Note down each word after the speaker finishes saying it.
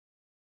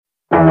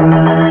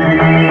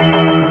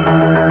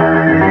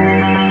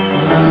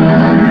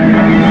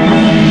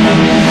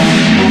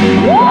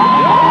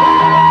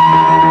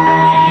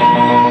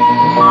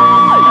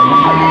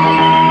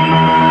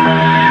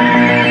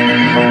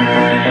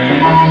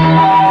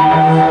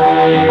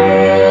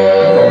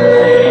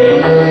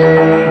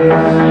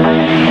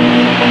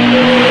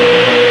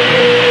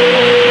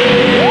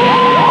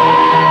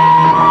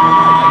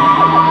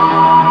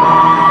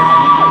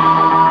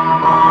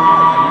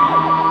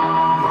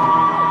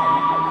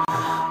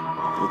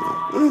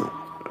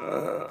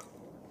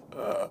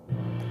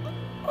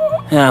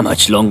How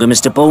much longer,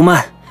 Mr.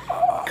 Bulmer?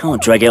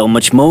 Can't drag it on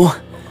much more.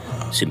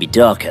 Soon be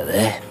dark out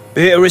there.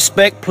 Bit of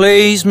respect,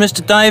 please,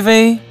 Mr.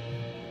 Davy.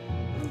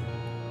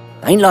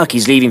 Ain't like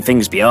he's leaving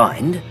things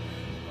behind.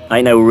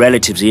 Ain't no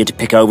relatives here to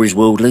pick over his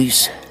world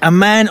loose. A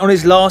man on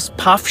his last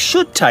puff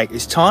should take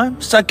his time,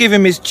 so give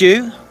him his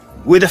due.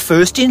 We're the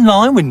first in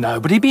line with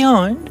nobody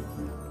behind.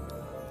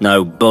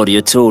 No body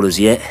at all as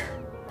yet.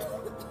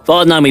 If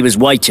I'd known he was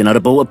waiting, I'd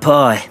have bought a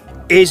pie.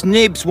 His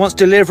Nibs wants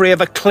delivery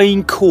of a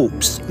clean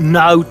corpse,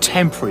 no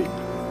tempering.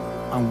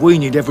 And we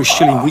need every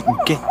shilling we can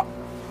get.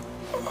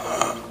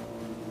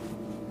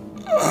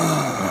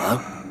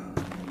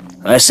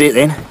 That's it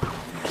then.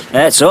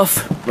 That's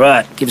off.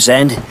 Right, give us a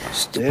hand.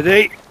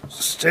 Steady,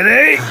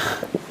 steady.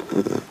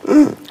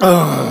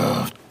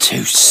 Oh,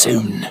 too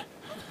soon.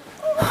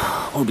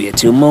 We'll be here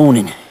till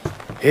morning.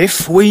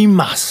 If we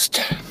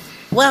must.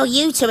 Well,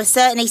 you two are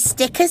certainly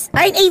stickers.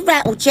 Ain't he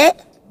rattled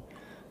yet?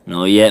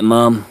 Not yet,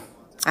 Mum.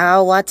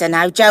 Oh, I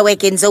dunno. Joe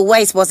Higgins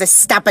always was a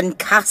stubborn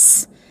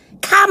cuss.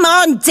 Come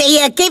on,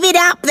 dear, give it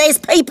up. There's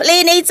people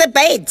here needs a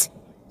bed.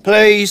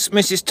 Please,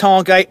 Mrs.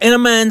 Targate, in a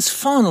man's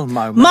final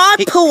moment... My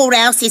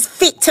poorhouse is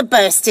fit to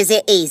burst as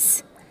it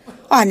is.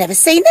 I never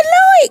seen the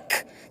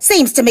like.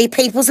 Seems to me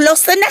people's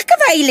lost the knack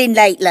of ailing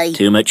lately.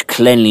 Too much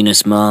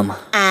cleanliness, Mum.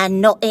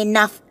 And not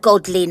enough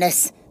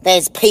godliness.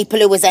 There's people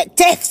who was at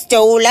death's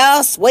door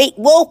last week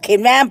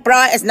walking round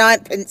bright as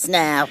ninepence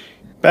now.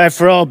 Bad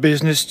for our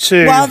business,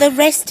 too. While the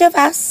rest of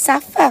us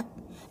suffer.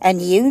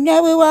 And you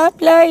know who I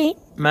blame?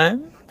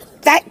 Ma'am?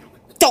 That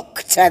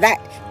doctor, that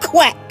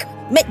quack,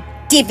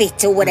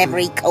 McDivett or whatever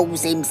he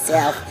calls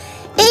himself.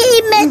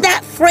 He meant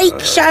that freak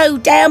show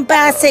down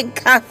by St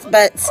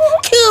Cuthbert's,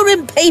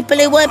 curing people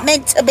who weren't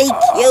meant to be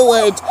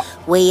cured.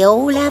 We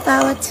all have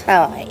our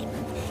time.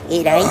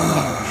 It ain't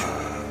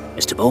now.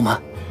 Mr.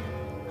 Bulmer.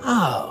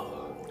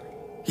 Oh,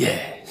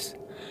 yes.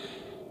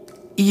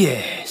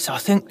 Yes, I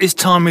think this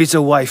time he's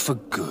away for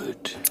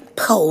good.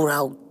 Poor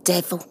old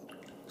devil.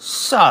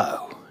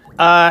 So,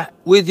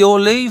 with your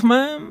leave,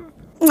 ma'am?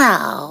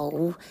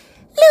 Oh,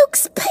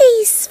 looks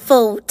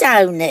peaceful,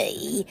 don't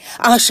he?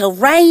 I shall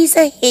raise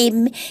a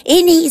hymn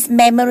in his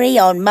memory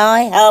on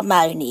my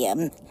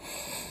harmonium.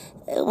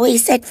 We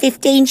said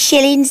 15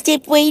 shillings,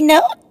 did we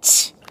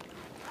not?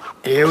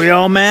 Here we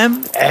are,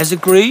 ma'am, as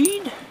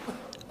agreed.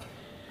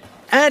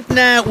 And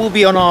now we'll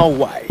be on our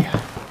way.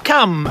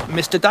 Come,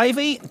 Mr.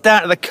 Davy,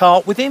 down to the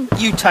cart with him.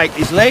 You take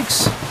his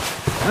legs.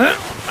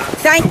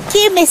 Thank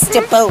you,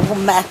 Mr.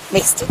 Bulmer,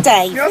 Mr.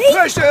 Davy. Your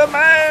pleasure,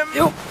 ma'am.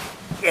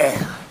 Yeah.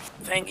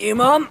 Thank you,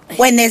 Mum.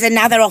 When there's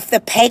another off the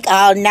peg,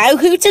 I'll know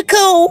who to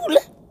call.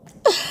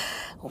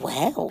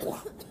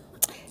 Well,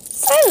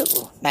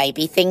 so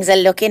maybe things are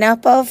looking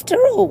up after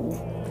all.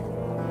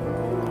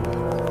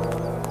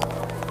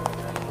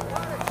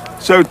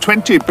 So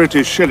 20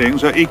 British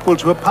shillings are equal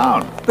to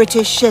 £1.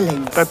 British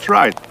shillings? That's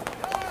right.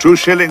 2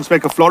 shillings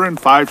make a florin,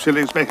 5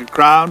 shillings make a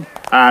crown,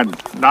 and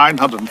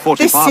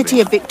 940 This farthings.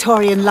 city of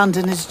Victorian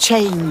London has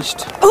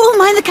changed. Oh,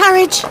 mind the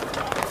carriage!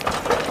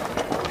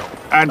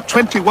 And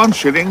 21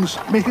 shillings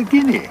make a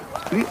guinea.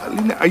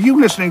 Leela, are you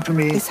listening to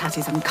me? This hat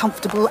is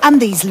uncomfortable, and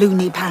these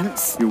loony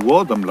pants. You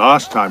wore them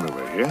last time we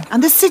were here.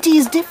 And the city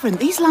is different.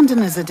 These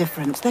Londoners are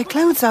different. Their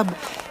clothes are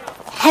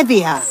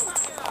heavier,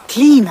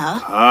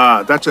 cleaner.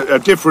 Ah, that's a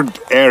different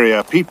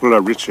area. People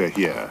are richer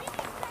here,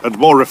 and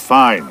more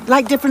refined.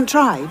 Like different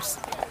tribes.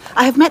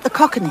 I have met the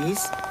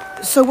Cockneys.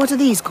 So what are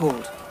these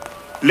called?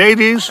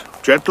 Ladies,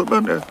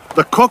 gentlemen,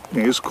 the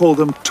Cockneys call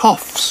them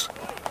toffs.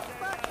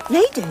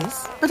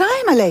 Ladies? But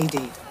I am a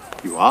lady.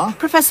 You are?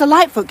 Professor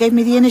Lightfoot gave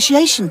me the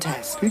initiation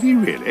test. Did he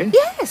really?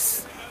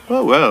 Yes.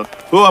 Oh, well,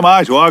 who am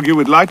I to argue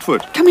with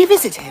Lightfoot? Can we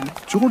visit him?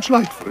 George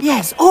Lightfoot?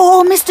 Yes.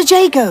 Or Mr.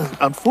 Jago.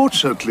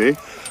 Unfortunately,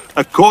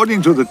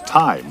 according to the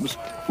Times,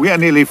 we are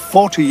nearly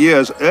 40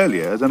 years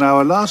earlier than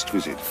our last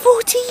visit.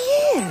 40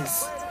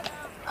 years?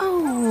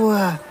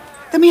 Oh,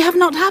 then we have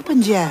not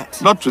happened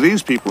yet. Not to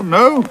these people,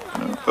 no.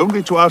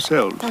 Only to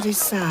ourselves. That is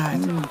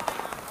sad.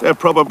 They're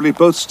probably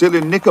both still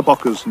in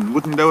knickerbockers and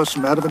wouldn't know us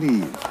from Adam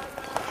and Eve.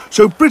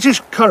 So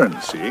British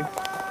currency,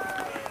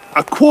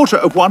 a quarter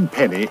of 1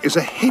 penny is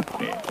a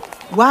halfpenny.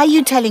 Why are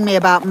you telling me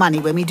about money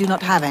when we do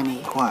not have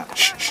any? Quiet.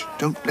 Shh, shh.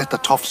 Don't let the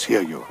toffs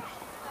hear you.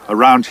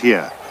 Around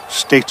here,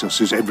 status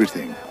is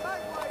everything.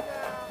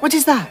 What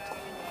is that?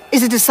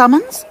 Is it a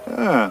summons?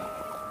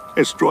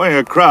 It's drawing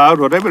a crowd,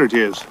 whatever it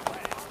is.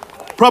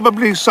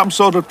 Probably some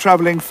sort of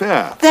travelling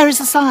fair. There is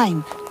a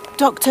sign.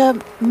 Dr.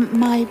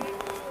 McDivett.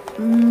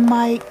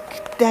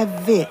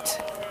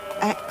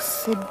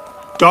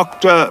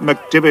 Dr.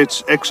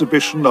 McDivett's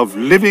exhibition of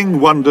living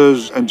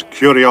wonders and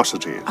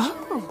curiosities. Oh.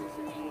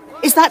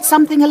 Is that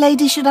something a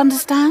lady should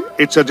understand?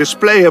 It's a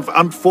display of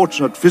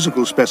unfortunate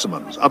physical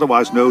specimens,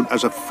 otherwise known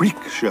as a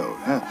freak show.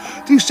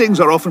 These things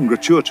are often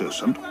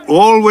gratuitous and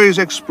always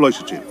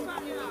exploitative.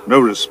 No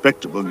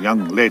respectable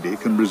young lady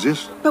can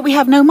resist. But we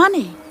have no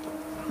money.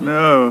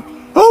 No.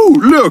 Oh,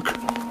 look!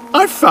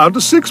 I've found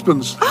a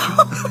sixpence.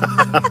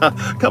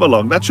 Come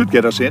along, that should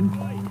get us in.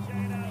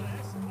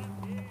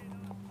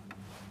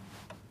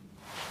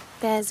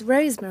 There's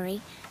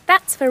rosemary.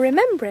 That's for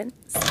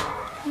remembrance.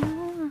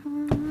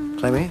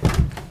 Clemmy,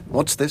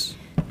 what's this?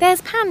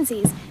 There's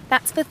pansies.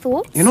 That's for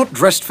thoughts. You're not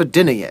dressed for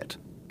dinner yet.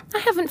 I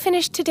haven't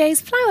finished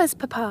today's flowers,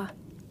 Papa.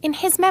 In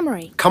his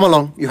memory. Come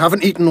along, you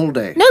haven't eaten all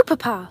day. No,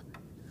 Papa.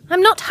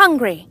 I'm not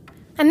hungry.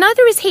 And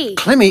neither is he.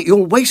 Clemmy,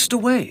 you'll waste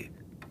away.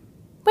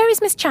 Where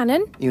is Miss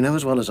Channon? You know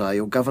as well as I,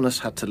 your governess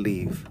had to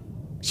leave.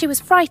 She was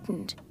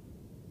frightened.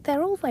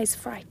 They're always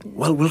frightened.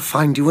 Well, we'll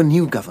find you a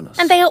new governess.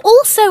 And they are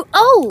all so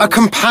old. A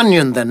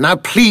companion, then. Now,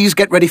 please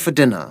get ready for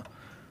dinner.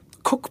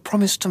 Cook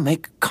promised to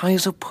make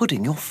Kaiser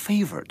pudding your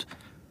favourite.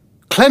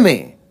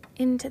 Clemmy!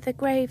 Into the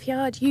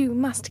graveyard you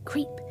must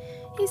creep.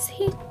 Is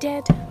he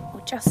dead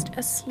or just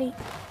asleep?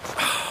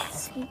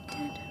 Is he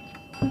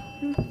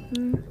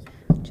dead?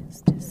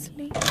 Just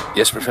asleep.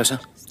 Yes, Professor?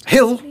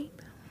 Hill?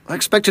 I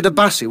expected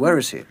Abbasi. Where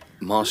is he?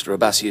 Master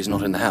Abbasi is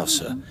not in the house,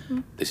 sir.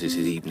 This is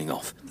his evening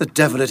off. The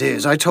devil it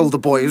is. I told the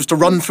boys to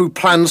run through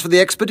plans for the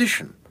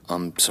expedition.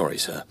 I'm sorry,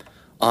 sir.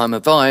 I'm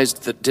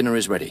advised that dinner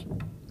is ready.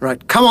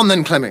 Right, come on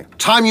then, Clemmy.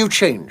 Time you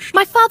changed.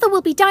 My father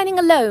will be dining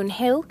alone,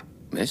 Hill.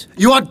 Miss?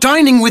 You are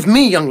dining with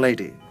me, young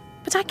lady.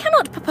 But I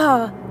cannot,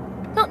 Papa.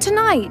 Not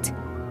tonight.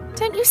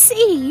 Don't you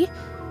see?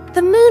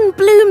 The moon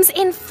blooms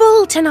in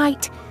full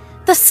tonight.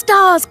 The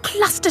stars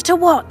cluster to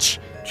watch.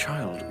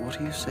 Child, what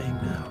are you saying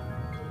now?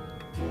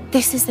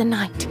 This is the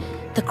night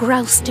the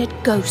Gralstead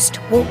ghost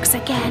walks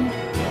again.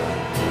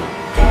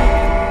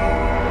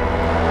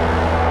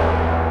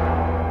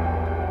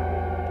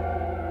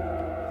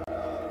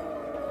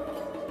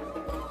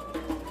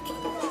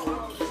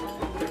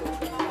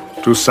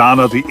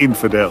 Tusana the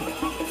infidel.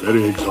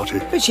 Very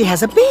exotic. But she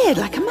has a beard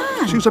like a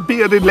man. She's a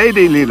bearded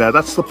lady, Leela,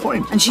 that's the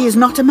point. And she is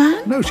not a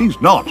man? No, she's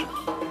not.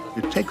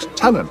 It takes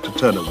talent to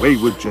turn a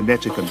wayward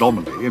genetic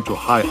anomaly into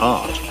high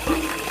art.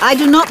 I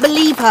do not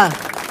believe her.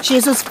 She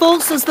is as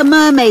false as the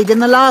mermaid in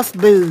the last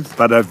booth.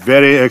 But a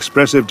very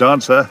expressive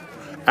dancer.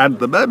 And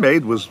the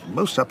mermaid was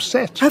most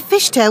upset. Her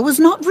fishtail was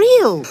not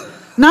real.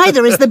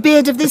 Neither is the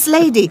beard of this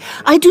lady.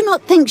 I do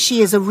not think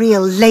she is a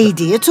real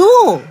lady at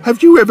all.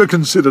 Have you ever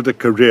considered a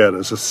career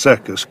as a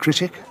circus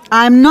critic?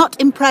 I am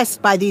not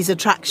impressed by these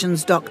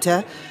attractions,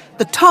 Doctor.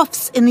 The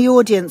toffs in the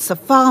audience are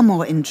far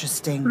more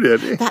interesting.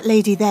 Really? That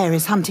lady there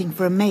is hunting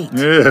for a mate.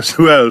 Yes,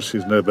 well,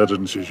 she's no better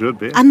than she should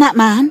be. And that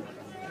man?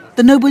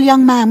 The noble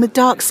young man with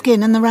dark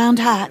skin and the round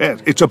hat? Yes,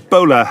 it's a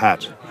bowler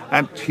hat.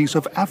 And he's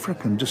of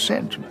African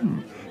descent.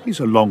 He's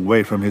a long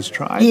way from his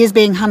tribe. He is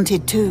being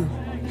hunted too.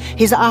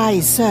 His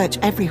eyes search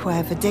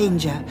everywhere for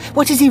danger.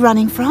 What is he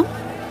running from?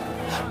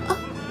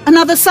 Oh,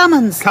 another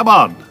summons. Come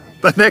on.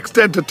 The next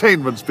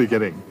entertainment's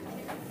beginning.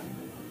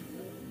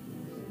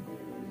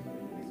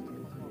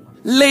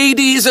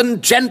 Ladies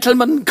and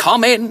gentlemen,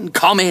 come in,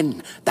 come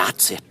in.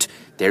 That's it.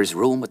 There's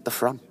room at the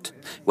front.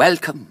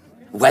 Welcome,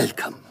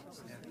 welcome.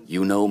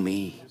 You know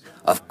me.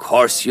 Of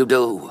course you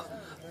do.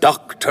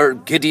 Dr.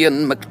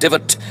 Gideon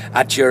McDivett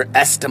at your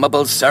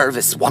estimable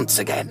service once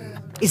again.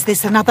 Is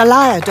this another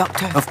liar,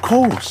 Doctor? Of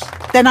course.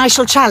 Then I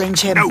shall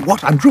challenge him. No,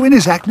 what? I'm ruining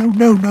his act?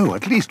 No.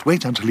 At least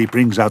wait until he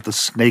brings out the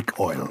snake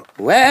oil.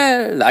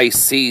 Well, I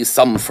see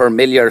some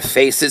familiar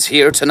faces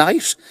here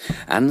tonight,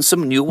 and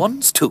some new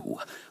ones too.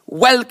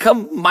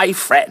 Welcome, my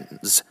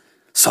friends.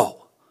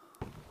 So,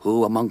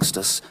 who amongst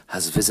us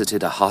has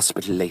visited a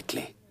hospital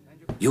lately?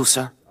 You,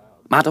 sir?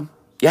 Madam?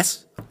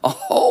 Yes?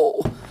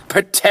 Oh,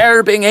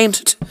 perturbing,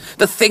 ain't it?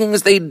 The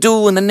things they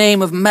do in the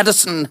name of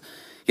medicine.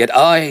 Yet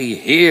I,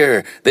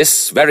 here,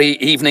 this very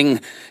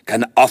evening,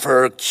 can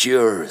offer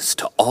cures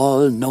to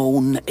all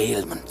known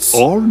ailments.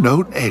 All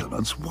known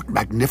ailments? What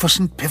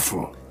magnificent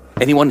piffle.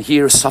 Anyone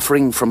here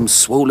suffering from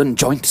swollen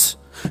joints,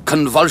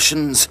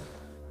 convulsions,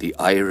 the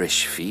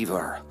Irish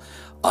fever?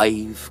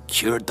 I've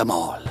cured them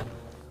all.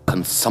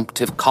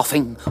 Consumptive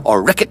coughing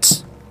or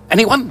rickets?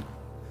 Anyone?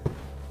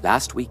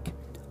 Last week,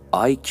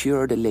 I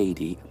cured a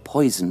lady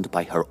poisoned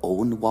by her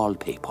own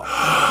wallpaper.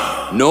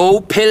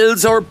 No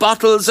pills or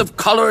bottles of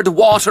coloured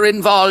water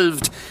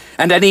involved.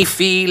 And any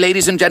fee,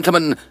 ladies and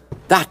gentlemen,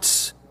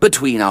 that's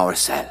between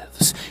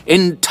ourselves.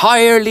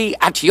 Entirely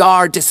at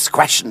your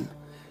discretion.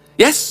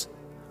 Yes?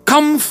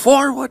 Come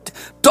forward.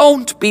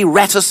 Don't be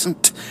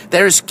reticent.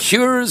 There's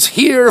cures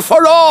here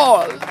for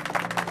all.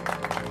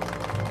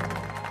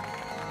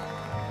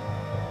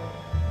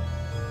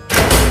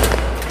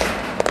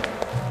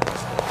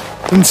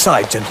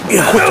 Inside,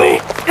 gentlemen, quickly.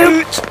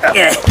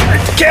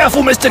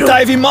 Careful, Mr.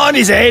 Davy, mind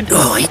his head.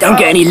 Oh, he don't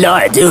get any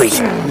lighter, do he?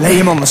 Lay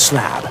him on the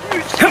slab.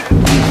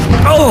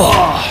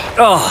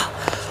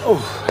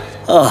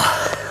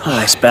 Oh,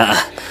 that's better.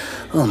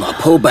 Oh, my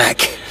poor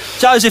back.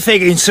 Joseph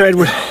Higgins, Sir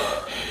Edward.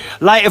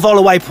 Late of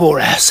Holloway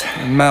Poorhouse.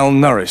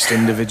 Malnourished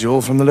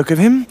individual from the look of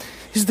him.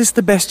 Is this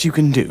the best you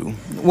can do?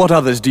 What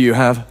others do you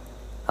have?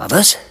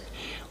 Others?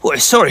 Well,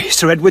 sorry,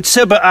 Sir Edward,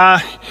 sir, but,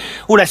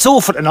 well, that's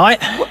all for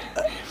tonight.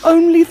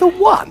 Only the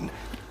one?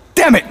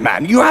 Damn it,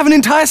 man, you have an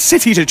entire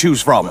city to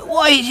choose from.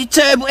 Why,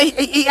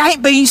 it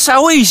ain't been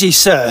so easy,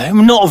 sir.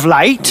 Not of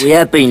late. We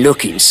have been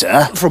looking,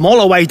 sir. From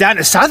Holloway down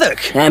to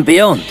Southwark. And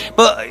beyond.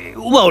 But,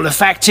 well, the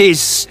fact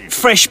is,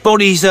 fresh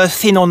bodies are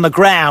thin on the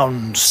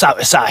ground, so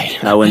to say.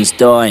 No one's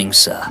dying,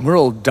 sir. We're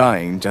all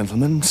dying,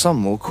 gentlemen, some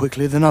more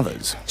quickly than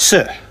others.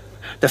 Sir,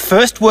 the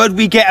first word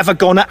we get of a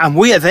goner, and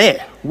we are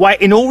there,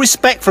 waiting all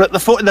respectful at the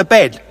foot of the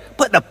bed.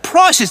 But the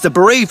prices the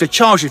bereaved are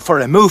charging for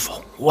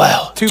removal,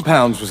 well...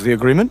 £2 was the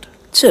agreement.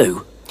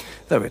 2?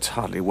 Though it's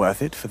hardly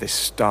worth it for this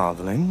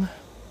starveling.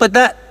 But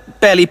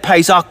that barely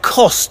pays our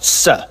costs,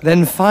 sir.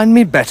 Then find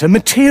me better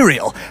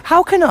material.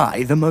 How can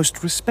I, the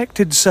most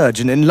respected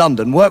surgeon in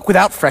London, work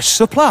without fresh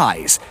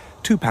supplies?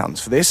 £2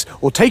 for this,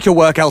 or take your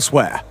work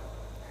elsewhere.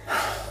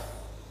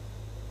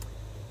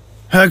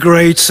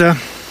 Agreed, sir.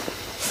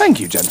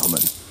 Thank you,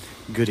 gentlemen.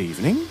 Good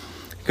evening.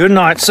 Good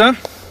night, sir.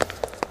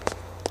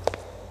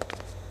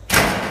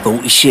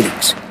 40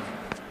 shillings.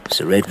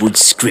 Sir Edward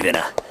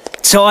Scrivener.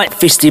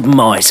 Tight-fisted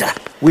miser.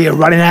 We are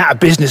running out of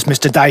business,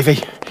 Mr.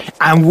 Davy.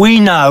 And we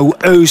know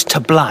who's to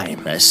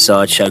blame. That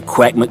sideshow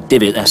quack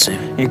McDivett, that's who.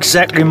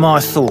 Exactly my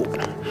thought.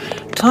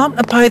 Time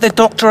to pay the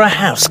doctor a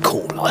house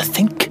call, I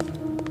think.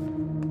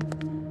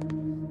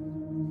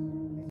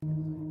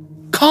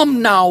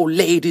 Come now,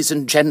 ladies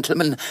and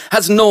gentlemen.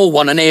 Has no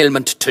one an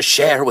ailment to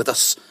share with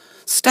us?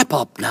 Step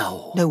up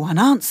now. No one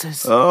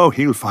answers. Oh,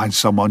 he'll find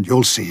someone,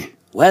 you'll see.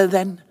 Well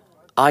then,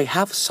 I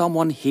have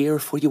someone here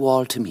for you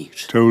all to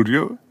meet. Told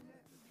you?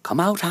 Come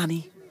out,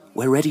 Annie.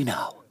 We're ready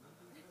now.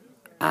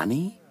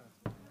 Annie?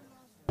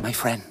 My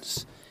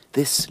friends,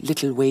 this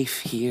little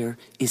waif here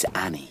is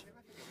Annie.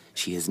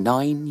 She is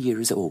 9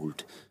 years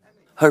old.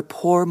 Her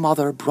poor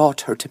mother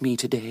brought her to me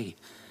today.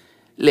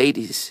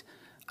 Ladies,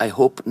 I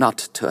hope not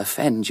to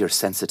offend your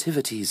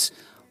sensitivities,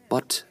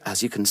 but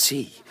as you can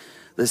see,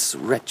 this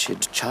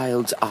wretched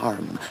child's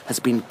arm has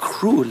been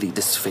cruelly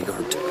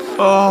disfigured.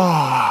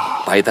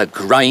 By the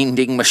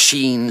grinding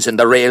machines in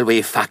the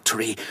railway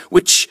factory,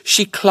 which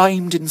she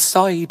climbed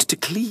inside to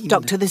clean.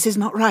 Doctor, this is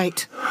not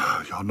right.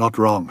 You're not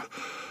wrong.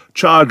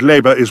 Child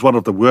labour is one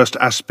of the worst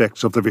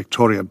aspects of the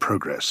Victorian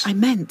progress. I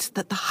meant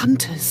that the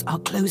hunters are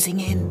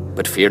closing in.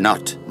 But fear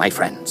not, my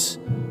friends,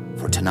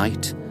 for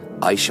tonight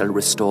I shall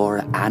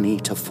restore Annie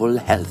to full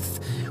health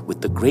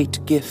with the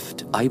great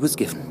gift I was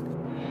given.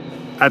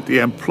 And the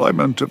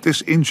employment of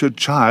this injured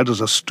child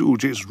as a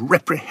stooge is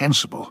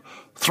reprehensible.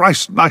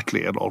 Thrice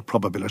nightly in all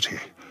probability.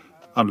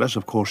 Unless,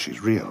 of course,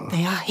 she's real.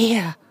 They are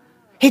here,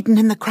 hidden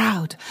in the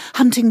crowd,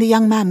 hunting the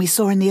young man we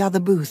saw in the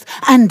other booth.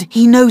 And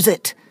he knows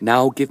it.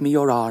 Now give me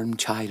your arm,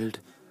 child.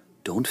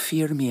 Don't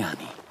fear me,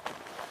 Annie.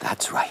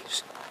 That's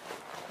right.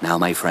 Now,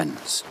 my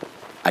friends,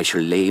 I shall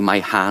lay my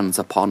hands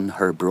upon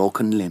her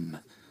broken limb.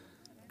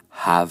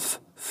 Have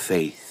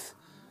faith.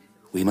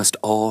 We must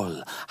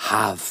all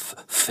have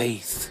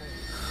faith.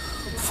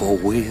 For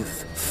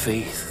with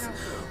faith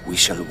we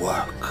shall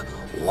work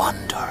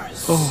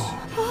wonders.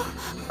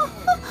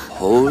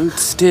 Hold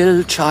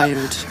still,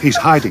 child. He's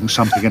hiding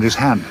something in his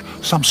hand.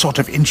 Some sort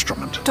of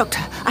instrument.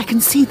 Doctor, I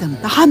can see them,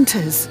 the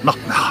hunters. Not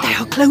now. They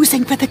are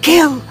closing for the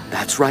kill.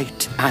 That's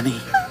right,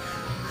 Annie.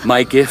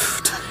 My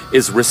gift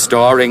is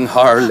restoring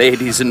her,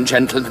 ladies and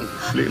gentlemen.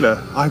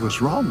 Leela, I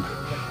was wrong.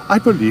 I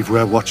believe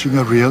we're watching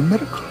a real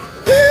miracle.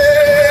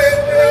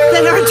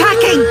 They are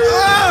attacking!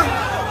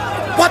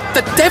 What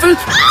the devil?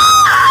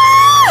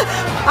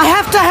 I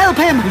have to help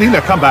him!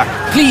 Leela, come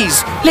back.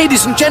 Please,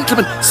 ladies and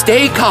gentlemen,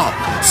 stay calm.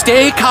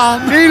 Stay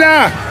calm.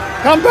 Leela,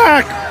 come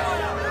back!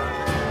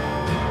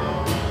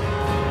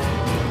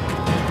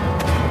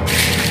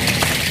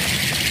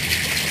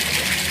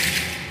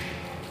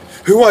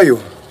 Who are you?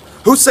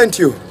 Who sent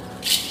you?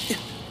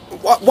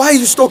 Why are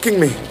you stalking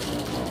me?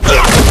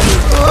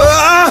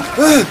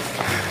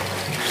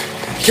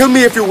 Kill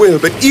me if you will,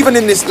 but even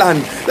in this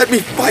land, let me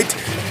fight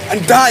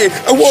and die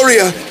a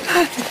warrior.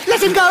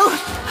 Let him go,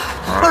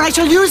 or I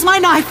shall use my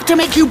knife to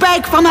make you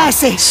beg for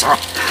mercy.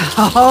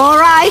 All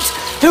right,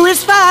 who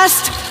is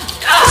first?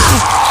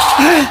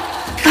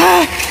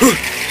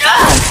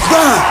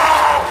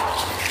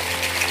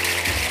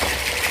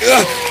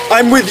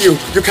 I'm with you.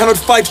 You cannot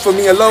fight for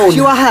me alone.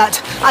 You are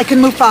hurt. I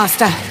can move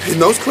faster. In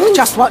those clothes?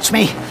 Just watch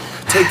me.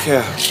 Take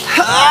care.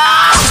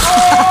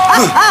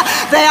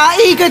 They are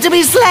eager to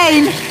be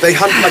slain. They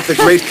hunt like the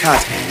great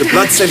cat. The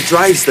blood scent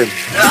drives them.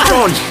 Keep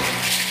on.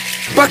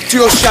 Back to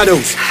your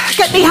shadows.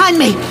 Get behind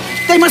me.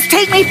 They must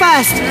take me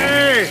first.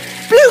 Hey!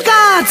 Blue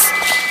guards!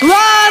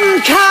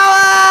 Run,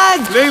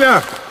 coward!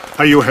 Leela,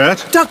 are you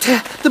hurt?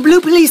 Doctor, the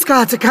blue police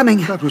guards are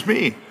coming. That was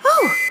me.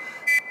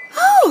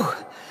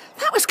 Oh,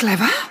 that was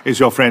clever. Is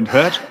your friend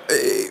hurt?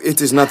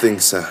 It is nothing,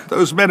 sir.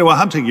 Those men who are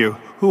hunting you,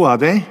 who are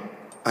they?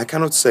 I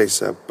cannot say,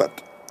 sir,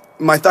 but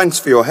my thanks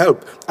for your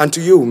help. And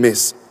to you,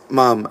 miss,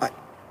 ma'am,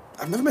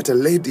 I've never met a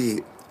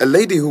lady A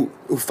lady who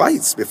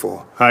fights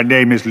before. Her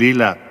name is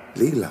Leela.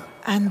 Leela.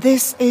 And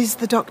this is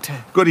the doctor.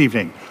 Good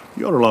evening.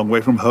 You're a long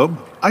way from home.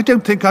 I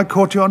don't think I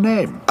caught your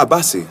name.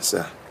 Abassi,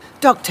 sir.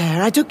 Doctor,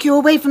 I took you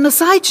away from the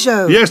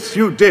sideshow. Yes,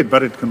 you did,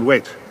 but it can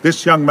wait.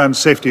 This young man's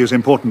safety is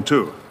important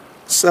too.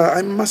 Sir,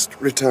 I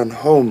must return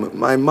home.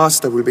 My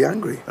master will be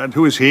angry. And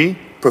who is he?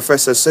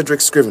 Professor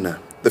Cedric Scrivener,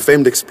 the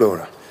famed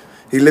explorer.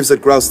 He lives at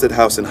Gralstead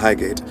House in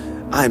Highgate.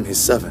 I'm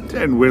his servant.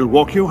 Then we'll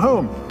walk you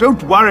home.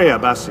 Don't worry,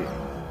 Abassi.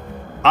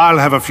 I'll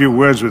have a few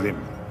words with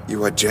him.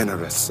 You are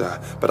generous,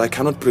 sir, but I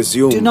cannot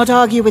presume... Do not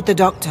argue with the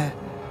doctor.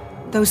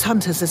 Those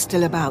hunters are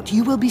still about.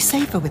 You will be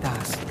safer with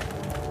us.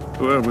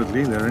 Well, with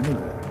Leela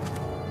anyway.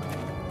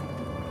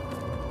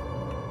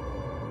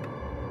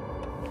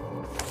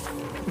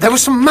 There were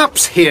some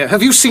maps here.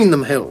 Have you seen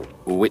them, Hill?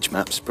 Which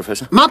maps,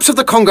 Professor? Maps of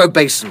the Congo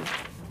Basin.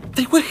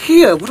 They were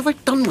here. What have I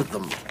done with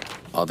them?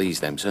 Are these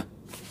them, sir?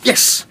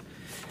 Yes.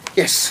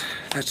 Yes,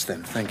 that's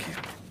them. Thank you.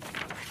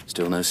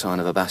 Still no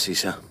sign of Abassi,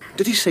 sir.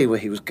 Did he say where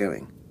he was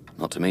going?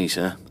 Not to me,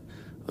 sir.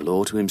 A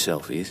law to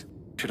himself, he is.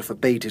 Should have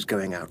forbade his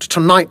going out.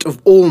 Tonight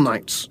of all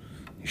nights.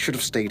 He should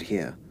have stayed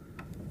here.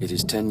 It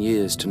is 10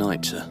 years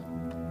tonight, sir.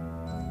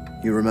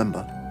 You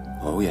remember?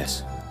 Oh,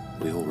 yes.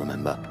 We all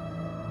remember.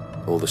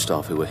 All the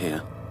staff who were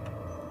here.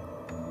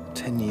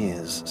 10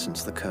 years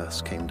since the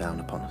curse came down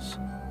upon us.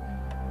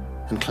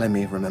 And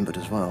Clemmy remembered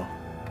as well.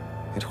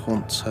 It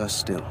haunts her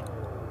still.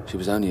 She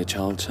was only a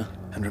child, sir.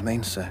 And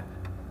remains so.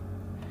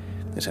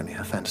 It's only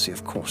her fantasy,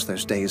 of course.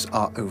 Those days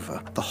are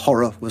over. The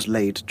horror was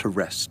laid to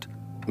rest.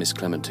 Miss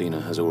Clementina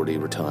has already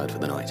retired for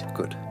the night.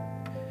 Good.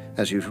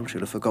 As usual, she'll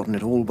have forgotten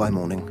it all by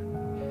morning.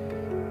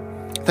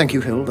 Thank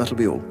you, Hill. That'll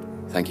be all.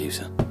 Thank you,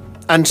 sir.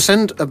 And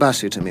send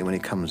Abassi to me when he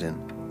comes in.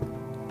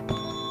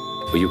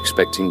 Were you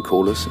expecting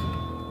callers?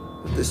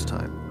 But this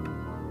time,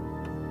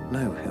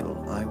 no,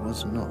 Hill, I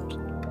was not.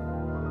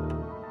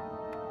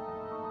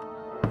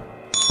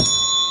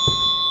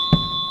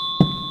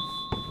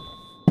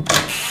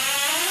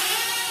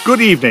 Good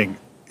evening.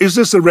 Is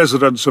this the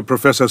residence of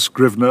Professor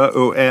Scrivener,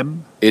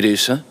 O.M.? It is,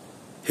 sir.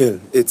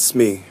 Hill, it's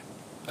me.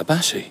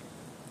 Abassi,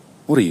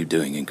 what are you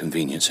doing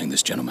inconveniencing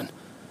this gentleman?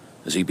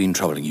 Has he been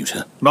troubling you,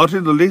 sir? Not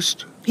in the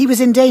least. He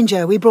was in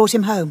danger. We brought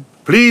him home.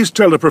 Please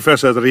tell the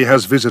Professor that he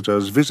has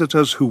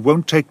visitors who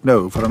won't take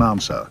no for an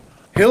answer.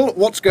 Hill,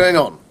 what's going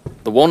on?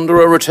 The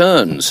Wanderer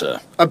returns, sir.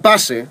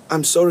 Abassi?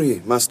 I'm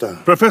sorry, Master.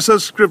 Professor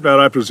Scrivener,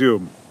 I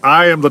presume.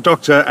 I am the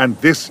doctor, and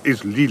this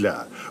is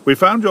Leela. We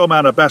found your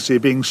man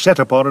Abassi being set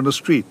upon in the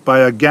street by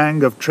a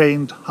gang of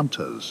trained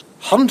hunters.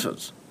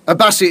 Hunters?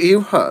 Abassi, are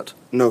you hurt?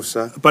 No,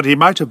 sir. But he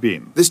might have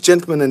been. This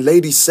gentleman and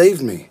lady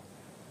saved me.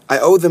 I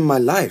owe them my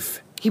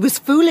life. He was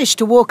foolish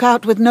to walk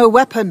out with no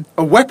weapon.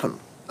 A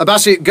weapon?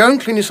 Abassi, go and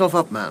clean yourself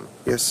up, man.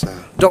 Yes,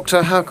 sir.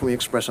 Doctor, how can we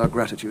express our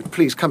gratitude?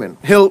 Please, come in.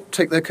 Hill,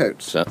 take their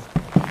coats. Sir.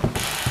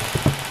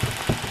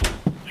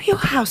 Your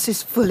house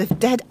is full of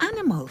dead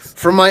animals.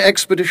 From my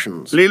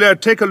expeditions. Leela,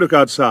 take a look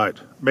outside.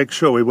 Make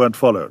sure we weren't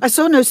followed. I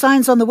saw no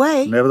signs on the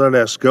way.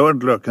 Nevertheless, go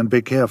and look and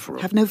be careful.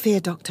 Have no fear,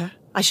 Doctor.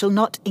 I shall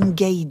not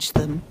engage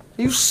them.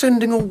 Are you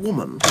sending a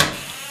woman?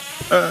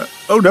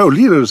 Oh no,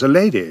 Leela's a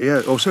lady,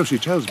 yeah, or so she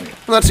tells me.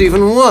 That's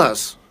even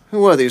worse.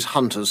 Who were these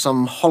hunters?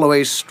 Some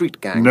Holloway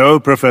street gang? No,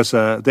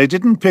 Professor. They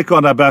didn't pick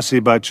on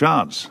Abassi by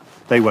chance.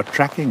 They were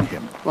tracking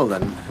him. Well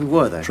then, who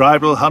were they?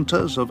 Tribal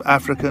hunters of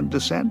African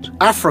descent.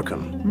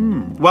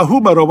 African?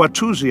 Wahuma or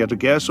Watusi at a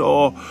guess,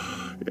 or,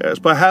 yes,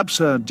 perhaps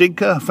a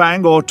Dinka,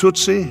 Fang or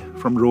Tutsi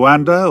from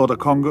Rwanda or the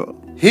Congo.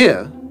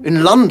 Here?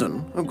 In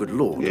London? Oh, good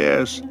Lord.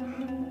 Yes.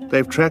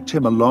 They've tracked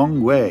him a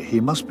long way. He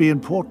must be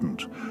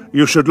important.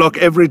 You should lock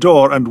every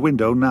door and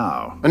window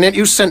now. And yet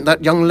you sent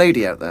that young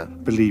lady out there?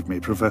 Believe me,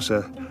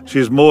 Professor,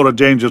 she's more a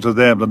danger to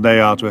them than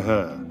they are to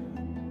her.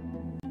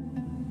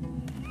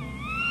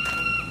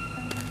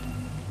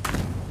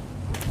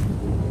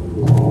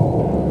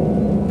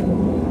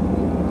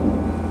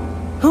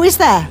 Who is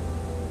there?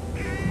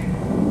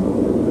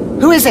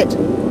 Who is it?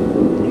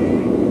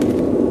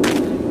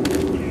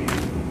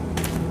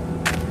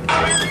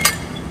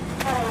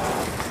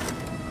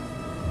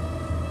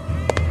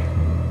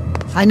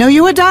 I know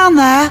you were down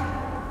there.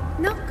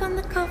 Knock on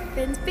the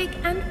coffins, big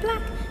and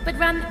black, but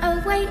run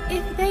away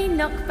if they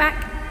knock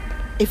back.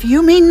 If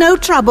you mean no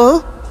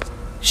trouble,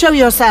 show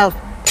yourself.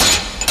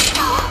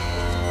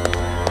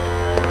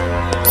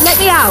 Let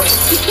me out.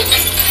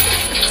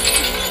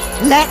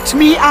 Let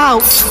me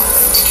out.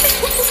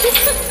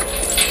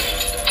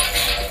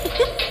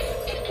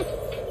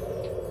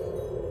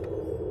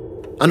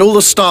 And all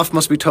the staff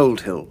must be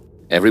told, Hill.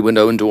 Every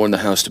window and door in the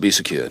house to be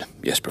secured.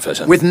 Yes,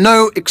 Professor. With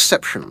no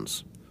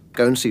exceptions.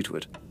 Go and see to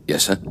it.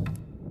 Yes, sir.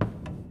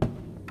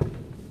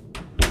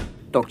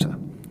 Doctor,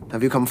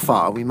 have you come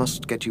far? We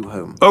must get you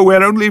home. Oh,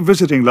 we're only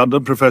visiting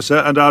London, Professor,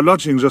 and our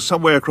lodgings are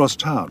somewhere across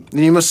town.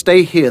 Then you must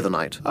stay here the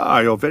night. Ah,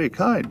 you're very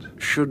kind.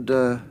 Should,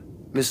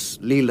 Miss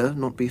Leela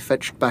not be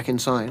fetched back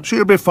inside?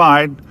 She'll be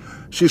fine.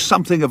 She's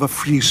something of a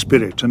free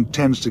spirit and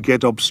tends to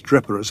get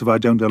obstreperous if I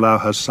don't allow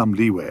her some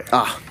leeway.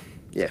 Ah,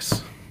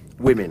 yes.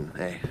 Women,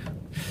 eh?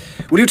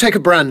 Will you take a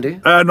brandy?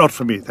 Not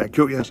for me, thank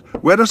you, yes.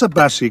 Where does a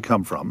Bassi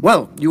come from?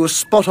 Well, you were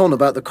spot on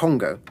about the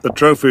Congo. The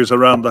trophies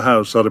around the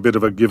house are a bit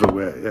of a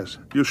giveaway, yes.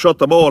 You shot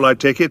them all, I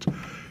take it.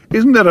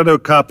 Isn't there an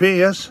okapi,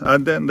 yes?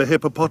 And then the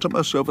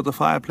hippopotamus over the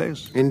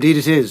fireplace? Indeed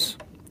it is.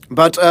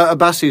 But a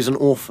Bassi is an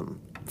orphan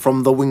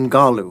from the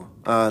Wingalu,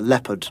 a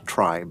leopard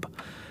tribe.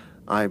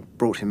 I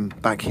brought him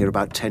back here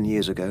about 10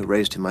 years ago,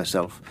 raised him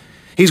myself.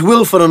 He's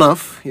willful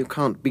enough, you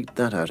can't beat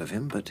that out of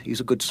him, but he's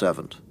a good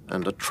servant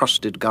and a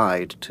trusted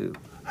guide too.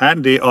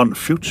 Handy on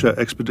future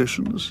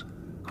expeditions?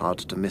 Hard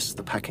to miss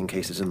the packing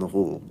cases in the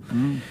hall.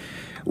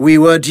 We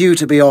were due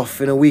to be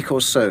off in a week or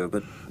so,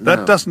 but now...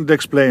 That doesn't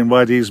explain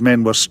why these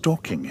men were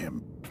stalking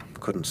him.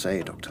 Couldn't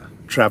say, Doctor.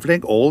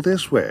 Travelling all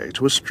this way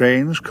to a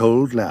strange,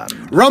 cold land.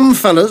 Rum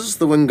fellas,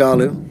 the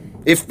Wingalu,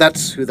 if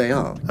that's who they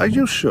are. Are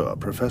you sure,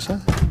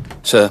 Professor?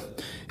 Sir,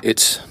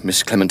 it's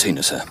Miss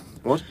Clementina, sir.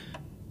 What?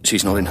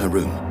 She's not in her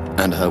room,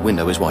 and her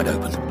window is wide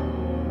open.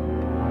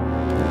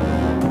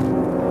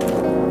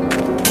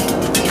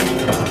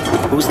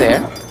 Who's there?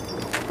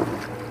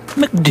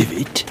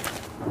 McDivett?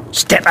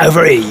 Step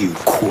over here, you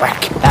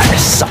quack, out of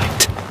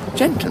sight.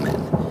 Gentlemen,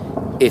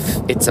 if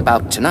it's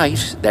about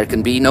tonight, there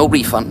can be no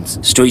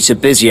refunds. Streets are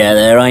busy out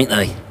there, ain't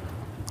they?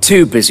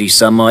 Too busy,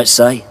 some might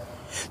say.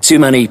 Too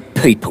many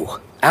people.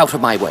 Out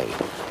of my way.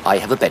 I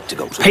have a bed to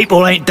go to.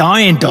 People ain't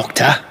dying,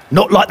 Doctor.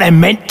 Not like they're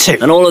meant to.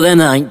 And all of them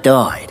that ain't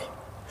died.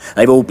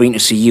 They've all been to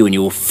see you in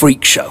your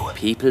freak show.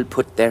 People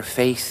put their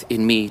faith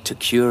in me to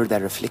cure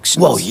their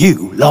afflictions. Well,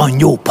 you line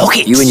your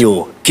pockets. You and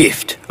your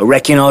gift are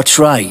wrecking our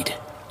trade.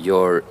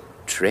 Your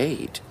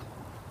trade?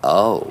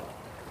 Oh,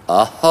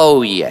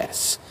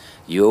 yes.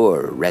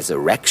 You're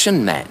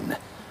resurrection men.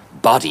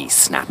 Body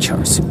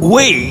snatchers.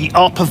 We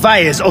are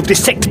purveyors of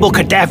dissectable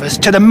cadavers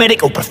to the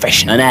medical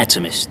profession.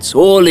 Anatomists,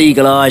 all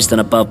legalised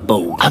and above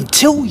board.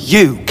 Until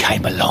you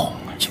came along.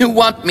 You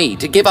want me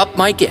to give up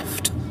my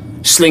gift?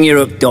 Sling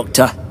your hook,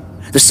 Doctor.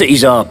 The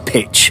city's our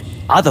pitch.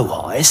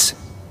 Otherwise,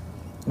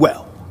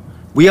 well,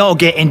 we are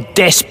getting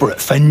desperate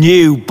for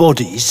new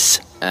bodies.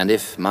 And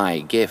if my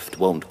gift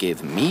won't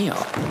give me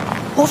up...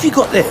 What have you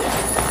got there?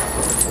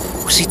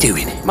 What's he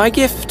doing? My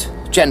gift,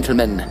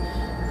 gentlemen,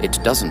 it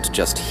doesn't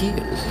just heal.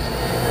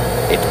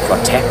 It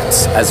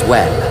protects as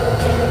well.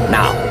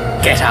 Now,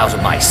 get out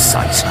of my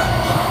sight.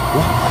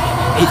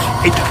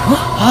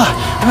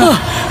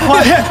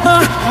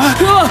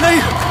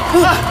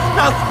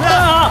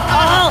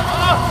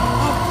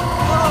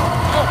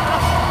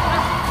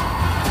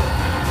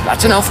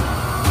 That's enough.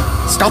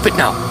 Stop it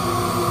now.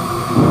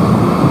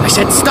 I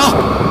said stop!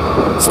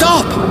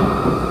 Stop!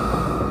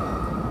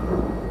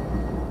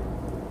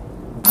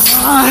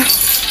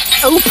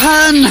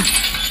 Open!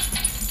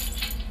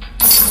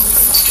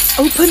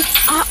 Open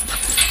up!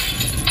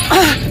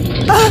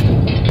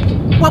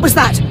 What was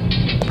that?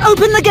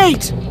 Open the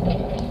gate!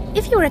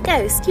 If you were a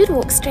ghost, you'd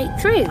walk straight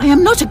through. I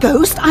am not a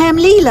ghost, I am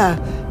Leela.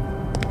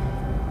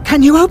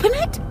 Can you open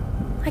it?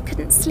 I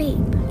couldn't sleep.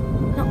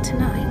 Not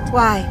tonight.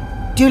 Why?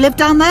 Do you live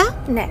down there?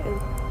 No,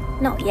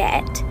 not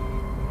yet.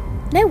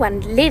 No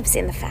one lives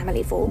in the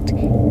family vault.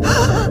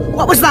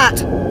 What was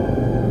that?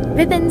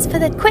 Ribbons for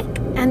the quick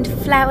and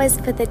flowers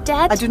for the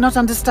dead. I do not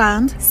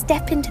understand.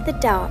 Step into the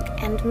dark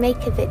and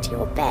make of it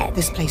your bed.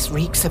 This place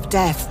reeks of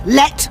death.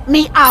 Let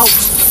me out!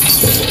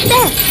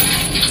 There!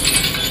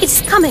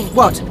 It's coming.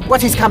 What?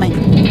 What is coming?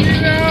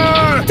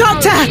 Leela!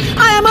 Doctor!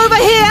 I am over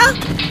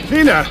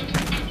here! Leela!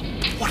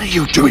 What are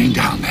you doing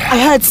down there? I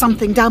heard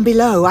something down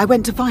below. I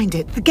went to find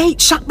it. The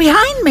gate shut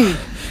behind me.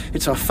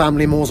 It's our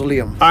family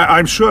mausoleum.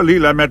 I'm sure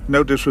Leela meant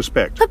no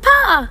disrespect.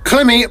 Papa!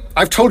 Clemmy,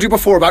 I've told you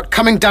before about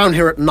coming down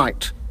here at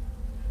night.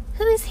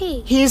 Who is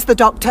he? He is the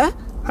doctor.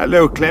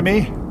 Hello,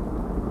 Clemmy.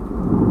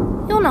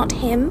 You're not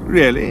him.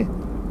 Really?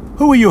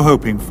 Who are you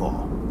hoping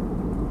for?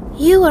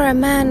 You are a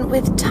man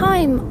with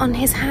time on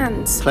his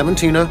hands.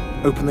 Clementina,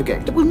 open the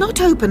gate. It will not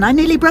open. I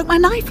nearly broke my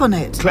knife on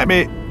it.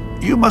 Clemmy,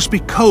 you must be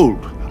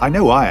cold. I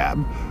know I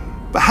am.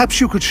 Perhaps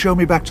you could show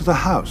me back to the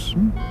house.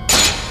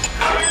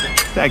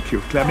 Thank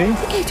you, Clemmy.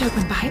 The gate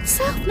opened by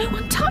itself. No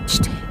one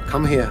touched it.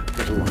 Come here,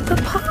 little one.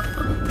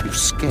 Papa! You've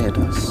scared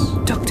us.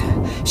 Doctor,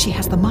 she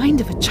has the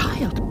mind of a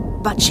child,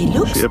 but she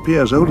looks... She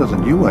appears older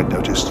than you, I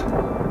noticed.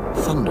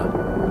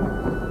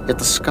 Thunder. Yet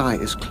the sky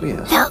is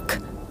clear. Look!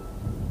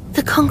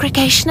 The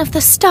congregation of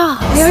the stars.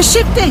 They are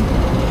shifting.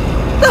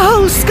 The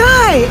whole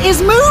sky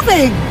is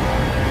moving.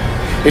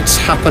 It's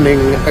happening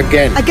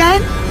again.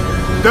 Again?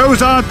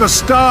 Those aren't the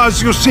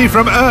stars you see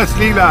from Earth,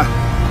 Leela.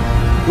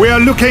 We are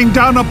looking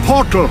down a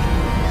portal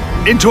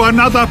into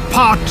another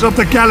part of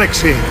the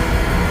galaxy.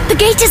 The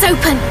gate is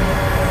open.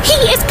 He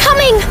is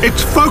coming.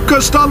 It's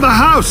focused on the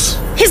house.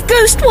 His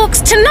ghost walks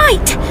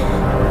tonight.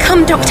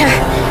 Come, Doctor.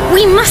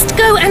 We must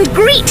go and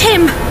greet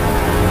him.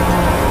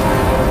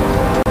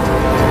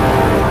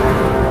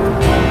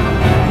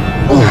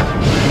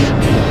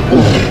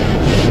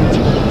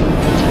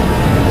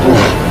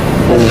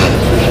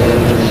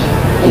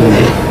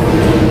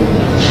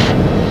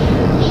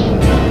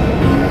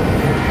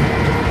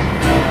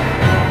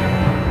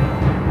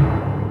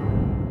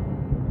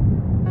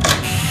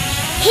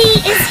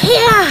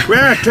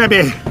 Where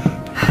Clemmy!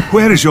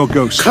 Where is your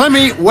ghost?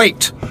 Clemmy,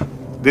 wait!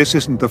 This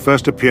isn't the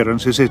first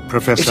appearance, is it,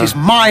 Professor? It is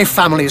my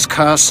family's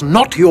curse,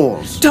 not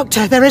yours.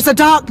 Doctor, there is a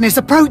darkness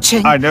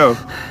approaching. I know.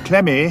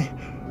 Clemmy,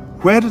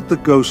 where did the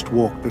ghost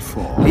walk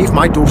before? Leave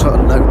my daughter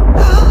alone.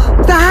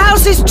 The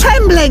house is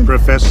trembling!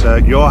 Professor,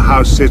 your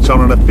house sits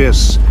on an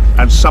abyss,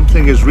 and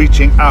something is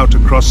reaching out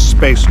across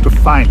space to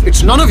find it.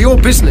 It's none of your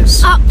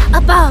business. Up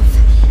above.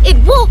 It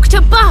walked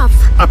above.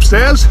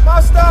 Upstairs?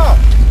 Master!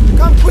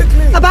 Come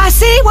quickly!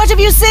 Abassi, what have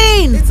you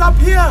seen? It's up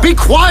here! Be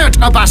quiet,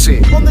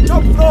 Abassi! On the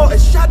top floor, a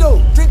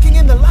shadow, drinking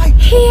in the light.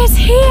 He is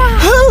here.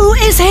 Who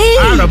is he?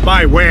 Out of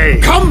my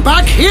way! Come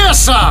back here,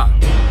 sir!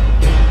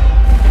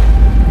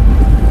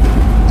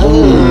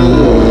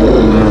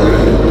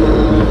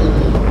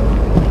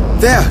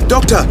 There,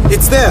 Doctor,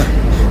 it's there.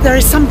 There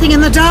is something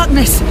in the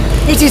darkness.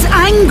 It is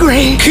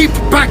angry. Keep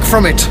back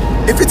from it!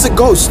 If it's a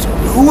ghost,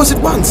 who was it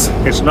once?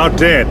 It's not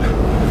dead,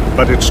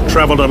 but it's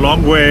traveled a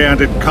long way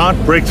and it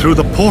can't break through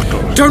the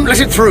portal. Don't let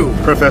it through!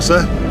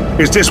 Professor,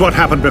 is this what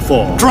happened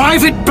before?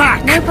 Drive it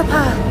back! No,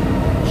 Papa.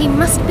 He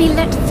must be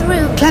let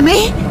through.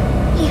 Clemmy?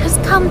 He has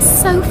come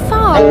so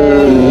far.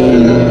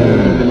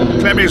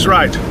 Clemmy's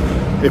right.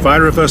 If I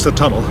reverse the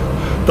tunnel,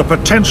 the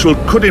potential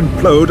could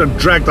implode and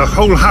drag the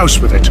whole house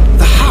with it.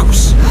 The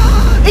house!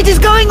 It is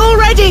going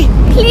already!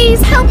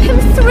 Please help him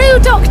through,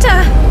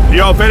 Doctor.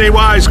 You're very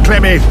wise,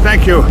 Clemmy.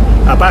 Thank you.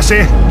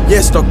 Abassi,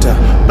 Yes, Doctor.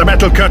 the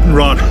metal curtain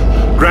rod.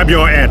 Grab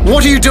your end.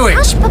 What are you doing?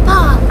 Hush,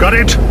 Papa. Got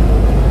it?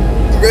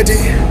 Ready?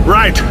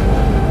 Right.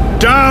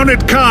 Down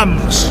it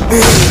comes.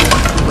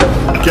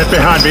 Get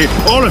behind me,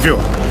 all of you.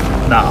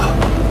 Now,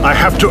 I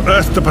have to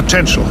earth the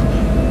potential.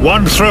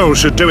 One throw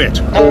should do it.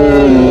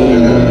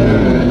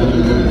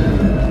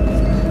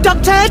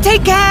 Doctor,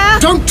 take care!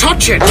 Don't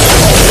touch it!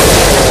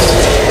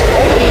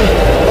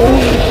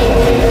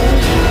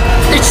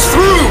 It's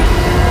through!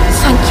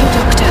 Thank you,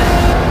 Doctor.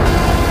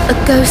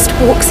 A ghost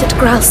walks at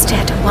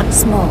Gralstead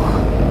once more.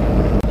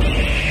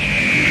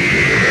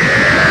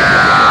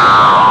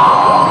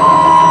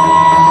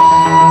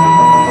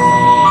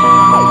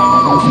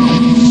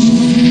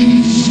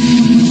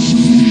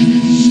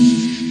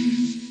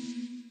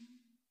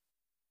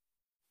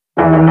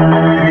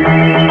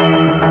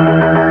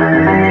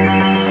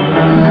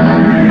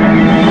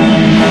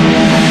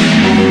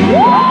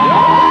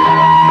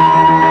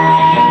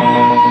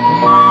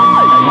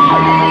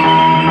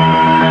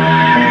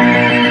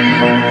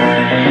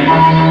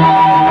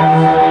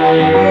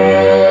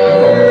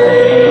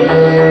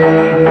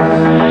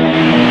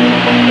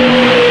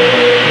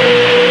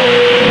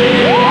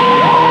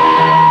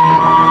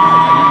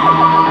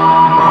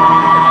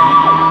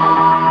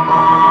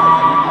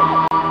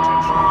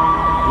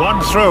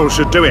 Throw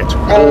should do it.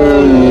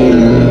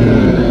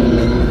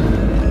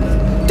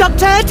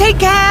 Doctor, take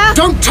care!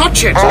 Don't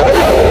touch it!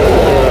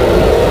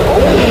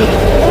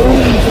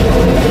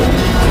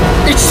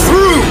 It's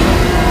through!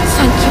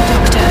 Thank you,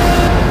 Doctor.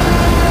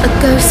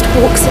 A ghost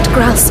walks at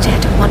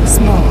Gralstead once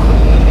more.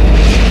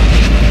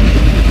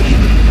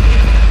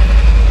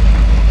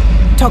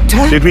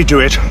 Doctor? Did we do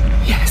it?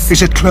 Yes.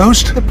 Is it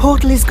closed? The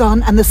portal is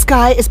gone and the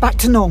sky is back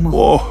to normal.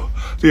 Oh,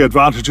 the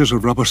advantages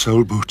of rubber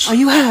sole boots. Are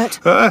you hurt?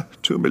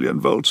 2 million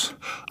volts.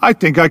 I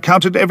think I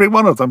counted every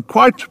one of them.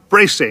 Quite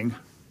bracing.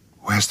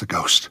 Where's the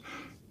ghost?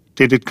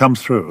 Did it come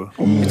through?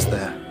 It's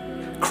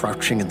there,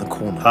 crouching in the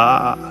corner.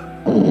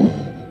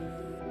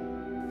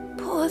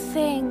 Poor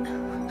thing.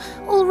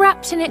 All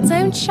wrapped in its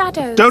own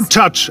shadows. Don't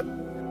touch!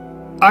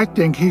 I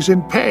think he's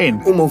in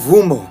pain. Umo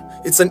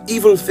Vumo. It's an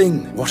evil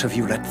thing. What have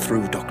you let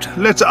through, Doctor?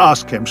 Let's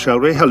ask him, shall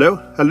we? Hello?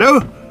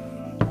 Hello?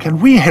 Can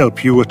we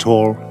help you at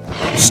all?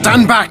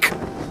 Stand back!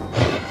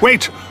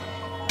 Wait!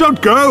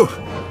 Don't go!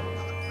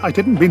 I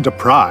didn't mean to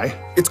pry.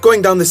 It's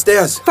going down the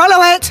stairs.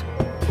 Follow it!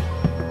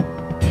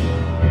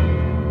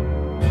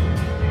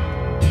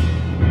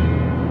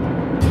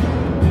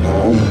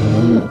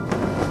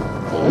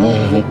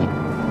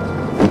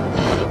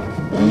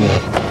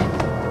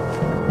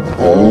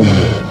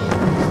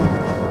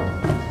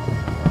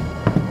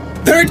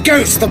 There it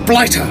goes, the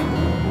blighter!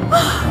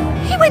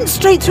 He went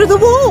straight through the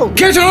wall!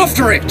 Get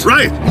after it!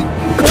 Right!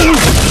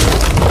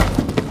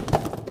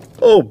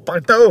 Oh, my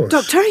nose!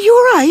 Doctor, are you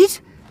all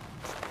right?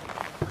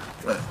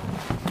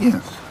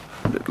 Yes,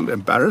 a little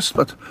embarrassed,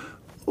 but...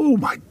 Oh,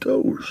 my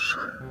nose.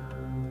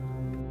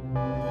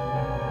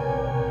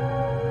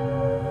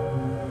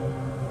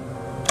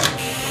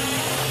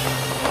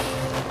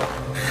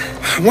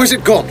 Where's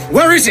it gone?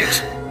 Where is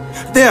it?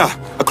 There,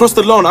 across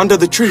the lawn under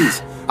the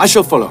trees. I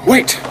shall follow.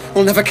 Wait!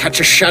 We'll never catch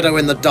a shadow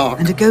in the dark.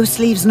 And a ghost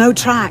leaves no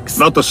tracks.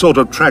 Not the sort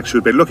of tracks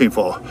you'd be looking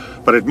for,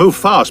 but it moved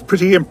fast,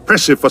 pretty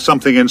impressive for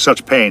something in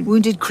such pain.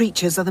 Wounded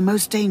creatures are the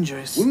most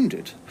dangerous.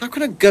 Wounded? How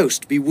can a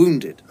ghost be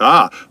wounded?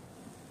 Ah,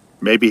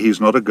 maybe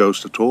he's not a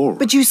ghost at all.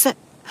 But you said...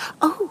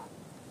 Oh,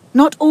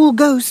 not all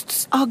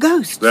ghosts are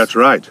ghosts. That's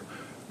right.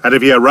 And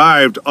if he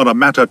arrived on a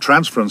matter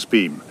transference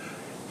beam,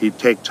 he'd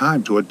take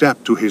time to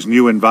adapt to his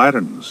new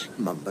environs.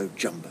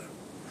 Mumbo-jumbo.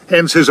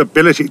 Hence his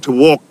ability to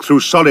walk through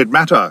solid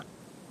matter.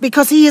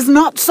 Because he is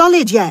not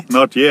solid yet.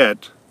 Not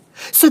yet.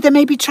 So there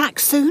may be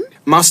tracks soon?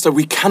 Master,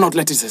 we cannot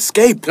let it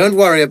escape. Don't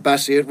worry,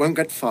 Abbasi, it won't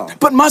get far.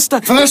 But,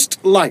 Master...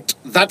 First light,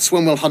 that's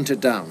when we'll hunt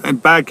it down.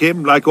 And bag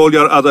him, like all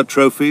your other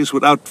trophies,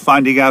 without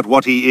finding out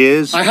what he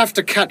is? I have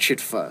to catch it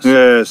first.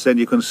 Yes, then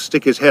you can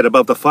stick his head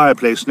above the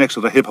fireplace next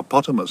to the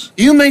hippopotamus.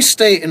 You may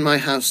stay in my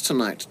house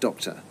tonight,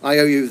 Doctor. I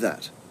owe you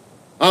that.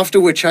 After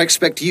which I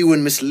expect you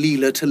and Miss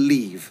Leela to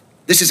leave.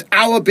 This is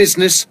our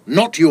business,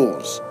 not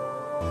yours.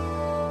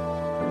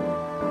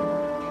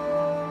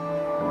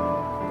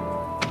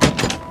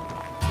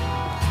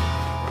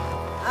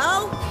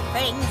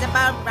 Things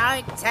about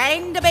right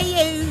tend to be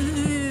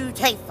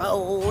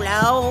beautiful,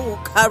 oh,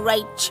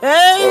 creatures.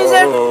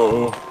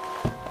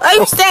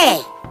 Who's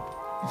there?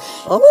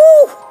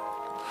 Oh,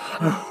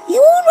 you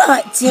all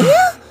right, dear?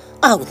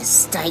 Oh, the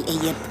state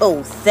of you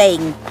poor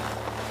thing.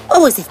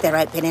 Oh, as if there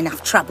ain't been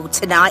enough trouble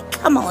tonight.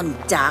 Come on,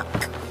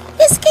 duck.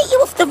 Let's get you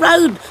off the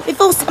road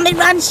before something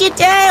runs you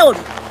down.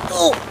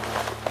 Oh,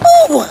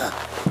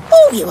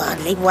 you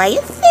hardly weigh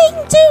a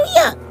thing, do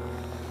you?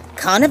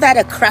 Can't have had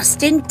a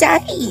crust in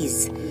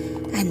days.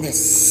 And the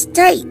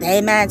state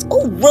there, man's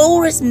all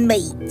raw as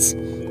meat.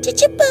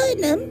 Did you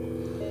burn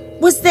them?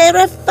 Was there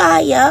a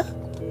fire?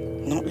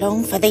 Not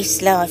long for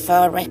this life,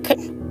 I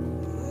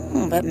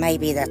reckon. But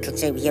maybe that'll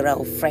do your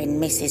old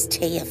friend Mrs.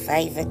 T a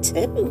favour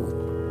too.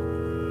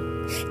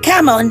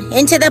 Come on,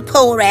 into the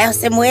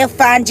poorhouse and we'll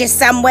find you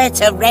somewhere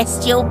to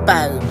rest your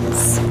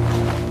bones.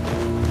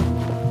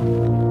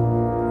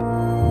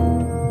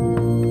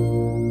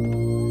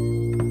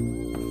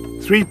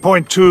 .2,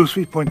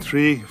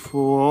 3.3,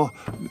 4...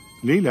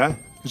 Leela,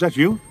 is that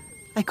you?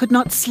 I could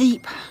not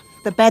sleep.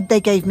 The bed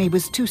they gave me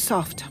was too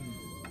soft.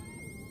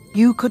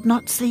 You could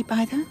not sleep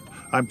either?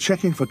 I'm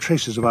checking for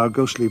traces of our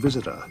ghostly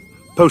visitor.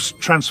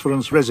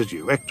 Post-transference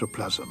residue,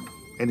 ectoplasm,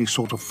 any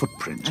sort of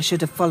footprint. I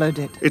should have followed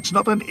it. It's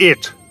not an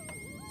it.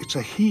 It's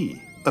a he,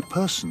 a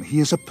person. He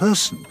is a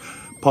person.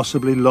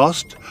 Possibly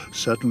lost,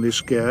 certainly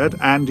scared,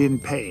 and in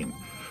pain.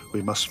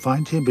 We must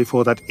find him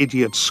before that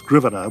idiot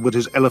Scrivener with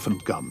his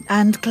elephant gun.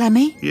 And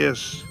Clemmy?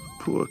 Yes,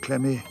 poor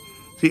Clemmy.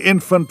 The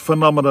infant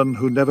phenomenon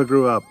who never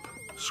grew up.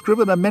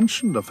 Scrivener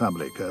mentioned a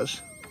family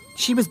curse.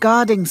 She was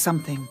guarding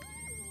something.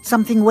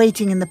 Something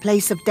waiting in the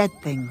place of dead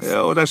things.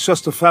 Oh, that's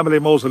just a family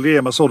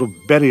mausoleum, a sort of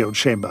burial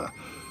chamber.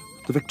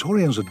 The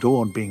Victorians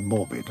adorned being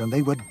morbid, and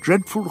they were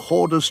dreadful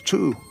hoarders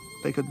too.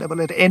 They could never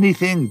let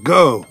anything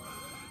go.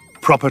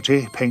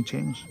 Property,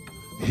 paintings,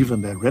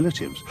 even their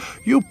relatives.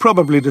 You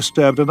probably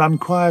disturbed an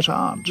unquiet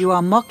aunt. You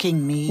are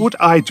mocking me. Would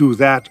I do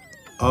that?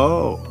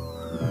 Oh,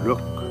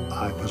 look.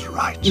 I was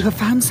right. You have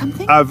found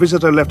something? Our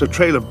visitor left a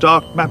trail of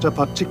dark matter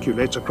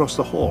particulates across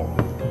the hall.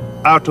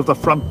 Out of the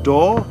front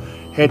door,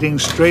 heading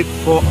straight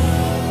for...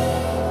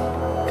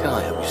 Can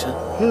I help you,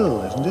 sir?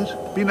 Hill, isn't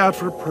it? Been out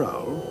for a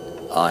prowl?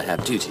 I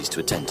have duties to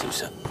attend to,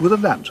 sir. With a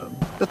lantern?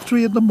 At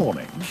 3 in the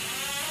morning?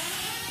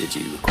 Did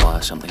you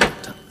require something,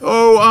 Doctor?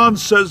 Oh,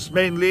 answers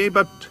mainly,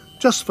 but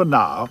just for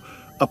now,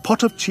 a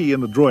pot of tea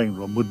in the drawing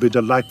room would be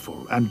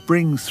delightful, and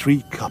bring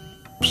 3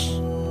 cups.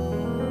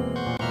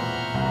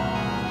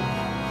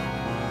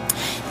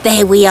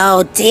 There we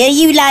are, dear.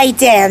 You lay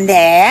down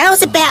there.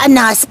 How's about a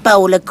nice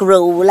bowl of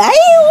gruel, eh?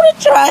 Or a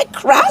dry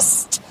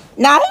crust?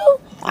 No?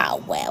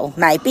 Oh, well,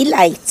 maybe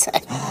later.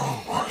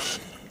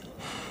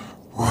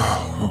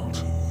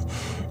 What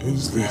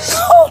is this?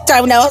 Oh,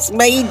 don't ask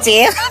me,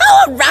 dear.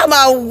 Oh, rum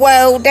old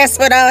world, that's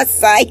what I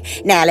say.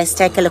 Now, let's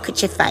take a look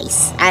at your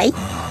face, eh?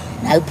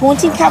 No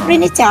point in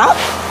covering it up.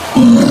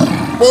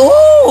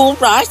 Oh, all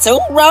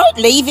right,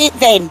 leave it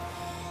then.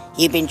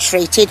 You've been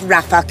treated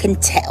rough, I can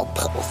tell,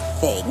 poor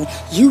thing.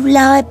 You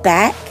lie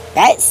back,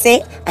 that's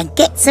it, and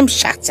get some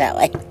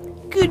shut-eye.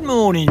 Good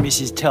morning,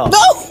 Mrs. Tubbs.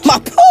 Oh, my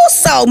poor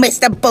soul,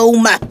 Mr.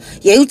 Boomer.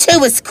 You two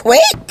was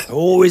quick.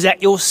 Oh, is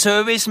at your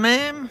service,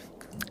 ma'am?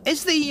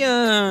 Is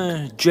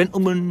the,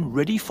 gentleman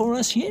ready for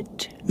us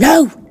yet?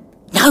 No,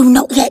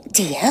 not yet,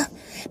 dear.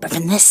 But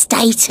from the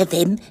state of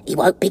him, he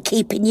won't be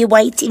keeping you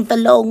waiting for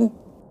long.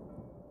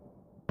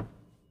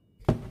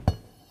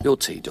 Your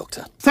tea,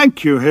 Doctor.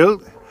 Thank you,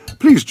 Hill.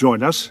 Please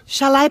join us.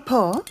 Shall I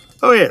pour?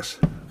 Oh, yes.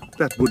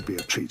 That would be a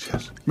treat,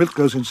 yes. Milk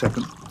goes in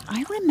second.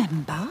 I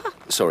remember.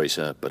 Sorry,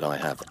 sir, but I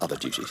have other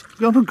duties.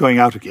 You're not going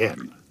out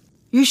again.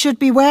 You should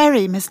be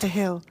wary, Mr.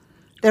 Hill.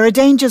 There are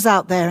dangers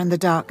out there in the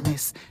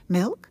darkness.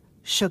 Milk?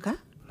 Sugar?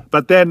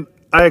 But then,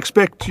 I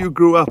expect you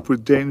grew up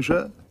with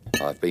danger?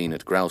 I've been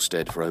at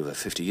Gralstead for over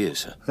 50 years,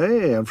 sir.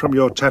 Hey, and from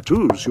your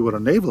tattoos, you were a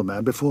naval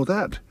man before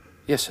that.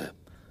 Yes, sir.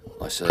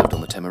 I served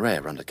on the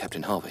Temeraire under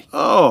Captain Harvey.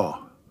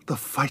 Oh, the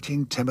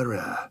Fighting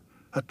Temeraire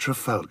at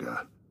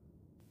Trafalgar.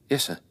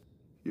 Yes, sir.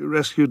 You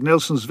rescued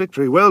Nelson's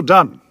victory. Well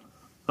done.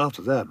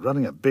 After that,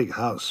 running a big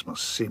house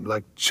must seem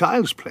like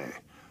child's play.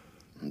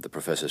 The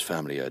Professor's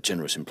family are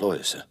generous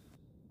employers, sir.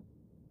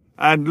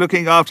 And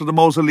looking after the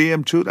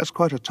mausoleum, too, that's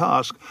quite a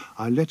task.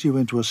 I'll let you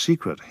into a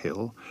secret,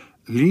 Hill.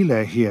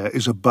 Leela here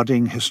is a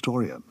budding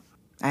historian.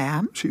 I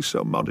am? She's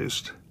so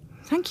modest.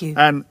 Thank you.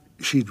 And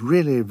she'd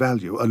really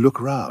value a look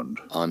round.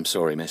 I'm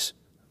sorry, miss.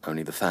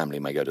 Only the family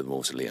may go to the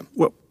mausoleum.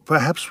 Well,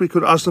 perhaps we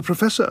could ask the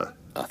Professor.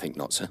 I think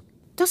not, sir.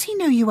 Does he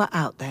know you were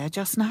out there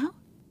just now?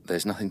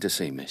 There's nothing to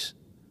see, miss.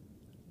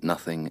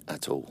 Nothing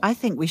at all. I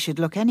think we should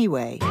look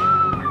anyway.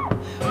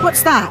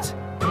 What's that?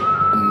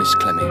 Miss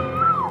Clemmy,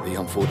 the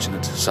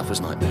unfortunate, suffers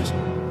nightmares.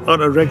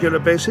 On a regular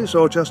basis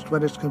or just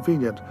when it's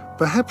convenient?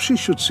 Perhaps she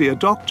should see a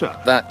doctor.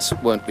 That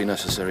won't be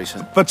necessary,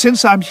 sir. But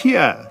since I'm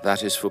here...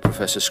 That is for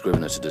Professor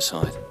Scrivener to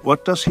decide.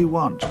 What does he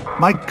want?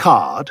 My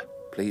card?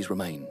 Please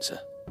remain,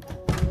 sir.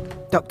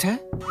 Doctor?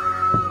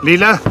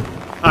 Leela,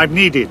 I'm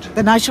needed.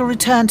 Then I shall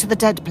return to the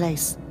dead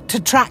place, to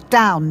track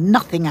down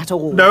nothing at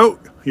all. No,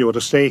 you are to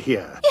stay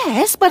here.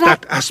 Yes, but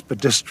That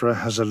aspidistra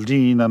has a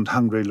lean and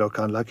hungry look.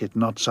 I like it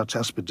not. Such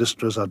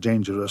aspidistras are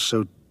dangerous,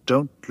 so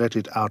don't let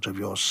it out of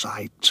your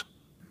sight.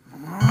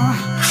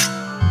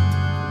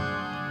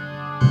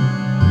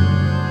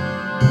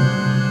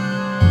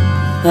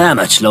 How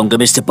much longer,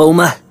 Mr.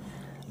 Bulmer?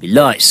 Be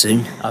light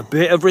soon. A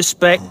bit of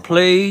respect,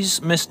 please,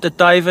 Mr.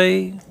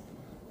 Davy.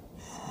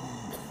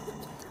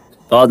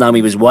 If I'd known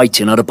he was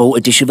waiting, I'd have bought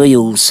a dish of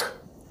eels.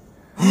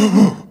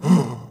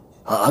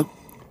 Uh-oh.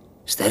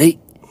 Steady.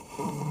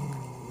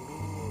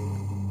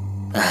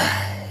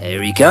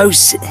 Here he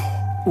goes.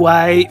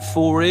 Wait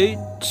for it.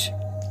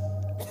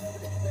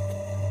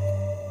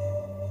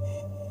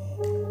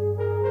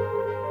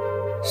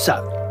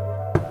 So,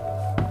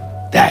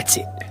 that's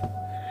it.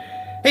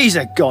 He's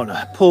a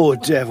goner, poor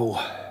devil.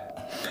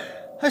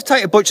 Let's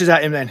take the butchers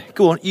at him then.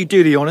 Go on, you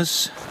do the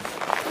honours.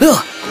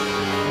 Look!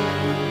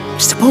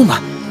 Mr. Bulmer.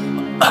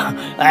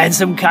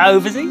 Handsome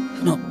cove, is he?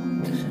 Not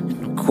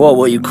quite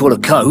what you call a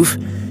cove.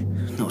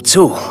 Not at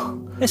all.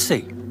 Let's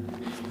see.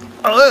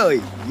 Oh,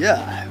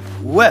 yeah.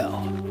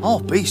 Well, I'll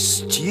be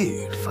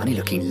stewed. Funny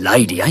looking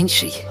lady, ain't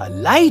she? A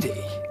lady?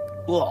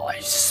 Why,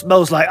 it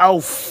smells like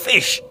old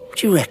fish. What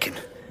do you reckon?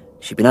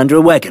 She been under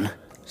a wagon?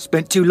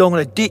 Spent too long in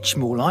a ditch,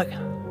 more like.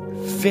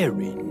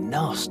 Very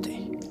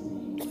nasty.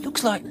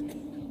 Looks like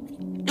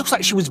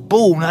she was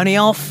born only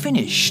half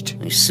finished.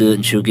 I'm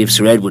certain she'll give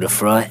Sir Edward a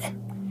fright.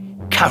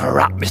 Cover her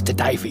up, Mr.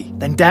 Davy.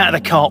 Then down to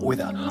the cart with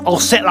her. I'll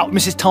settle up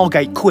Mrs.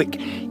 Targate quick.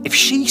 If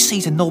she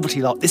sees a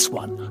novelty like this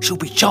one, she'll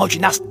be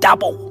charging us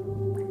double.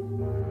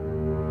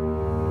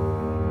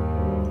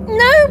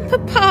 No,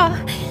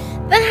 Papa.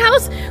 The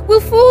house will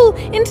fall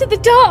into the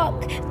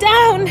dark.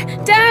 Down,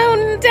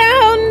 down,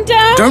 down,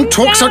 down. Don't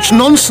talk such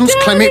nonsense,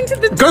 Clemmy.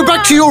 Go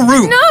back to your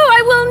room. No,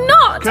 I will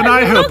not. Can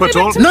I help at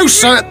all? No,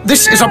 sir.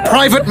 This is a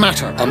private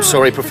matter. I'm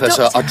sorry,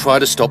 Professor. I try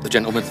to stop the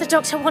gentleman. The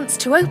doctor wants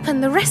to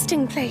open the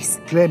resting place.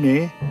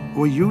 Clemmy,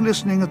 were you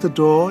listening at the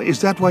door? Is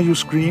that why you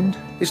screamed?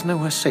 Is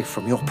nowhere safe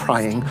from your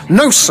prying.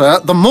 No, sir.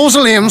 The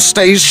mausoleum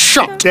stays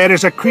shut. There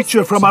is a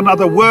creature from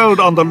another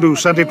world on the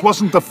loose, and it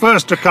wasn't the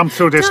first to come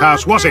through this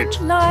house, was it?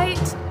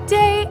 Light,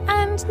 day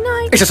and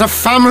night. It is a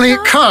family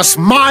curse.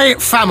 My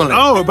family.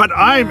 Oh, but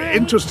I'm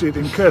interested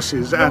in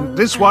curses, and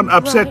this one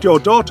upset your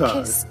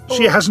daughter.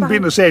 She hasn't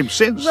been the same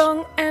since.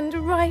 Wrong and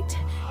right.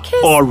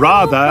 Kiss Or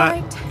rather,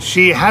 right.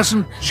 she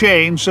hasn't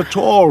changed at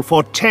all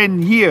for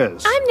 10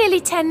 years. I'm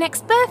nearly 10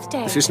 next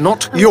birthday. This is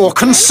not your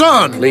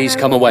concern. Please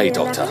come away,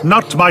 Doctor.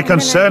 Not my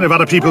concern if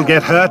other people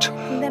get hurt.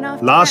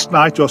 Last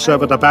night, your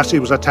servant Abassi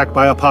was attacked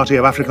by a party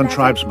of African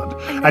tribesmen,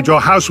 and your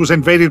house was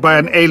invaded by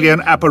an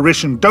alien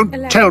apparition. Don't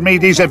tell me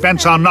these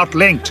events are not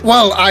linked.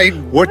 Well,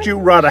 Would you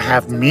rather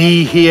have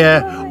me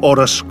here or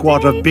a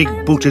squad of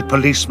big-booted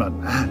policemen?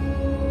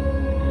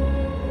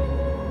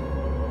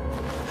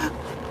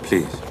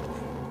 Please.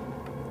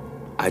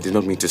 I did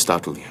not mean to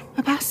startle you.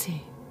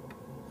 Abassi.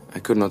 I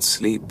could not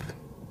sleep.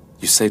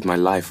 You saved my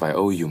life. I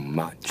owe you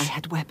much. I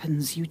had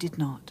weapons, you did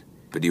not.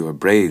 But you are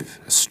brave,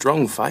 a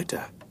strong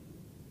fighter.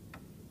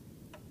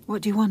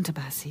 What do you want,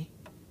 Abassi?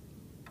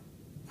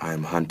 I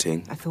am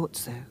hunting. I thought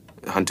so.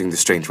 Hunting the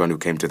strange one who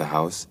came to the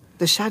house.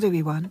 The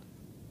shadowy one?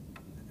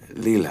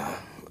 Leela,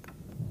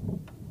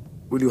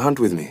 will you hunt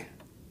with me?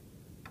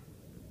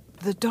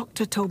 The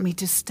doctor told me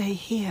to stay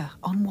here,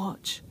 on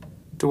watch.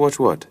 To watch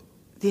what?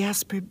 The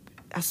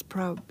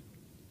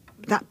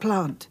that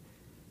plant.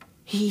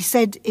 He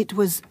said it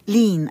was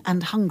lean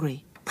and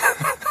hungry.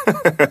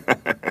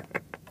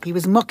 He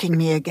was mocking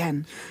me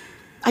again.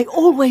 I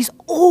always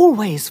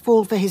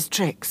fall for his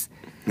tricks.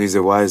 He's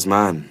a wise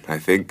man, I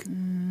think.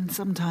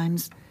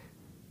 Sometimes.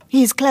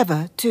 He is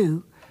clever,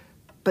 too,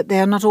 but they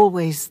are not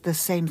always the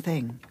same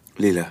thing.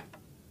 Leela,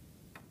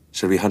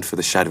 shall we hunt for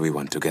the shadowy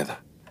one together?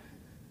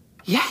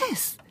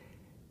 Yes.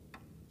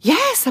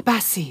 Yes,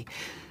 Abassi.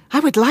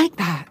 I would like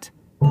that.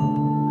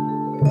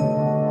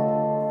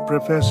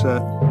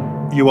 Professor,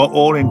 you are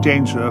all in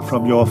danger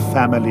from your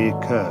family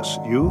curse.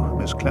 You,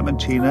 Miss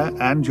Clementina,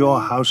 and your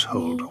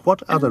household.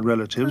 What other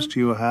relatives do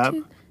you have?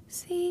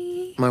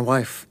 My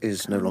wife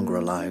is no longer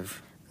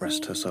alive.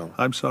 Rest her soul.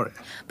 I'm sorry.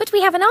 But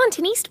we have an aunt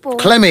in Eastbourne.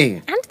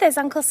 Clemmy! And there's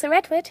Uncle Sir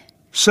Edward.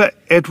 Sir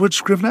Edward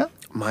Scrivener?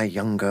 My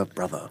younger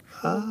brother.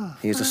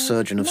 He is a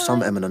surgeon of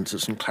some eminence at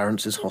St.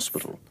 Clarence's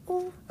Hospital.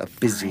 A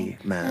busy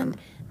man.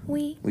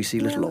 We see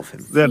little of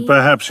him. Then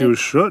perhaps you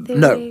should.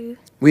 No.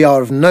 We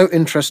are of no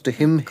interest to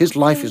him. His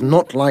life is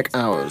not like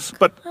ours.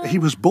 But he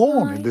was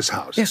born in this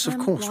house. Yes, of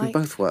course, we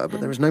both were,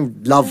 but there is no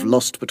love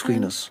lost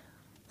between us.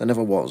 There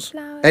never was.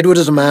 Edward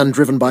is a man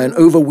driven by an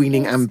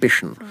overweening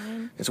ambition.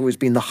 It's always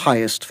been the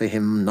highest for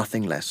him,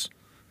 nothing less.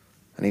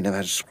 And he never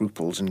had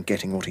scruples in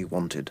getting what he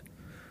wanted.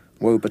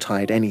 Woe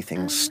betide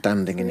anything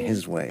standing in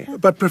his way.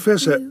 But,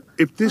 Professor,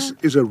 if this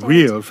is a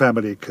real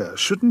family curse,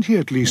 shouldn't he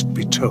at least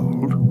be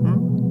told?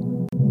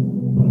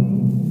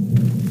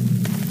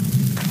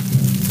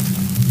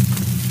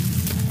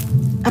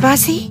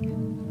 Abasi?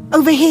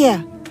 Over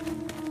here.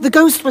 The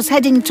ghost was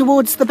heading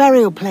towards the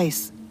burial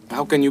place.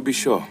 How can you be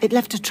sure? It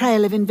left a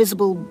trail of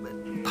invisible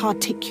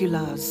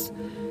particulars.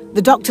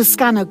 The doctor's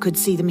scanner could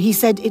see them. He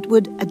said it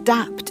would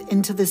adapt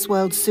into this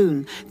world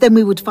soon. Then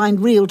we would find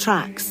real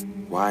tracks.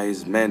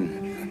 Wise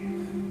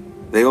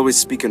men. They always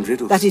speak in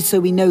riddles. That is so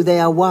we know they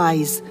are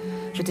wise.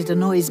 But it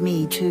annoys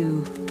me,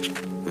 too.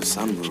 The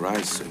sun will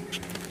rise soon.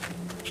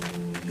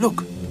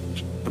 Look,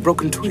 a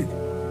broken twig.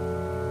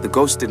 The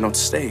ghost did not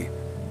stay.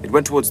 It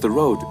went towards the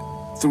road,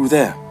 through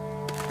there.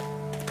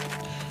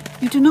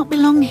 You do not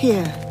belong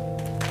here.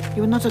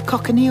 You are not a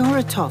Cockney or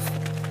a Toff.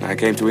 I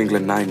came to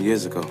England 9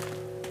 years ago.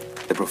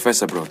 The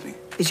professor brought me.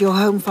 Is your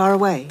home far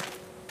away?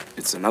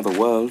 It's another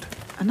world.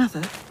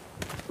 Another?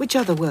 Which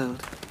other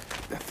world?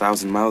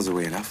 1,000 miles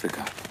away in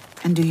Africa.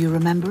 And do you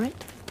remember it?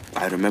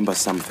 I remember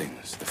some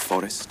things. The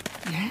forest.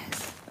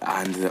 Yes.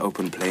 And the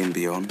open plain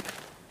beyond.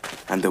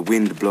 And the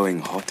wind blowing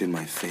hot in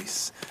my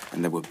face.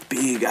 And there were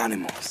big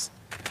animals.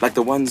 Like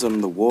the ones on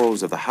the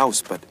walls of the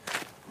house, but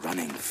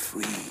running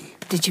free.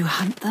 Did you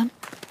hunt them?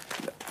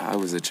 I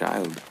was a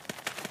child.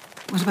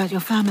 What about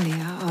your family?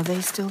 Are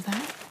they still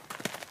there?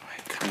 I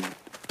cannot.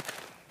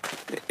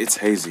 It's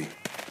hazy.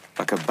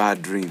 Like a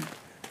bad dream.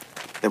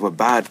 There were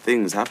bad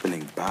things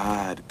happening.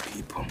 Bad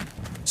people.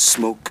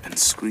 Smoke and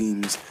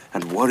screams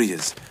and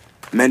warriors.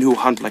 Men who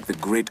hunt like the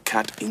great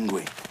cat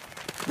Ingwe.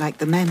 Like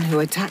the men who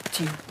attacked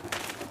you.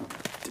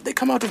 Did they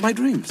come out of my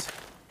dreams?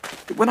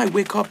 When I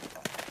wake up,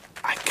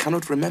 I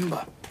cannot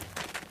remember.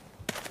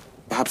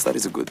 Perhaps that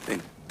is a good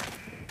thing.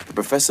 The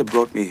professor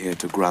brought me here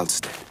to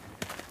Gralstead.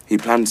 He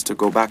plans to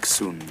go back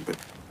soon, but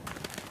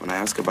when I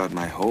ask about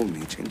my home,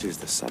 he changes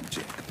the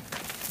subject.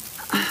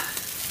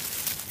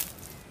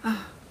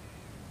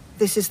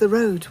 This is the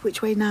road.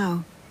 Which way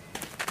now?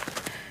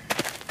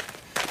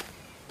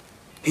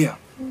 Here,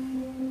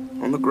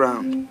 on the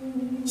ground,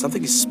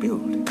 something is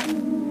spilled.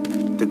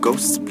 The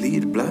ghosts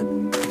bleed blood.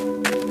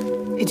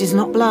 It is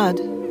not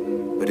blood.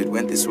 But it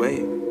went this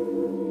way.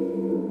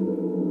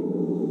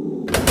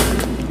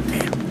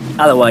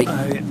 Other way.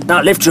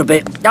 Now lift her a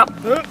bit. Up.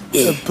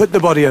 Put the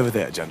body over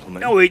there,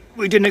 gentlemen. No, we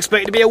didn't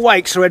expect you to be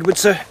awake, Sir Edward,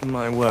 sir.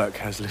 My work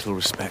has little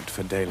respect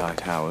for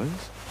daylight hours.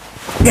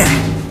 Yeah.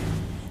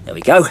 There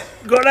we go.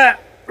 Got that?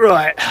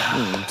 Right.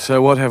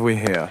 So what have we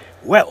here?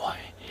 Well,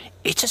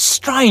 it's a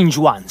strange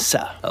one,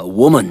 sir. A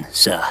woman,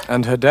 sir.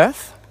 And her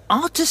death?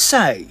 Hard to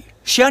say.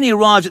 She only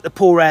arrived at the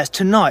poorhouse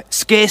tonight.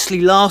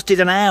 Scarcely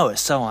lasted an hour,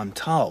 so I'm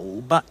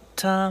told, but,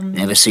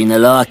 Never seen the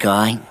like,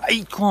 I ain't.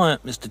 Be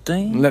quiet, Mr.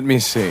 Dean. Let me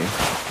see.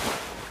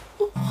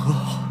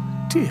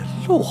 Oh, dear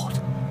Lord.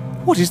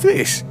 What is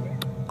this?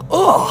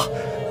 Oh,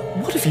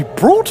 what have you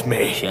brought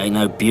me? She ain't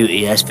no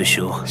beauty, that's for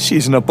sure.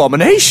 She's an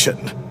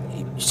abomination.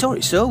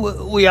 Sorry, sir.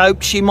 We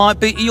hoped she might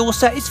be to your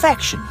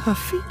satisfaction. Her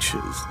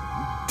features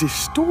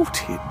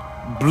distorted,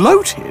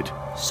 bloated.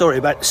 Sorry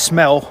about the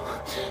smell.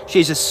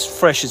 She's as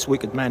fresh as we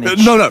could manage.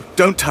 No,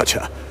 don't touch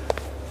her.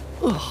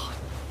 Oh,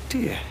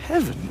 dear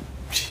heaven.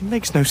 She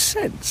makes no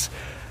sense.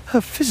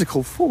 Her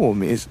physical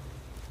form is...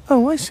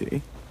 Oh, I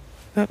see.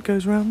 That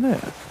goes round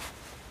there.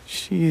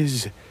 She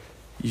is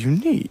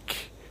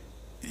unique.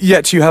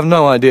 Yet you have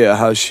no idea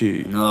how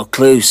she... No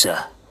clue,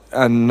 sir.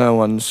 And no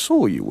one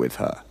saw you with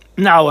her?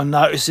 No one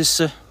notices,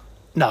 sir.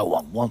 No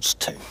one wants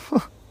to.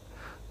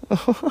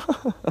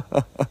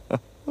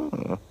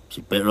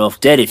 She's better off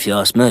dead, if you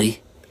ask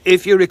me.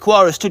 If you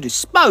require us to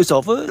dispose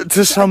of her...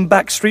 To some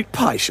backstreet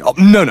pie shop?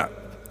 No.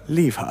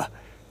 Leave her.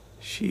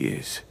 She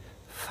is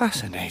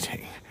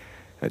fascinating.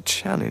 A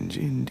challenge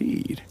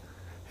indeed.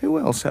 Who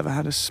else ever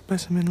had a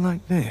specimen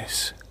like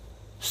this?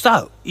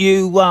 So,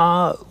 you,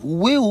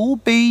 will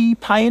be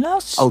paying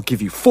us? I'll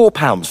give you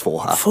 £4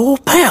 for her.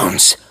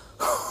 £4?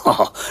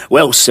 Oh,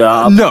 well,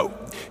 sir... No.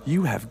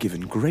 You have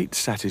given great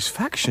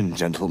satisfaction,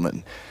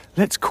 gentlemen.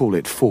 Let's call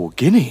it 4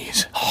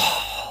 guineas.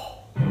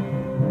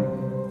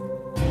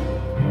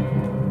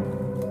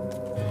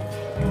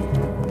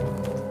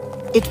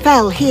 It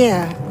fell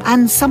here,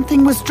 and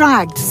something was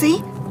dragged,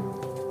 see?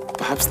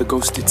 Perhaps the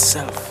ghost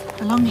itself.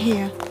 Along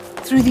here,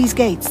 through these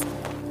gates.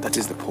 That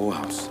is the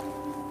poorhouse.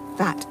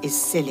 That is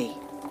silly.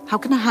 How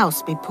can a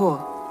house be poor?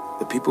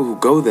 The people who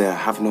go there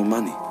have no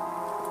money.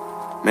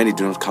 Many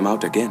do not come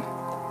out again.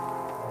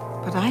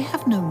 But I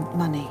have no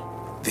money.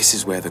 This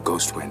is where the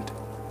ghost went,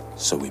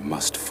 so we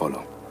must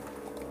follow.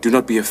 Do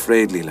not be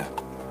afraid, Leela.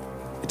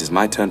 It is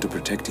my turn to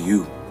protect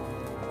you.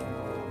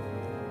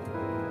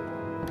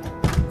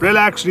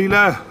 Relax,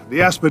 Leela. The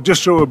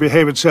Aspidistra will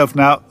behave itself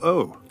now.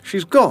 Oh.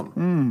 She's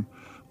gone.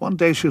 One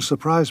day she'll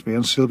surprise me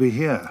and still be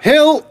here.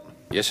 Hill!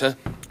 Yes, sir?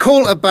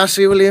 Call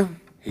Abasi, will you?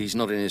 He's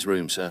not in his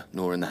room, sir,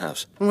 nor in the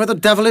house. Where the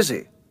devil is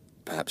he?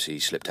 Perhaps he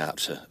slipped out,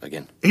 sir,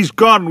 again. He's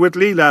gone with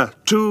Leela.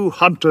 2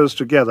 hunters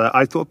together.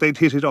 I thought they'd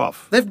hit it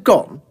off. They've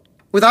gone?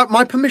 Without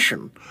my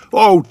permission?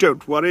 Oh,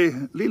 don't worry.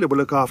 Leela will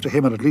look after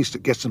him, and at least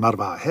it gets them out of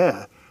our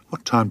hair.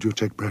 What time do you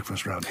take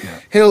breakfast round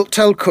here? He'll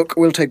tell cook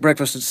we'll take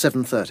breakfast at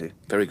 7:30.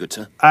 Very good,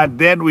 sir. And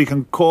then we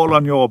can call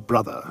on your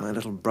brother. My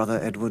little brother,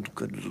 Edward,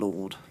 good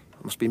lord.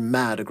 I must be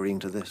mad agreeing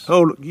to this.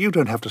 Oh, look, you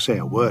don't have to say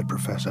a word,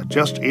 Professor.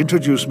 Just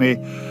introduce me,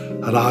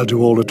 and I'll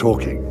do all the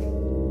talking.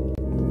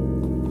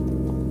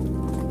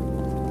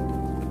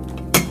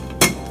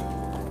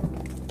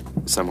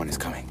 Someone is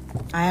coming.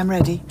 I am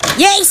ready.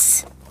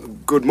 Yes!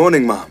 Good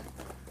morning, ma'am.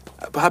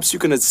 Perhaps you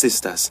can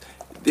assist us.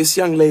 This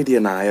young lady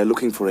and I are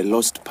looking for a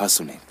lost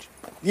personage.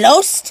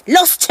 Lost?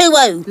 Lost to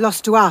who?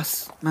 Lost to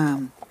us,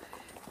 ma'am.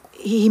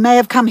 He may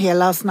have come here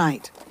last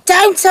night.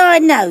 Don't I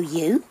know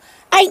you?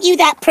 Ain't you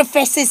that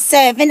professor's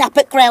servant up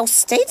at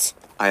Gralstead?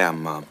 I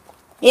am, ma'am.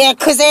 Yeah,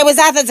 'cause there was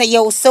others of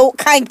your sort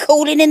came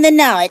calling in the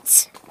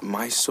night.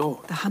 My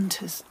sword? The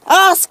hunters.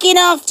 Asking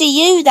after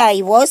you,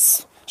 they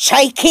was.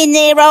 Shaking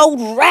their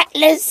old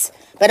rattlers.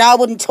 But I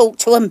wouldn't talk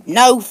to 'em,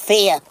 no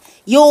fear.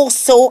 Your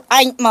sort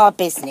ain't my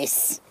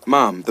business.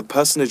 Ma'am, the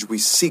personage we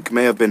seek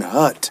may have been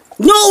hurt.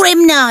 Nor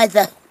him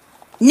neither.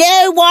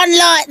 No one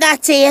like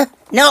that here.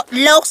 Not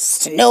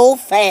lost nor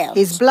found.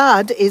 His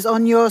blood is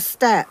on your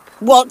step.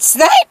 What's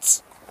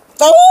that?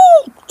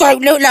 Oh,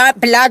 don't look like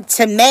blood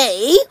to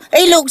me.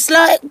 It looks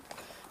like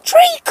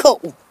treacle.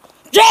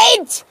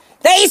 Red!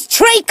 There's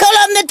treacle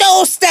on the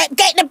doorstep.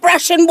 Get the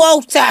brush and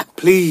water.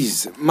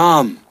 Please,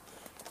 ma'am.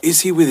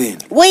 Is he within?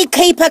 We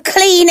keep a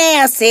clean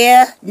house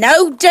here.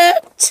 No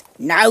dirt,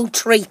 no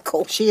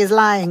treacle. She is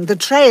lying. The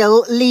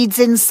trail leads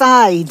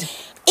inside.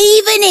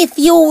 Even if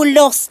your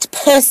lost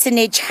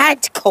personage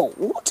had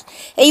called,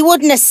 he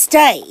wouldn't have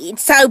stayed,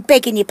 so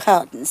begging your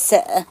pardon,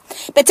 sir.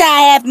 But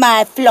I have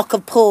my flock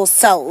of poor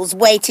souls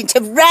waiting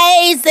to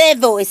raise their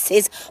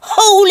voices,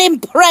 all in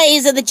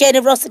praise of the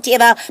generosity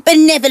of our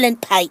benevolent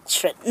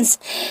patrons.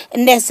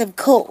 Unless, of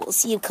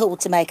course, you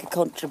called to make a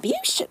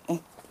contribution.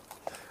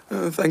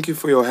 Thank you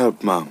for your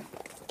help, ma'am.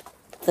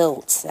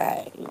 Thought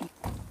so.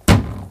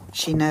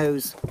 She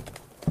knows.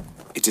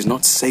 It is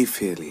not safe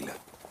here, Leela.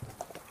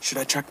 Should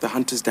I track the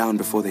hunters down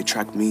before they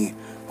track me,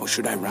 or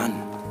should I run?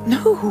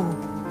 No,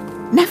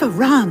 never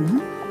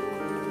run.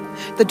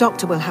 The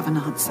doctor will have an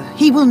answer.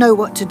 He will know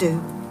what to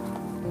do.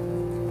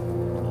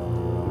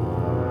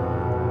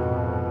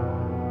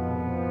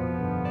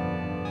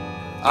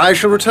 I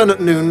shall return at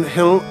noon,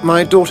 Hill.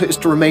 My daughter is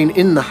to remain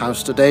in the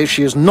house today.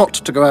 She is not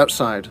to go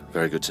outside.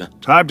 Very good, sir.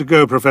 Time to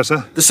go,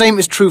 Professor. The same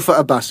is true for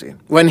Abassi.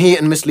 When he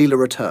and Miss Leela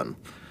return,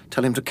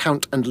 tell him to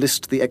count and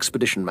list the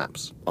expedition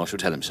maps. I shall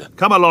tell him, sir.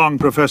 Come along,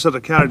 Professor.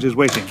 The carriage is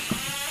waiting.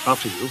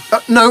 After you.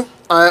 No.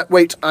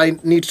 Wait. I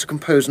need to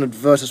compose an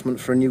advertisement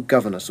for a new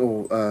governess,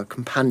 or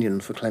companion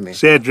for Clemmy.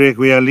 Cedric,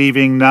 we are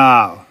leaving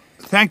now.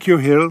 Thank you,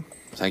 Hill.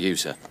 Thank you,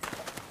 sir.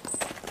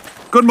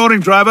 Good morning,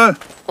 driver.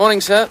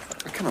 Morning, sir.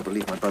 I cannot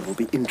believe my brother will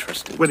be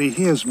interested. When he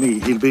hears me,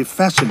 he'll be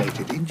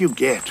fascinated. Didn't you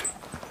get?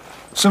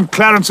 St.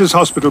 Clarence's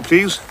Hospital,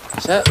 please.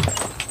 Sir.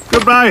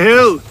 Goodbye,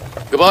 Hill.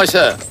 Goodbye,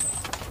 sir.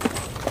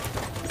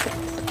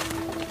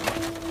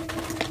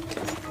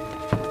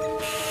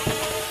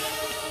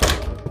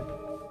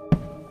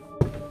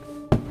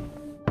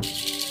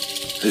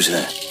 Who's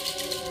there?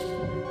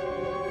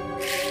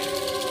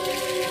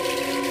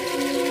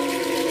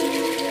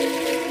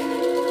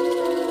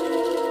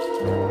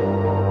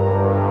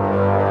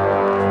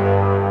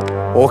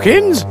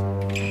 Hawkins?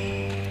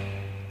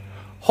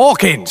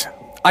 Hawkins!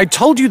 I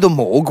told you the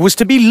morgue was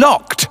to be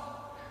locked.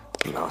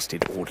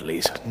 Blasted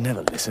orderlies.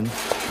 Never listen.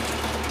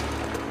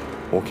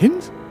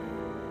 Hawkins?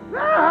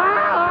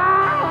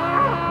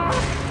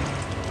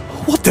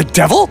 What the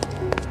devil?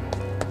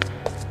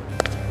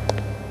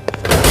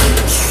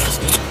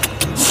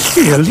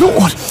 Dear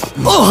Lord!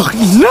 Oh,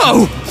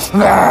 no!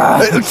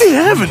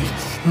 Dear heaven!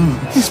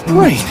 His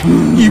brain!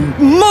 You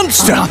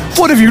monster!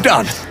 What have you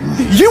done?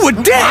 You were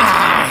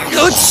dead!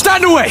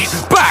 Stand away!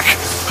 Back!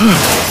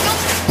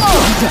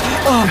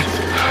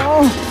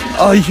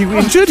 Are you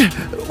injured?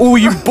 Or were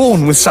you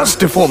born with such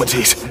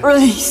deformities?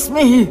 Release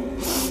me!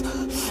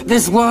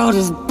 This world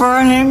is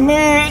burning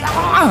me!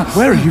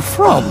 Where are you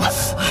from?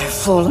 I've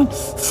fallen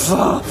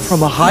far.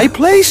 From a high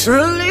place?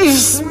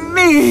 Release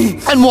me!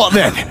 And what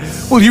then?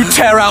 Will you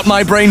tear out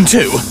my brain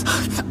too?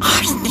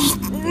 I need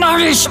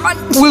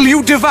nourishment! Will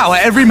you devour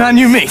every man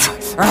you meet?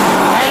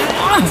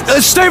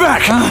 Stay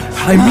back!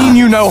 I mean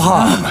you no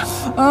harm.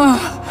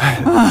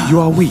 You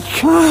are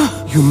weak.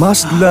 You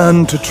must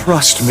learn to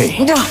trust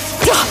me.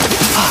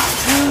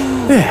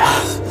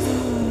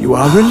 There. You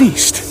are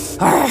released.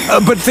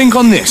 But think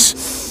on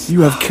this.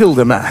 You have killed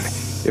a man.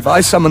 If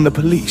I summon the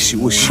police, you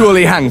will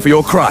surely hang for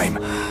your crime.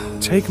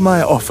 Take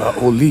my offer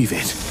or leave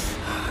it.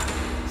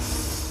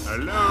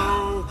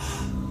 Hello?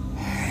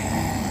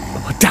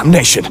 Oh,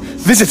 damnation!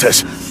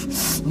 Visitors!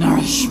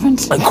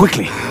 Nourishment. And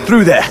quickly,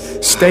 through there.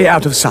 Stay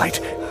out of sight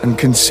and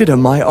consider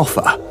my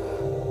offer.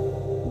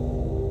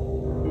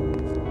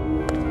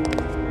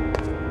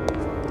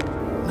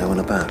 No one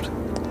about.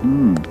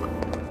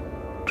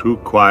 too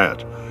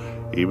quiet,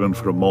 even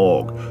for a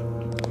morgue.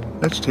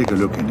 Let's take a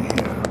look in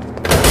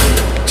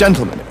here.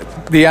 Gentlemen,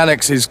 the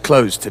annex is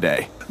closed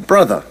today.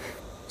 Brother.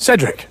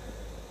 Cedric,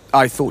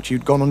 I thought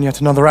you'd gone on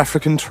yet another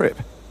African trip.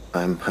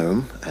 I'm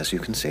home, as you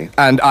can see.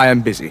 And I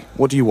am busy.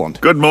 What do you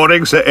want? Good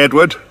morning, Sir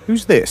Edward.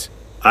 Who's this?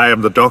 I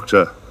am the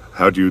doctor.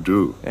 How do you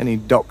do? Any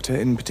doctor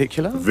in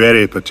particular?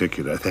 Very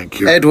particular, thank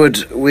you.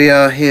 Edward, we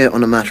are here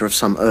on a matter of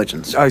some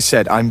urgency. I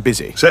said I'm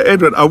busy. Sir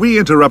Edward, are we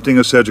interrupting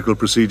a surgical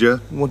procedure?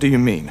 What do you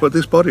mean? But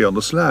this body on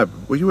the slab,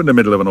 were you in the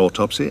middle of an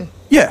autopsy?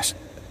 Yes.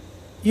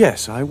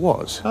 Yes, I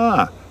was.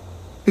 Ah.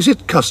 Is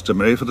it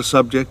customary for the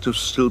subject to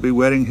still be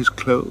wearing his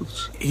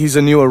clothes? He's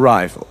a new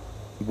arrival.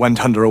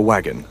 Went under a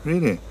wagon.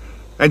 Really?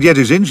 And yet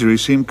his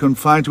injuries seem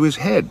confined to his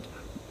head.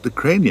 The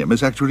cranium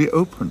is actually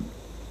open.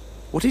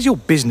 What is your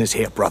business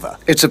here, brother?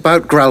 It's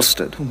about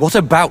Gralstead. What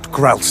about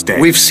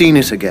Gralstead? We've seen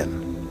it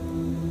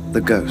again.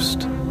 The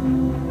ghost.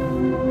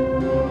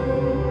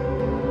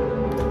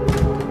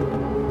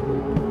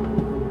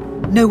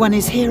 No one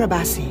is here,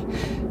 Abassi.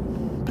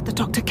 But the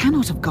doctor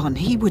cannot have gone.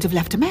 He would have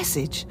left a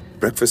message.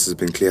 Breakfast has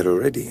been cleared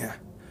already.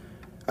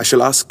 I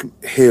shall ask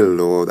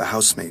Hill or the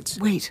housemaids.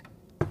 Wait.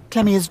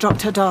 Clemmy has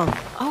dropped her doll.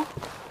 Oh.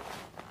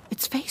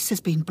 Its face has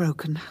been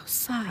broken. How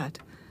sad.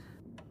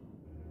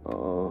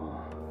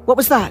 What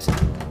was that?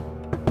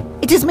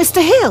 It is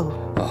Mr.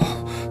 Hill.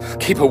 Oh,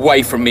 keep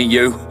away from me,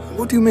 you.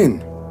 What do you mean?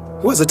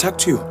 Who has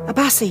attacked you?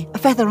 Abassi, a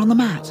feather on the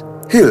mat.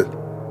 Hill,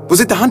 was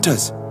it the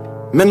hunters?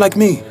 Men like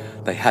me?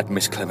 They had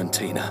Miss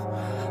Clementina.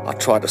 I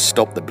tried to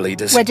stop the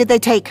bleeders. Where did they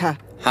take her?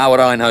 How would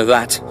I know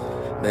that?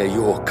 They're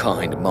your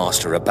kind,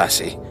 Master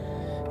Abassi.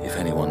 If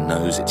anyone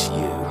knows, it's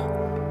you.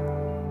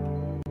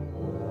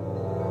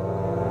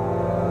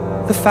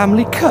 The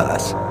family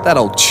curse? That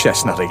old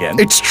chestnut again?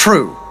 It's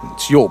true.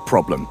 It's your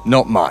problem,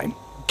 not mine.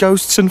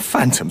 Ghosts and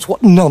phantoms,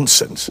 what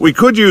nonsense. We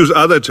could use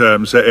other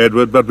terms, Sir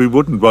Edward, but we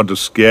wouldn't want to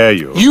scare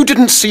you. You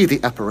didn't see the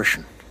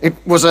apparition. It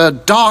was a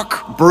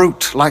dark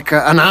brute, like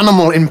an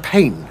animal in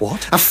pain.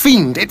 What? A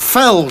fiend. It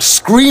fell,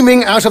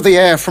 screaming out of the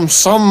air from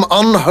some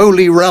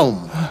unholy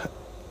realm.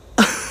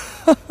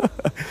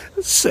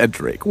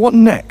 Cedric, what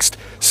next?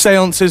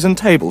 Seances and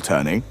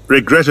table-turning?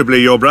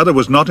 Regrettably, your brother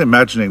was not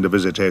imagining the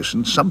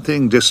visitation.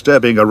 Something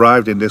disturbing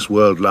arrived in this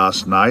world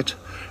last night,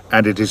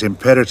 and it is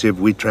imperative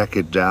we track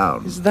it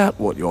down. Is that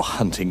what you're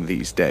hunting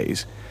these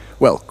days?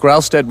 Well,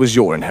 Gralstead was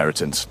your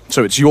inheritance,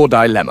 so it's your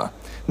dilemma.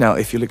 Now,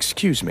 if you'll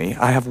excuse me,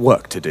 I have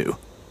work to do.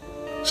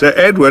 Sir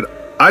Edward,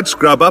 I'd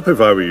scrub up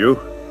if I were you.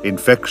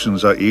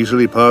 Infections are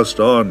easily passed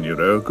on, you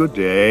know. Good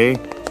day.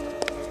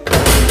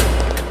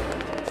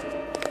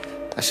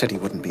 I said he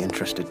wouldn't be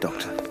interested,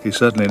 Doctor. He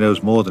certainly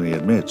knows more than he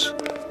admits.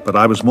 But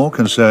I was more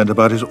concerned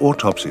about his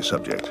autopsy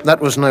subject.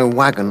 That was no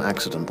wagon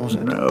accident, was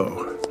it?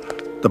 No.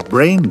 The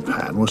brain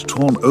pan was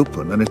torn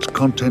open and its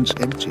contents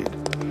emptied.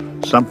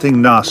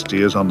 Something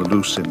nasty is on the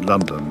loose in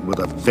London, with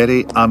a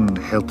very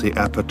unhealthy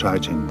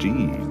appetite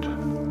indeed.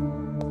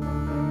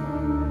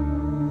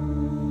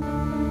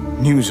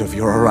 News of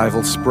your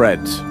arrival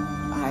spreads.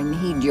 I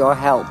need your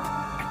help.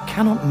 I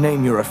cannot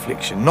name your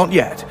affliction, not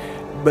yet.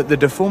 But the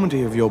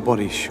deformity of your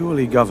body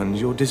surely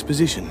governs your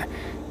disposition.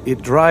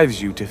 It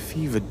drives you to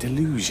fevered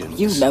delusions.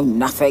 You know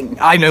nothing.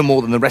 I know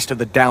more than the rest of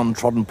the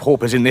downtrodden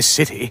paupers in this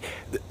city.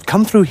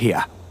 Come through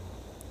here.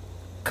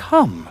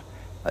 Come.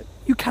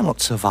 You cannot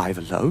survive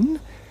alone.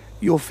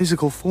 Your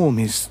physical form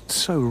is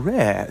so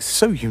rare,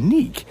 so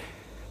unique.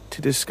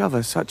 To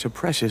discover such a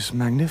precious,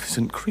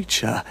 magnificent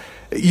creature.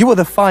 You are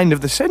the find of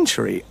the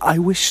century. I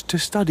wish to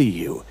study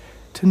you,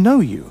 to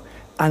know you,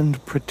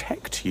 and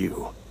protect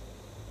you.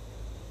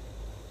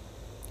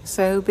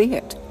 So be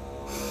it.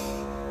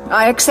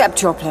 I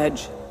accept your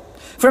pledge.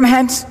 From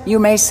hence, you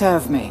may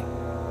serve me.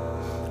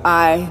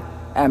 I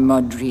am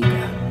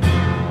Mordrega.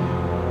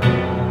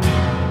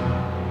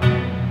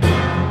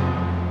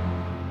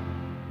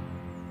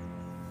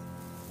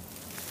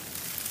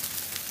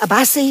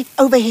 Abassi,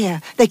 over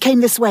here. They came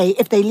this way.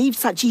 If they leave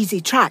such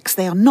easy tracks,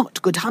 they are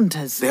not good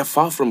hunters. They are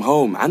far from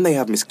home, and they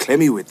have Miss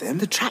Clemmy with them.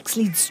 The tracks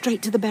lead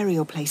straight to the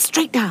burial place,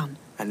 straight down.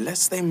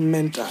 Unless they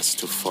meant us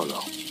to follow.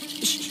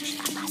 Shh,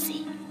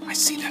 Abassi. I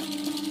see them.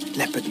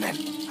 Leopard men,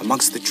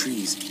 amongst the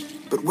trees.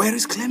 But where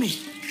is Clemmy?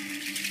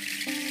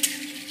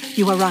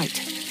 You are right.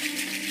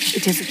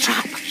 It is a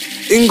trap.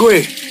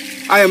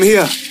 Ingwe, I am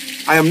here.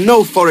 I am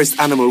no forest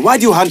animal. Why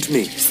do you hunt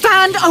me?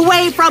 Stand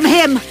away from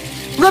him!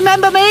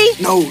 Remember me?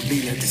 No,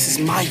 Leela, this is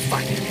my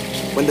fight.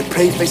 When the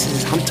prey faces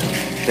his hunter,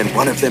 then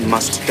one of them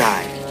must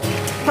die.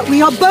 But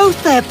we are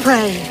both their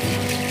prey.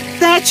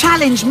 Their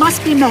challenge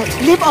must be met,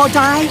 live or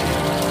die.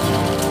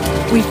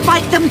 We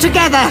fight them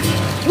together.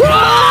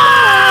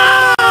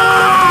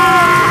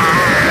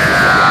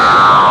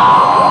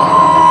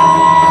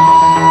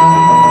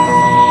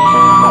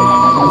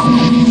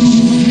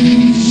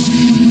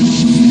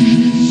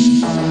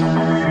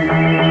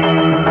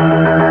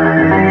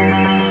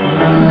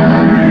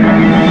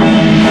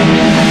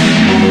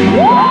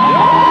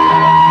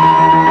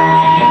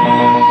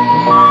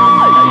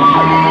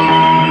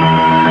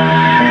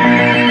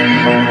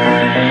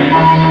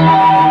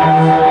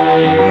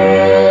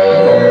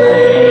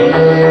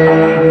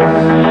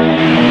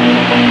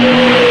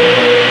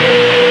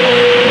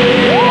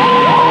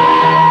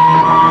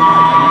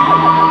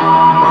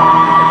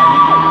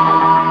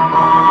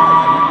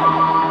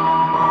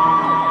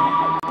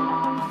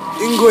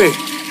 Ingwe,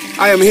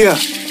 I am here.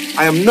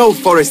 I am no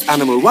forest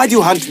animal. Why do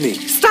you hunt me?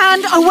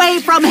 Stand away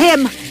from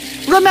him!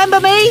 Remember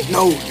me?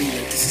 No,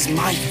 Leela, this is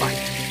my fight.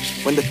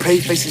 When the prey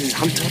faces his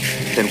hunter,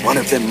 then one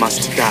of them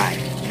must die.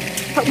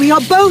 But we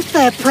are both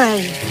their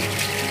prey.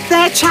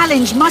 Their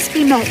challenge must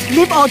be met,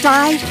 live or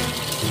die.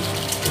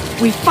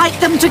 We fight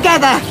them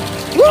together.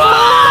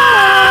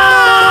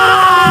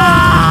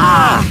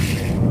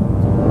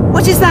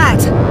 What is that?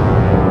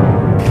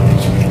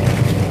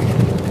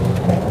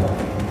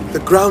 The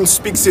ground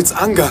speaks its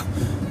anger.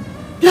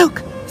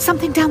 Look,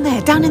 something down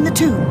there, down in the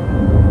tomb.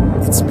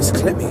 It's Miss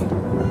Clemmy.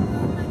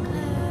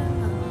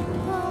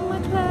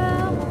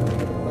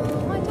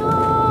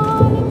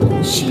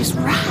 She's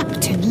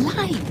wrapped in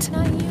light.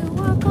 Now you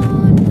are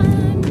gone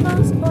and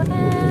lost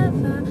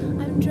forever.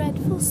 I'm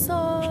dreadful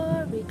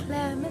sorry,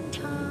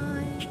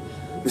 Clementine.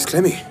 Miss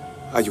Clemmy,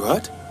 are you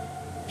hurt?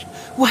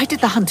 Why did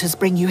the hunters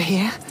bring you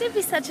here? Don't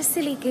be such a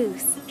silly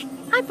goose.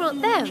 I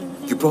brought them.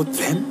 You brought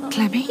them?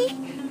 Clemmy?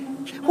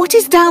 What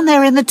is down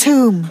there in the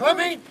tomb?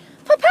 Clemmy!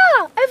 Papa,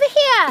 over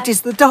here. It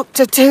is the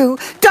doctor too.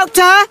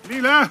 Doctor!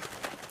 Leela,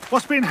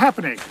 what's been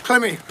happening?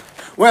 Clemmy,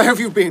 where have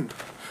you been?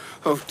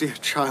 Oh, dear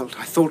child,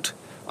 I thought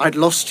I'd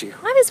lost you.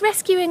 I was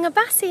rescuing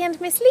Abassi and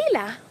Miss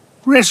Leela.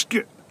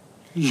 Rescue...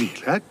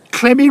 Leela?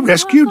 Clemmy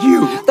rescued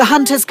you? The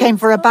hunters came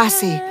for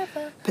Abassi,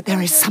 but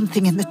there is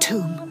something in the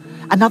tomb.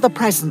 Another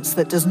presence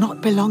that does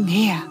not belong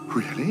here.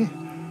 Really?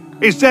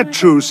 Is that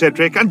true,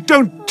 Cedric? And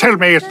don't tell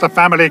me it's the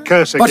family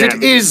curse again. But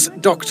it is,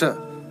 Doctor.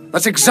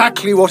 That's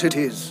exactly what it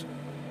is.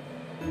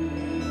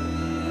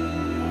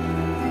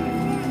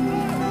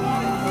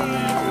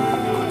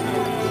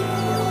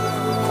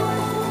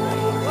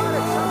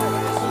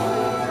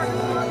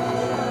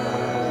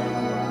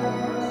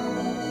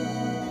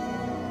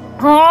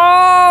 Oh,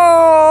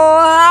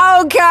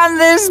 how can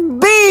this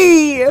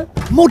be?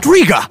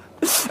 Mordrega!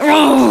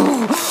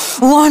 Oh,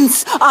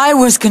 once I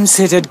was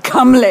considered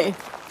comely.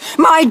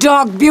 My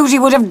dark beauty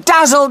would have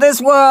dazzled this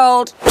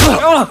world.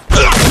 The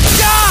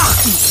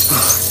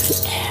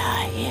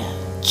air here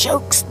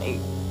chokes me.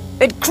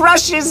 It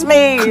crushes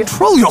me.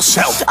 Control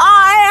yourself!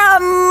 I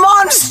am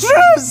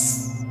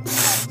monstrous.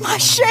 My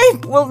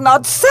shape will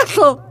not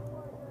settle.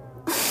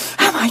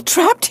 Am I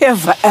trapped here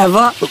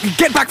forever? Look,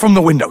 get back from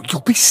the window.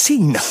 You'll be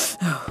seen.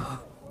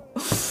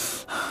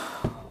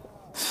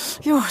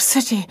 Your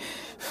city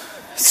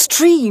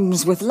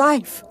streams with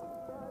life.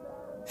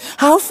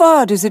 How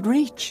far does it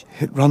reach?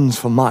 It runs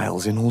for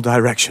miles in all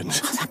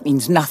directions. That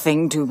means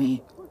nothing to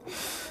me.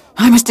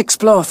 I must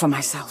explore for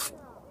myself.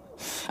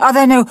 Are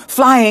there no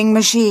flying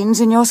machines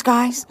in your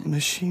skies?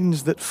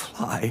 Machines that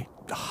fly?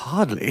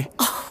 Hardly.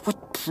 Oh,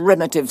 what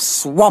primitive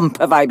swamp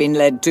have I been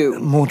led to?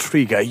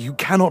 Mordrega, you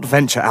cannot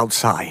venture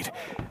outside.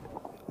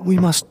 We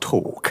must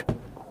talk.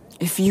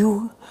 If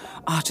you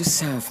are to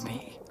serve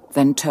me,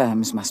 then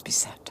terms must be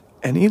set.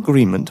 Any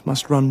agreement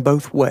must run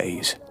both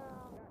ways.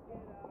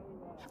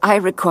 I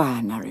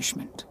require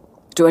nourishment.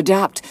 To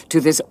adapt to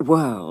this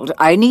world,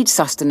 I need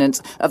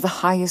sustenance of the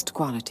highest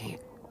quality,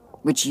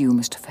 which you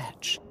must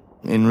fetch.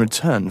 In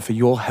return for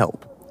your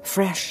help.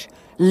 Fresh,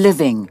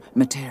 living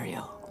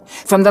material.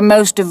 From the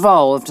most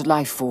evolved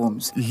life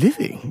forms.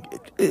 Living?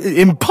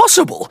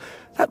 Impossible!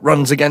 That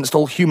runs against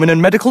all human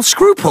and medical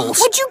scruples.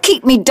 Would you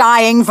keep me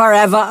dying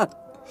forever?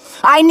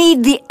 I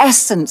need the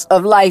essence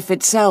of life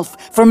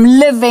itself from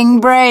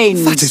living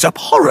brains. That is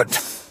abhorrent.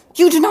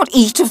 You do not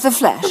eat of the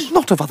flesh?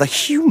 Not of other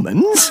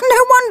humans.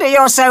 No wonder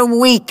you're so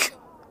weak.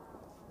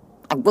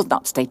 I will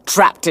not stay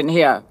trapped in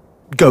here.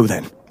 Go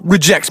then.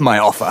 Reject my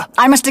offer.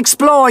 I must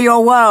explore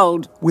your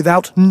world.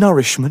 Without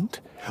nourishment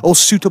or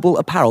suitable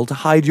apparel to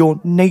hide your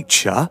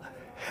nature,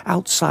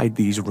 outside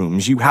these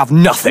rooms you have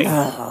nothing.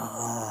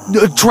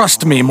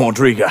 Trust me,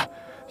 Mordrega.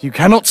 You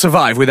cannot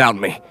survive without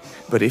me.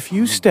 But if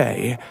you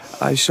stay,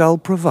 I shall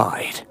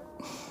provide.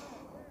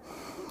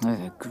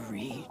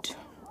 Agreed.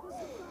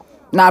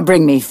 Now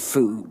bring me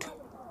food,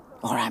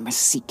 or I must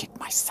seek it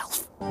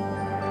myself.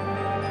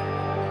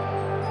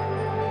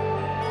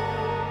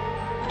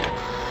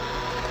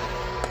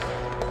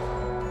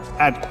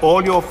 And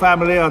all your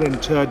family are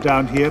interred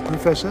down here,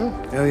 Professor?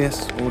 Oh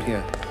yes, all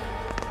here.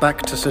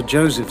 Back to Sir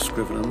Joseph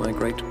Scrivener, my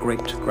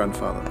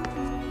great-great-grandfather.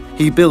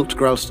 He built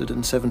Gralstead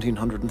in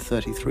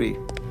 1733.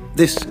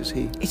 This is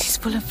he. It is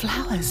full of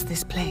flowers,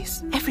 this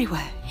place.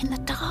 Everywhere, in the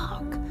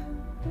dark.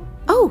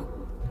 Oh,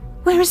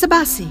 where is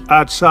Abassi?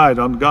 Outside,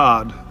 on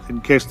guard,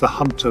 in case the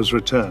hunters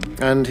return.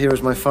 And here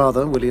is my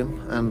father,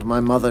 William, and my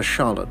mother,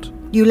 Charlotte.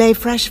 You lay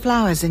fresh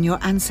flowers in your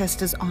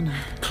ancestors' honour.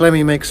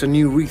 Clemmy makes a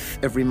new wreath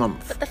every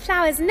month. But the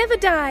flowers never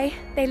die.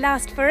 They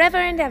last forever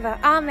and ever.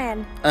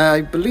 Amen.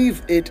 I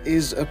believe it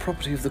is a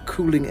property of the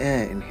cooling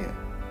air in here.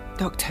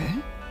 Doctor,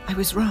 I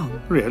was wrong.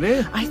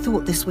 Really? I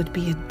thought this would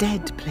be a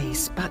dead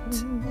place, but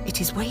it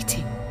is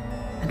waiting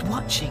and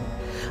watching.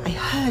 I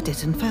heard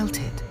it and felt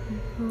it.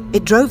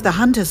 It drove the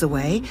hunters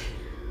away.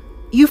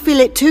 You feel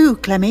it too,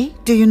 Clemmy,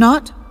 do you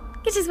not?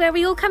 It is where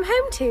we all come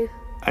home to.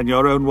 And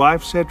your own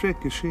wife,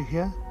 Cedric, is she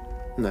here?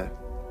 No,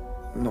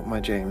 not my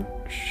Jane.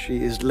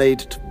 She is laid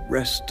to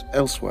rest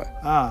elsewhere.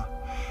 Ah,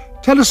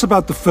 Tell us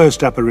about the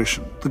first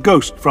apparition, the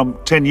ghost from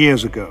 10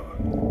 years ago.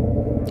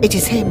 It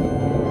is him.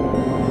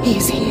 He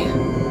is here.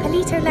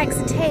 Polito likes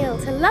a tale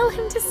to lull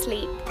him to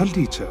sleep.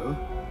 Polito?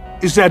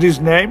 Is that his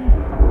name?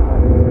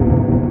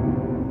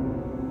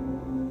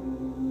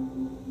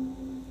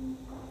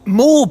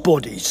 More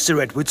bodies,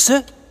 Sir Edward,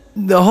 sir.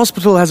 The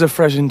hospital has a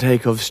fresh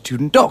intake of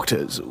student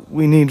doctors.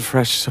 We need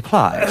fresh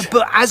supplies.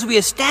 But as we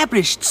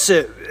established,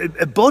 sir,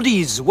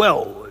 bodies,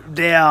 well,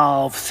 they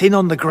are thin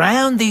on the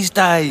ground these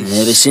days.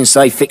 Ever since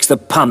they fixed the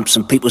pumps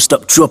and people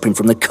stopped dropping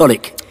from the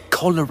colic.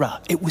 Cholera.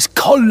 It was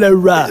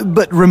cholera.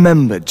 But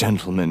remember,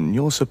 gentlemen,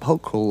 your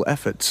sepulchral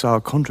efforts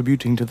are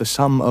contributing to the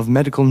sum of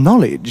medical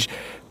knowledge.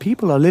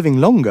 People are living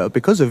longer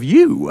because of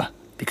you.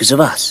 Because of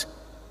us?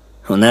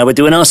 Well, now we're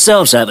doing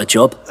ourselves out of a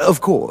job.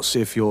 Of course,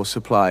 if your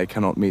supply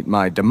cannot meet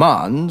my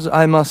demands,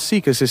 I must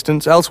seek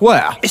assistance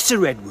elsewhere.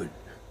 Sir Edward,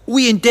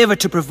 we endeavour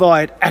to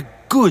provide a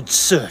good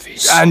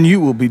service. And you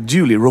will be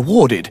duly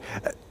rewarded.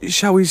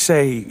 Shall we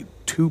say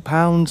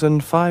 £2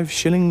 and 5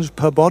 shillings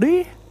per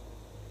body?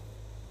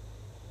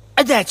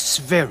 That's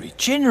very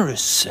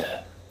generous,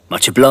 sir.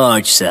 Much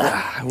obliged,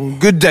 sir.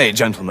 Good day,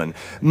 gentlemen.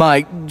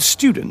 My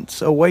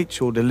students await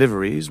your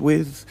deliveries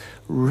with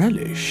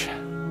relish.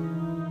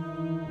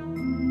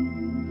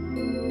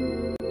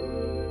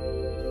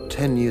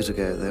 10 years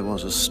ago, there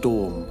was a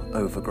storm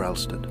over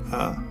Gralstead.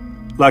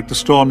 Like the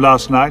storm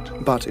last night?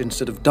 But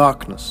instead of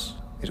darkness,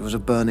 it was a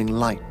burning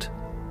light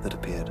that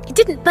appeared. It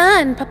didn't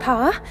burn,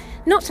 Papa.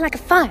 Not like a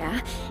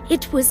fire.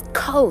 It was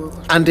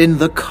cold. And in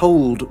the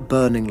cold,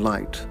 burning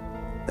light,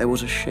 there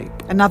was a shape.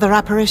 Another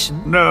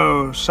apparition?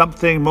 No,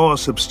 something more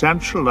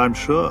substantial, I'm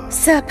sure.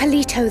 Sir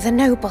Polito the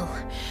Noble,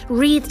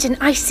 wreathed in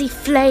icy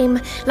flame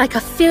like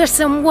a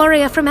fearsome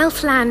warrior from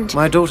Elfland.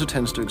 My daughter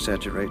tends to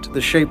exaggerate.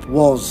 The shape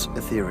was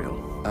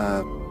ethereal.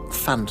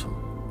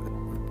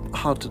 Phantom.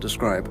 Hard to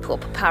describe. Poor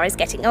Papa is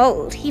getting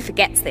old. He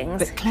forgets things.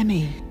 But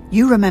Clemmy,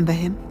 you remember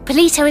him?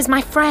 Polito is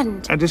my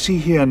friend. And is he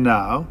here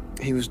now?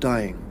 He was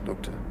dying,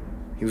 Doctor.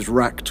 He was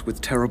racked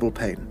with terrible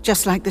pain.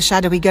 Just like the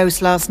shadowy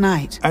ghost last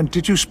night. And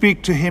did you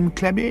speak to him,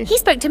 Clemmy? He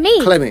spoke to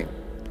me. Clemmy.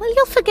 Well,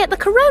 you'll forget the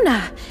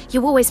corona.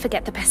 You always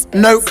forget the best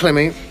bits. No,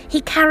 Clemmy.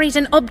 He carried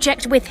an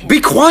object with him.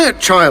 Be quiet,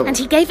 child! And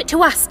he gave it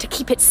to us to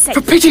keep it safe.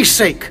 For pity's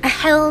sake! A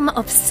helm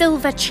of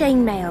silver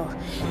chainmail.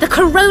 The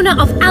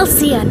corona of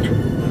Alcyon.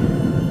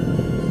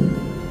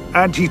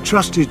 And he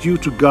trusted you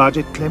to guard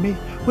it, Clemmy?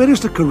 Where is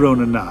the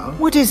corona now?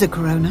 What is a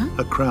corona?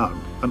 A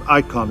crown, an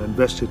icon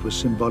invested with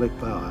symbolic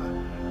power.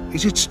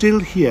 Is it still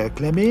here,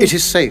 Clemmy? It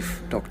is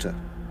safe, Doctor.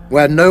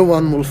 Where no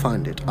one will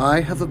find it.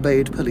 I have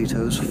obeyed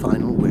Polito's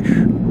final wish.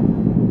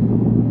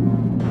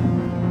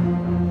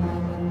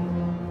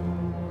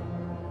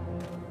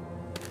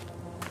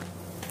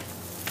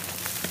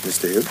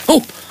 Mr. Hill?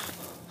 Oh!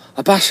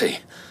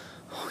 Abassi.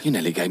 You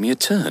nearly gave me a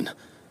turn.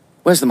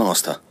 Where's the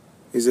master?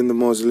 He's in the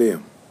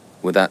mausoleum.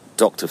 With that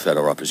doctor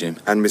fellow, I presume?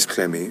 And Miss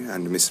Clemmy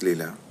and Miss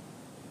Leela.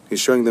 He's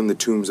showing them the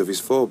tombs of his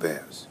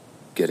forebears.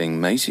 Getting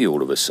macy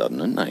all of a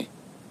sudden, aren't they?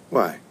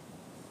 Why?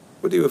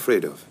 What are you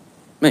afraid of?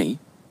 Me?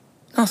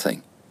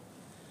 Nothing.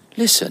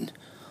 Listen,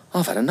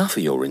 I've had enough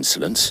of your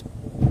insolence.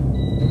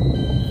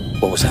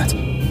 What was that?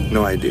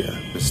 No idea,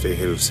 Mr.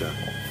 Hill, sir.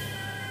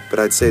 But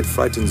I'd say it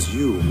frightens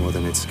you more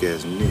than it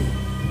scares me.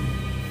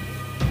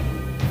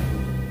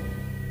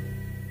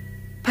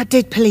 But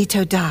did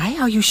Polito die?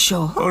 Are you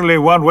sure? Only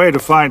one way to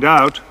find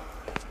out.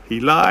 He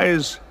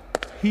lies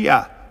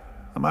here.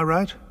 Am I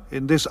right?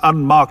 In this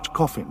unmarked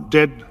coffin,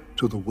 dead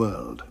to the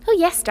world. Oh,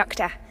 yes,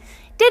 Doctor.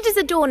 Dead as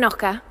a door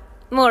knocker,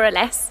 more or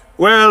less.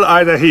 Well,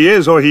 either he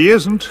is or he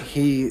isn't.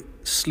 He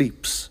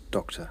sleeps,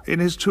 Doctor. In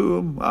his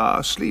tomb,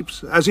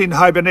 sleeps, as in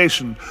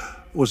hibernation.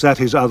 Was that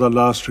his other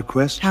last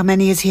request? How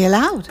many is he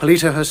allowed?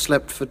 Polito has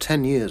slept for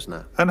 10 years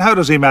now. And how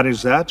does he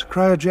manage that?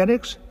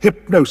 Cryogenics?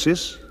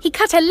 Hypnosis? He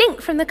cut a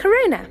link from the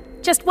corona.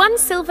 Just one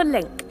silver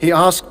link. He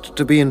asked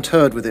to be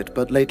interred with it,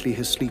 but lately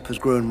his sleep has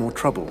grown more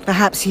troubled.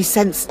 Perhaps he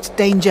sensed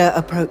danger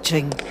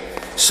approaching.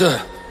 Sir.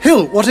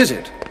 Hill, what is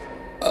it?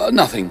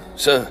 Nothing,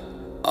 sir.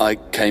 I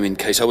came in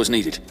case I was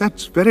needed.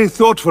 That's very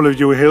thoughtful of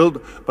you,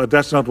 Hild, but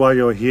that's not why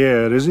you're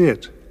here, is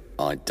it?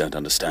 I don't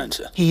understand,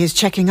 sir. He is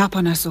checking up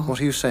on us all. What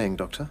are you saying,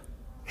 Doctor?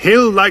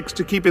 Hill likes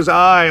to keep his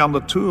eye on the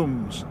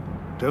tombs.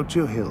 Don't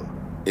you, Hill?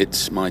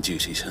 It's my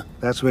duty, sir.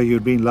 That's where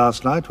you'd been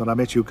last night when I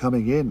met you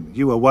coming in.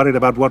 You were worried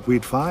about what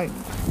we'd find.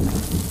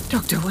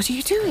 Doctor, what are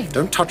you doing?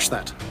 Don't touch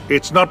that.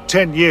 It's not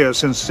 10 years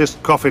since this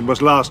coffin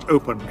was last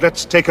opened.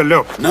 Let's take a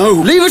look. No!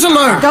 Leave it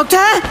alone! Doctor!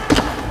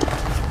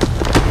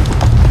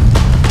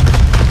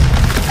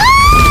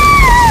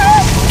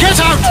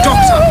 Get out,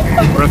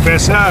 Doctor!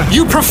 Professor!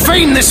 You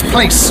profane this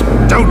place!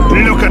 Don't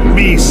look at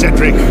me,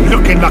 Cedric.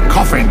 Look in the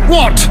coffin.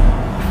 What?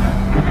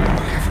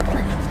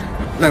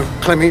 No,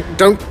 Clemmy,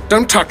 don't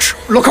touch.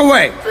 Look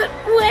away! But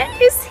where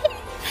is he?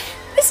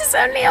 This is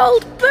only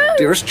old bones.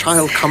 Dearest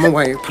child, come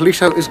away.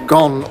 Polito is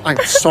gone. I'm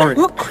sorry.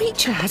 What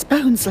creature has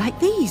bones like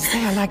these?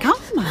 They are like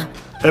armor.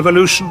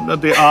 Evolution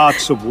and the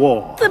arts of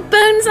war. The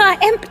bones are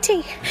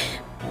empty.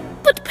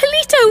 But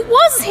Polito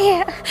was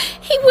here.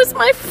 He was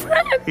my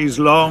friend. He's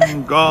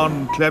long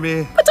gone,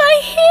 Clemmy. But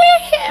I hear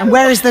him. And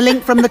where is the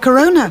link from the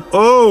corona?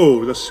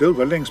 Oh, the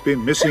silver link's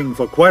been missing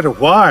for quite a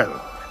while,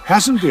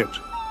 hasn't it,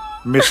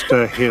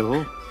 Mr.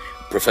 Hill?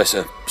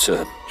 Professor,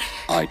 sir,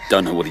 I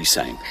don't know what he's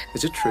saying.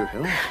 Is it true,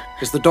 Hill?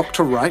 Is the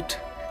doctor right?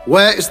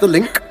 Where is the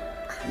link?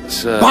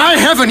 Sir... By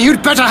heaven,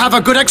 you'd better have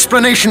a good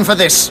explanation for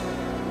this!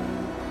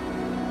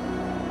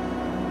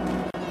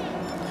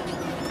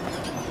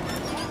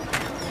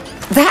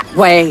 That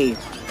way!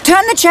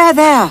 Turn the chair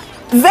there!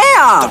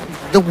 There!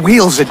 The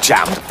wheels are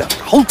jammed.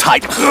 Hold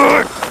tight.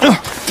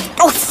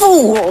 Oh,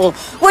 fool!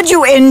 Would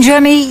you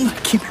injure me?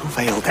 Keep your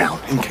veil down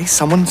in case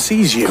someone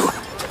sees you.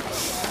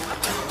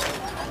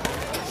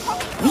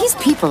 These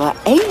people are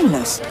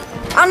aimless,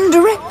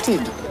 undirected.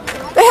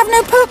 They have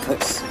no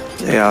purpose.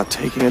 They are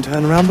taking a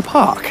turn around the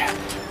park.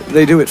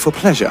 They do it for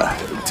pleasure,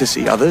 to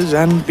see others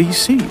and be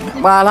seen.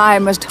 While I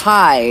must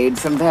hide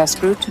from their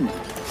scrutiny.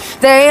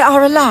 They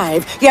are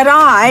alive, yet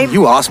I...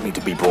 You asked me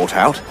to be brought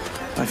out.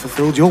 I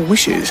fulfilled your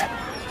wishes.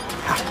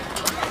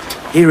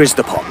 Here is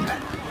the pond.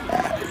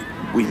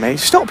 We may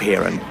stop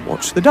here and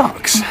watch the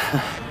ducks.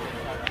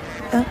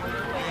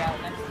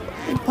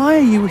 Why are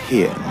you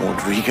here,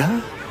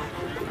 Mordrega?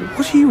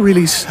 What are you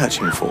really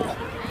searching for?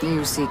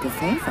 You seek a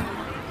favor.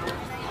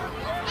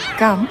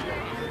 Come,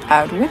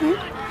 out with it.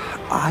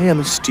 I am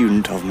a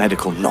student of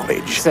medical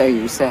knowledge. So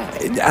you say.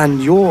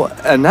 And your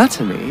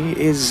anatomy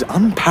is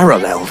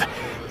unparalleled.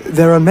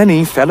 There are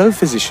many fellow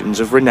physicians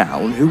of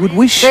renown who would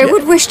wish... They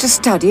would wish to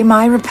study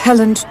my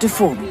repellent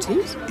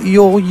deformities?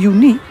 Your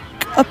unique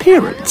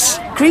appearance.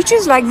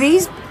 Creatures like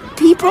these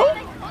people?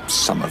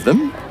 Some of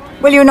them.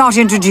 Will you not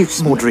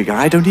introduce me? Mordrega,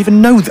 I don't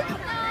even know them.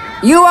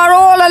 You are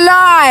all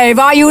alive,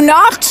 are you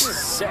not?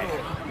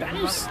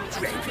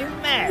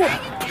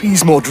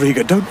 Please,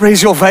 Mordrega, don't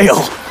raise your veil.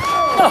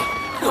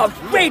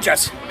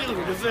 Outrageous!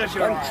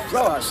 Don't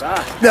throw us, sir.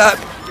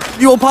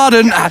 Your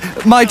pardon,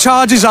 my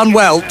charge is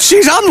unwell.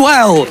 She's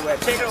unwell!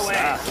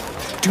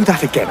 Do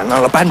that again and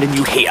I'll abandon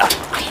you here.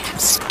 I am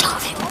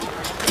starving.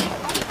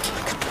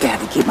 I could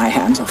barely keep my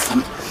hands off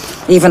them.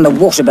 Even the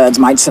waterbirds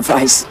might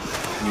suffice.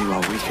 You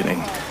are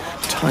weakening.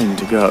 Time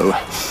to go.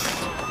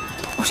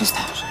 What is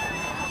that?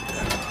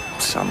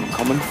 Some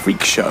common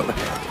freak show.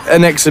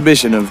 An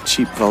exhibition of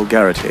cheap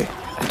vulgarity.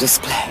 A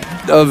display?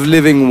 Of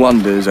living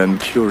wonders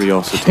and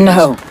curiosities.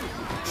 No.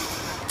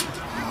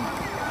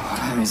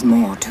 There is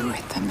more to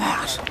it than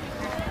that.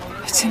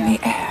 It's in the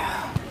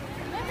air.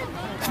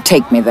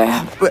 Take me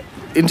there. But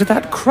into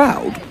that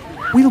crowd?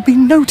 We'll be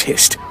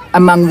noticed.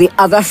 Among the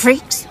other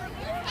freaks?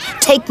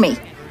 Take me.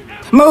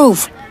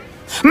 Move!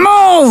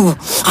 Move!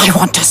 I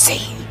want to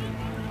see.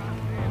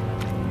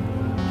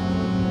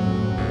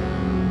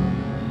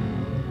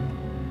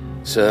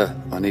 Sir,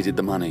 I needed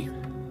the money.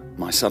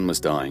 My son was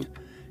dying.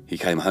 He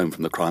came home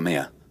from the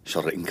Crimea,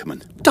 shot at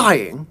Inkerman.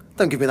 Dying?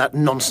 Don't give me that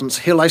nonsense,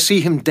 Hill. I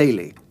see him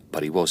daily.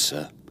 But he was,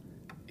 sir.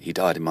 He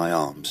died in my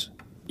arms.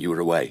 You were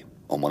away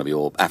on one of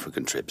your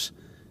African trips.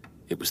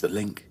 It was the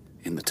link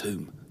in the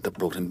tomb that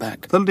brought him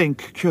back. The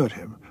link cured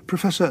him.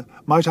 Professor,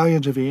 might I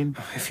intervene?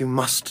 If you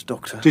must,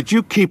 Doctor. Did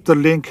you keep the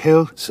link,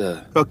 Hill?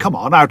 Sir. Oh, come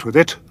on, out with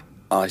it.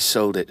 I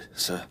sold it,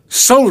 sir.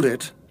 Sold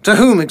it? To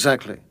whom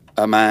exactly?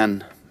 A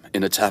man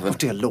in a tavern. Oh,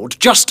 dear Lord,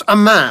 just a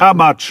man? How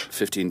much?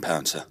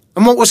 £15, sir.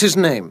 And what was his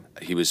name?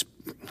 He was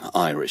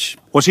Irish.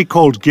 Was he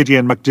called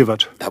Gideon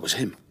McDivett? That was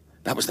him.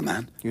 That was the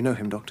man. You know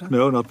him, Doctor?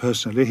 No, not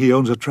personally. He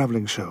owns a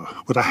travelling show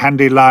with a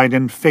handy line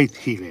in faith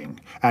healing,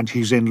 and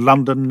he's in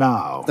London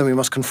now. Then we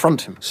must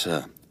confront him.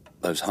 Sir,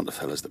 those hunter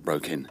fellas that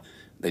broke in,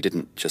 they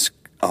didn't just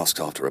ask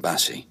after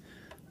Abassi.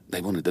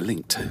 They wanted the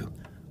link, too.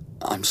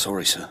 I'm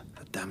sorry, sir.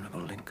 The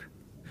damnable link.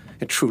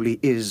 It truly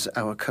is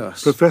our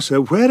curse.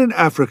 Professor, where in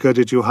Africa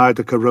did you hide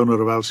the corona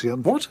of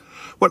Alcyon? What?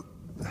 Well,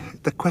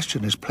 the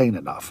question is plain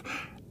enough.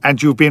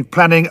 And you've been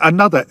planning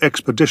another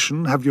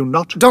expedition, have you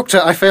not?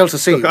 Doctor, I fail to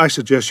see. Look, I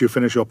suggest you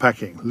finish your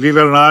packing.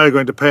 Leela and I are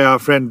going to pay our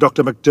friend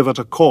Dr. McDivett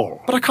a call.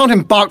 But I can't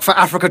embark for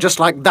Africa just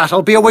like that.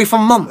 I'll be away for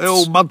months.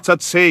 Oh, months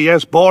at sea,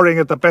 yes, boring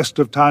at the best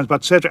of times.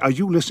 But Cedric, are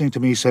you listening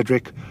to me,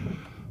 Cedric?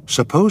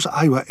 Suppose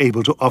I were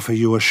able to offer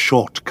you a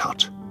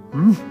shortcut,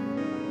 hmm?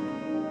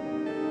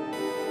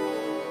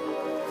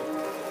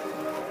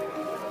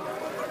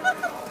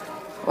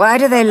 Why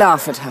do they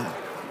laugh at her?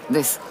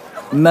 This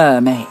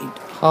mermaid.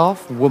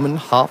 Half woman,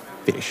 half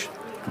fish.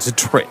 It's a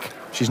trick.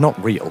 She's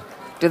not real.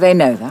 Do they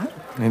know that?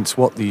 It's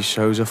what these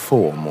shows are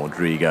for,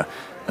 Mordrega.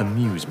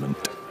 Amusement.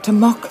 To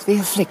mock the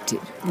afflicted.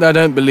 I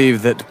don't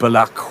believe that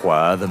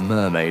Balakwa, the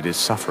mermaid, is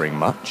suffering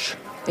much.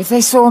 If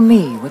they saw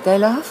me, would they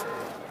laugh?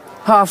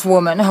 Half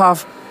woman,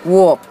 half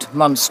warped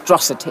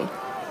monstrosity.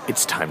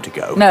 It's time to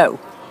go. No,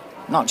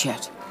 not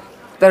yet.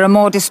 There are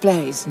more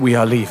displays. We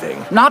are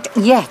leaving. Not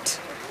yet.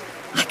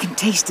 I can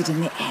taste it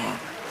in the air.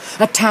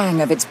 A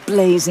tang of its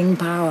blazing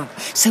power.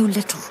 So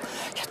little,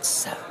 yet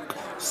so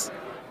close.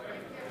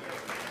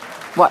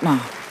 What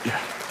now?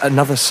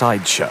 Another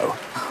sideshow.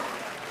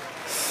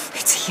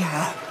 It's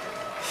here.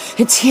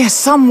 It's here,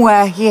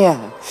 somewhere here.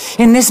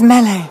 In this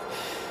melee.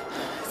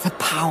 The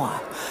power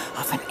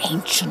of of an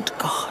ancient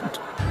god.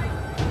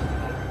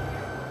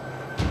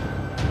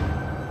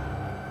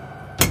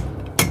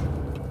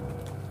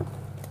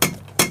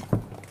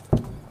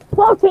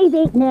 What is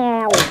it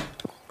now?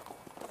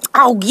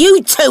 Oh,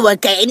 you two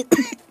again.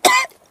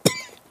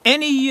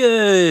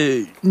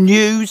 Any,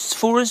 news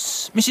for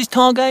us, Mrs.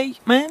 Targate,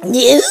 ma'am?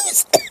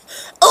 News?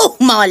 Oh,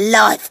 my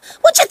life.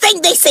 What do you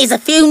think this is, a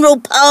funeral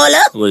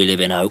parlour? We live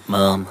in Hope,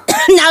 Mum.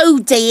 No,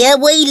 dear,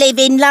 we live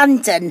in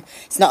London.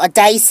 It's not a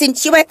day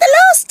since you had the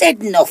last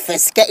dead in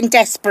office. Getting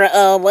desperate,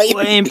 are we?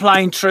 Well, in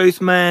plain truth,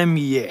 ma'am,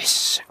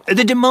 yes.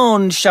 The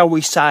demand, shall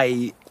we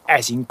say,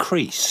 has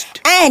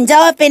increased. And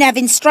I've been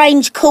having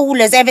strange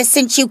callers ever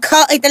since you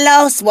carted the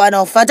last one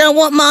off. I don't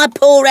want my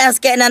poor house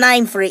getting a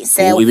name for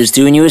itself. We was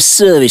doing you a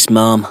service,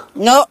 Mum.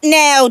 Not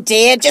now,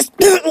 dear. Just...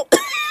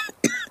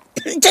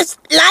 just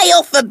lay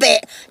off a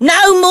bit.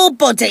 No more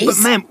bodies.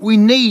 But, ma'am, we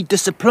need the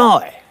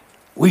supply.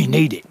 We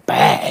need it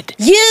bad.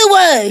 You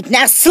heard.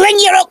 Now sling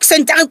your ox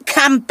and don't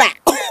come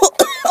back.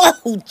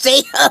 Oh,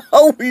 dear.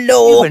 Oh,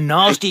 Lord. You a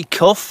nasty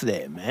cough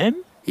there,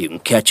 ma'am. You can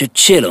catch a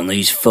chill on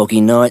these foggy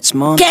nights,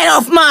 Mum. Get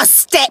off my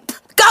step.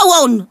 Go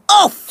on,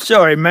 off.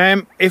 Sorry,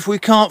 ma'am. If we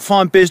can't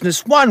find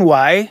business one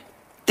way,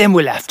 then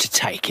we'll have to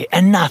take it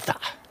another.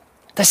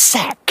 The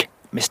sack,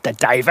 Mr.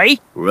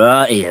 Davy.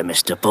 Right here,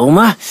 Mr.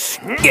 Bulmer.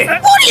 What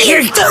are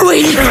you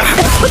doing?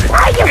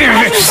 Are you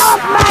running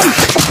off, man?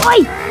 Oi,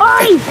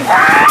 oi!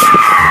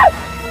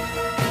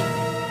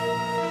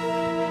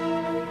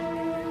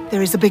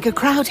 There is a bigger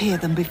crowd here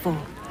than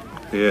before.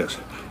 Yes.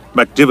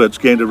 McDivett's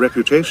gained a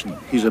reputation.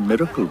 He's a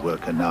miracle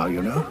worker now,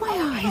 you know. Why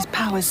are his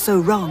powers so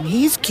wrong?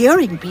 He is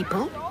curing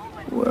people.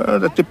 Well,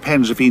 that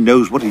depends if he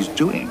knows what he's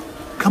doing.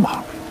 Come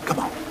on, come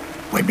on.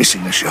 We're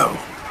missing the show.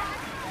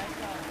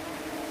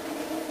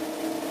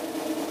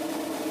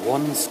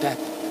 One step,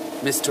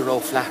 Mr.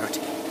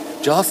 O'Flaherty.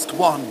 Just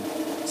one.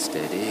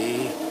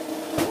 Steady.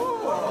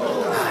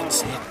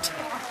 That's it.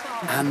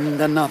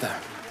 And another.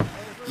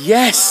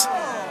 Yes!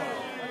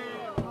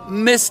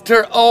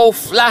 Mr.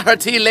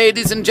 O'Flaherty,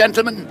 ladies and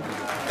gentlemen.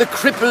 The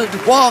crippled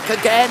walk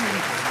again.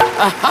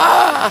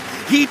 Aha!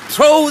 He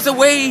throws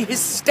away his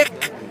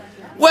stick.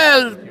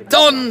 Well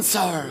done,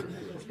 sir.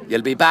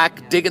 You'll be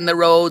back digging the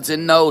roads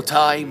in no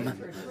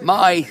time.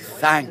 My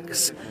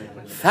thanks.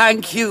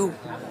 Thank you.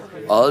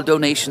 All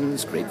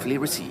donations gratefully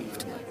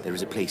received. There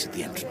is a place at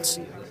the entrance.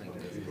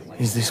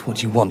 Is this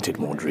what you wanted,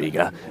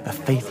 Mordrega? A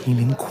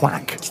faith-healing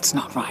quack? It's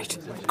not right.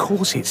 Of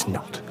course it's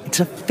not. It's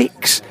a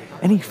fix.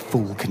 Any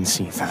fool can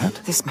see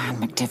that. This man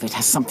McDivett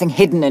has something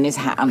hidden in his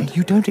hand.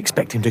 You don't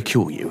expect him to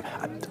cure you.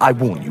 I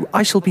warn you,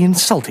 I shall be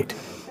insulted.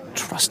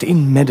 Trust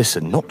in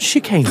medicine, not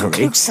chicanery.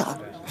 Closer.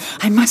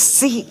 I must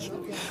see.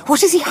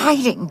 What is he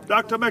hiding?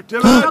 Dr.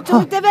 McDivett! Dr.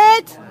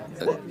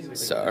 McDivett!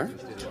 Sir?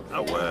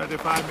 A word,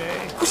 if I may.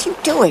 What are you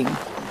doing?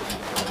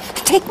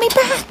 Take me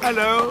back.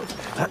 Hello.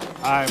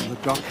 I'm the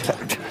doctor.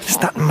 It's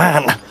that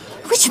man.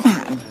 Which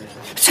man?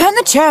 Turn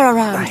the chair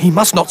around. He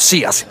must not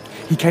see us.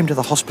 He came to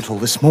the hospital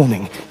this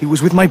morning. He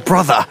was with my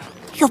brother.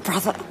 Your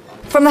brother?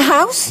 From the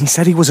house? He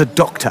said he was a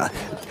doctor.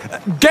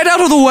 Get out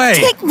of the way!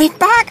 Take me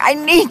back. I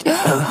need...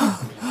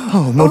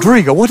 Oh,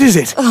 Mordrega, what is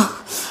it?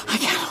 Oh, I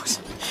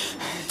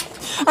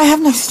cannot. I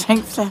have no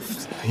strength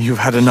left. You've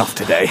had enough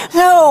today.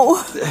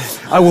 No.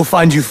 I will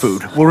find you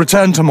food. We'll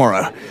return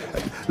tomorrow.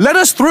 Let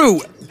us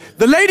through!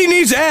 The lady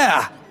needs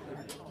air!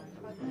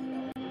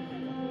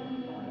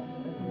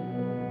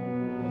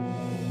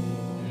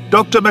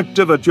 Dr.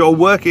 McDivett, your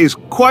work is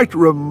quite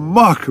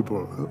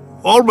remarkable.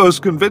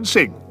 Almost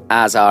convincing.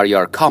 As are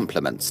your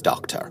compliments,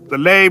 Doctor. The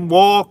lame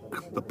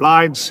walk, the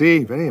blind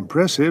see, very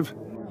impressive.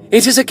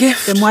 It is a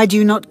gift. Then why do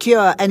you not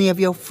cure any of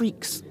your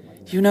freaks?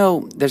 You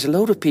know, there's a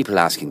load of people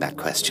asking that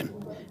question.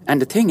 And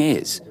the thing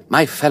is,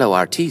 my fellow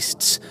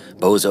artistes,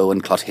 Bozo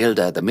and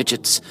Clotilda, the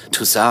midgets,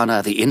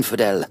 Tusana, the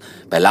infidel,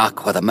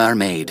 Belacqua, the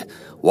mermaid,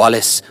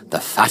 Wallace,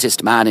 the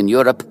fattest man in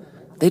Europe,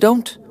 they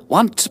don't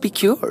want to be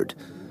cured.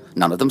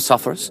 None of them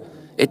suffers.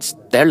 It's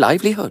their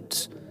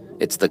livelihoods.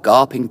 It's the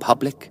gawping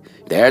public.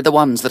 They're the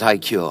ones that I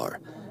cure.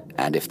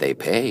 And if they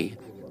pay,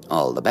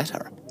 all the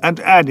better.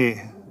 And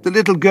Annie, the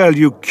little girl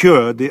you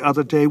cured the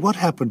other day, what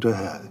happened to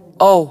her?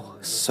 Oh,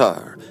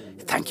 sir,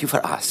 thank you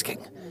for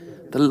asking.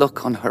 The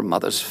look on her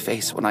mother's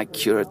face when I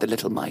cured the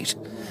little mite.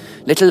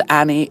 Little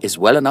Annie is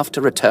well enough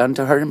to return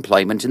to her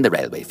employment in the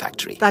railway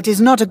factory. That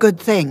is not a good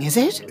thing, is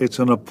it? It's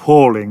an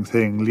appalling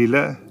thing,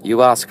 Leela.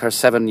 You ask her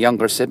 7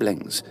 younger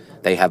siblings.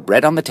 They have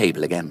bread on the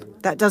table again.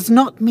 That does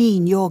not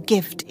mean your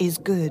gift is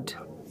good.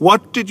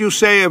 What did you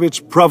say of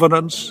its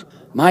provenance?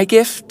 My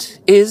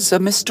gift is a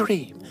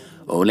mystery.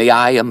 Only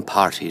I am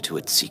party to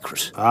its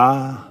secret.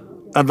 Ah,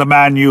 and the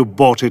man you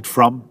bought it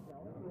from?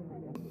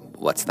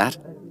 What's that?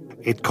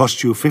 It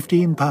cost you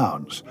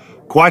 £15.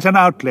 Quite an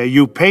outlay.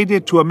 You paid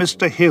it to a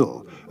Mr.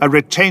 Hill, a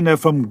retainer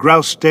from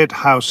Gralstead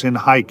House in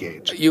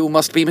Highgate. You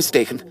must be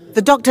mistaken.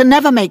 The doctor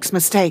never makes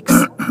mistakes.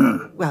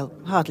 Well,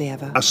 hardly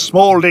ever. A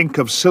small link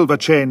of silver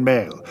chain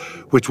mail,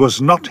 which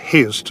was not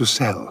his to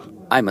sell.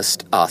 I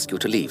must ask you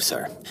to leave,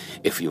 sir.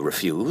 If you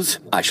refuse,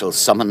 I shall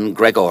summon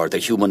Gregor, the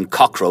human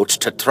cockroach,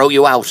 to throw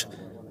you out,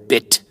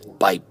 bit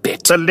by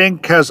bit. The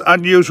link has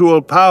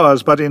unusual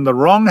powers, but in the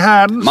wrong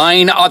hands...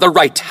 Mine are the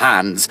right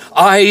hands.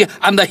 I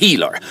am the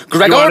healer.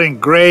 Gregor... You are in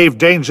grave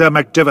danger,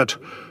 McDivett.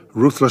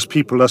 Ruthless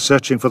people are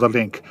searching for the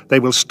link. They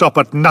will stop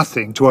at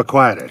nothing to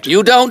acquire it.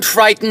 You don't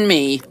frighten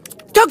me.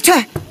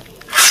 Doctor!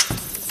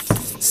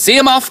 See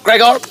him off,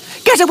 Gregor.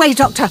 Get away,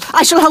 Doctor.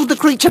 I shall hold the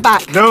creature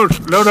back. No,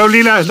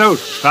 Leela, no.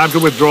 Time to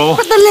withdraw.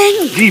 But the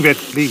link! Leave it.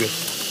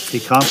 He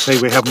can't say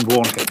we haven't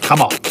warned him.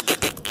 Come on.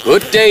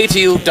 Good day to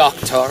you,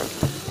 Doctor.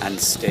 And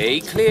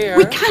stay clear.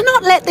 We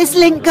cannot let this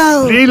link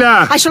go.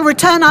 Leela! I shall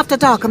return after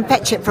dark and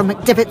fetch it from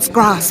McDivett's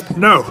grasp.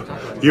 No.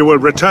 You will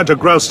return to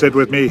Gralstead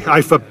with me.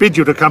 I forbid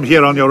you to come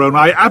here on your own.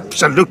 I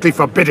absolutely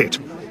forbid it.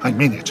 I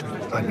mean it,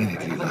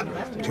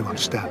 Leela. Do you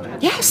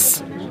understand?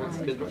 Yes.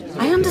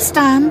 I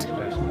understand.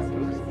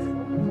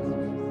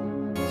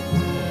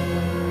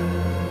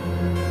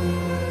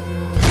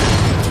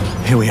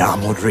 Here we are,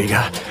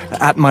 Mordrega,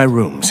 at my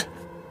rooms.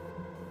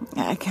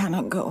 I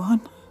cannot go on.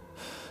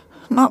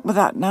 Not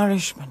without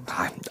nourishment.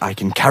 I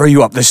can carry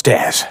you up the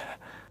stairs.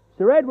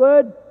 Sir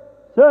Edward!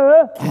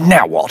 Sir!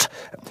 Now what?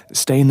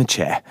 Stay in the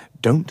chair.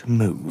 Don't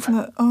move.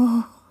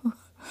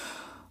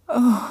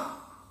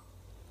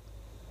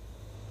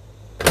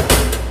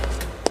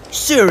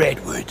 Sir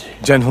Edward.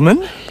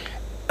 Gentlemen?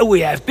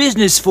 We have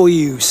business for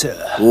you,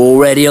 sir. All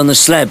ready on the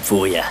slab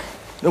for you.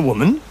 The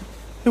woman?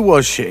 Who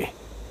was she?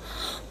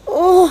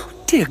 Oh,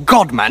 dear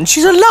God, man,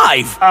 she's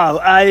alive! Oh,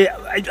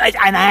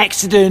 an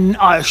accident,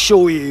 I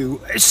assure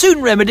you.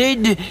 Soon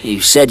remedied.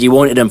 You said you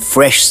wanted them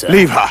fresh, sir.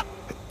 Leave her.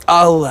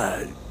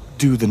 I'll,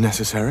 do the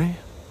necessary.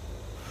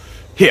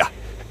 Here,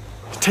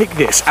 take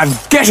this and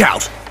get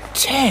out!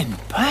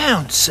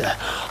 £10, sir.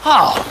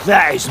 Oh,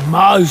 that is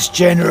most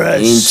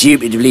generous.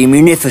 Indubitably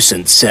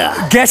munificent, sir.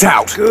 Get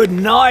out! Good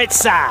night,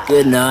 sir.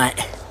 Good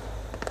night.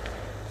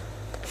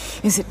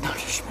 Is it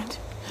nourishment?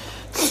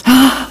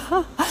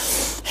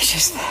 It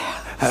is there.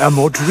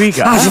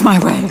 Mordrega. Out of my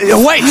way.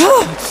 Wait!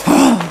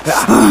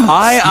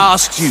 I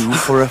asked you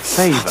for a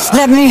favor.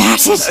 Let me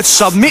at it.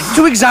 Submit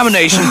to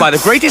examination by the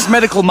greatest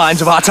medical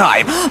minds of our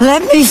time.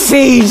 Let me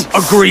feed.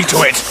 Agree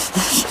to it.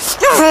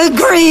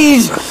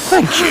 Agreed.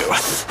 Thank you.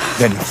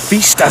 Then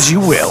feast as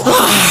you will.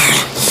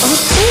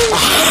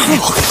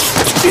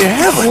 Dear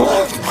heaven.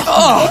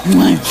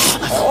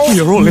 Oh,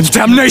 you're all in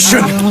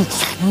damnation.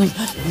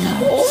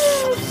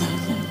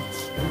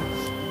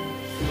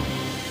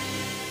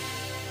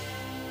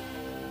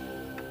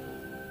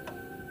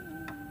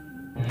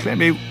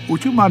 Clemmy,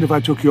 would you mind if I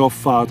took your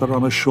father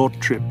on a short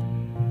trip?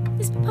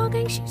 Is Papa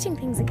going shooting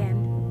things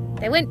again?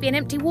 There won't be an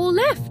empty wall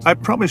left. I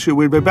promise you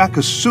we'll be back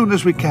as soon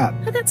as we can.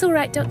 Oh, that's all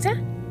right, Doctor.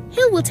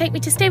 Hill will take me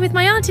to stay with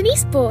my aunt in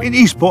Eastbourne. In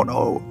Eastbourne?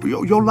 Oh,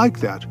 you'll like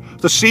that.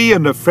 The sea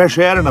and the fresh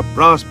air and a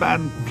brass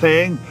band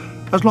playing,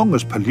 as long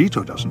as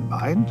Polito doesn't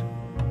mind.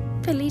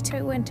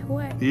 Polito went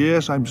away.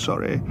 Yes, I'm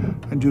sorry.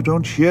 And you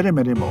don't hear him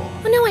anymore.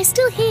 Oh, no, I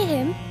still hear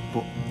him.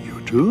 But you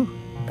do?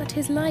 But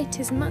his light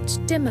is much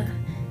dimmer.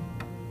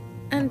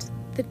 And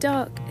the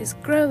dark is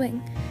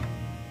growing.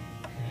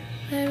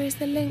 Where is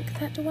the link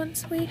that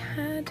once we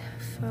had?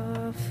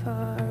 Far,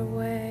 far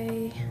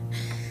away.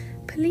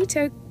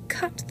 Polito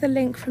cut the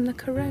link from the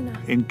corona.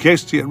 In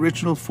case the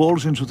original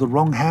falls into the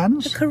wrong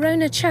hands? The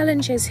corona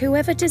challenges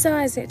whoever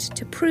desires it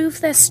to prove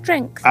their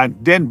strength. And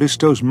then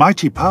bestows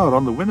mighty power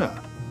on the winner,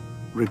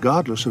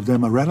 regardless of their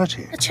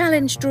morality. A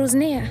challenge draws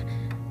near.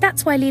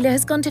 That's why Leela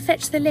has gone to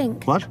fetch the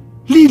link. What?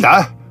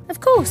 Leela? Of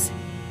course.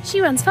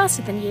 She runs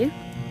faster than you.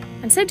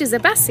 And so does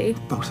Abassi.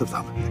 Both of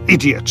them.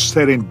 Idiots.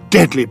 They're in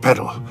deadly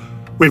peril.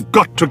 We've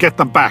got to get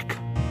them back.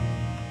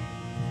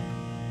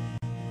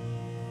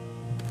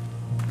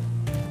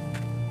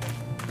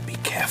 Be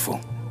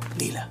careful,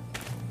 Leela.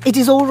 It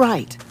is all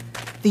right.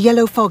 The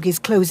yellow fog is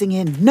closing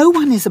in. No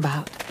one is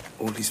about.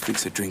 All these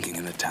freaks are drinking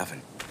in the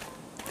tavern.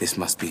 This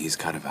must be his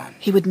caravan.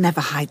 He would never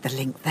hide the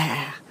link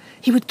there.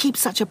 He would keep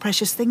such a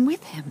precious thing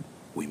with him.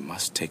 We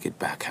must take it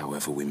back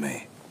however we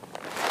may.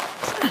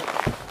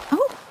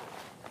 Oh.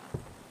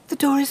 The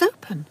door is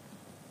open.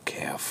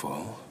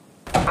 Careful.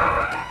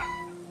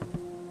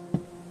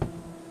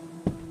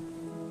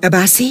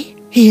 Abassi?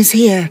 He is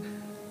here.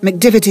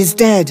 McDivett is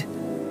dead.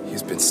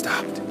 He's been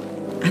stabbed.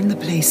 And the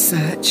place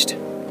searched.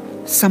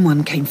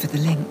 Someone came for the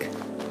link.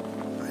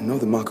 I know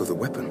the mark of the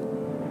weapon.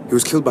 He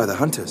was killed by the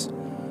hunters.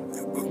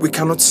 We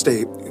cannot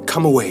stay.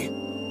 Come away.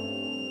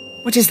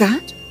 What is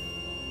that?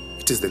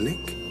 It is the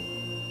link.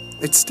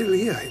 It's still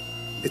here.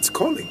 It's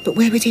calling. But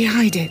where would he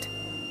hide it?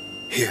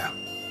 Here.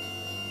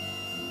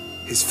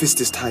 His fist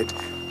is tight.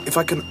 If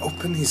I can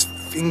open his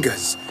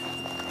fingers...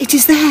 It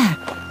is there.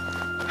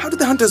 How did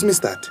the hunters miss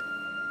that?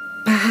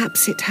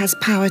 Perhaps it has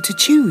power to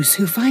choose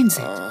who finds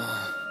it.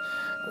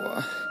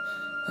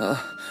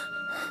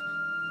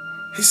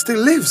 He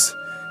still lives.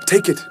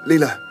 Take it,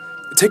 Leela.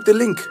 Take the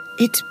link.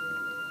 It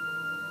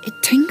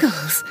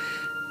tingles.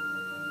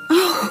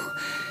 Oh,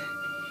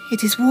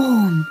 it is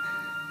warm.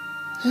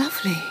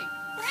 Lovely.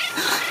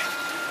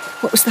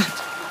 What was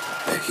that?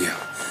 They're here.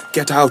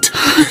 Get out.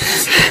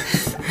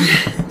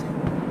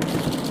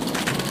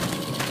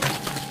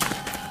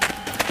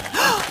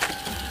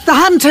 The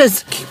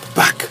hunters! Keep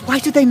Why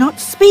do they not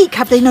speak?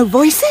 Have they no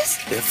voices?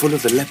 They're full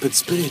of the leopard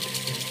spirit.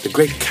 The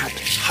great cat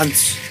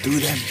hunts through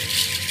them.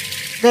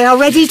 They are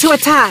ready to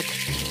attack.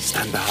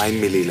 Stand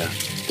behind me, Leela.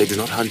 They do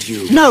not hunt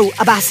you. No,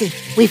 Abasi.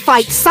 We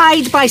fight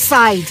side by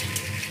side.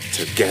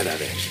 Together,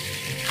 then.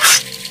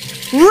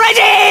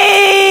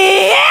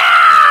 Ready!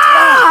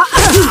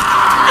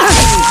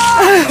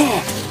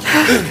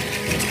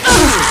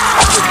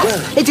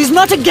 It is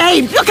not a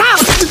game. Look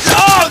out!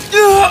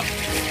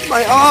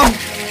 My arm!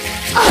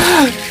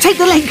 Take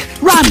the link.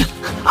 Run.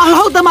 I'll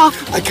hold them off.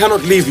 I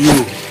cannot leave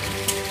you.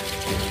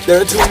 There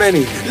are too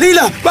many.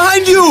 Leela,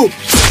 behind you!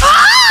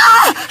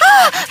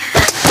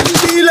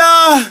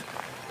 Leela!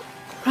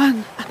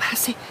 Run,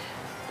 Abasi.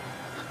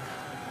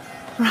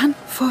 Run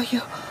for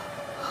your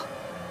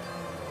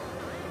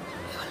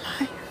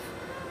life.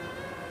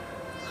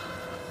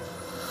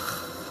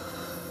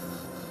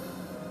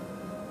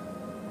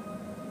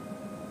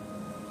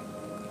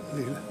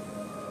 Leela.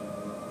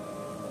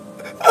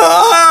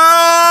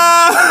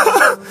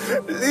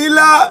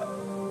 Leela!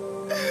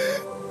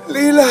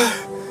 Leela!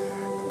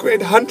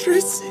 Great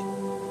huntress!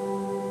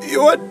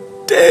 You are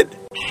dead!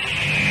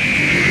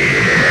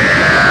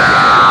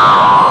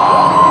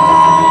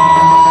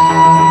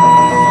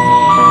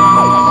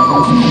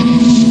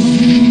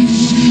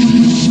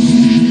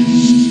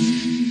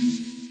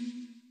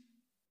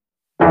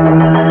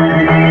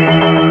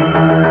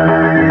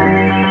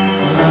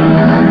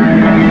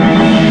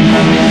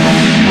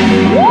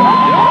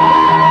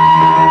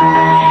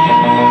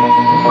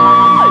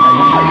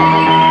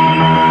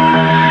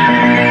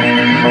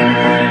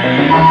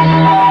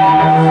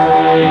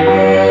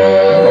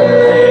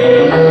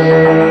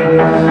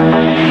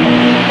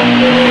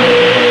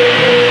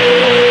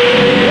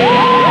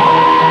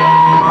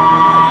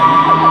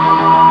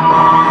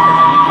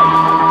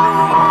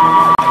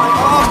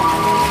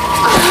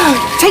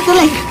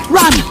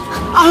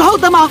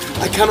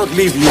 I cannot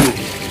leave you.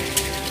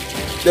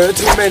 There are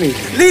too many.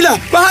 Leela,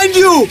 behind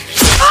you!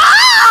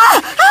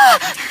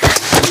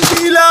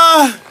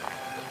 Leela!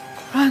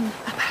 Run,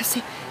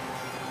 Abasi.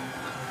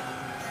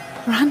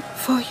 Run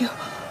for your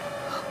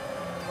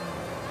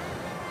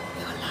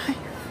life.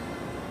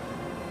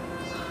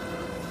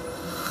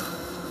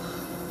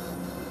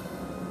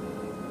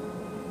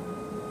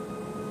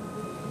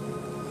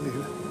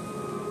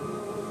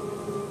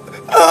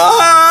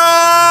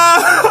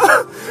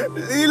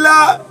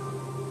 Leela!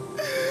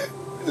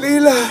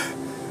 Leela!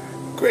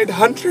 Great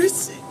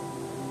huntress?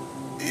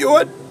 You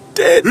are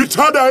dead!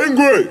 Itada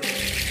Ingwe!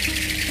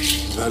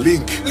 The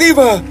link. Leave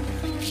her!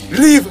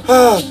 Leave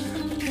her!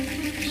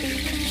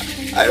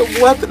 I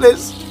am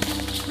worthless.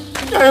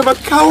 I am a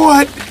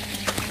coward.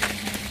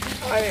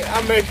 I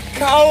am a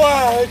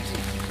coward.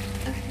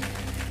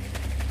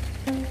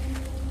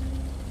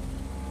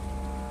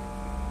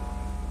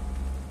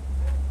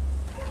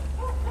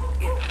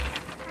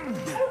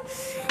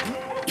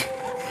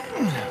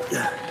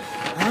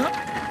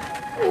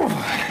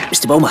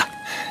 Mr. Bulmer,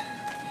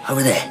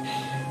 over there.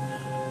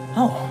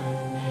 Oh,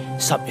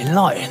 something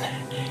lying,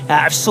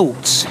 out of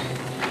sorts.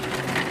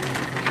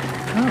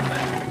 Oh,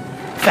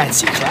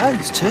 fancy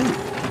clothes too.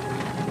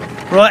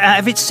 Right out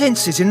of its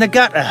senses in the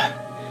gutter.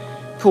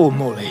 Poor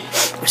Molly.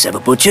 Let's have a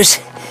butcher's.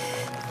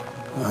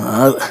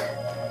 Oh,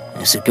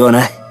 that's a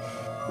goner.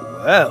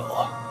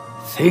 Well,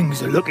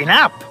 things are looking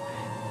up.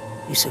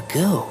 It's a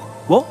girl.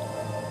 What?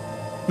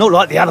 Not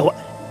like the other one.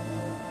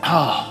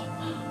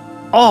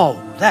 Oh,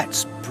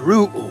 that's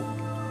brutal.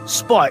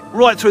 Spike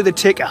right through the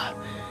ticker.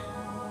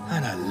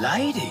 And a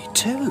lady,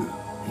 too.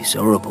 It's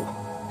horrible.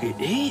 It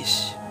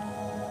is.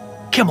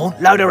 Come on,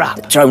 load her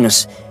up.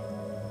 Jonas,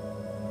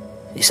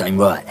 this ain't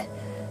right.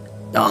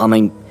 I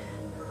mean,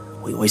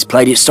 we always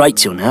played it straight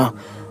till now.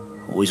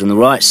 Always on the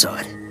right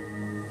side.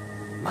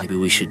 Maybe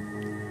we should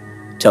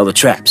tell the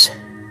traps.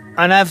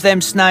 And have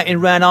them snating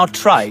round our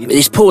trade?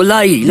 This poor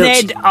lady, look...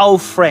 Ned,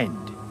 old friend,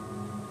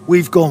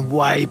 we've gone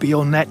way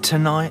beyond that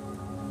tonight.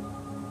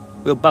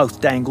 We'll both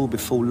dangle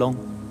before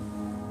long.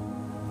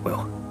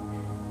 Well,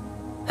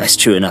 that's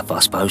true enough, I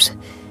suppose.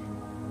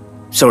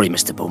 Sorry,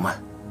 Mr. Bulmer.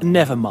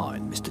 Never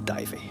mind, Mr.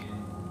 Davy.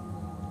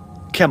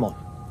 Come on,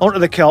 onto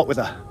the cart with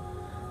her.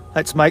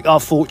 Let's make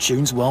our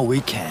fortunes while we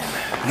can.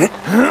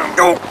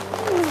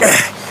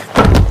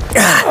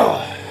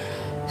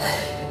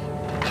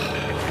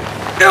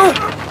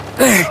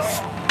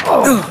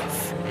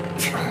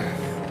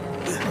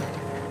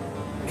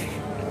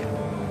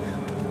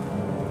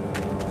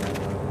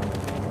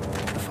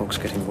 The fog's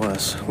getting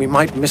worse. We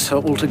might miss her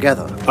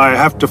altogether. I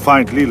have to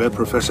find Leela,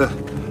 Professor.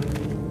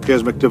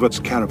 Here's McDivett's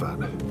caravan.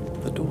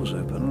 The door's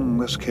open.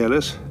 That's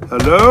careless.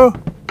 Hello?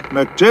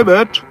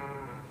 McDivett?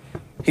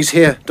 He's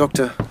here,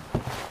 Doctor.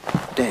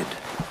 Dead.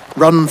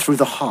 Run through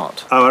the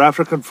heart. Our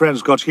African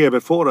friends got here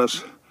before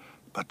us.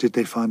 But did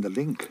they find the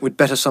link? We'd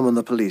better summon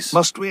the police.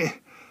 Must we?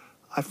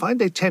 I find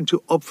they tend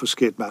to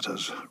obfuscate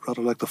matters,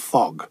 rather like the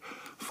fog.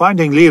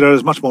 Finding Leela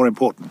is much more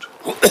important.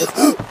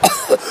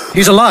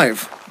 He's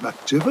alive.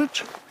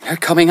 McDivett? They're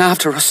coming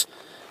after us.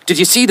 Did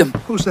you see them?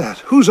 Who's that?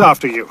 Who's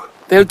after you?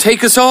 They'll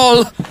take us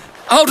all.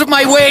 Out of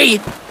my way!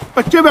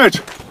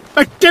 McDivett!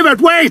 McDivett,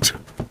 wait!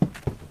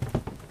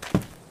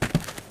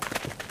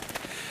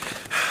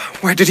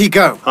 Where did he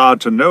go? Hard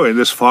to know in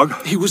this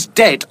fog. He was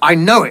dead, I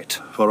know it.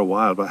 For a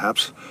while,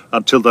 perhaps,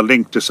 until the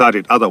link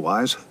decided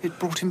otherwise. It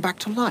brought him back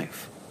to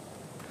life.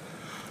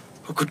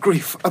 Oh, good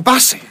grief.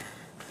 Abassi!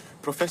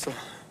 Professor,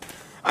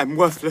 I'm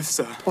worthless,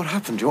 sir. What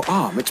happened? Your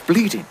arm, it's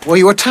bleeding. Were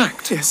you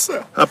attacked? Yes,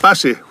 sir.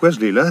 Abassi, where's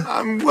Leela?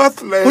 I'm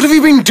worthless. What have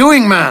you been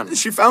doing, man?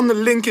 She found the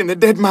link in the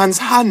dead man's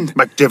hand.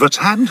 McDivett's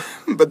hand?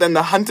 But then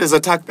the hunters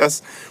attacked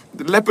us.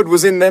 The leopard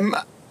was in them.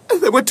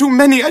 There were too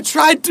many. I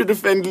tried to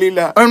defend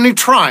Leela. Only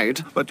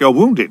tried? But you're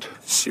wounded.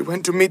 She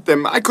went to meet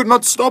them. I could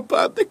not stop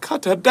her. They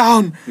cut her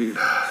down.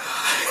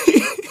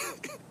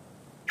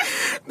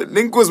 The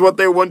link was what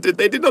they wanted.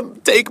 They did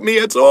not take me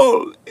at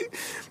all.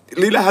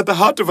 Leela had the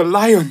heart of a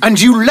lion.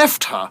 And you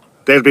left her?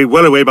 They'll be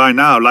well away by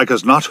now, like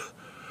as not.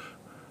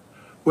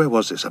 Where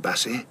was this,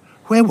 Abassi?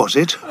 Where was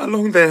it?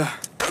 Along there.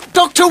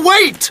 Doctor,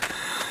 wait!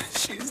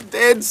 She's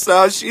dead,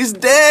 sir. She's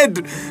dead.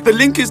 The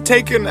link is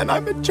taken and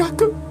I'm a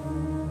jackal.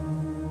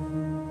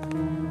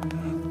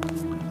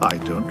 I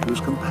don't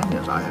lose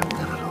companions. I have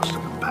never lost a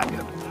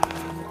companion.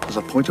 As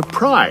a point of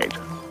pride.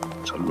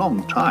 It's a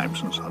long time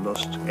since I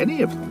lost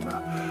any of them.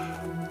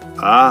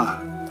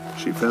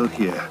 She fell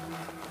here.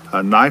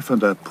 A knife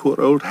and a poor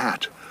old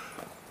hat.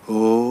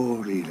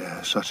 Oh,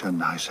 Leela, such a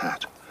nice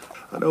hat.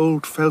 An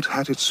old felt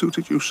hat, it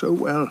suited you so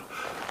well.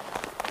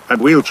 And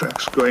wheel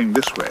tracks going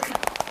this way.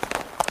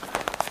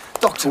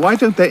 Doctor, why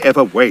don't they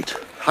ever wait?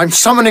 I'm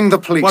summoning the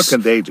police. What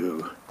can they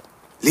do?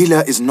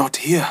 Leela is not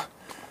here.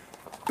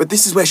 But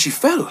this is where she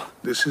fell.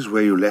 This is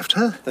where you left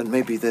her? Then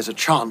maybe there's a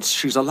chance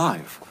she's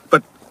alive.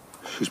 But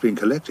she's been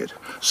collected.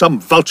 Some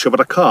vulture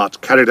with a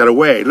cart carried her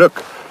away.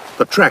 Look,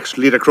 the tracks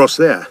lead across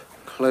there.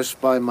 Close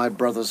by my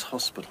brother's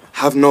hospital.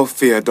 Have no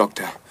fear,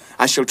 Doctor.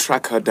 I shall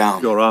track her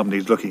down. Your arm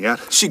needs looking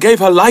at. She gave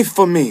her life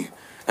for me,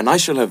 and I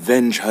shall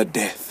avenge her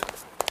death.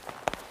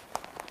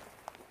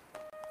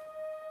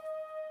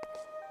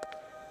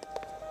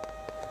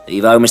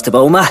 Evo, Mr.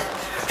 Bulmer.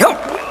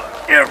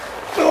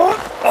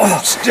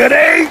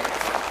 Steady!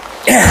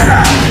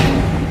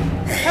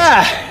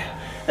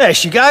 There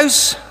she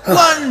goes.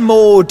 One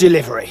more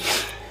delivery.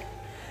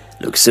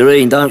 Looks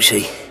serene, don't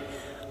she?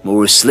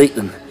 More asleep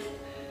than...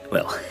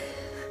 well...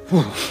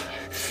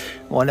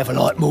 I never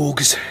liked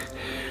morgues.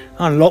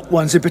 Unlocked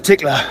ones in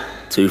particular.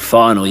 Too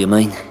final, you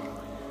mean?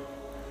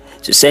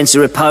 It's a sense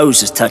of repose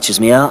that touches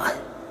me out.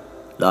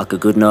 Like a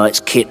good night's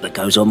kip that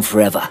goes on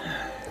forever.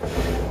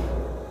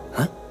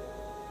 Huh?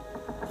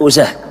 What was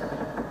that?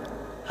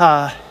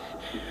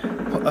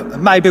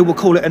 Maybe we'll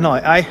call it a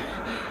night, eh?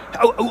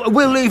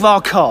 We'll leave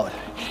our card.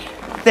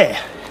 There.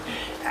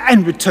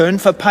 And return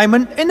for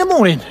payment in the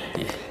morning.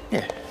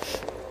 Yeah.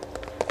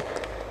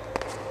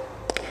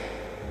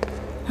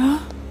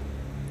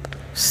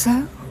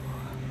 So,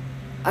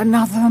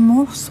 another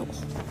morsel.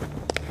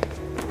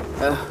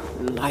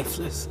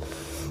 Lifeless.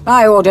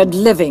 I ordered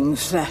living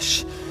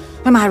flesh.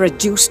 Am I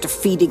reduced to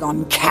feeding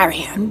on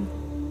carrion?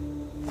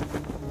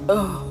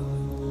 Oh,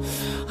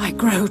 I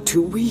grow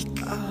too weak.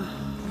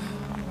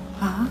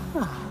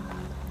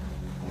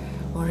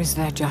 Or is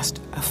there just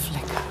a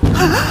flicker?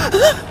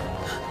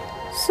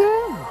 So,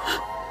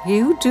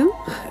 you do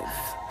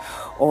live.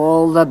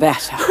 All the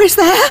better. Who is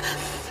there?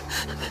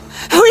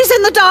 Who is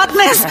in the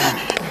darkness?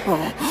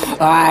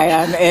 I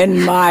am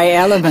in my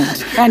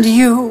element, and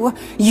you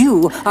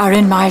are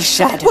in my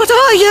shadow. What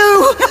are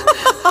you?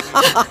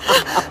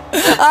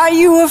 Are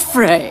you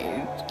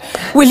afraid?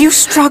 Will you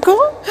struggle?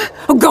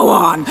 Go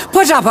on,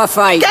 put up a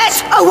fight.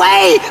 Get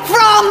away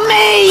from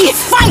me!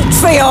 Fight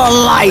for your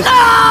life!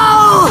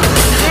 No!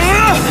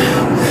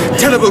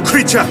 Terrible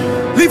creature!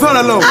 Leave her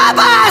alone!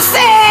 Abassi!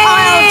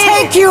 I'll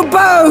take you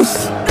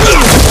both!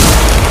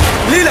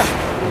 Leela!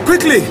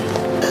 Quickly!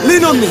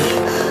 Lean on me!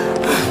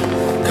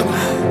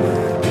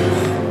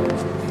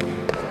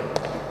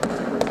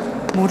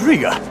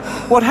 Mordrega,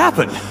 what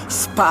happened?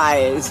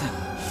 Spies.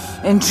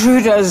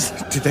 Intruders.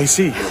 Did they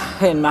see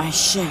you? In my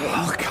shade.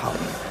 Oh, come.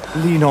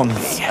 Lean on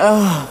me.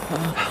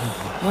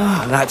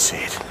 That's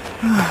it.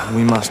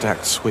 We must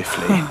act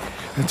swiftly.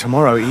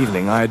 Tomorrow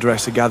evening I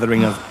address a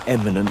gathering of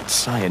eminent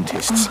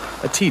scientists.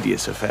 A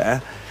tedious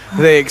affair.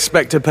 They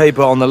expect a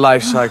paper on the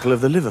life cycle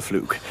of the liver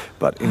fluke,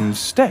 but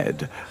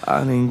instead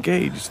I'll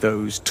engage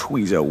those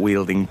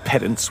tweezer-wielding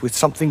pedants with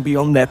something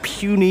beyond their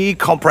puny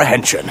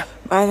comprehension.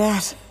 By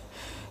that,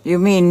 you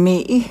mean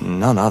me?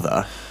 None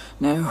other.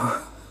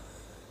 No.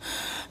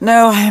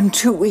 No, I am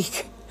too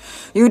weak.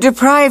 You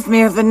deprive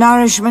me of the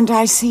nourishment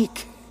I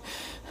seek.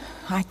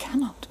 I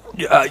cannot.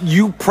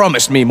 You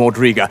promised me,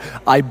 Mordrega.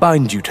 I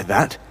bind you to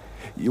that.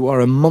 You are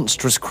a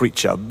monstrous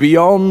creature,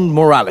 beyond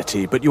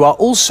morality, but you are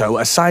also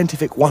a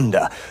scientific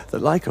wonder, the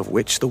like of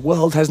which the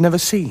world has never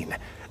seen.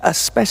 A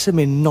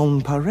specimen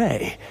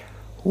non-pareil.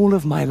 All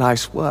of my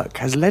life's work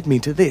has led me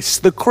to this,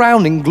 the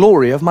crowning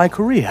glory of my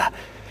career.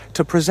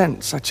 To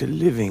present such a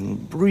living,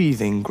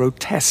 breathing,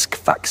 grotesque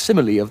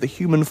facsimile of the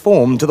human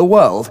form to the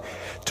world.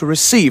 To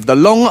receive the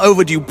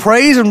long-overdue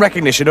praise and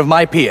recognition of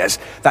my peers,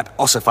 that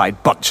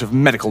ossified bunch of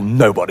medical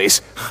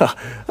nobodies.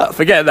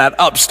 Forget that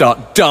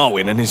upstart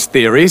Darwin and his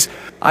theories.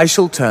 I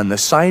shall turn the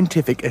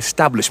scientific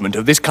establishment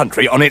of this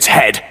country on its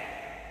head.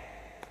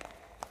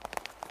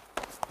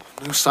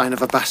 No sign of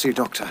Abassi,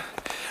 Doctor.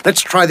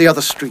 Let's try the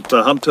other street.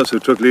 The hunters who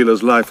took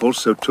Leela's life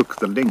also took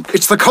the link.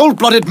 It's the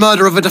cold-blooded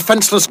murder of a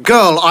defenseless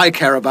girl I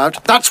care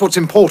about. That's what's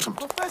important.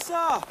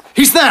 Professor!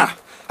 He's there!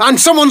 And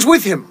someone's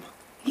with him!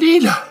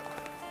 Leela!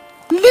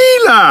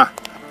 Leela!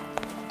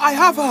 I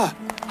have her!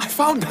 I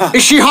found her!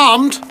 Is she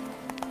harmed?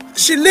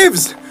 She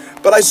lives!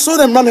 But I saw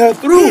them run her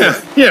through!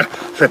 Here,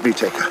 let me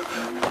take her.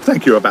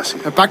 Thank you,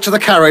 Abassi. Back to the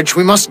carriage.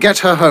 We must get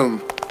her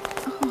home.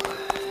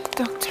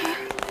 Doctor?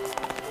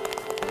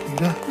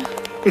 Leela,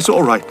 it's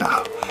all right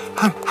now.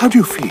 How do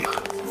you feel?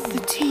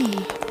 The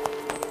tea.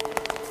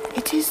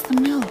 It is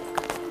the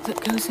milk that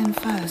goes in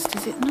first,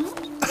 is it not?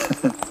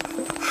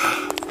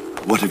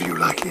 Whatever you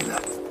like,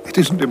 Leela. It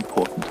isn't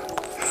important.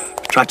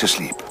 Try to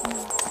sleep.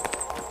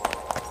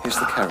 Here's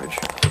the carriage.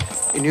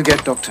 In you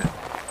get, Doctor.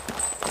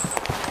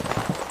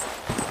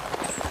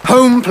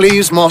 Home,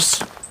 please,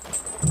 Moss.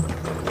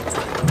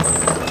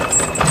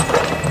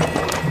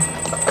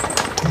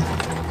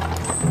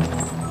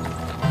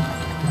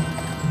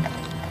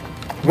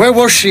 Where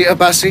was she,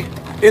 Abassi?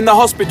 In the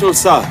hospital,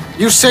 sir.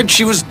 You said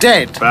she was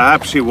dead.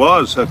 Perhaps she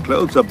was. Her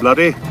clothes are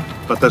bloody,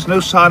 but there's no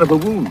sign of a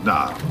wound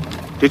now.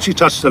 Did she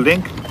touch the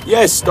link?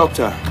 Yes,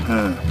 Doctor.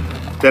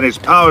 Then its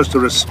powers to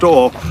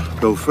restore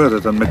go further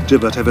than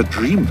McDivett ever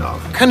dreamed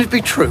of. Can it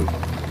be true?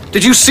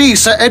 Did you see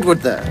Sir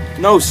Edward there?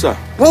 No, sir.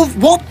 Well,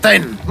 what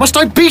then? Must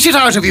I beat it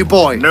out of you,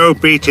 boy? No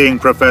beating,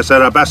 Professor.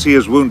 Abassi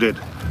is wounded.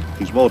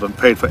 He's more than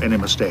paid for any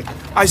mistake.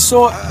 I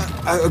saw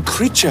a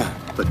creature.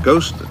 The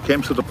ghost that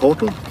came through the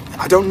portal?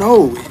 I don't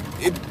know.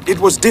 It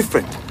was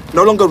different.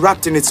 No longer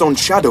wrapped in its own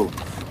shadow.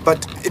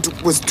 But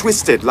it was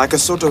twisted like a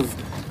sort of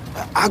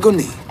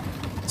agony.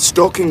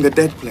 Stalking the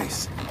dead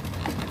place.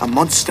 A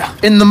monster.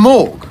 In the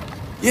morgue?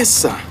 Yes,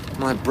 sir.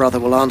 My brother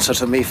will answer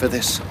to me for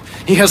this.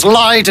 He has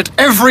lied at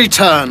every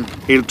turn.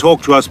 He'll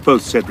talk to us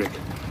both, Cedric.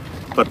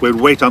 But we'll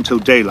wait until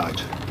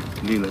daylight.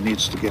 Leela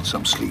needs to get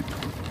some sleep.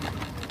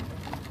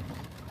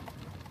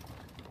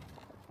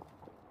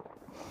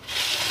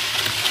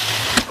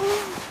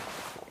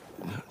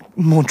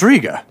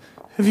 Mordrega,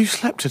 have you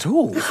slept at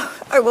all?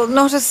 I will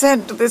not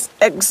assent to this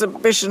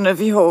exhibition of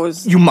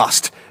yours. You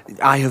must.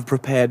 I have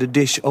prepared a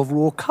dish of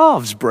raw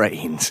calf's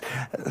brains.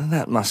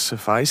 That must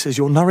suffice as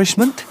your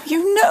nourishment.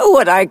 You know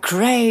what I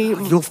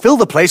crave. You'll fill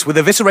the place with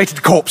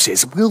eviscerated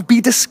corpses. We'll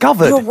be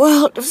discovered. Your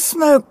world of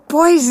smoke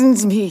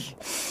poisons me.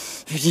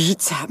 It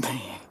eats at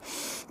me,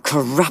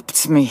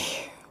 corrupts me.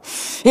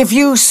 If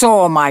you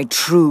saw my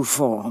true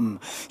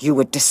form, you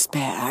would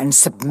despair and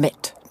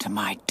submit to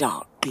my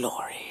dark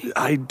glory.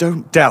 I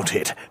don't doubt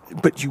it,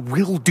 but you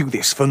will do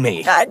this for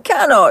me. I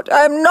cannot.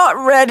 I'm not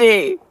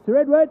ready. Sir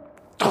Edward?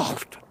 Oh,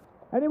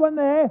 Anyone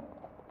there?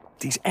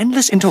 these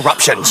endless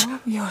interruptions. Oh,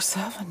 your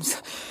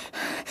servants.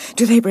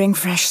 Do they bring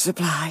fresh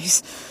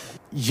supplies?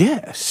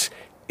 Yes,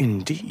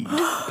 indeed.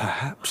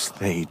 Perhaps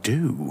they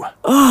do.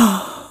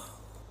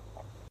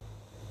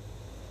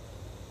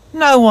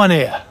 No one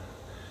here.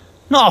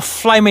 Not a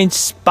flaming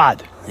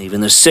spud.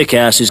 Even the sick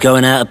house is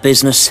going out of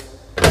business.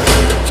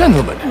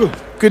 Gentlemen,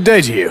 good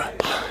day to you.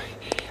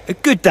 A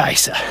good day,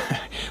 sir.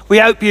 We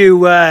hope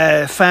you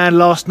found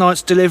last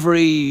night's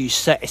delivery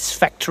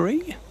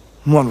satisfactory.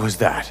 What was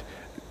that?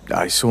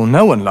 I saw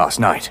no one last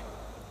night.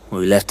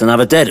 We left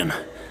another dead one.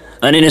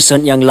 An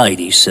innocent young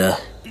lady, sir.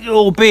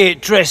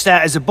 Albeit dressed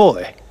out as a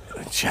boy.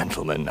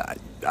 Gentlemen,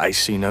 I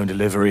see no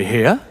delivery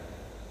here.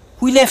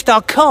 We left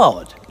our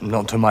card.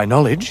 Not to my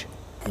knowledge.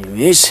 Here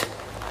he is,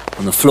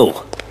 on the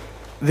floor.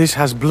 This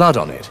has blood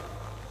on it.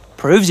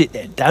 Proves it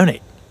then, don't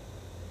it?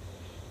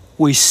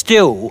 We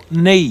still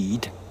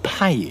need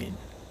paying.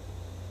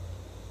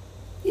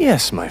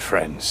 Yes, my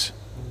friends.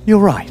 You're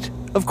right,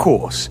 of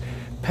course.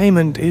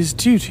 Payment is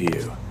due to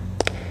you.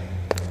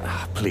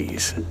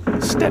 Please,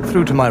 step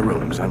through to my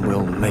rooms and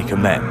we'll make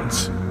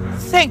amends.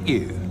 Thank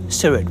you,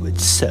 Sir Edward,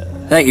 sir.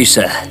 Thank you,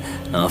 sir.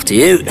 After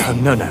you.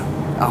 No,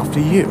 after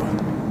you.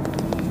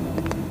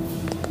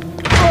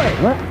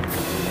 What?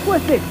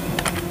 What's this?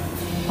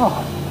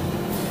 Oh,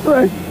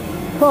 Bruce.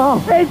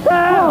 Oh, it's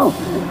hell!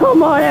 Oh,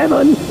 my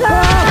heavens!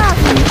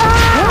 Help!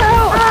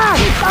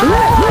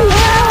 Let me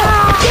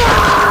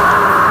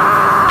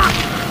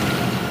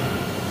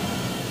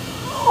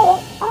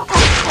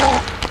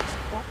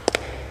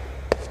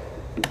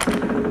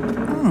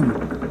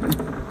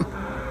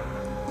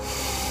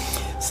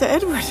Sir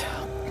Edward,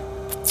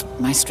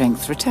 my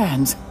strength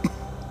returns.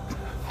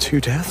 2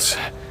 deaths?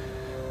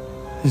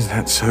 Is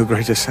that so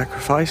great a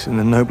sacrifice in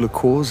the nobler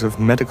cause of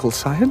medical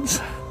science?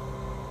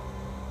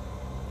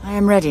 I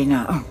am ready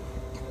now.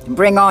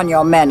 Bring on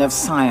your men of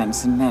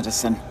science and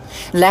medicine.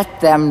 Let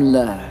them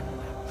learn.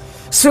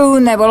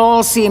 Soon they will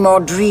all see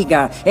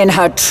Mordrega in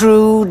her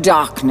true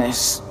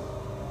darkness.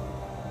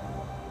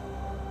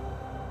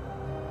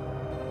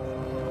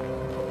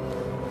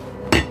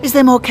 Is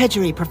there more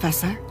kedgeree,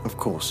 Professor? Of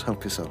course,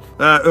 help yourself.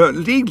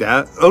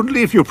 Leela,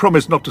 only if you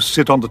promise not to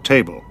sit on the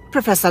table.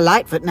 Professor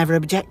Lightfoot never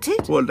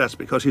objected. Well, that's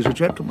because he's a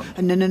gentleman.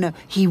 No.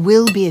 He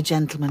will be a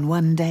gentleman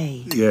one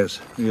day. Yes,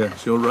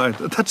 you're right.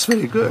 That's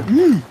very good.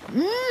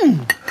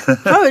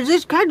 How is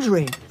this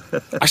kedgeree?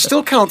 I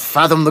still can't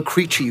fathom the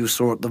creature you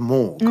saw at the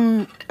morgue.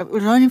 It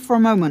was only for a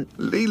moment.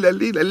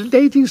 Leela,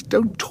 ladies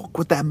don't talk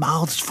with their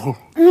mouths full.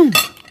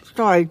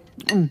 Sorry.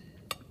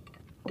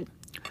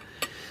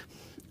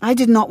 I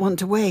did not want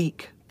to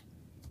wake.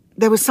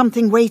 There was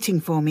something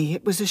waiting for me.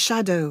 It was a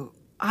shadow.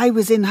 I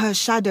was in her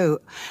shadow,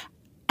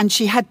 and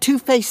she had two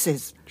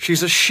faces.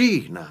 She's a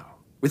she now,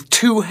 with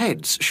two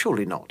heads,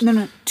 surely not.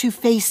 No, two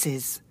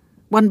faces,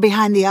 one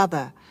behind the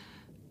other.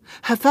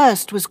 Her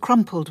first was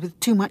crumpled with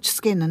too much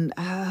skin, and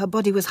her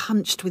body was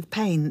hunched with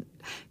pain,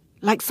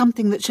 like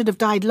something that should have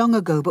died long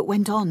ago but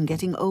went on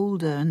getting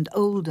older and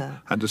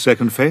older. And the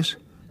second face?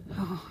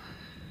 Oh,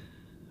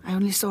 I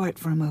only saw it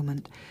for a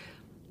moment,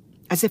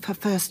 as if her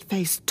first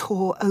face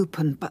tore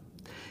open, but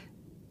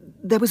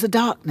there was a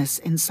darkness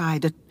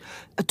inside,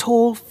 a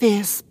tall,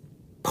 fierce,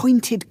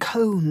 pointed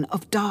cone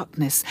of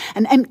darkness,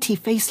 an empty,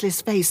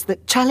 faceless face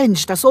that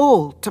challenged us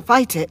all to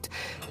fight it.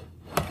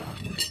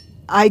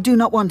 I do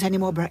not want any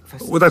more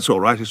breakfast. Well, that's all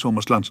right. It's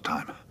almost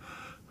lunchtime.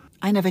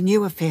 I never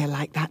knew a fear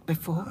like that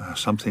before.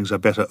 Some things are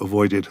better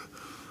avoided.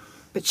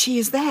 But she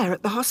is there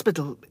at the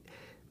hospital.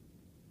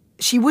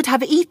 She would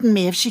have eaten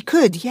me if she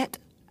could, yet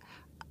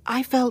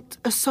I felt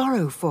a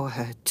sorrow for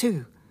her,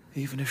 too.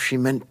 Even if she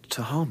meant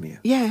to harm you?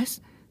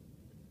 Yes.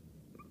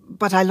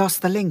 But I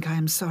lost the link, I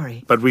am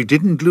sorry. But we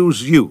didn't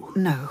lose you.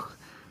 No.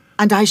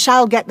 And I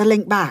shall get the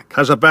link back.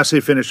 Has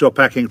Abbasi finished your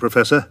packing,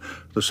 Professor?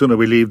 The sooner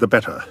we leave, the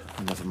better.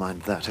 Never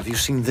mind that. Have you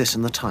seen this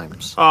in the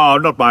Times? Oh,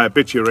 not my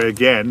obituary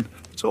again.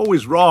 It's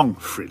always wrong,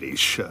 frilly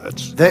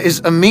shirts. There is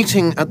a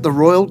meeting at the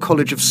Royal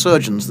College of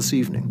Surgeons this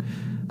evening,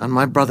 and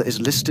my brother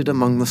is listed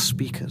among the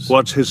speakers.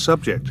 What's his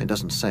subject? It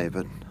doesn't say,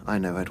 but I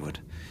know Edward.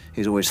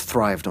 He's always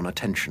thrived on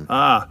attention.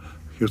 Ah,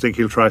 you think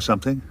he'll try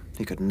something?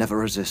 He could never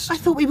resist. I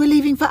thought we were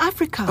leaving for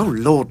Africa. Oh,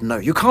 Lord, no.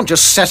 You can't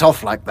just set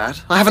off like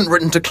that. I haven't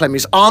written to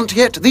Clemmy's aunt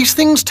yet. These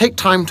things take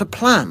time to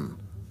plan.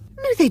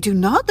 No, they do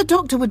not. The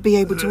doctor would be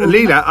able to...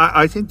 Leela,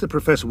 I think the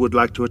Professor would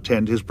like to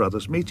attend his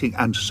brother's meeting,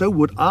 and so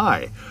would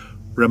I.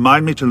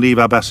 Remind me to leave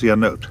Abbasi a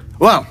note.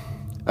 Well,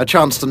 a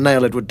chance to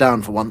nail Edward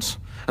down for once,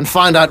 and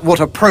find out what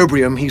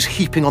opprobrium he's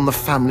heaping on the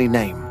family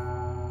name.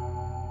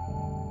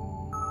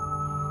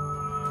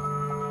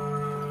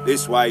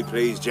 This way,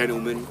 please,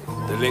 gentlemen.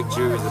 The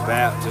lecture is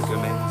about to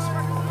commence.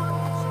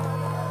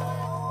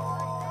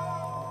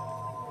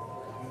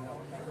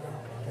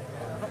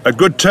 A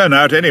good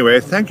turnout anyway.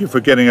 Thank you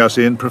for getting us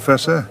in,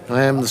 Professor.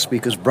 I am the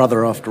speaker's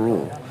brother after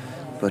all,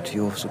 but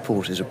your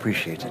support is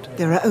appreciated.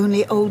 There are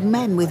only old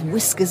men with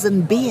whiskers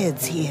and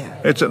beards here.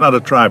 It's another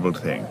tribal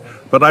thing,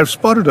 but I've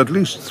spotted at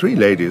least 3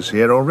 ladies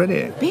here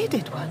already.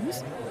 Bearded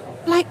ones?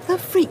 Like the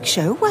freak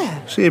show?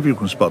 Where? See if you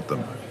can spot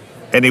them.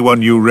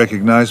 Anyone you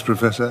recognize,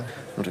 Professor?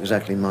 Not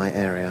exactly my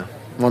area.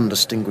 One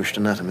distinguished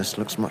anatomist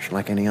looks much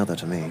like any other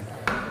to me.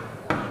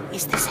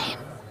 Is this him?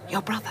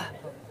 Your brother?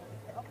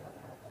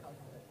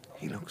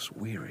 He looks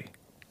weary.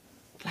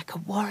 Like a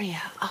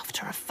warrior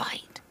after a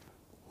fight.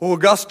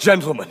 August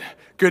gentlemen,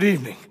 good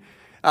evening.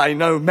 I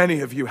know many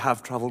of you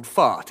have travelled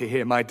far to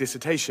hear my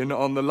dissertation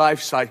on the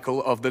life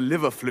cycle of the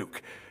liver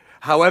fluke.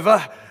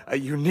 However, a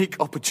unique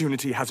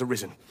opportunity has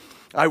arisen.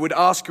 I would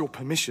ask your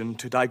permission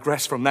to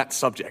digress from that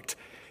subject.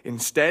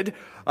 Instead,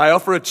 I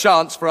offer a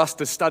chance for us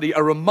to study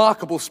a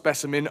remarkable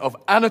specimen of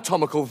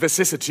anatomical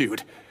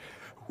vicissitude.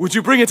 Would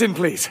you bring it in,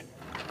 please?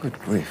 Good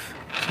grief.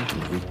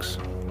 Something reeks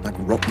like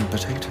rotten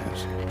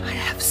potatoes. I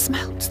have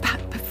smelt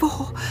that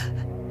before.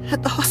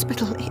 At the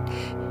hospital,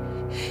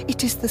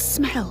 it is the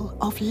smell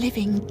of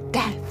living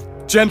death.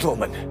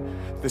 Gentlemen,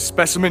 the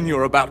specimen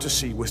you're about to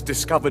see was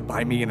discovered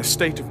by me in a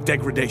state of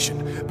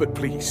degradation, but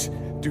please,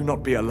 do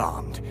not be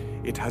alarmed.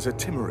 It has a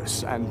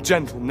timorous and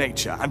gentle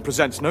nature and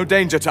presents no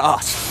danger to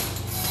us.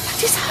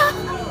 That is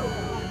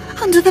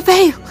her! Under the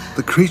veil!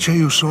 The creature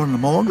you saw in the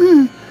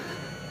morgue?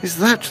 Is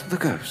that the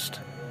ghost?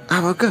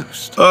 Our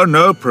ghost? Oh,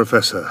 no,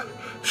 Professor.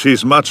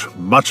 She's much,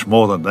 much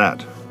more than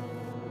that.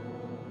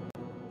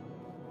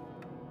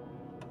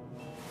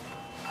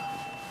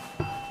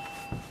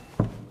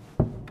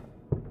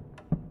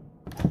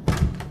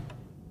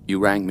 You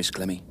rang, Miss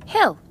Clemmy?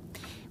 Hill,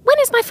 when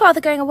is my father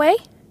going away?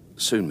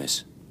 Soon,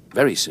 miss.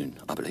 Very soon,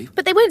 I believe.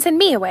 But they won't send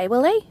me away,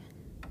 will they?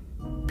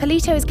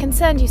 Polito is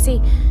concerned, you see.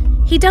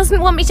 He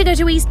doesn't want me to go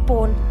to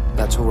Eastbourne.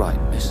 That's all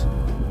right, miss.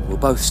 We'll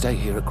both stay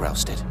here at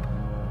Gralstead.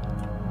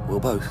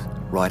 We'll both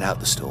ride out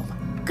the storm.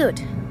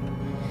 Good.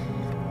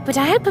 But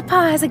I hope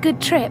Papa has a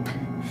good trip.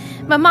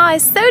 Mama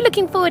is so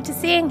looking forward to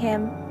seeing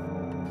him.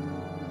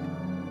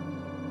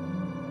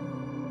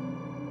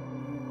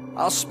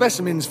 Our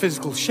specimen's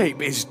physical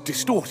shape is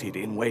distorted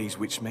in ways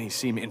which may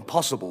seem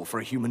impossible for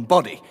a human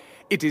body.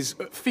 It is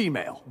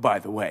female, by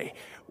the way.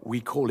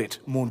 We call it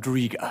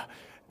Mordrega.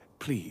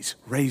 Please,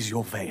 raise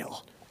your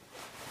veil.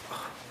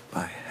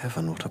 By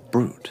heaven, what a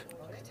brute.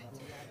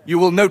 You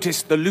will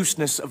notice the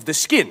looseness of the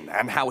skin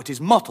and how it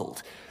is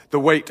mottled. The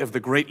weight of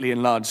the greatly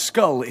enlarged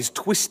skull is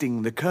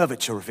twisting the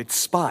curvature of its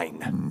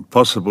spine.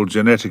 Possible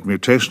genetic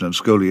mutation and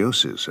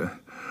scoliosis,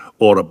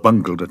 or a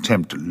bungled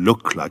attempt to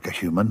look like a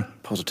human.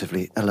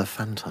 Positively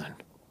elephantine.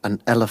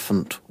 An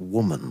elephant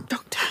woman.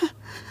 Doctor,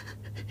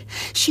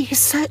 She is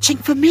searching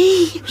for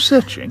me.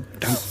 Searching?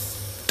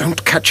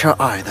 Don't catch her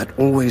eye. That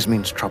always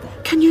means trouble.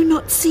 Can you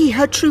not see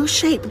her true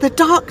shape, the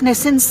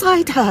darkness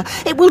inside her?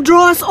 It will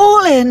draw us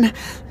all in.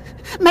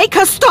 Make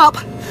her stop.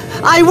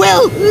 I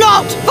will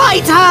not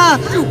fight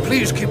her. You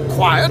please keep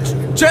quiet.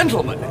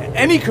 Gentlemen,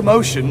 any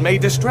commotion may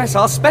distress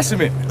our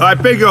specimen. I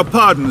beg your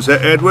pardon, Sir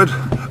Edward.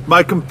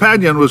 My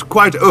companion was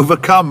quite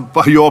overcome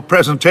by your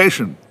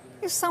presentation.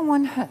 Is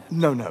someone hurt?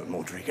 No,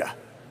 Mordrega.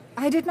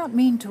 I did not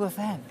mean to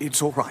offend.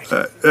 It's all right.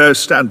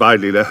 Stand by,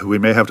 Leela. We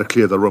may have to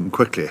clear the room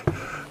quickly.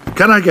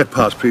 Can I get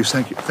past, please?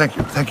 Thank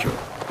you.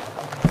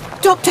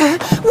 Doctor,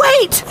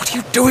 wait! What are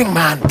you doing,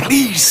 man?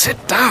 Please,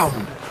 sit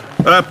down.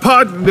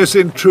 Pardon this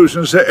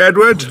intrusion, Sir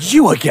Edward.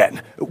 You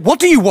again? What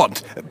do you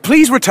want?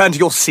 Please return to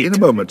your seat. In a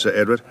moment, Sir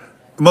Edward.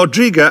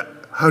 Mordrega,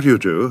 how do you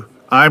do?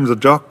 I'm the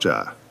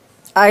doctor.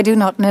 I do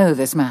not know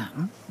this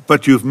man.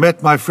 But you've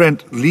met my friend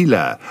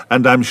Leela,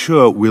 and I'm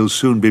sure we'll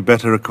soon be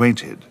better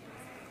acquainted.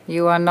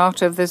 You are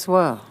not of this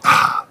world.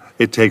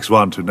 It takes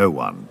one to know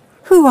one.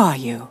 Who are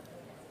you?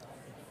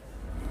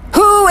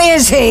 Who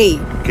is he?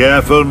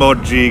 Careful,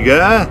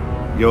 Mordrega.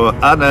 Your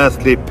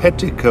unearthly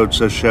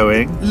petticoats are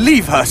showing.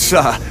 Leave her,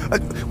 sir.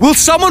 Will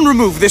someone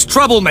remove this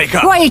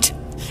troublemaker? Wait!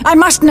 I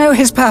must know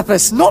his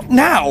purpose. Not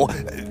now.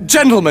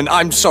 Gentlemen,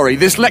 I'm sorry.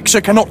 This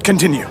lecture cannot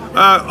continue.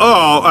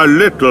 A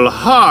little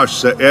harsh,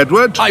 Sir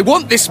Edward. I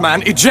want this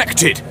man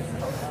ejected.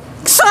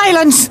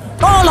 Silence!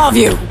 All of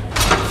you!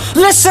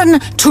 Listen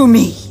to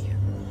me.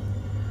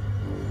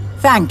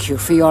 Thank you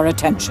for your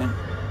attention.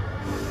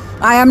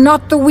 I am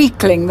not the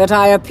weakling that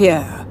I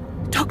appear.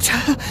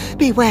 Doctor,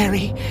 be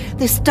wary.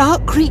 This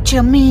dark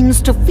creature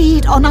means to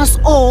feed on us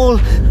all.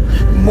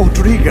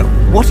 Mordrega,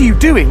 what are you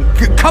doing?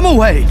 Come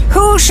away.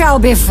 Who shall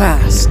be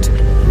first?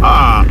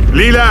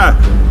 Leela,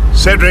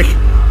 Cedric,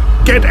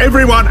 get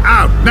everyone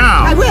out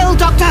now. I will,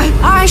 Doctor.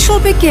 I shall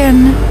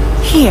begin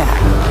here.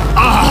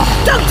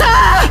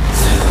 Doctor!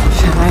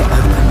 Shall I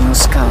open your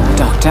skull,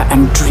 Doctor,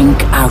 and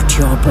drink out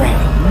your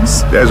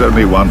brains? There's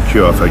only one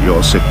cure for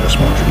your sickness,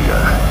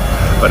 Mordrega.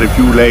 But if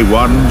you lay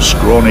one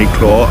scrawny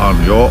claw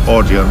on your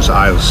audience,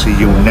 I'll see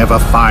you never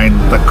find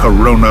the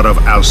corona of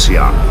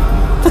Alcyon.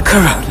 The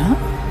corona?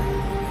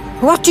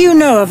 What do you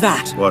know of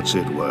that? What's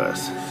it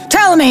worth?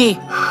 Tell me!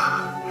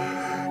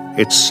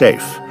 It's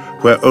safe,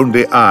 where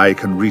only I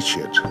can reach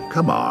it.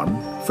 Come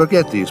on,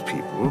 forget these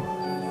people.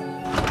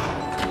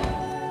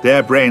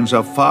 Their brains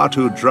are far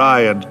too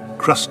dry and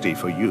crusty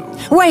for you.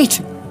 Wait!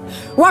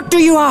 What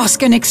do you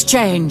ask in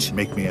exchange?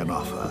 Make me an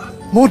offer.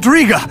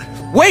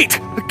 Mordrega, wait!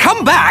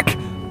 Come back!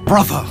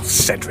 Brother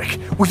Cedric,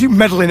 will you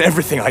meddle in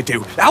everything I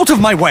do? Out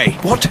of my way!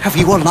 What have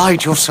you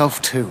allied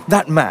yourself to?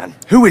 That man,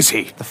 who is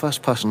he? The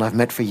first person I've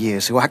met for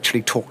years who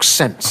actually talks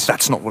sense.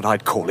 That's not what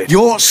I'd call it.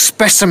 Your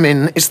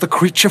specimen is the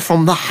creature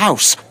from the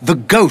house, the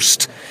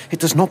ghost. It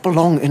does not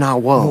belong in our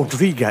world.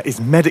 Mordrega is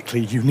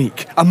medically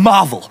unique, a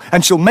marvel,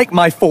 and she'll make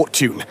my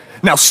fortune.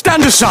 Now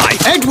stand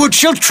aside! Edward,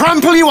 she'll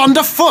trample you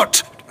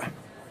underfoot!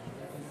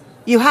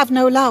 You have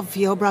no love for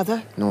your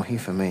brother? Nor he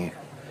for me.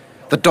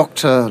 The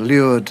doctor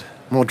lured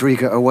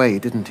Mordrega away,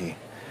 didn't he?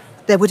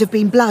 There would have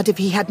been blood if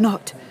he had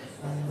not.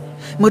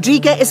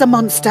 Mordrega is a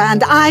monster,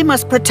 and I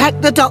must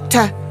protect the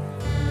doctor.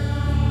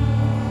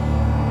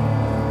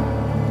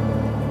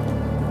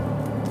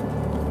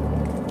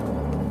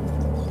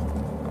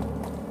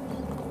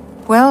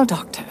 Well,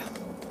 Doctor,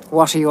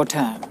 what are your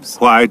terms?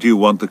 Why do you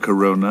want the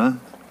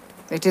corona?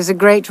 It is a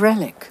great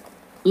relic,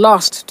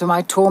 lost to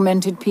my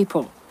tormented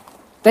people.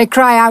 They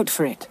cry out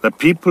for it. The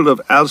people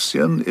of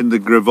Alcyon in the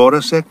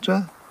Grivora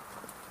sector?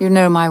 You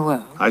know my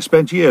world. I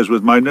spent years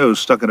with my nose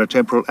stuck in a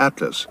temporal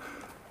atlas.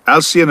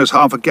 Alcyon is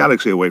half a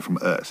galaxy away from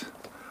Earth.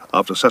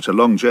 After such a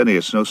long journey,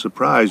 it's no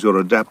surprise your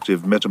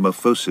adaptive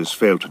metamorphosis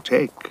failed to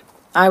take.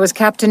 I was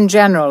Captain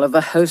General of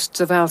the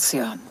hosts of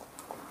Alcyon.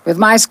 With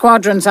my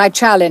squadrons, I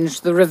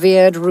challenged the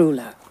revered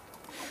ruler.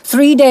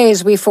 3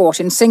 days we fought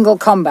in single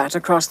combat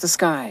across the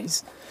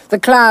skies. The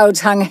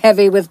clouds hung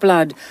heavy with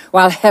blood,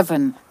 while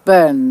heaven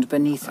burned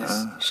beneath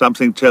us.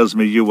 Something tells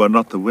me you were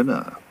not the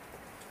winner.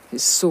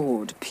 His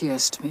sword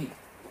pierced me.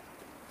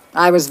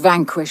 I was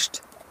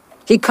vanquished.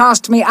 He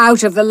cast me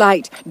out of the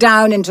light,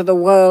 down into the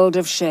world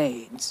of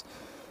shades.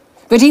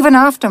 But even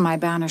after my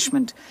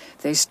banishment,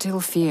 they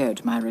still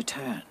feared my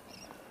return.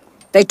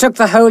 They took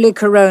the holy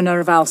corona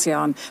of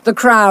Alcyon, the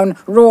crown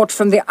wrought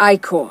from the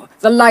ichor,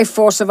 the life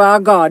force of our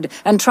god,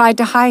 and tried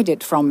to hide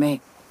it from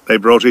me. They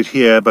brought it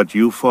here, but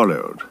you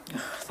followed.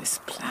 This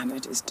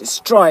planet is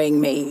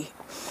destroying me.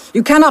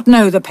 You cannot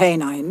know the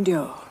pain I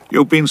endure.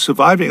 You've been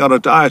surviving on a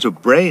diet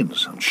of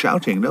brains and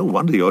shouting. No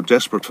wonder you're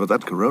desperate for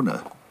that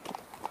corona.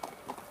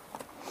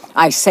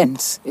 I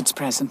sense its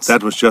presence.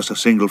 That was just a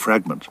single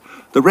fragment.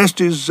 The rest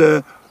is,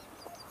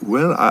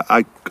 well,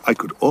 I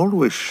could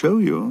always show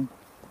you.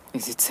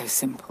 Is it so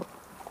simple?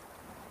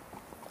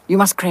 You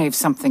must crave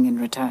something in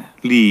return.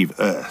 Leave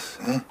Earth,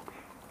 eh?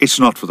 It's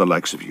not for the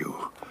likes of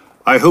you.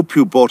 I hope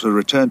you bought a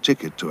return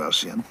ticket to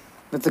Alcyon.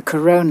 With the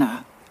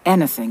corona,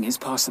 anything is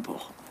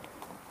possible.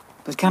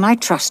 But can I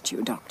trust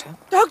you, Doctor?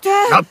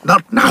 Doctor!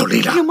 Not now,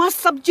 Leela. You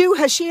must subdue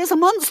her. She is a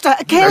monster,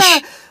 a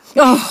killer.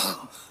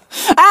 Oh,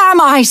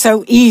 am I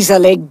so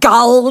easily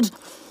gulled?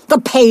 The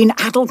pain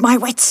addled my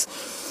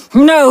wits.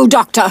 No,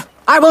 Doctor,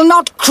 I will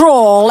not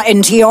crawl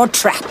into your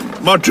trap.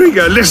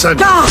 Mordrega, listen!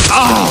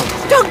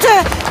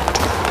 Doctor!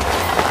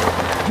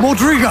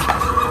 Mordrega!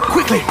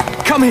 Quickly,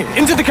 come here,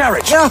 into the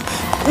carriage!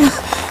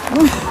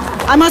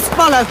 I must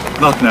follow.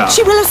 Not now.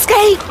 She will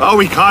escape. Oh,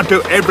 we can't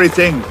do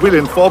everything. We'll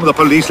inform the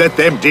police, let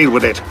them deal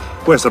with it.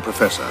 Where's the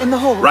professor? In the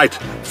hall. Right.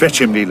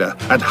 Fetch him, Leela.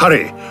 And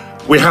hurry.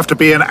 We have to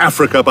be in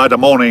Africa by the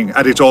morning,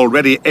 and it's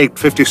already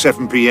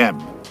 8:57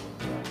 p.m.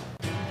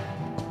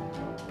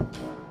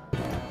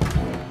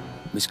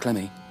 Miss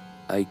Clemmy,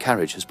 a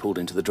carriage has pulled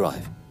into the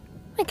drive.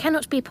 It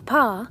cannot be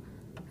Papa.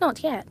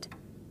 Not yet.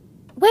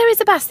 Where is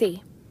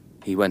Abassi?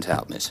 He went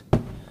out, miss.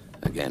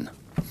 Again.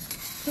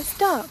 It's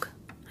dark.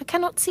 I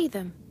cannot see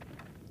them.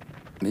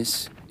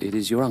 Miss, it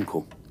is your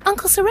uncle.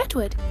 Uncle Sir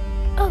Edward?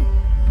 Oh.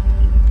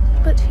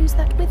 But who's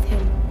that with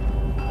him?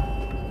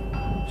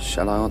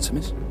 Shall I answer,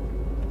 miss?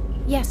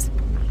 Yes.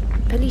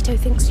 Polito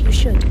thinks you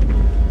should.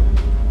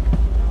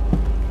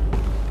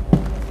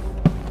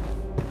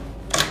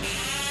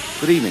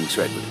 Good evening,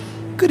 Sir Edward.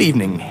 Good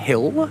evening,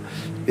 Hill.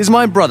 Is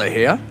my brother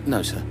here?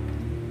 No, sir.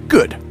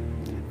 Good.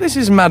 This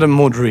is Madame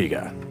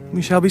Mordrega.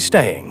 We shall be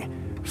staying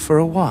for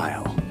a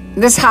while.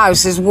 This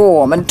house is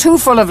warm and too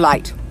full of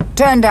light.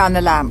 Turn down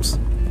the lamps.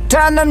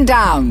 Turn them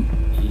down.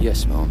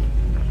 Yes, ma'am.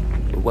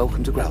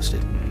 Welcome to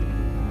Gralstead.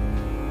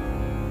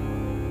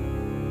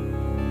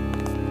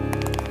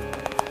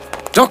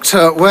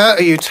 Doctor, where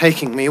are you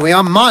taking me? We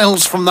are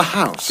miles from the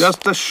house.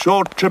 Just a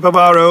short trip of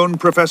our own,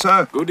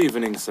 Professor. Good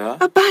evening, sir.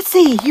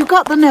 Abassi, you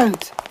got the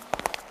note.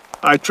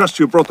 I trust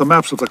you brought the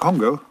maps of the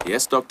Congo.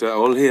 Yes, Doctor,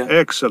 all here.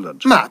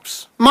 Excellent.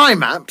 Maps? My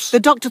maps? The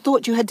doctor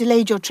thought you had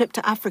delayed your trip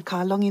to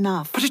Africa long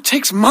enough. But it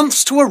takes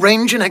months to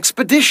arrange an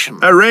expedition.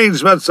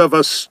 Arrangements of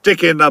a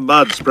stick in the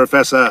muds,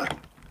 Professor.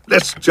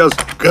 Let's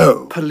just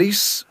go.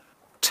 Police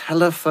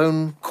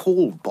telephone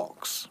call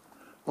box.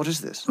 What is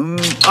this?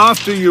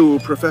 After you,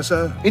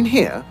 Professor. In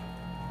here?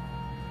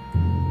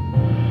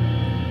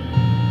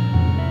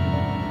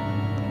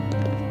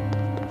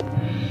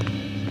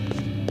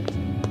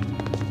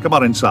 Come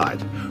on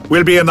inside.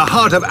 We'll be in the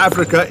heart of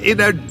Africa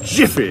in a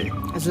jiffy.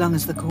 As long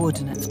as the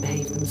coordinates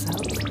behave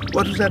themselves.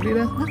 What was that,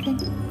 Leela? Nothing.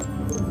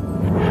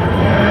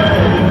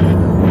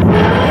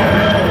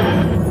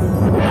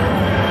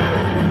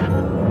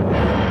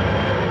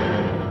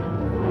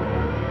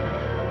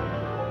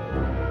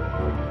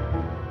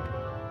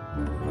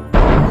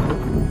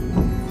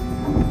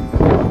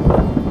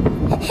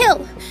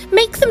 Hill,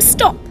 make them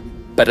stop.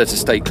 Better to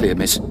stay clear,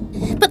 miss.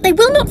 But they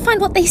will not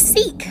find what they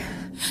seek.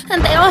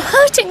 And they are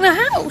hurting the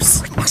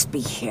house. It must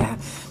be here.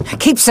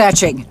 Keep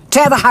searching.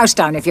 Tear the house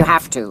down if you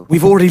have to.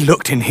 We've already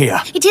looked in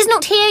here. It is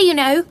not here, you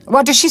know.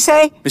 What does she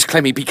say? Miss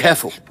Clemmy, be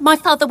careful. My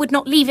father would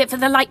not leave it for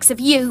the likes of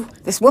you.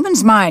 This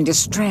woman's mind is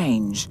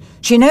strange.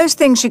 She knows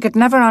things she could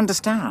never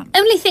understand.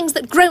 Only things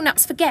that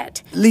grown-ups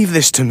forget. Leave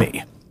this to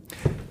me.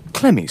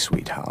 Clemmy,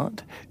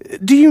 sweetheart,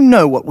 do you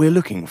know what we're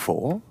looking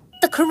for?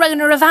 The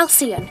corona of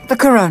Alcyon. The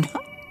corona?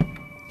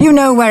 You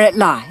know where it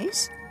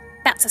lies?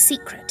 That's a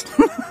secret.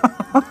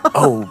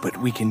 Oh, but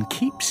we can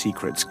keep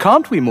secrets,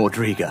 can't we,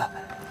 Mordrega?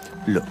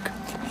 Look,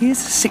 here's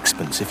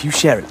sixpence if you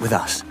share it with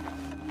us.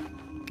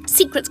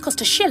 Secrets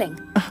cost a shilling.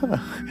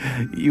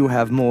 You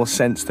have more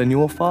sense than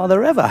your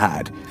father ever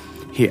had.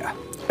 Here,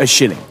 a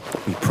shilling.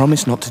 We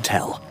promise not to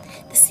tell.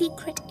 The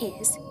secret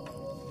is...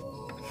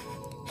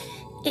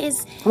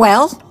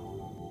 Well?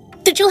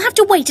 That you'll have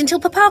to wait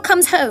until Papa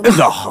comes home.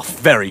 Oh,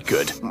 very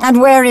good.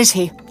 And where is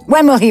he?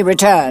 When will he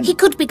return? He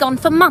could be gone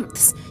for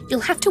months.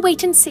 You'll have to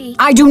wait and see.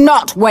 I do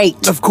not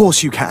wait. Of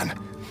course you can.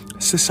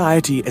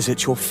 Society is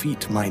at your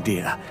feet, my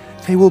dear.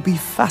 They will be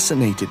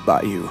fascinated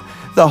by you.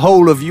 The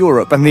whole of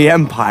Europe and the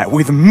Empire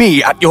with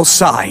me at your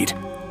side.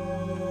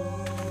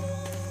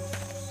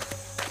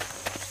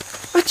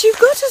 But you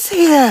got us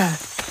here.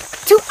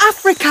 To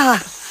Africa.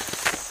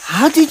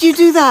 How did you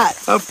do that?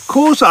 Of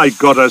course I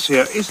got us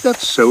here. Is that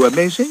so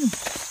amazing?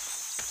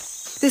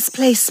 This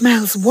place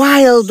smells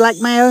wild like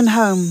my own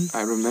home.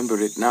 I remember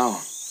it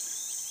now.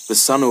 The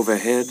sun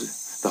overhead,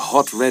 the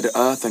hot red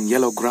earth and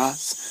yellow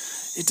grass.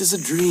 It is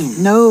a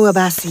dream. No,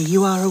 Abassi,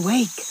 you are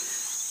awake.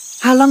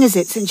 How long is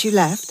it since you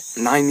left?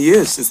 9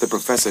 years since the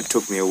professor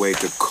took me away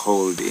to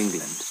cold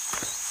England.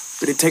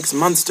 But it takes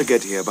months to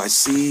get here by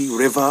sea,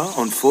 river,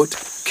 on foot.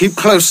 Keep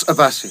close,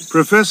 Abassi.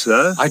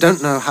 Professor? I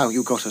don't know how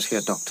you got us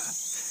here, Doctor.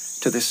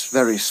 To this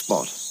very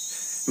spot.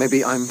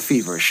 Maybe I'm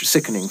feverish,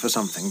 sickening for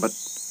something, but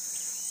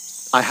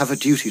I have a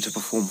duty to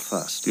perform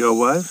first. Your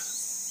wife?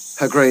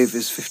 Her grave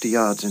is 50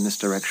 yards in this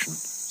direction,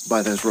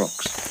 by those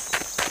rocks.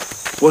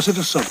 Was it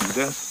a sudden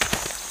death?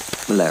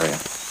 Malaria.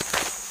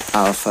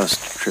 Our first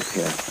trip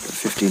here,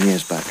 15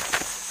 years back.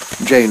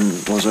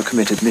 Jane was a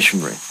committed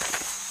missionary.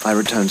 I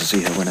return to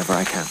see her whenever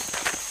I can.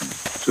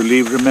 To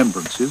leave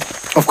remembrances?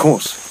 Of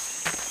course.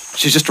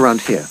 She's just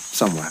around here,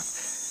 somewhere.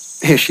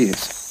 Here she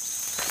is.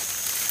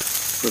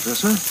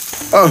 Professor?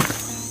 Oh,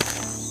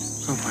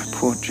 my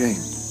poor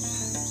Jane.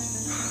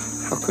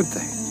 How could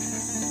they?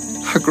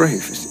 Her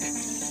grave it's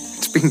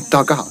been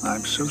dug up.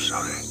 I'm so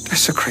sorry.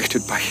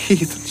 Desecrated by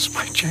heathens,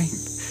 my Jane.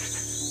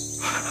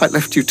 I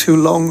left you too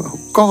long, oh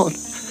God.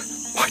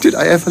 Why did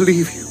I ever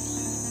leave you?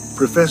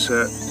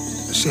 Professor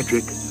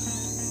Cedric,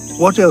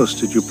 what else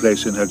did you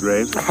place in her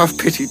grave? Have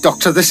pity,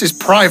 Doctor, this is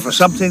private.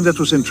 Something that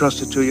was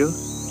entrusted to you?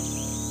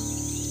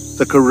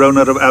 The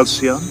corona of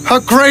Alcyon? Her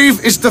grave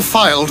is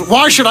defiled.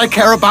 Why should I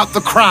care about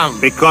the crown?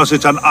 Because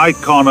it's an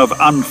icon of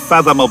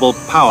unfathomable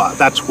power,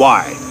 that's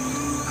why.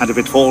 And if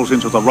it falls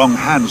into the wrong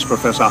hands,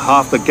 Professor,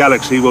 half the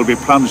galaxy will be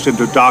plunged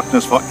into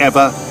darkness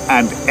forever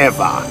and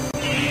ever.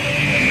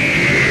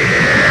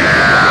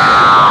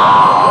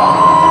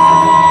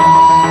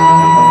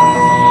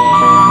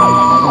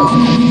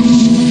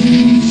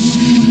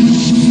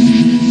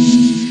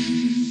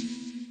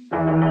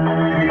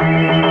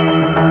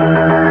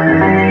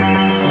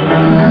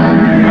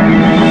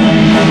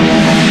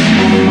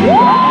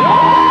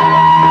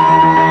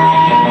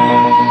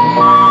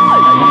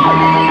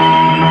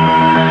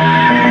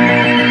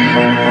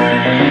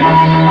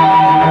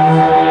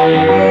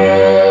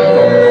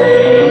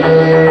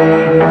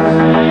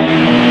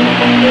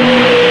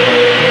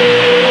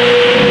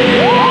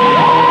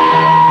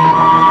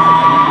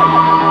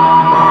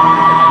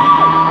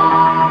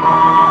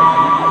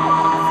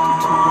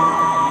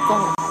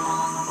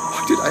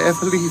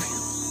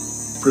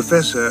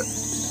 Professor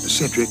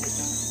Cedric,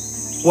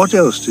 what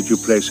else did you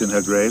place in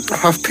her grave?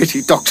 Have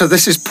pity, Doctor,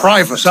 this is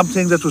private.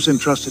 Something that was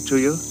entrusted to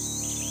you?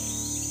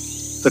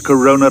 The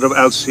corona of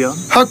Alcyon?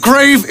 Her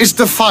grave is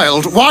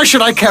defiled. Why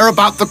should I care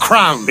about the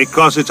crown?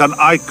 Because it's an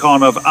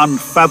icon of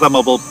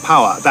unfathomable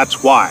power,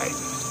 that's why.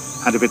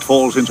 And if it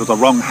falls into the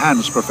wrong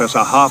hands,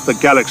 Professor, half the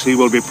galaxy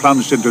will be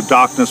plunged into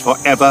darkness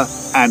forever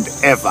and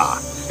ever.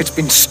 It's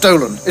been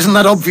stolen, isn't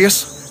that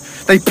obvious?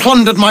 They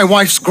plundered my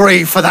wife's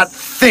grave for that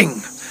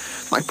thing.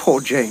 My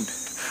poor Jane.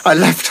 I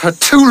left her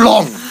too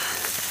long.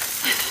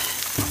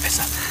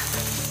 Professor,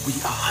 we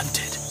are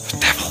hunted. The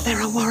devil. There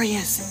are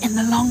warriors in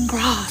the long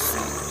grass.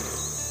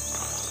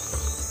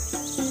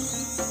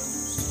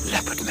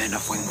 Leopard men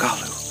of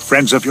Wingalu.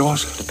 Friends of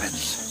yours?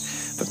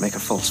 Depends. But make a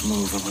false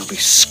move and we'll be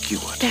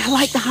skewered. They're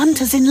like the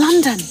hunters in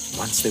London.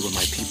 Once they were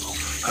my people.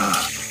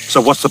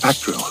 So what's the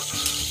pact drill?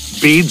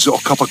 Beads or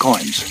copper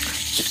coins?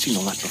 They've seen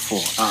all that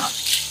before.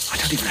 I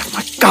don't even have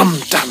my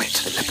gun, damn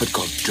it! The leopard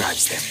god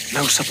drives them.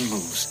 No sudden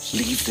moves.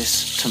 Leave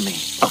this to me.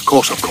 Of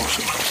course.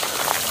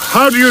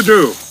 How do you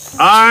do?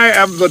 I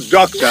am the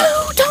Doctor.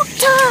 No,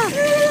 Doctor!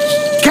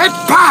 Get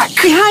back!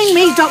 Behind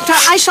me, Doctor.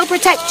 I shall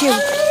protect you.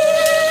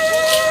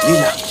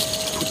 Leela,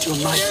 put your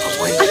knife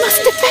away. I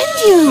must defend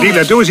you.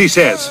 Leela, do as he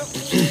says.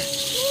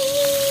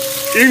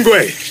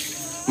 Ingwe,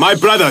 my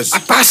brothers.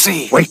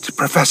 Abassi! Wait,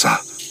 Professor.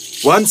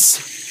 Once,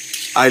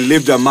 I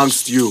lived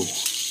amongst you.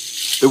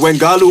 The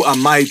Wingalu are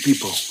my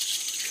people.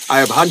 I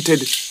have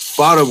hunted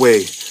far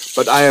away,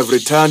 but I have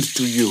returned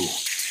to you.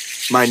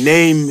 My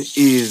name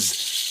is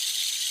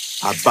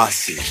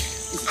Abassi.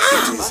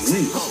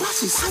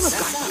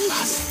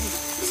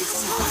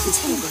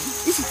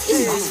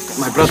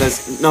 My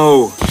brothers,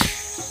 no.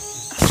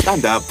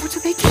 Stand up. What are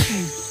they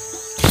doing?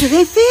 Do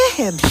they fear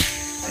him?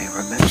 They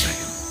remember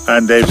him.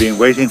 And they've been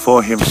waiting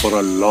for him for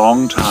a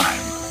long time.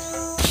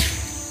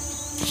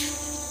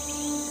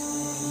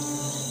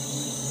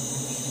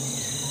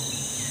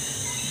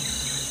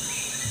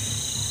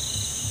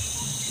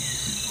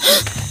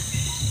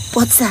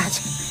 What's that?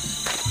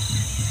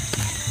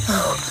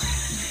 Oh.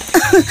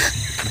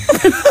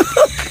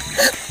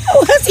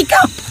 Oh, has he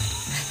come?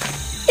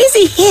 Is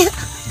he here?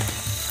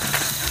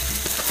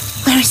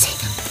 Where is he?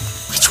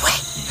 Which way?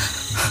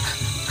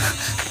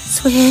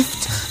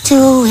 Swift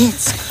to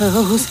its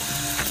close,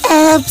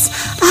 ebbs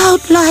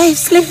out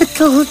life's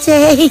little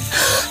day.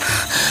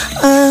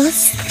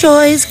 Earth's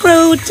joys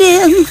grow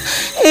dim,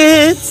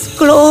 its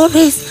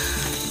glories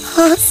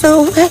pass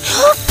away.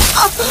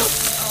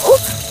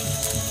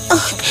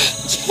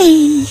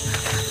 Change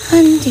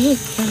and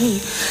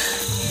decay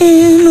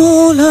in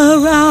all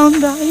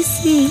around I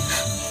see.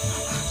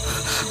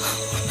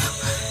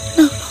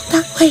 No, not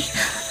that way,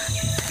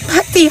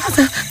 but the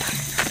other.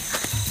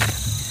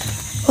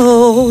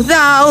 Oh,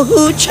 thou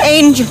who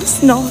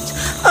changest not,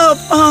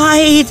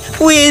 abide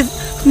with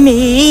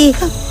me.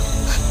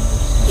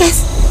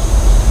 Yes,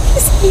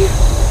 he's here.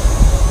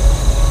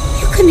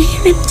 You can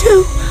hear him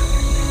too.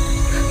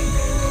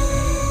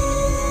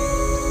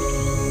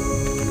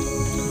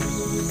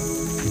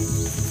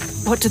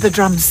 What do the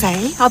drums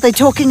say? Are they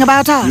talking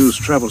about us? News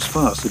travels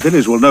fast. The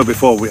village will know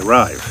before we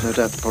arrive. No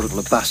doubt the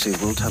prodigal Abassi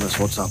will tell us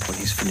what's up when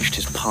he's finished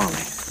his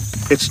parley.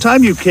 It's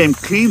time you came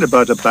clean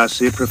about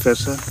Abassi,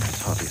 Professor.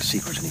 It's hardly a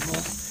secret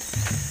anymore.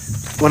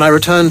 When I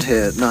returned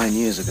here 9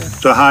 years ago...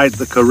 To hide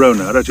the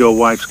corona at your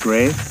wife's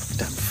grave?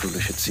 Damn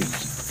foolish it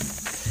seems.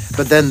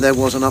 But then there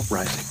was an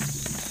uprising.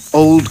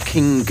 Old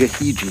King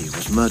Gahiji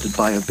was murdered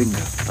by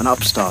Obingo, an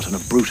upstart and a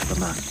brute of a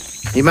man.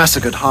 He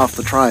massacred half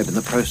the tribe in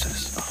the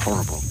process. A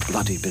horrible,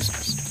 bloody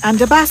business. And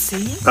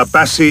Abassi?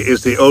 Abassi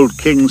is the old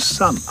king's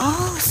son.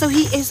 Oh, so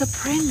he is a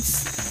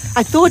prince.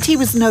 I thought he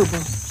was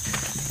noble.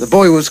 The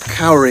boy was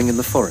cowering in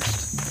the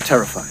forest,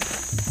 terrified.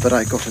 but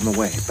I got him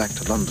away, back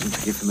to London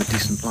to give him a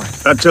decent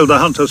life. Until the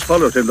hunters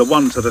followed him, the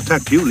ones that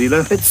attacked you,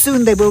 Leela. But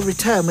soon they will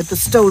return with the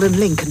stolen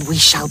link, and we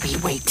shall be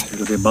waiting.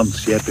 It'll be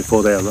months yet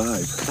before they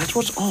arrive. That's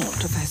what's odd.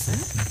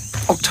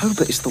 Professor?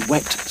 October is the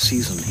wet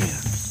season here,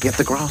 yet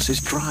the grass is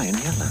dry and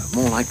yellow,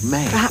 more like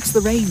May. Perhaps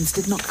the rains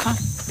did not come.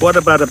 What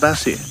about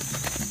Abassi?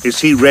 Is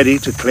he ready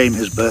to claim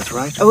his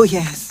birthright? Oh,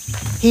 yes.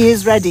 He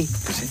is ready.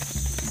 Is he?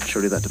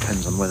 Surely that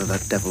depends on whether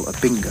that devil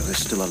Bingo is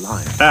still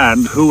alive.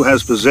 And who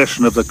has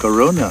possession of the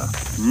corona,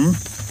 hmm?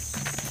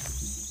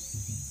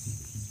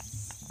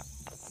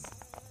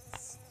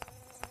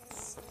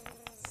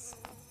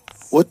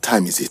 What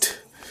time is it?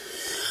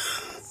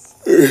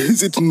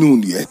 Is it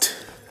noon yet?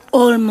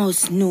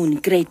 Almost noon,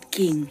 great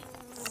king.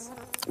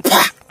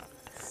 Pah!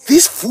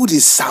 This food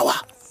is sour.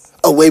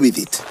 Away with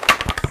it.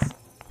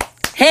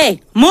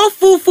 Hey, more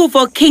fufu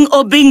for King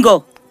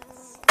Obingo.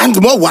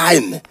 And more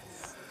wine.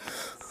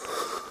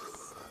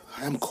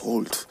 I am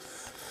cold.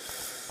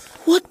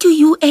 What do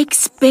you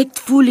expect,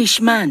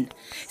 foolish man?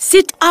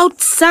 Sit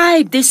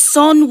outside. The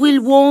sun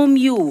will warm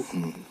you.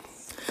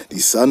 The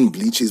sun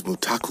bleaches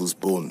Mutaku's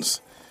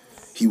bones.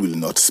 He will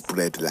not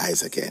spread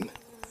lies again.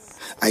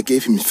 I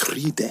gave him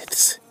 3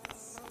 deaths.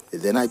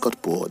 Then I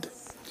got bored.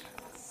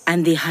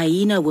 And the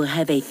hyena will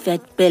have a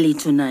fat belly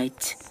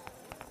tonight.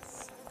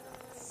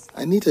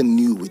 I need a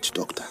new witch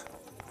doctor.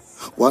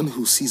 One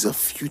who sees a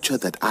future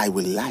that I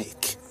will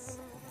like.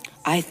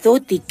 I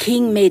thought the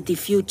king made the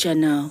future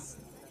now.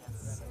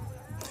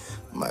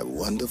 My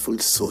wonderful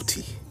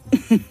Soti.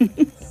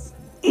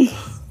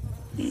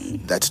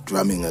 That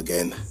drumming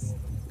again.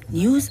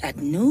 News at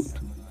noon?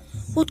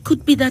 What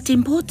could be that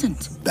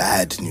important?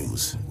 Bad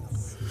news.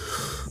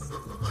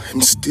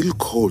 I'm still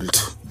cold.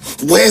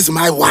 Where's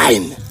my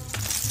wine?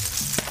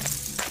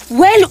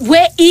 Well,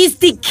 where is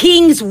the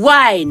king's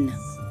wine?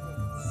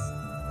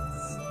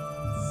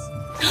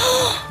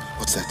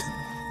 What's that?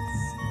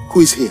 Who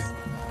is here?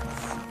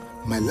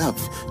 My love,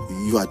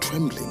 you are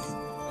trembling.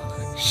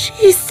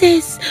 She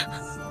says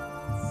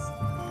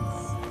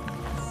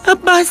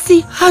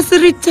Abassi has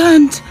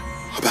returned.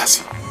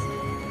 Abassi?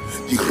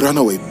 The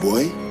runaway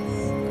boy?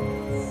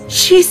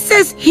 She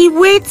says he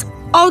waits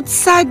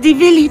outside the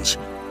village.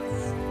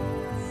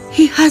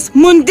 He has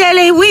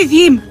Mundele with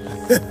him.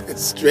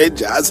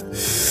 Strangers.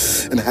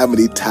 And how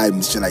many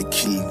times shall I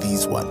kill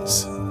these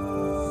ones?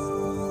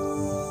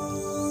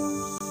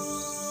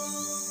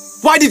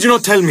 Why did you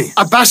not tell me?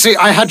 Abassi,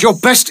 I had your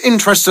best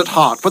interests at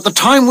heart, but the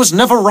time was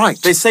never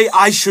right. They say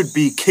I should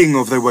be king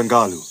of the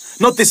Wengalu,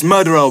 not this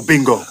murderer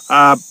Bingo.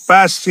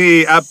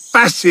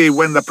 Abassi,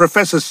 when the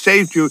professor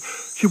saved you,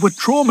 you were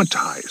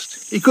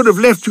traumatized. He could have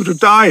left you to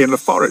die in the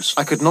forest.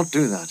 I could not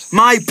do that.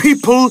 My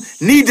people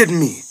needed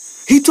me.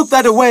 He took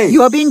that away.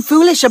 You are being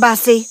foolish,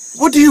 Abassi.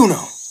 What do you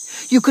know?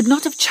 You could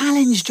not have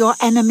challenged your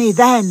enemy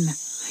then.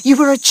 You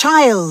were a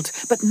child,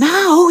 but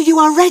now you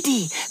are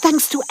ready,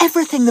 thanks to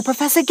everything the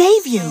professor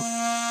gave you.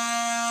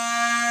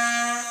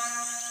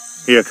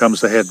 Here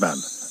comes the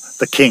headman.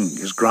 The king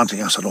is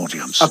granting us an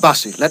audience.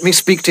 Abassi, let me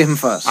speak to him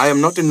first. I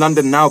am not in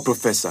London now,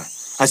 Professor.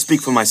 I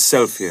speak for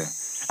myself here,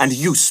 and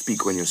you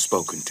speak when you're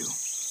spoken to.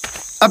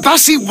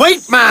 Abassi,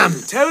 wait,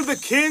 man! Tell the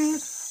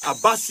king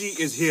Abassi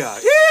is here.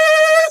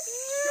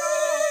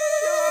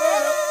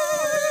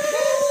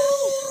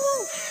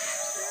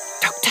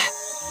 Doctor,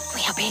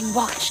 we are being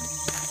watched.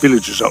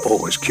 Villagers are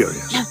always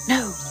curious.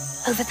 No,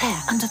 over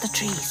there, under the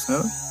trees.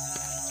 No?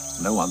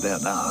 No one there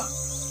now.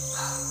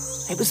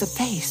 It was a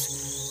face,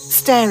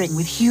 staring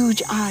with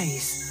huge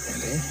eyes.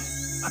 Really?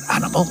 An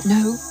animal?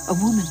 No, a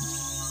woman.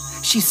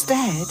 She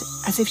stared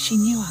as if she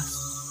knew us.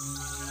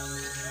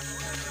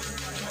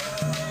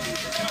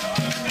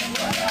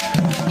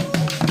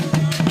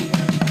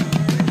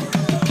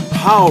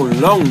 How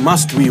long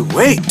must we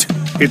wait?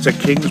 It's a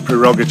king's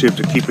prerogative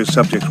to keep his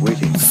subjects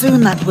waiting.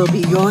 Soon that will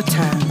be your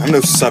turn. I'm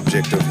no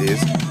subject of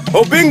his.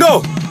 Oh,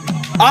 Bingo!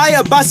 I,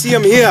 Abassi,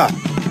 am here.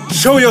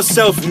 Show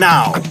yourself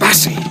now.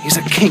 Abassi, he's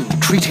a king.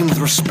 Treat him with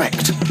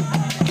respect.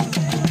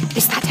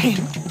 Is that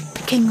him?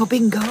 King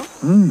Obingo?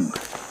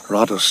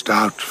 Rather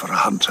stout for a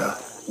hunter.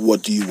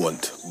 What do you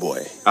want,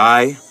 boy?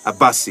 I,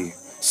 Abassi,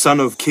 son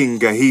of King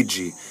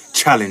Gahiji,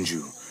 challenge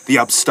you, the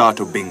upstart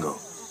Obingo.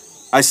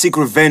 I seek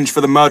revenge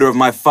for the murder of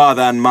my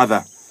father and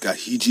mother.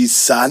 Gahiji's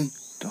son?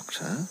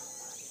 Doctor,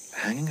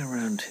 hanging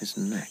around his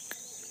neck,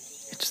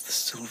 it's the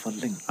silver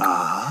link.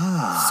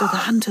 So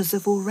the hunters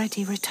have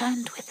already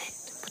returned with it.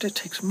 But it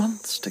takes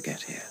months to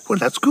get here. Well,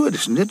 that's good,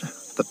 isn't it?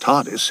 The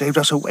TARDIS saved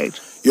us a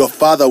wait. Your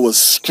father was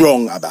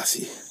strong,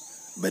 Abassi.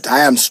 But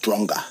I am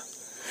stronger.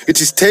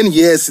 It is 10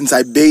 years since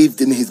I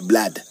bathed in his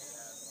blood.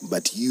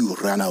 But you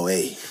ran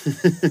away.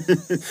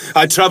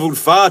 I travelled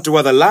far to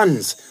other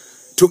lands,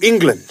 to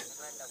England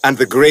and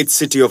the great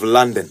city of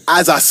London.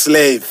 As a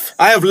slave.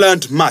 I have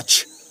learnt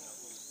much.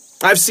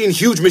 I've seen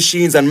huge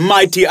machines and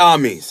mighty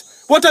armies.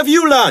 What have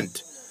you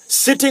learnt?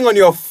 Sitting on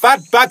your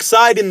fat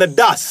backside in the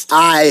dust.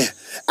 I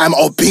am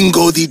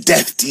Obingo the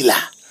Death Dealer,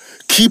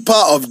 keeper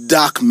of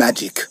dark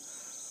magic.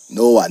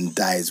 No one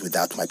dies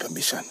without my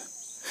permission.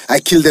 I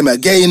kill them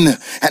again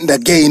and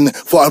again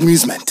for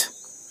amusement.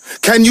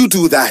 Can you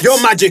do that? Your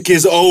magic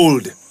is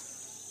old.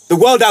 The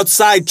world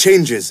outside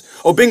changes.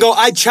 Obingo,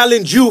 I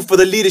challenge you for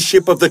the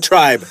leadership of the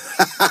tribe.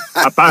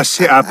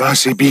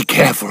 Abasi, be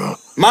careful.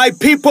 My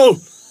people,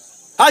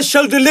 I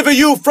shall deliver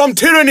you from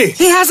tyranny.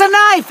 He has a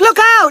knife! Look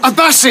out!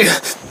 Abasi!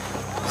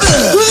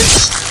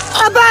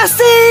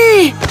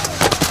 Abasi!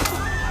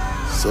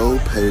 So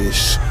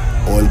perish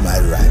all my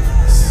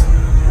rivals.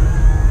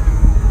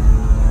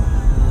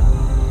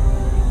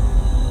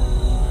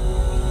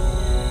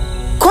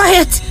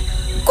 Quiet!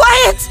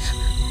 Quiet!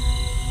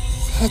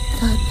 Set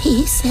the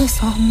pieces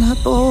on the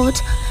board.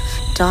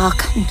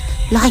 Dark and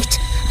light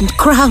and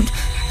crown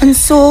and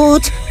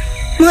sword.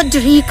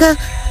 Mordrega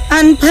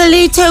and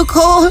Polito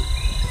call.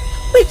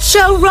 Which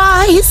shall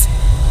rise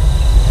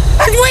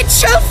and which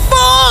shall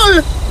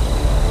fall?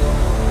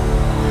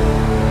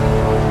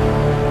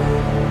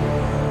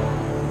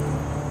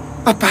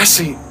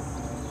 Abasi!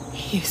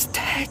 He is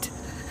dead.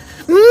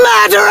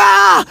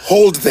 Murderer!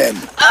 Hold them.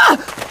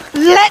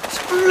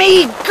 Let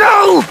me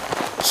go!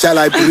 Shall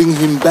I bring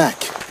him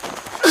back?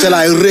 Shall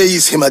I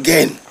raise him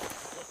again?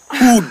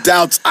 Who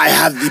doubts I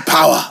have the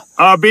power?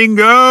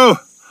 Bingo!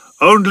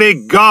 Only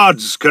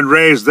gods can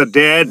raise the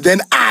dead.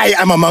 Then I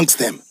am amongst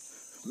them.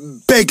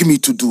 Beg me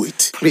to do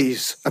it.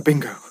 Please,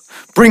 Abingo,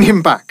 bring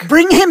him back.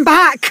 Bring him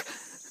back!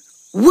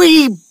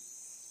 We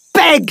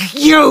beg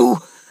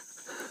you!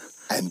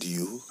 And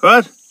you?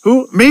 What?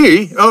 Who?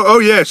 Me? Oh,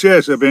 yes,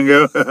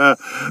 Bingo.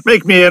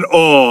 Make me in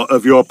awe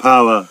of your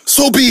power.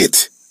 So be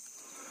it.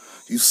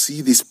 You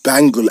see this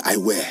bangle I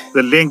wear?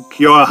 The link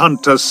your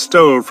hunter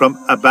stole from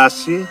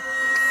Abasi?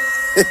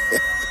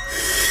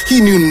 He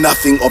knew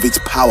nothing of its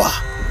power.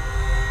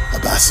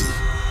 Abasi,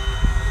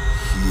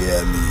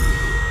 hear me.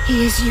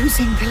 He is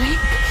using the link.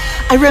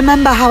 I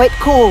remember how it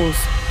calls.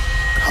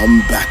 Come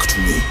back to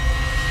me.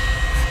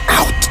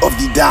 Out of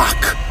the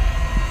dark.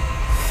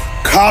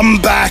 Come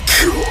back.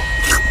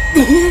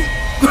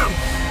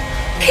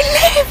 He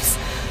lives!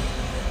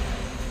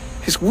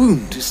 His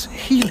wound is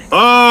healing.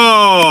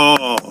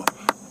 Oh!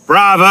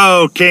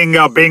 Bravo, King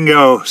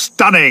Bingo.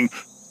 Stunning.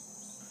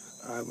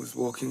 I was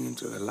walking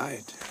into the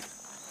light.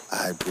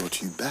 I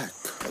brought you back,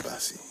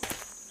 Abasi.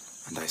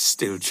 And I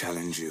still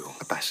challenge you.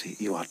 Abasi,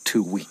 you are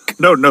too weak.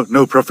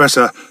 No,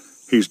 Professor.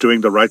 He's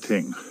doing the right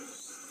thing.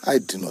 I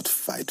do not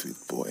fight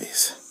with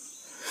boys.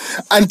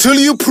 Until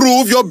you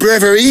prove your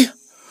bravery,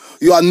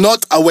 you are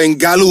not a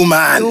Wengalu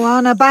man. Go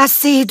on,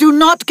 Abasi. Do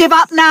not give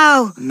up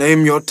now.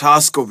 Name your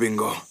task,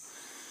 Obingo.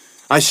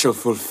 I shall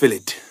fulfill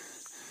it.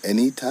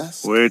 Any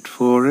task? Wait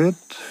for it.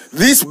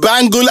 This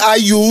bangle I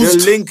used...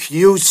 The link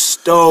you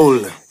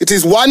stole. It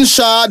is one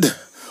shard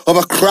of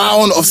a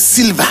crown of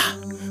silver,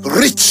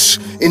 rich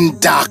in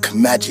dark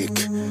magic.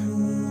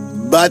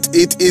 But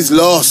it is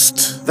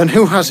lost. Then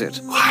who has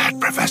it? Quiet,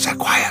 Professor,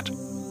 quiet.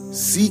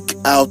 Seek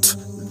out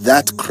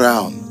that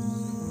crown.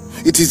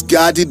 It is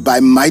guarded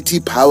by mighty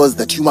powers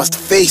that you must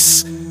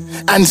face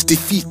and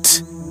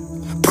defeat.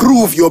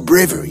 Prove your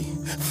bravery.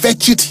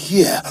 Fetch it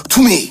here,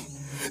 to me.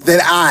 Then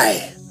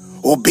I,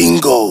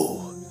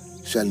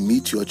 Obingo, shall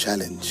meet your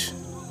challenge.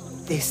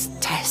 This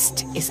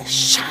test is a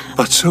sham.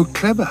 But so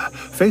clever.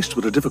 Faced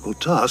with a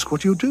difficult task,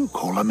 what do?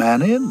 Call a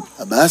man in?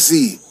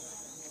 Abasi,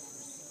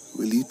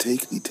 will you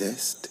take the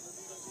test?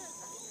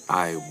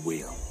 I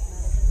will.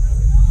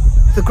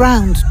 The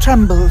ground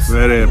trembles.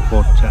 Very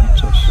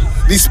portentous.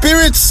 The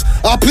spirits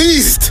are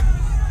pleased.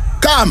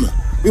 Come,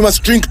 we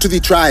must drink to the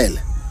trial.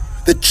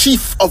 The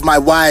chief of my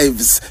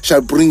wives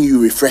shall bring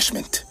you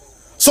refreshment.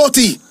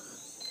 Soti,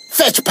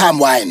 fetch palm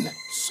wine.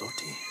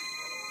 Soti?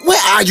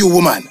 Where are you,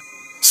 woman?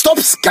 Stop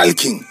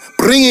skulking.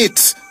 Bring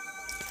it.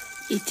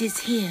 It is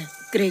here,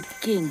 great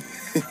king.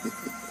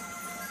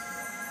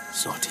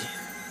 Soti.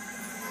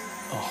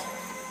 Oh,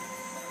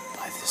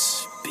 by the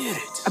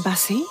spirit.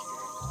 Abasi,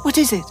 what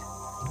is it?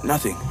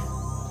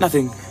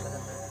 Nothing.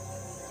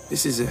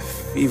 This is a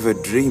fever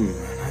dream,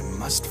 and I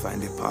must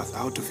find a path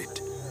out of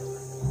it.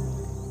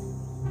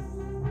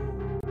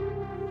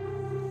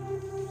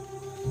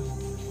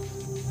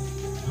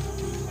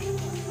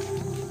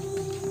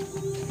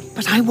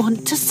 But I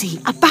want to see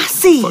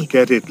Abasi.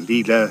 Forget it,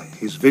 Leela.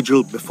 His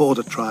vigil before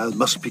the trial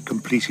must be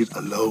completed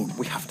alone.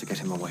 We have to get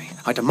him away.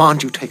 I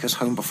demand you take us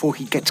home before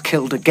he gets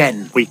killed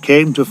again. We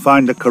came to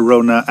find the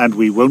corona, and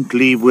we won't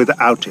leave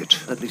without it.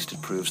 At least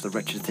it proves the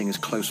wretched thing is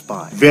close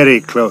by.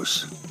 Very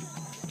close.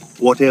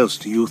 What else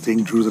do you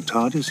think drew the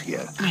TARDIS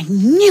here? I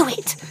knew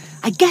it.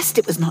 I guessed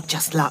it was not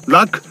just luck.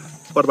 Luck?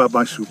 What about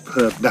my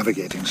superb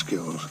navigating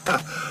skills?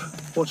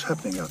 What's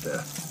happening out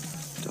there?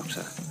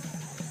 Doctor,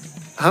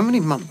 how many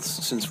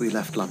months since we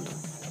left London?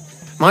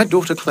 My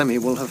daughter Clemmy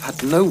will have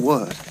had no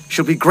word.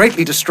 She'll be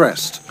greatly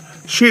distressed.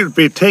 She'll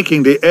be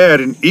taking the air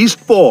in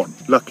Eastbourne,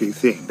 lucky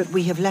thing. But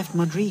we have left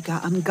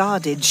Mordrega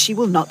unguarded. She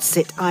will not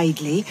sit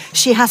idly.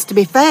 She has to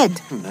be fed.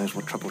 Who knows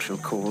what trouble she'll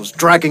cause,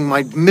 dragging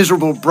my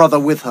miserable brother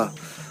with her.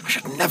 I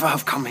should never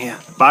have come here.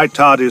 My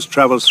TARDIS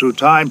travels through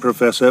time,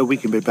 Professor. We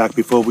can be back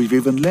before we've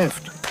even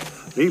left.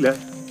 Leela?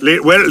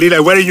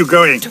 Leela, where are you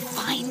going? To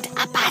find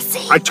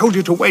Abasi. I told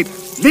you to wait.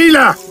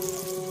 Leela!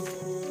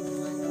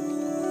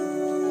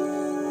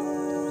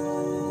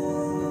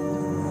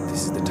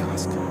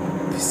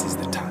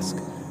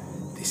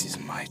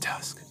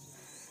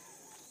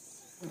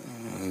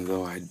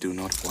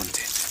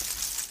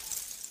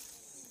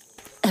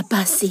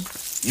 Abassi.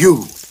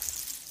 You!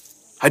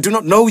 I do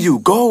not know you.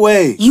 Go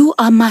away. You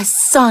are my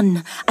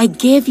son. I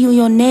gave you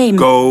your name.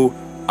 Go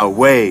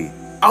away.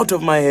 Out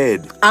of my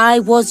head. I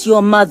was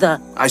your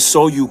mother. I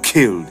saw you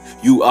killed.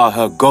 You are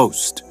her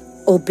ghost.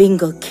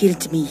 Obingo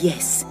killed me,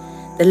 yes.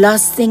 The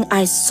last thing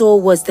I saw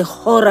was the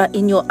horror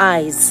in your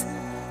eyes.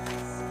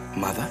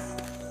 Mother?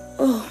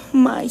 Oh,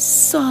 my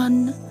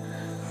son.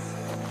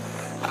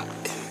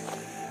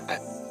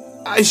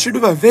 I should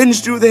have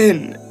avenged you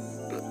then.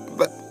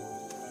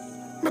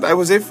 But I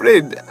was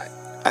afraid.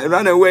 I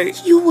ran away.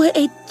 You were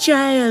a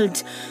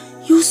child.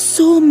 You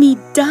saw me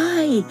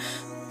die.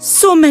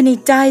 So many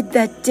died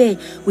that day.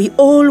 We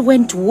all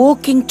went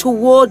walking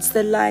towards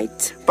the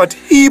light. But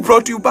he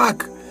brought you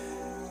back.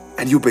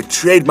 And you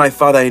betrayed my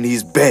father in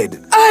his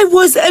bed. I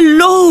was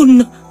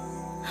alone.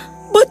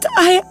 But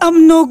I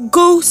am no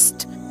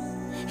ghost.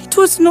 It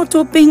was not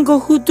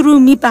Obingo who drew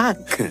me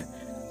back.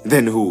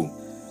 Then who?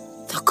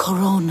 The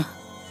corona.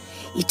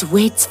 It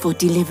waits for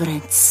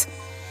deliverance.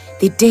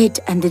 The dead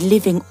and the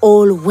living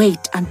all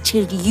wait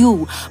until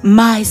you,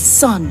 my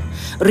son,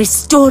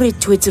 restore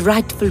it to its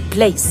rightful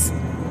place.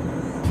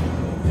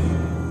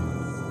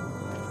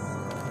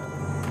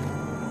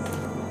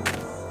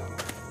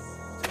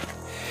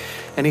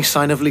 Any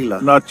sign of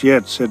Leela? Not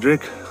yet,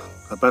 Cedric.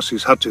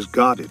 Abassi's hut is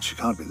guarded. She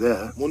can't be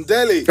there.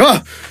 Mundeli!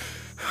 Ah!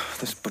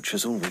 This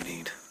butcher's all we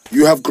need.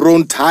 You have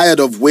grown tired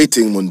of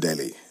waiting,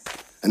 Mundeli.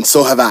 And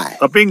so have I.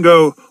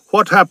 Bingo,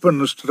 what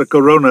happens to the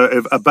corona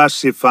if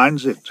Abassi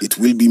finds it? It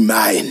will be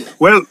mine.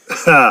 Well,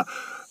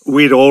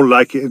 we'd all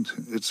like it.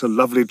 It's a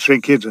lovely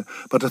trinket.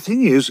 But the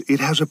thing is, it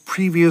has a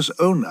previous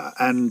owner,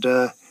 and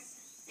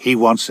he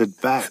wants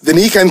it back. Then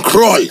he can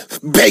crawl,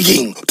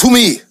 begging, to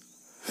me.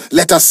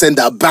 Let us send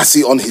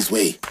Abassi on his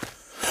way.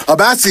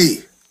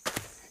 Abassi,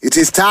 it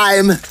is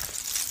time.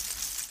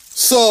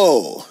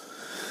 So,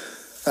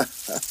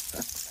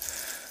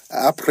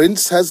 our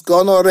prince has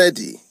gone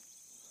already.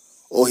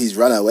 Or he's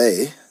run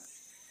away.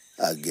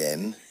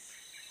 Again.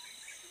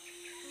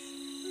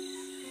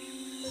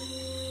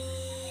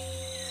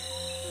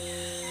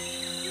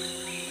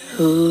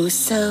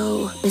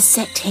 Whoso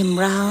beset him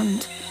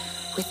round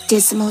with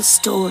dismal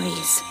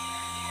stories,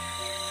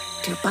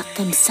 do but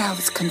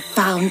themselves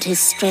confound his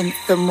strength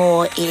the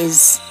more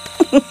is.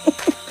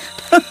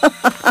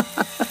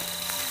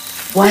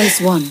 Wise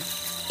one,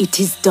 it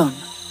is done.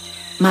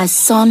 My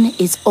son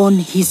is on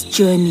his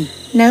journey.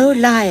 No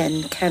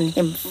lion can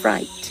him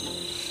fright.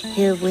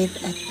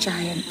 Herewith a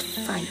giant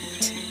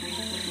fight.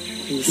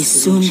 He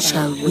soon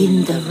shall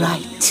win the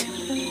right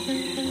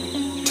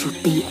to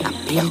be a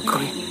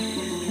pilgrim.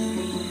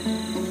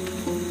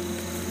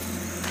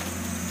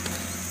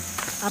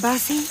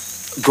 Abassi,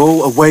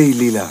 Go away,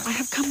 Leela. I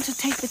have come to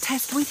take the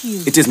test with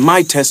you. It is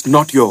my test,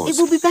 not yours.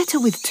 It will be better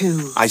with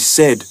two. I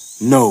said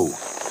no.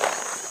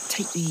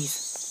 Take these.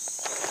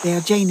 They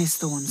are Janus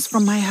thorns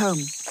from my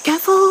home.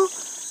 Careful!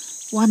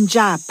 One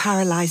jab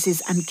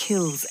paralyzes and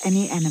kills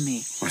any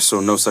enemy. I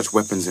saw no such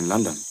weapons in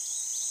London.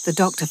 The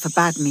doctor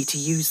forbade me to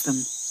use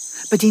them,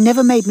 but he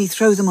never made me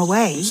throw them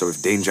away. So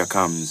if danger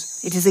comes...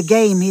 It is a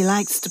game he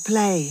likes to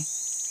play.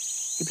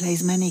 He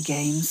plays many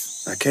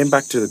games. I came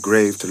back to the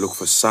grave to look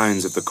for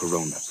signs of the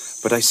corona,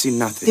 but I see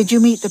nothing. Did you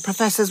meet the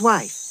professor's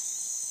wife?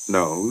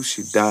 No,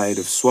 she died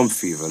of swamp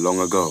fever long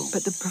ago.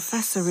 But the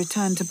professor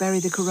returned to bury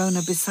the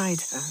corona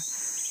beside her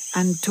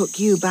and took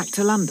you back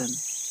to London.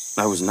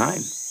 I was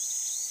 9.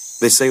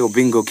 They say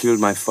Obingo killed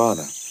my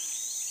father.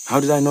 How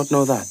did I not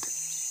know that?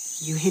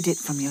 You hid it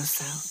from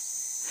yourself,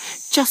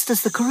 just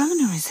as the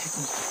corona is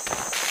hidden.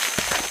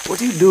 What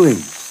are you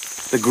doing?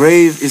 The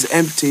grave is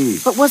empty.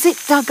 But was it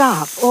dug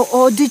up,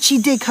 or did she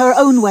dig her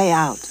own way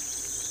out?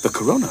 The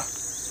corona?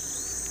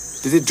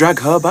 Did it drag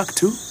her back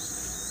too?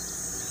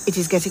 It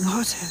is getting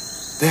hotter.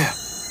 There.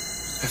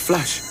 A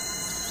flash.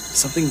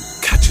 Something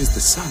catches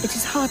the sun. It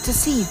is hard to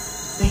see.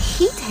 The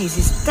heat haze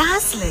is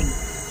dazzling.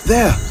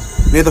 There,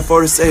 near the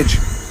forest's edge.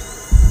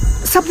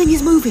 Something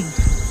is moving.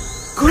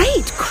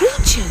 Great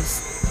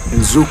creatures.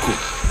 Nzuku.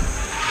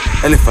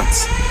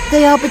 Elephants.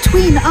 They are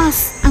between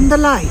us and the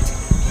light.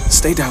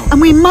 Stay down. And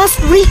we must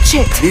reach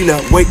it.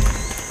 Leela, wait.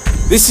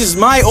 This is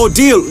my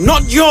ordeal,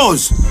 not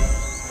yours.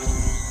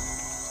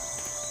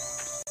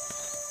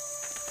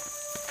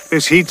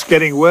 This heat's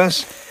getting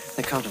worse.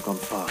 They can't have gone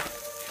far.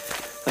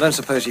 I don't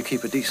suppose you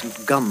keep a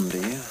decent gun, do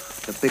you?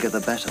 The bigger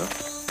the better.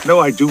 No,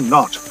 I do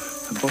not.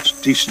 And what's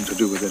decent to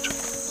do with it?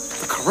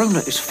 The corona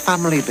is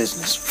family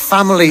business.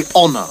 Family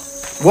honour.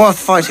 Worth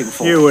fighting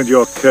for. You and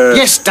your curse.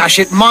 Yes, dash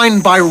it, mine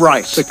by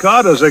right.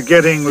 Cicadas are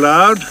getting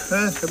loud.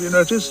 Have you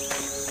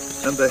noticed?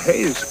 And the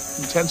haze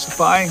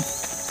intensifying.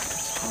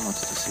 It's hard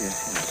to see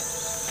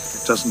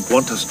ahead. It doesn't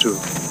want us to.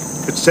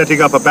 It's setting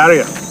up a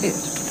barrier. It?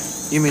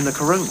 You mean the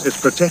corona? It's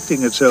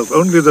protecting itself.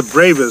 Only the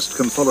bravest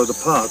can follow the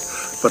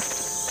path. But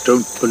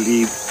don't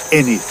believe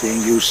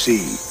anything you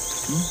see.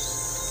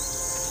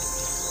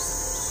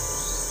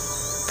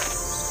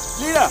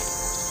 Leela!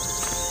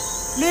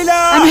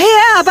 Leela! I'm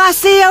here,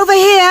 Abassi, over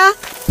here.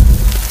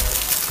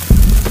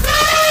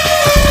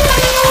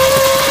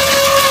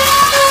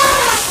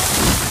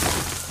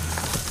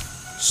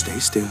 Stay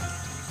still.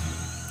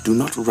 Do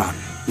not run,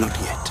 not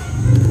yet.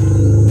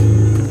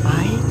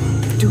 I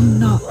do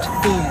not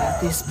fear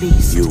this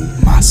beast. You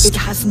must. It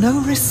has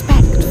no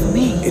respect for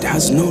me. It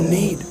has no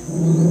need.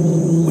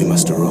 We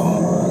must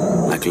roar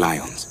like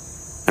lions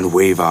and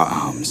wave our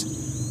arms.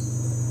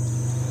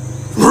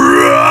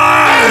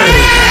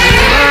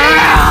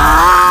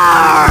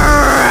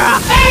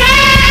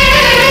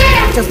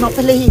 It does not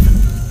believe.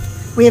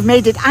 We have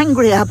made it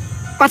angrier,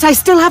 but I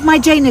still have my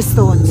Janus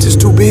thorns. It is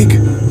too big.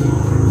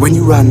 When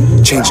you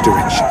run, change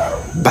direction.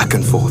 Back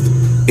and forth.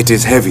 It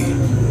is heavy.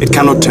 It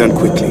cannot turn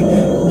quickly.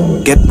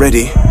 Get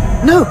ready.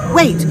 No,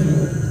 wait.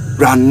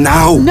 Run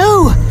now.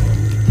 No!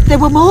 There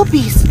were more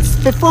beasts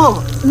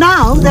before.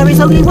 Now there is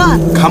only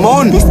one. Come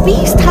on! This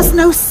beast has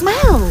no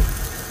smell.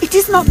 It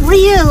is not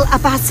real,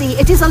 Abassi.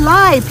 It is a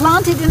lie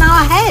planted in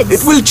our heads.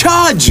 It will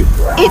charge!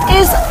 It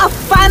is a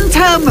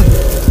phantom!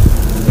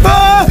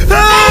 Huh?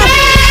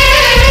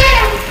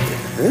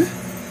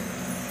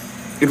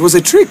 It was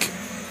a trick.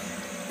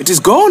 It is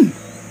gone.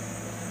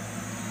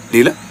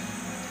 Leela?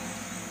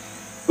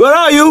 Where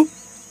are you?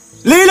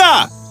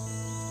 Leela!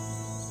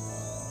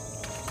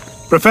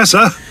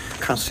 Professor?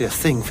 Can't see a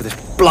thing for this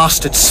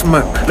blasted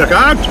smoke. Look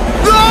out!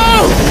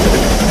 No!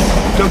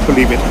 Don't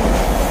believe it.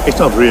 It's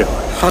not real.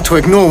 Hard to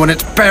ignore when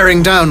it's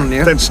bearing down on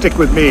you. Then stick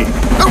with me.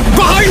 Oh,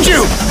 behind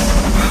you!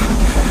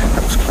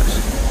 That was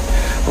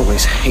close.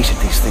 Always hated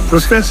these things.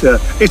 Professor,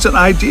 it's an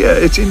idea.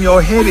 It's in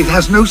your head. It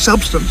has no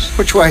substance.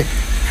 Which way?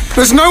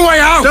 There's no way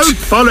out! Don't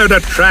follow the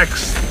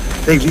tracks.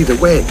 They lead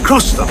away.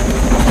 Cross them.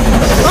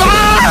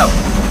 Ah!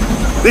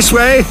 This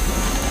way.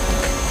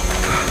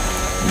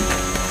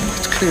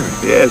 It's clearing.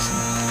 Yes.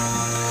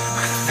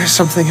 There's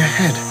something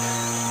ahead.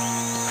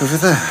 Over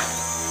there.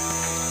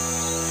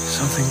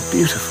 Something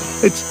beautiful.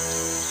 It's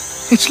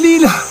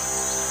Leela.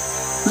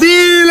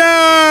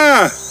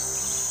 Leela!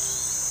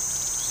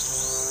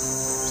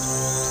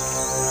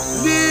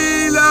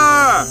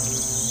 Leela!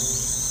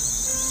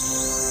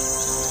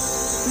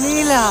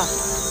 Leela,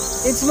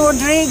 it's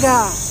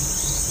Mordrega.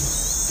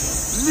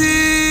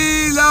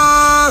 Leela!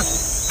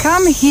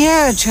 Come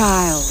here,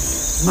 child.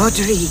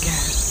 Mordrega,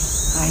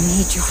 I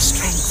need your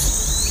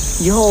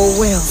strength. your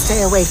will.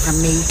 Stay away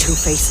from me,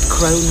 two-faced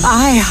crone.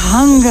 I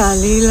hunger,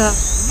 Leela.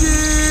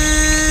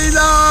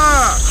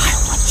 Leela! I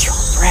want your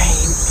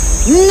brain.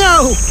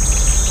 No!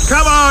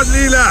 Come on,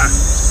 Leela!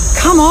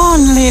 Come on,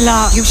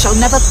 Leela. You shall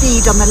never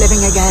feed on the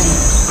living again.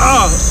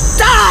 Oh!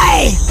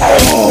 Die!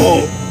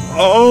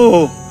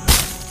 Oh!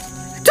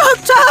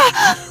 Doctor!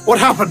 What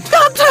happened?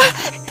 Doctor!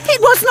 It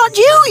was not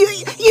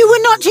you! You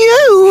were not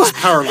you! He's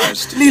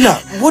paralyzed.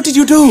 Leela, what did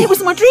you do? It was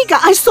Mordrega.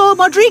 I saw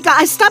Mordrega.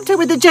 I stabbed her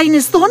with the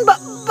Janus thorn, but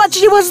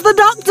she was the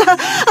doctor.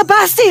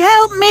 Abasti,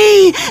 help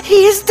me!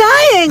 He is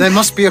dying. There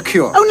must be a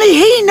cure. Only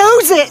he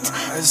knows it.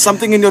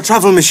 Something in your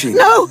travel machine.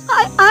 No,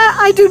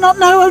 I do not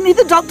know. Only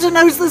the doctor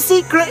knows the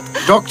secret.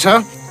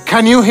 Doctor,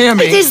 can you hear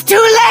me? It is too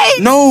late.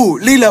 No,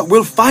 Leela,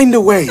 we'll find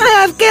a way.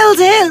 I have killed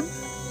him.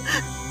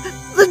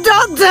 The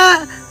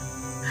doctor.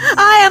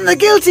 I am the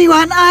guilty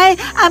one. I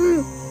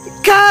am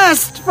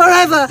cursed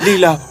forever.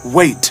 Leela,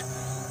 wait.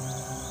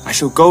 I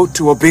shall go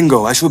to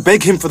Obingo. I shall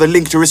beg him for the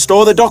link to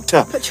restore the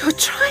doctor. But your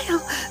trial...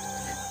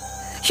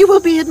 You will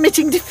be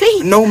admitting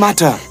defeat. No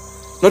matter.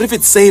 Not if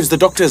it saves the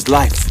doctor's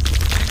life.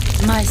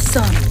 My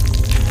son.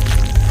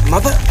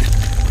 Mother?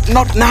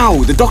 Not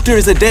now. The doctor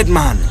is a dead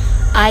man.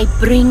 I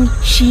bring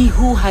she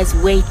who has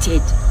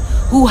waited,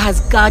 who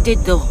has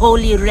guarded the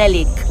holy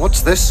relic.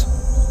 What's this?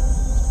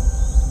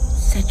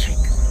 Cedric.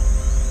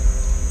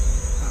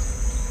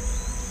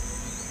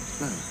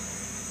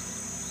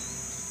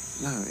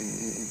 No,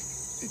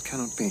 it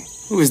cannot be.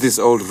 Who is this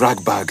old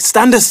ragbag?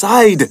 Stand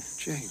aside!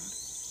 Jane.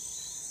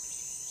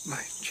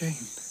 My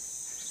Jane.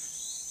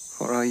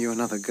 Or are you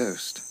another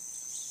ghost?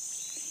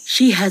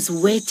 She has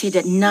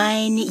waited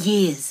 9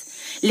 years,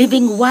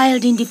 living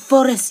wild in the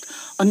forest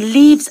on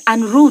leaves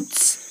and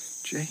roots.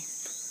 Jane.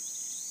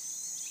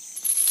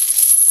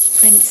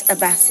 Prince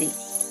Abassi.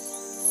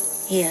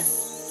 Here,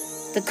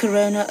 the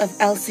corona of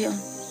Alcyon.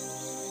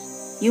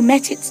 You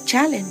met its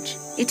challenge.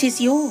 It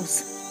is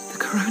yours. The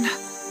corona?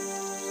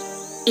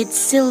 Its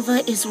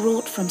silver is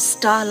wrought from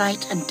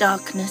starlight and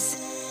darkness.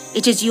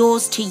 It is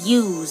yours to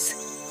use.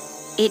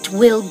 It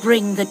will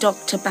bring the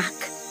doctor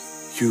back.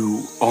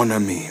 You honor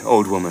me,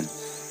 old woman.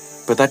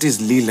 But that is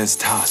Leela's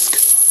task.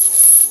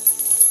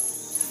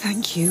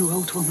 Thank you,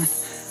 old woman.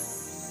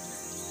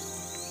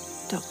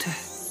 Doctor,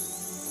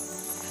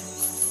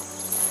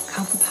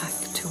 come back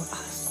to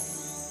us.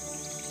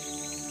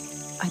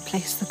 I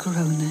place the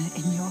corona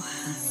in your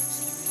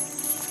hands.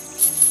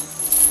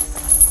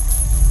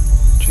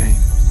 Jane.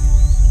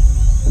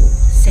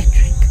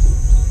 Cedric.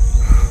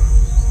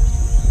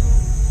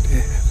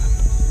 Dear heaven.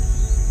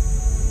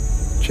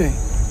 Jane.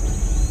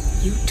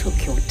 You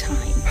took your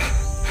time.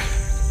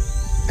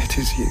 It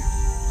is you.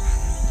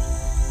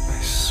 My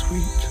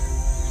sweet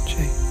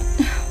Jane.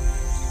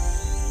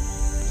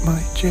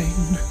 My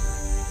Jane.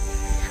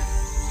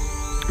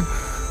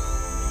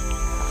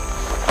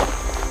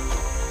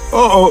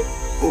 Oh,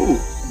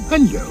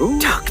 hello.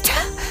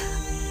 Doctor,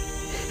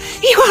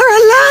 you are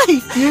alive!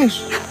 alive!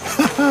 Yes.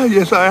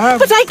 Yes, I have.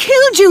 But I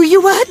killed you!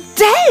 You were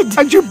dead!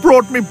 And you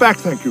brought me back,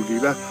 thank you,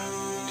 Leela.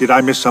 Did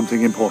I miss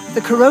something important?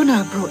 The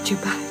corona brought you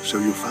back. So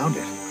you found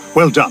it.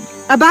 Well done.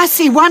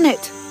 Abasi won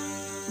it.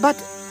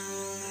 But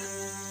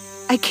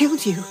I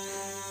killed you.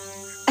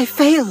 I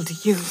failed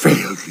you.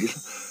 Failed,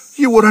 Leela?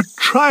 You were a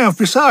triumph.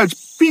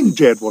 Besides, being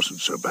dead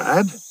wasn't so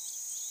bad.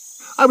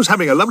 I was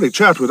having a lovely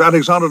chat with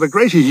Alexander the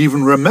Great. He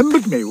even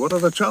remembered me. What are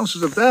the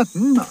chances of that?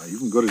 I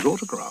even got his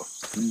autograph.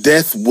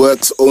 Death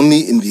works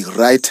only in the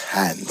right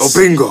hands. Oh,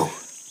 bingo!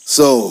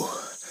 So,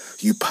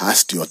 you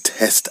passed your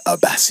test,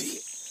 Abasi.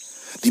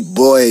 The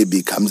boy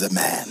becomes a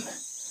man.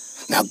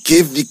 Now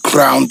give the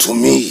crown to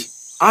me.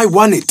 I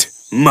won it,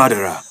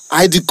 murderer.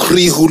 I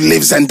decree who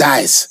lives and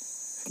dies.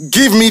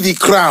 Give me the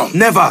crown.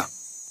 Never!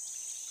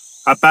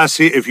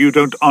 Abasi, if you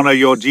don't honor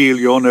your deal,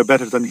 you're no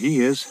better than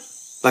he is.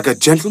 Like a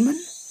gentleman?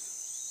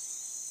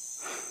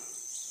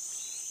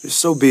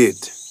 So be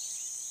it.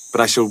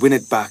 But I shall win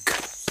it back.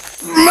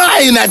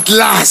 Mine at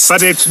last!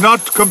 But it's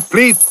not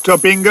complete,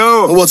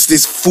 Tobingo. What's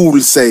this fool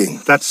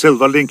saying? That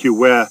silver link you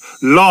wear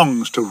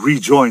longs to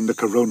rejoin the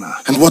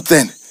corona. And what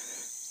then?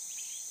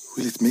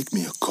 Will it make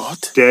me a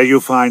god? Dare you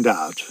find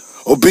out?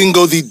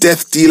 Obingo the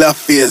death dealer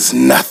fears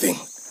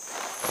nothing.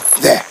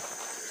 There.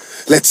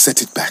 Let's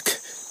set it back.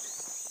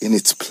 In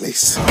its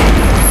place.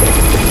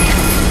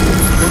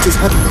 What is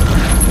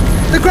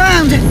happening? The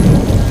ground!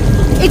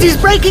 It is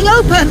breaking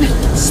open!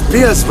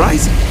 Spears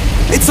rising.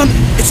 It's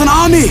an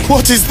army!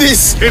 What is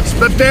this? It's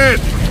the dead!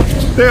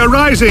 They are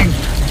rising!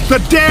 The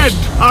dead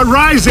are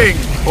rising!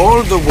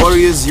 All the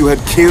warriors you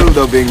had killed,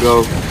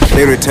 Obingo,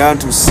 they return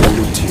to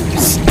salute you.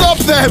 Stop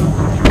them!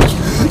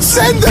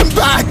 Send them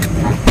back!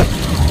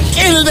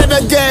 Kill them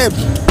again!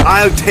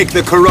 I'll take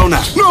the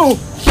corona. No!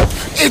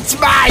 It's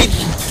mine!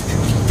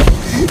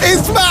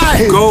 It's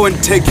mine! Go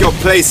and take your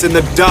place in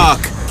the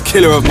dark,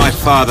 killer of my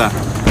father.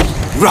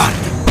 Run!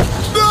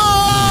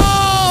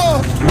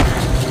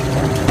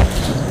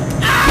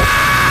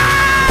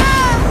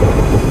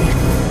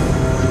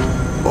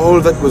 All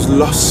that was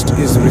lost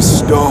is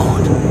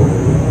restored,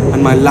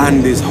 and my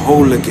land is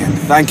whole again.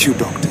 Thank you,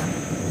 Doctor.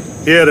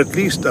 Here at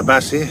least,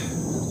 Abasi.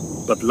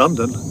 But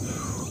London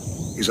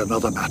is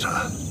another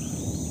matter.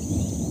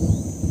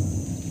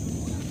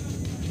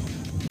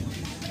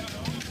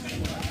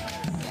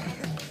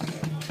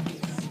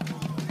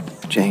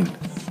 Jane,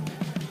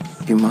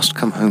 you must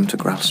come home to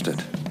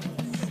Gralstead.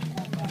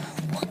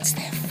 What's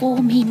there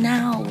for me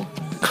now?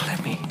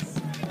 Clemmy.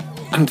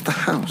 And the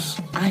house.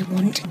 I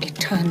want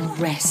eternal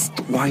rest.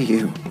 Why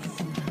you?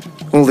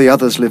 All the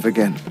others live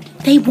again.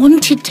 They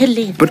wanted to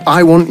live. But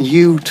I want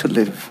you to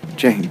live,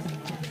 Jane.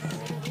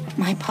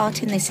 My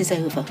part in this is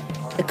over.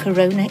 The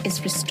corona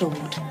is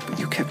restored. But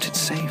you kept it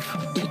safe.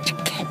 It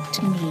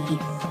kept me.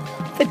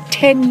 For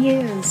 10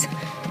 years.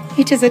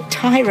 It is a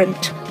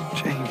tyrant.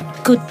 Jane.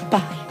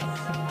 Goodbye.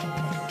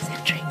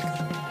 Cedric.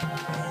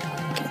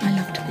 Give my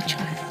love to the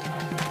child.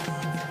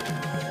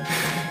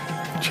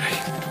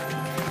 Jane.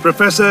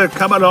 Professor,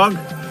 come along.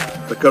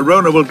 The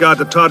corona will guard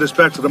the TARDIS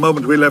back to the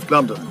moment we left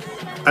London.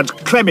 And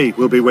Clemmy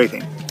will be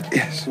waiting.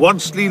 Yes.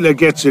 Once Leela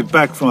gets it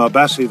back from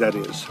Abasi, that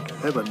is.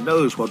 Heaven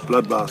knows what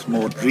bloodbath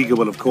Mordrega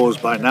will have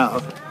caused by now.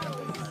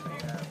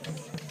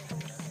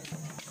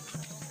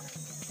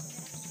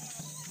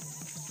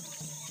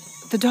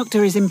 The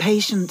doctor is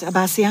impatient,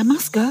 Abasi. I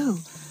must go.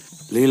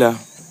 Leela,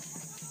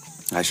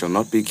 I shall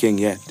not be king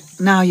yet.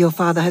 Now your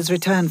father has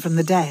returned from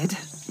the dead.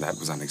 That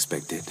was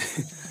unexpected.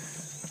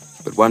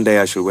 But one day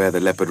I shall wear the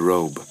leopard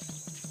robe.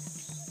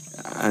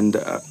 And,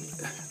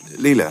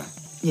 Leela.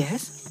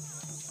 Yes?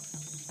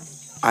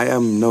 I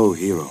am no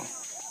hero.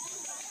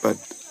 But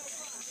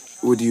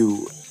would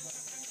you...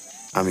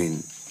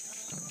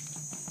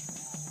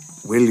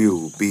 will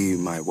you be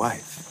my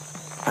wife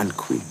and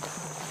queen?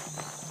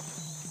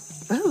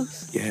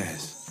 Both?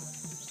 Yes.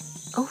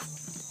 Oh,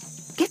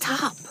 get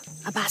up,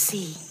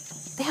 Abasi.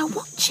 They are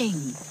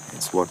watching.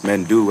 It's what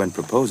men do when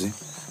proposing.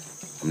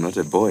 I'm not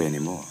a boy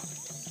anymore.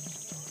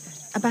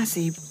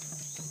 Abasi,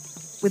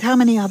 with how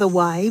many other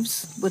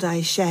wives would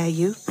I share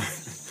you?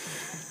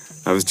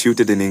 I was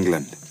tutored in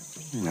England.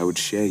 I would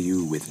share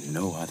you with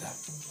no other.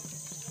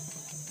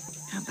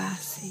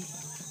 Abasi,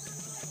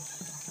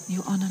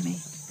 you honor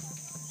me.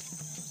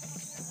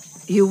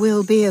 You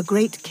will be a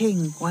great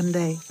king one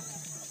day.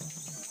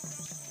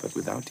 But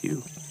without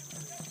you.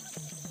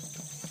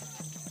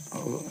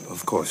 Oh,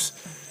 of course.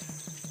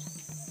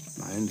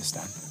 I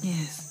understand.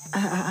 Yes,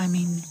 I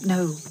mean,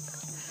 no.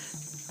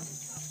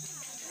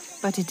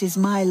 But it is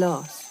my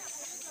loss.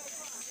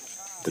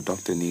 The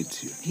doctor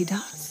needs you. He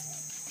does.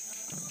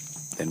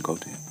 Then go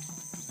to him.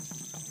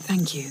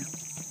 Thank you.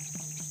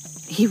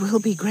 He will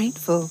be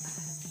grateful.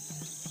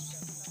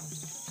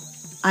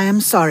 I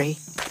am sorry.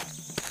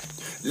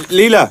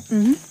 Leela!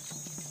 Mm-hmm.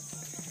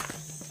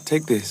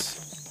 Take this.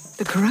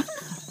 The corona?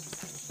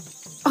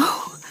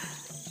 Oh,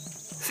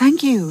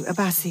 thank you,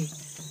 Abasi.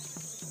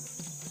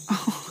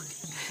 Oh,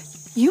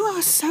 you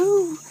are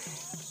so...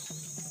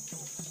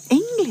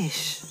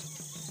 English.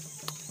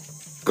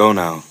 Go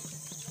now.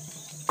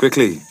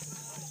 Quickly,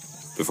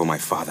 before my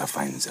father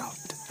finds out.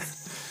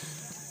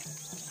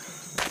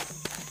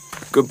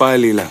 Goodbye,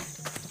 Leela.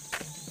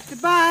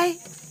 Goodbye.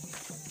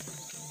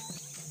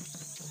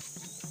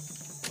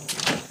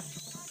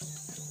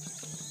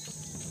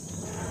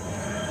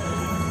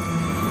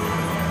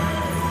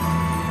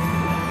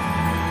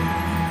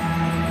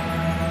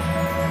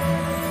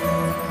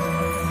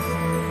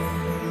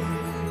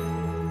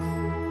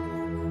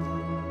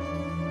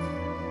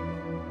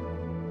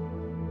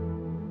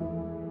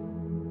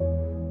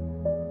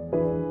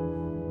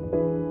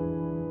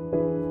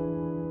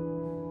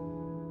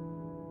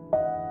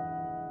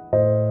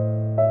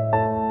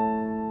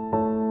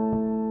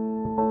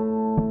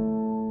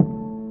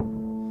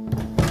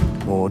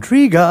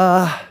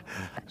 Mordrega.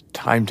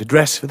 Time to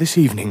dress for this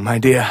evening, my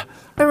dear.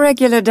 A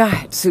regular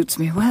diet suits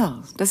me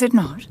well, does it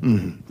not?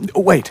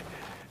 Oh, wait.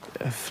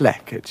 A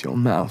fleck at your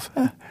mouth.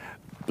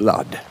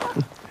 Blood.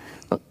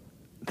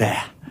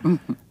 There.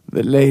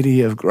 The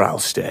Lady of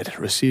Gralstead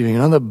receiving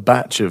another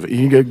batch of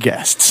eager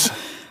guests.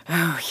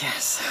 Oh,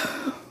 yes.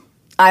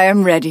 I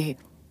am ready.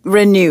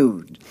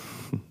 Renewed.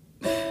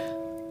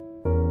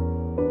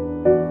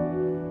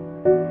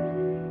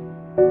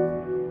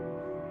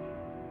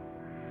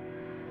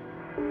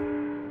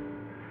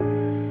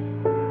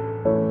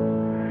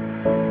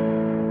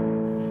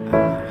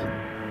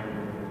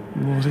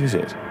 What is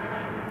it?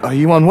 Are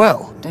you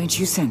unwell? Don't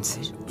you sense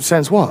it?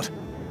 Sense what?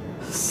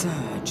 A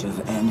surge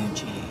of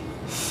energy.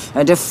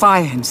 A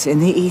defiance in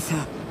the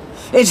ether.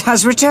 It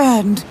has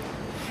returned.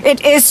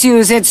 It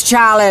issues its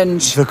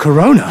challenge. The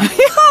corona?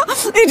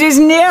 It is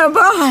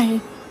nearby.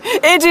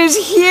 It is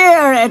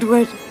here,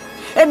 Edward.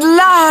 At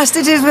last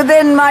it is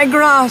within my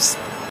grasp.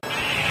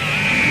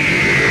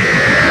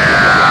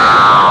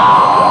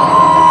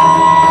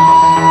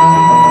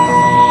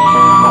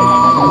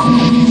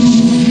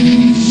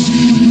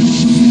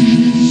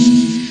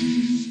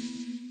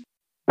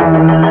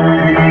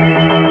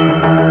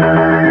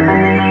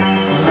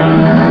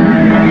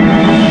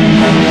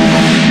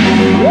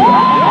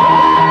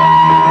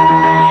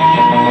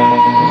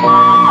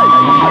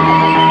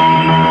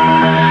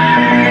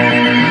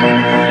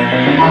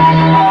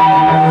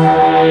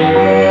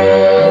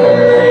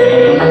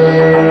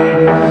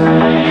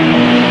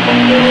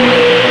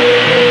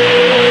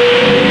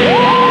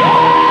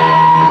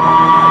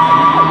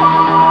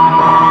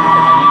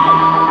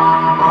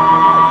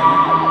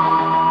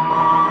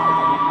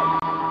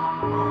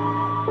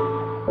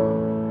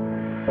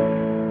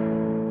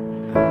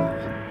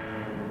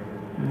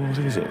 What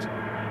is it?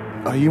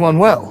 Are you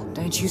unwell?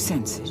 Don't you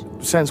sense it?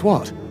 Sense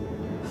what?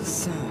 A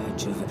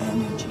surge of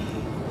energy.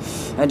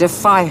 A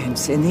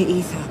defiance in the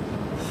ether.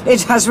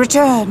 It has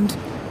returned.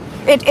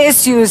 It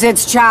issues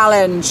its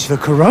challenge. The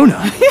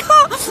corona?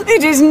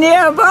 It is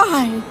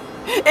nearby.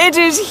 It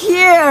is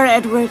here,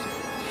 Edward.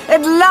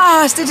 At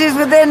last it is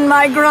within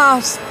my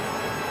grasp.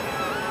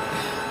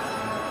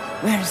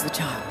 Where is the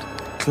child?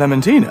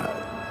 Clementina?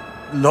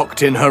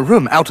 Locked in her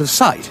room, out of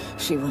sight.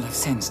 She will have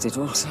sensed it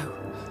also.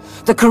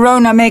 The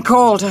corona may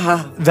call to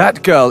her.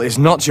 That girl is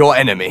not your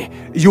enemy.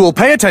 You will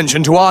pay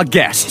attention to our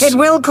guests. It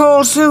will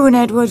call soon,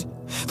 Edward.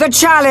 The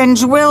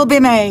challenge will be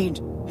made.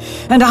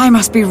 And I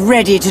must be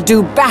ready to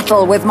do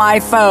battle with my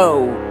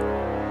foe.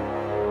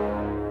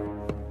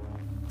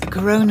 The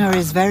corona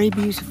is very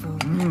beautiful.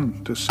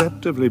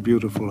 Deceptively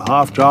beautiful.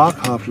 Half dark,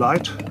 half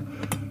light.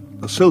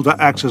 The silver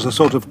acts as a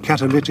sort of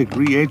catalytic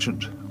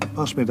reagent.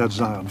 Pass me that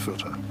Zion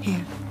filter.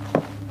 Here.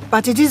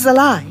 But it is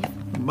alive.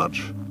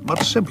 Much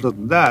simpler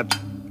than that.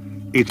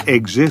 It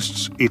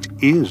exists. It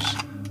is.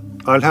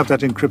 I'll have that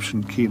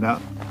encryption key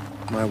now.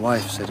 My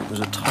wife said it was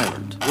a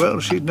tyrant. Well,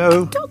 she'd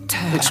know. Doctor!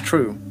 It's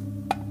true.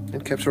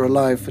 It kept her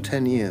alive for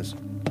 10 years.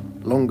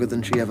 Longer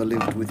than she ever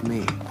lived with me.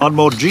 On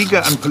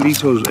Mordrega and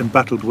Polito's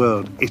embattled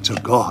world, it's a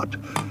god.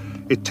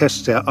 It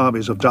tests their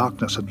armies of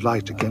darkness and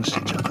light against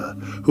each other.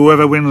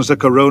 Whoever wins the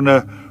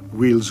corona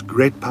wields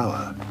great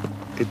power.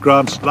 It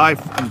grants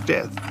life and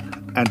death,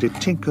 and it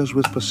tinkers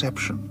with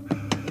perception.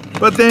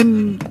 But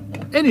then,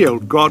 any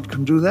old god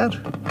can do that.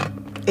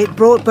 It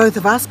brought both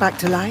of us back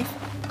to life.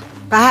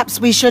 Perhaps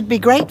we should be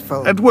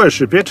grateful. And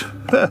worship it.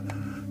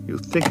 You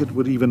think it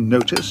would even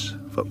notice?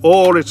 For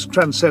all its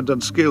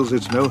transcendent skills,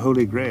 it's no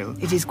holy grail.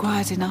 It is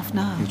quiet enough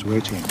now. It's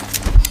waiting.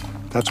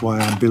 That's why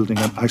I'm building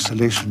an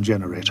isolation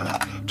generator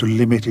to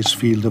limit its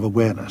field of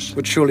awareness.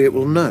 But surely it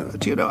will know.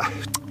 Do you know,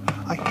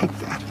 I hate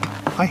that.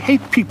 I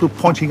hate people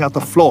pointing out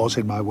the flaws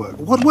in my work.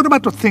 What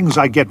about the things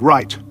I get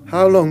right?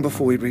 How long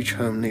before we reach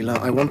home, Leela?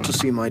 I want to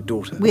see my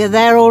daughter. We're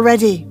there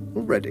already.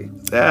 Already?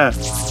 There.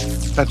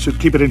 That should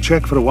keep it in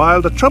check for a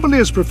while. The trouble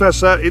is,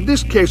 Professor, in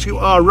this case you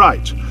are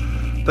right.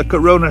 The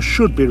corona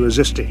should be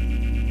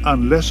resisting.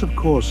 Unless, of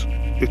course,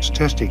 it's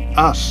testing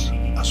us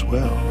as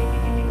well.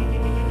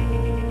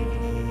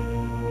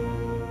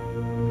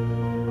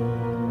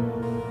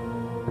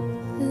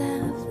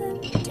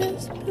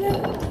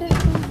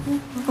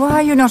 Why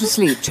are you not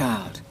asleep,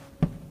 child?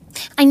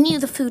 I knew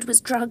the food was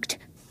drugged.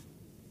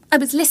 I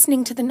was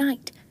listening to the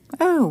night.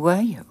 Oh,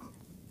 were you?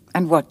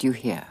 And what do you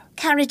hear?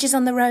 Carriages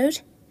on the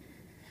road.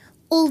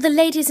 All the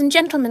ladies and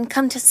gentlemen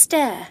come to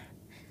stare.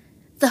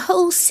 The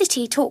whole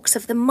city talks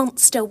of the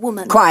monster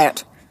woman.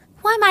 Quiet!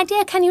 Why, my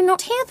dear, can you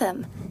not hear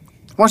them?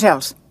 What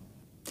else?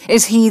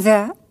 Is he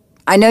there?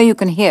 I know you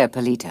can hear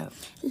Polito.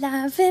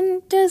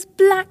 Lavender's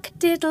black,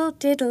 diddle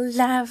diddle,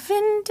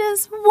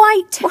 lavender's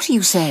white. What are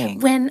you saying?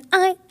 When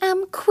I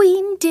am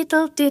queen,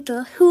 diddle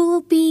diddle,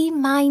 who'll be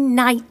my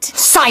knight?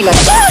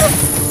 Silence!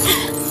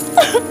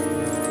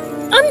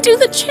 Undo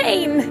the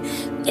chain.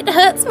 It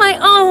hurts my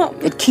arm.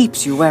 It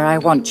keeps you where I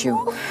want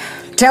you.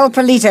 Tell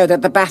Polito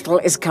that the battle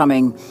is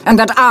coming, and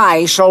that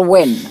I shall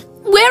win.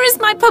 Where is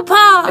my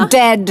papa?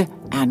 Dead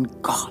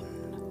and gone.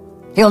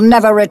 He'll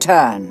never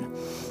return.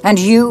 And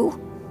you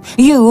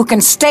can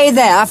stay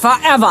there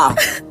forever.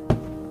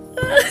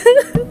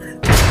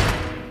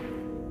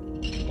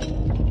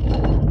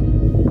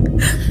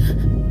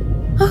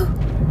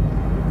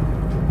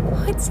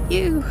 Oh, it's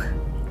you.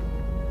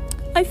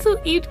 I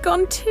thought you'd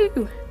gone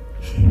too.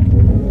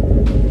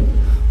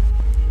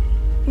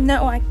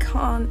 No, I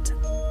can't.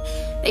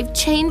 They've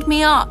chained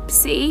me up,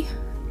 see?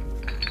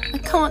 I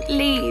can't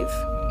leave.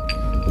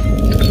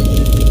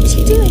 What's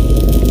she doing?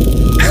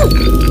 Ow!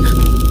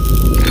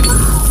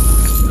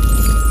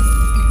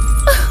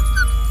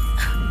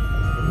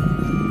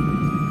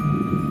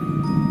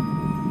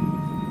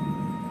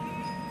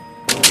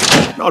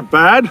 Not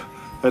bad.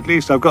 At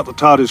least I've got the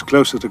TARDIS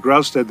closer to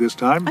Gralstead this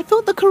time. I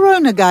thought the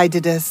Corona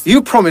guided us.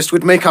 You promised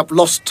we'd make up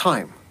lost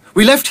time.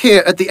 We left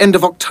here at the end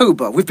of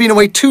October. We've been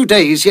away 2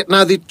 days, yet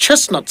now the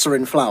chestnuts are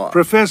in flower.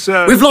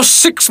 Professor... We've lost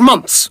 6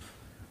 months!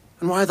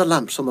 And why are the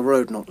lamps on the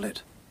road not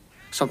lit?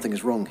 Something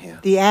is wrong here.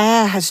 The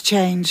air has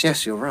changed.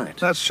 Yes, you're right.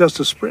 That's just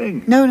a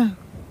spring. No.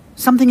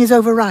 Something is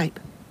overripe.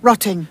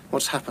 Rotting.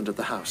 What's happened at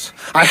the house?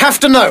 I have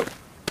to know!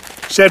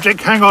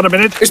 Cedric, hang on a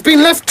minute. It's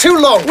been left too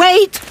long!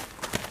 Wait!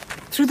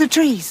 Through the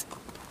trees.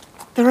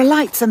 There are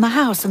lights in the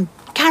house and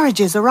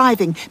carriages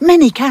arriving.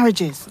 Many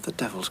carriages. What the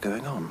devil's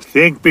going on?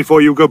 Think before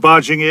you go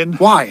barging in.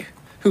 Why?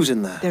 Who's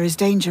in there? There is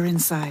danger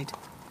inside.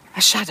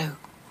 A shadow.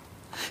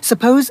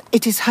 Suppose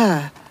it is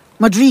her.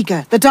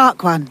 Mordrega, the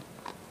Dark One.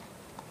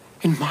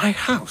 In my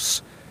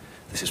house?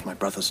 This is my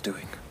brother's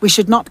doing. We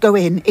should not go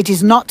in. It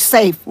is not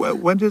safe. Well,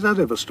 when did that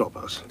ever stop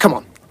us? Come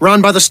on.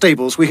 Round by the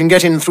stables. We can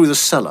get in through the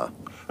cellar.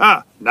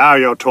 Ah, now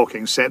you're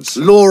talking sense.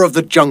 Law of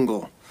the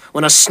jungle.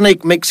 When a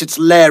snake makes its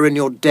lair in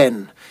your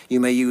den, you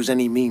may use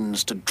any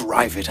means to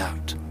drive it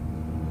out.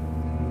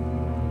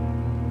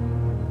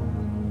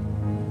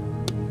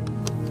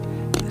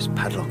 This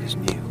padlock is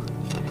new.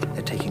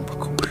 They're taking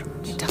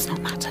precautions. It does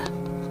not matter.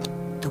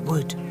 The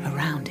wood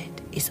around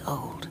it is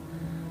old.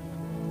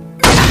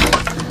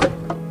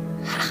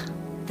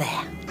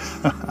 There.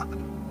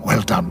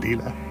 Well done,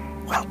 Leela.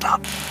 Well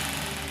done.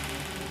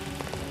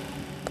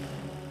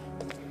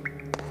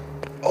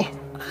 Oh,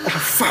 what a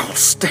foul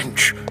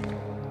stench.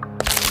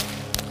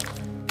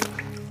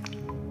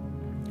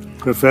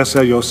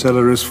 Professor, your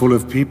cellar is full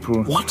of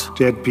people. What?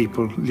 Dead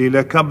people.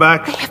 Leela, come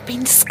back. They have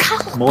been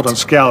scalped. More than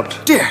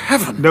scalped. Dear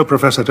heaven! No,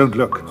 Professor, don't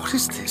look. What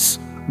is this?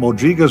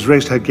 Mordrega's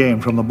raised her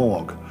game from the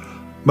morgue.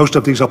 Most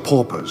of these are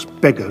paupers,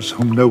 beggars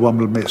whom no one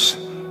will miss.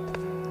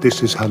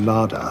 This is her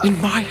larder.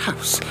 In my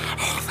house?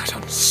 Oh, that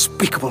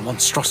unspeakable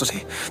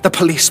monstrosity. The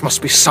police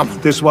must be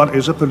summoned. This one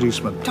is a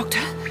policeman.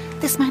 Doctor,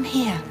 this man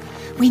here.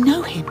 We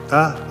know him.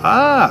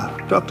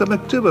 Dr.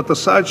 McDivett, the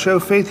sideshow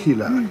faith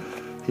healer.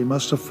 He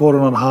must have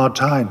fallen on hard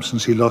times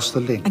since he lost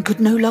the link. And could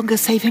no longer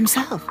save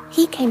himself.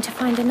 He came to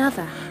find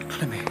another.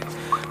 Clemmy,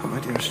 oh, my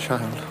dearest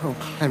child. Oh,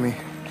 Clemmy,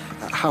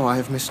 how I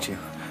have missed you.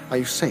 Are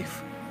you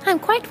safe? I'm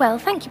quite well,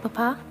 thank you,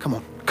 Papa. Come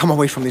on, come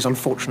away from these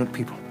unfortunate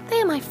people.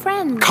 They are my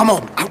friends. Come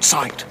on,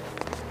 outside.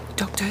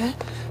 Doctor,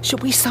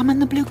 should we summon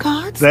the blue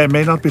guards? There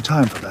may not be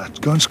time for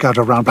that. Go and scout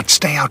around, but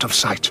stay out of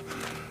sight.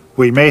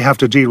 We may have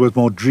to deal with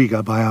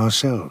Mordrega by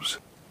ourselves.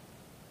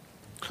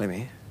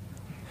 Clemmy,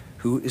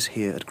 who is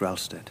here at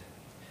Gralstead?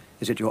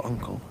 Is it your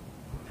uncle?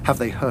 Have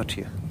they hurt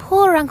you?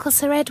 Poor Uncle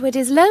Sir Edward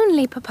is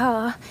lonely,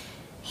 Papa.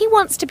 He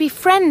wants to be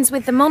friends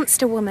with the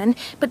monster woman,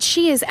 but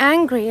she is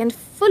angry and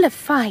full of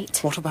fight.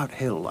 What about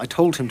Hill? I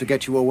told him to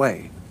get you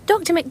away.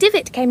 Dr.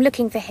 McDivett came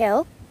looking for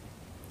Hill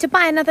to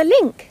buy another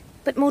link,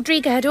 but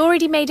Mordrega had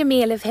already made a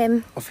meal of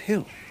him. Of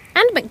Hill?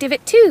 And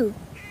McDivett too.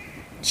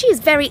 She is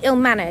very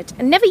ill-mannered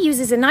and never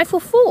uses a knife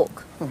or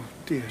fork. Oh,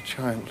 dear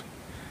child.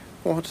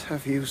 What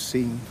have you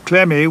seen?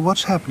 Clemmy,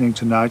 what's happening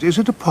tonight? Is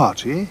it a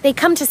party? They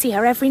come to see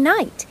her every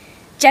night.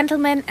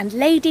 Gentlemen and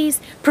ladies,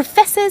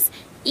 professors,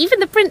 even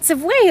the Prince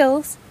of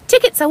Wales.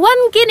 Tickets are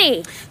 1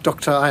 guinea.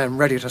 Doctor, I am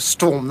ready to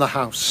storm the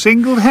house.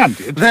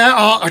 Single-handed? There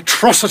are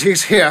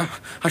atrocities here.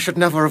 I should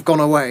never have gone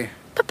away.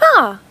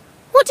 Papa,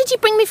 what did you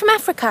bring me from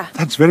Africa?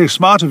 That's very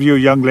smart of you,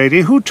 young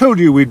lady. Who told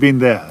you we'd been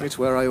there? It's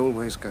where I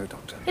always go,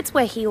 Doctor. It's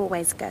where he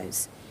always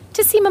goes.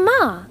 To see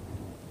Mama.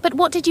 But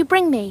what did you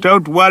bring me?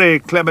 Don't worry,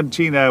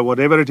 Clementina.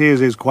 Whatever it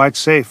is quite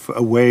safe,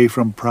 away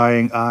from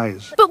prying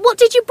eyes. But what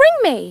did you bring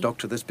me?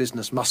 Doctor, this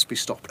business must be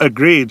stopped.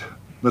 Agreed.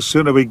 The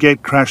sooner we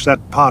gate-crash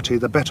that party,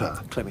 the better.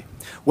 Clemmy,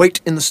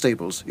 wait in the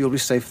stables. You'll be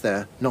safe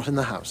there, not in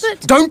the house.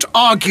 But... Don't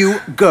argue,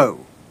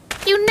 go.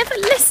 You never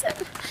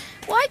listen.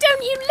 Why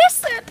don't you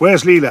listen?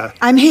 Where's Leela?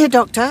 I'm here,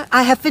 Doctor.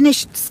 I have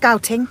finished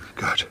scouting.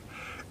 Good.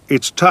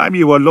 It's time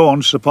you were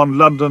launched upon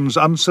London's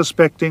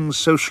unsuspecting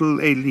social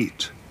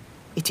elite.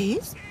 It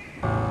is?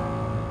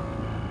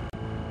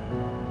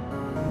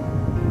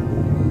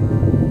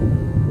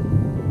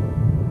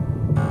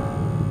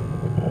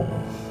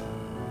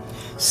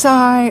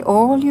 Sigh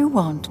all you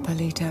want,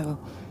 Polito,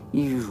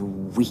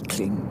 you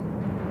weakling.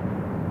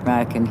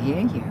 I can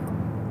hear you.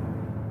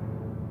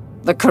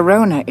 The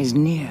corona is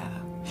near.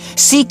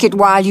 Seek it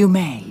while you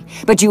may,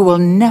 but you will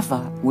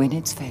never win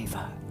its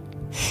favor.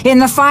 In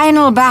the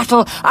final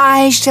battle,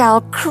 I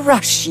shall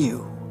crush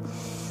you.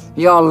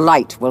 Your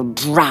light will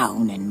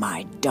drown in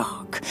my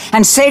dark,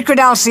 and sacred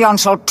Alcyon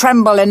shall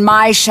tremble in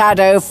my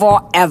shadow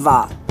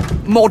forever.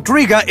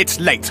 Mordrega, it's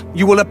late.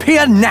 You will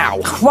appear now.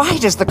 Why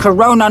does the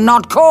corona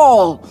not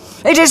call?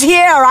 It is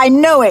here, I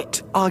know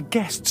it. Our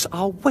guests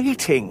are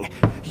waiting.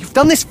 You've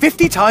done this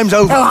 50 times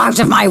over. Oh, out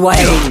of my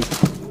way.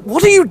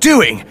 What are you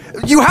doing?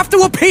 You have to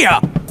appear.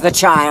 The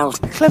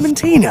child.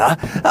 Clementina?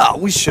 Oh,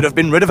 we should have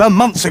been rid of her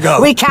months ago.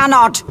 We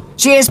cannot.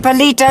 She is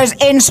Polito's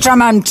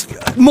instrument.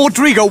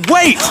 Mordrega,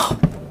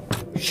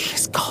 wait! She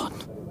is gone.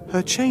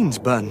 Her chains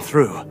burned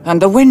through.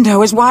 And the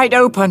window is wide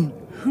open.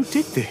 Who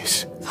did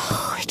this?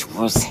 Oh, it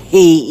was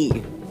he.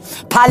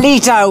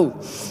 Polito,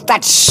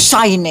 that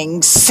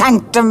shining,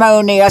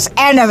 sanctimonious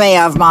enemy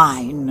of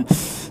mine.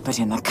 But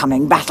in the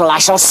coming battle, I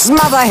shall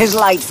smother his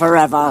light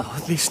forever.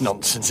 Oh, this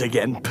nonsense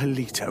again,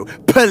 Polito.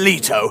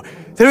 Polito!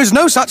 There is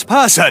no such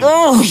person!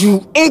 Oh,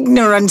 you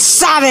ignorant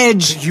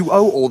savage! You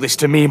owe all this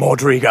to me,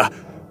 Mordrega.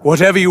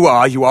 Whatever you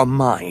are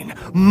mine.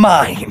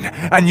 Mine!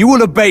 And you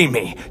will obey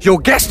me. Your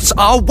guests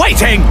are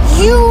waiting!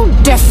 You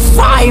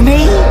defy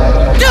me?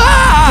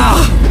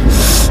 Ah!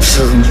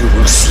 Soon you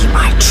will see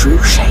my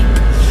true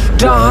shape.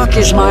 Dark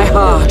is my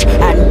heart,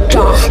 and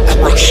dark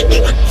my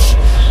strength.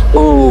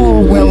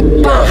 All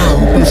will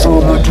bow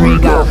before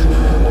Mordrega.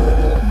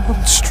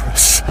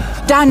 Monstrous.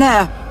 Down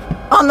there,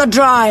 on the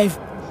drive.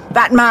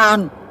 That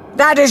man,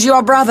 that is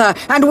your brother,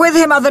 and with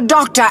him are the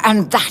doctor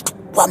and that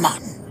woman.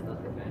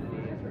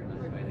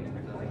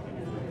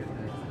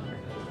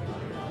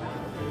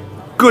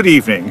 Good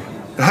evening.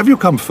 Have you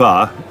come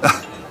far?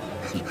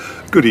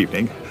 Good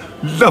evening.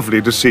 Lovely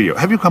to see you.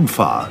 Have you come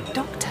far?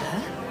 Doctor,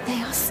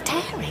 they are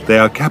staring. They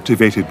are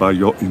captivated by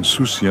your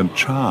insouciant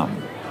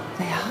charm.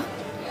 They are?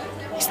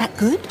 Is that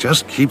good?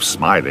 Just keep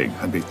smiling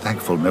and be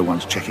thankful no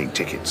one's checking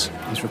tickets.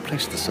 He's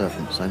replaced the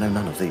servants. I know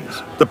none of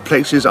these. The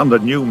place is under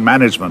new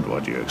management,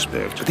 what do you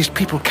expect? But these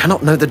people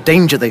cannot know the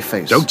danger they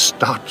face. Don't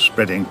start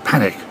spreading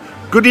panic.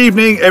 Good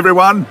evening,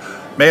 everyone.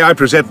 May I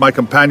present my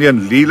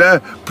companion,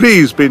 Leela?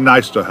 Please be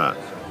nice to her.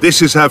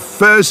 This is her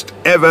first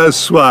ever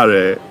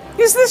soiree.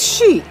 Is this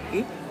she?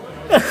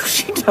 Oh,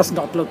 she does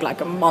not look like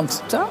a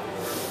monster.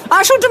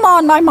 I shall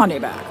demand my money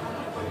back.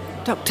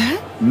 Doctor?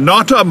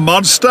 Not a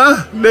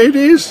monster,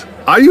 ladies?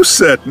 Are you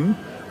certain?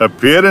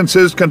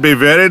 Appearances can be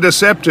very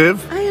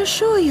deceptive. I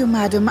assure you,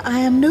 madam, I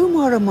am no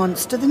more a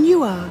monster than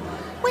you are.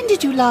 When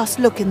did you last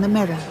look in the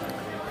mirror?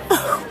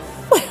 Oh,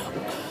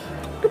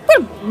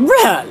 well,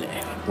 really?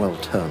 Well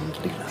turned,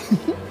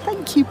 Leela.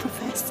 Thank you,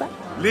 Professor.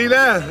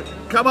 Leela,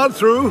 come on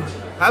through.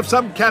 Have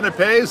some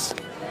canapes.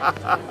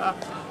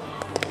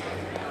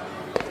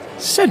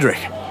 Cedric,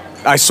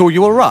 I saw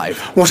you arrive.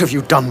 What have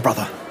you done,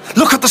 brother?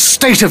 Look at the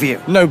state of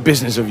you! No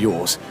business of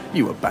yours.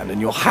 You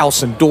abandon your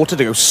house and daughter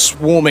to go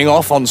swarming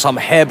off on some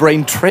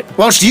harebrained trip.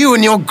 Whilst you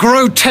and your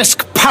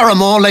grotesque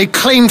paramour lay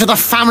claim to the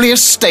family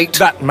estate.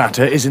 That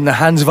matter is in the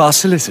hands of our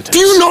solicitors. Do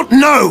you not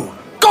know?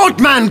 God,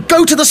 man,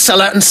 go to the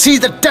cellar and see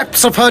the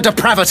depths of her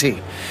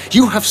depravity.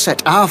 You have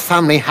set our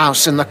family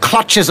house in the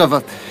clutches of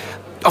a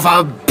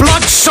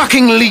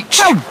blood-sucking leech.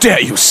 How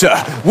dare you,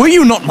 sir? Were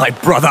you not my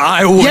brother,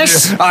 I would...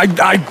 Yes? I'd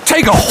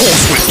take a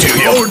horsewhip to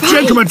you.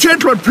 Oh,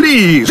 gentlemen,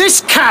 please.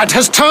 This cad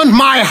has turned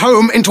my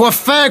home into a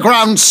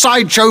fairground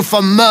sideshow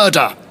for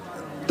murder.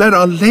 There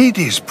are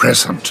ladies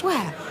present.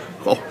 Where?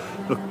 Oh,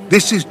 look,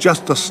 this is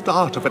just the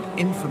start of an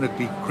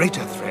infinitely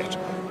greater threat.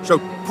 So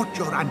put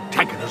your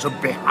antagonism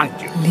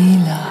behind you.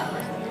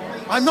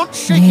 Leela. I'm not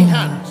shaking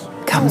hands.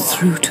 Come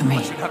through to me.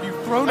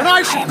 And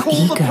I shall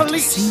call the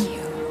police. To see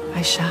you.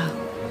 I shall.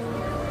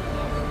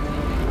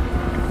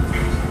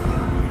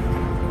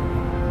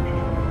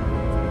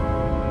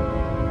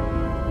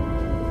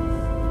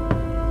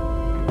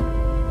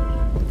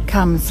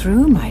 Come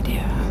through, my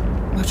dear.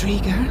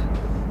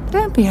 Mordrega?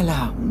 Don't be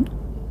alarmed.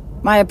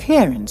 My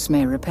appearance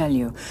may repel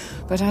you,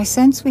 but I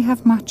sense we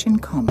have much in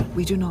common.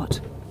 We do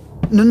not.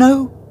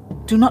 No,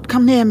 do not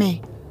come near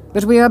me.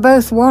 But we are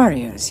both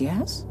warriors,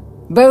 yes?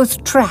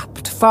 Both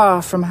trapped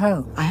far from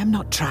home. I am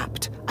not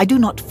trapped. I do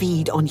not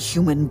feed on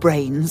human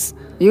brains.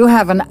 You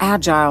have an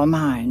agile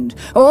mind.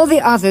 All the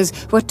others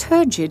were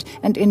turgid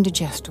and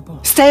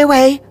indigestible. Stay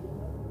away!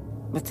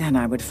 But then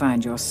I would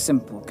find your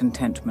simple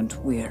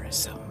contentment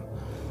wearisome.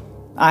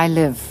 I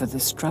live for the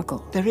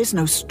struggle. There is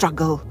no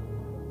struggle.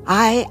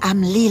 I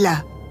am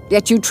Leela.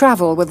 Yet you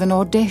travel with an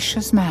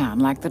audacious man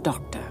like the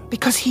Doctor.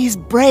 Because he is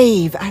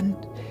brave and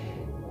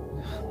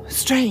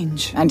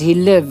strange. And he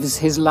lives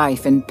his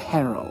life in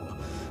peril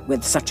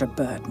with such a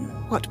burden.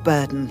 What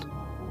burden?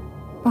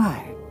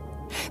 Why,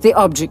 The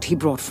object he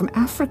brought from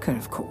Africa,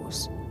 of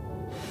course.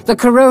 The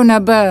corona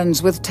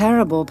burns with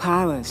terrible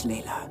powers,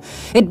 Leela.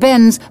 It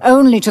bends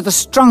only to the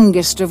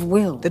strongest of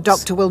wills. The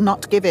Doctor will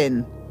not give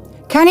in.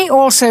 Can he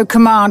also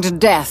command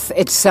death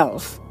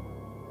itself?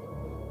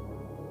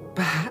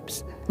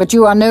 Perhaps. But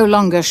you are no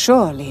longer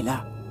sure,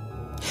 Leela.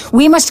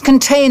 We must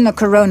contain the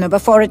corona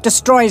before it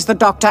destroys the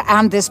Doctor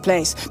and this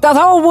place. The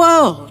whole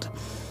world!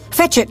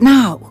 Fetch it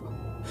now.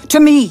 To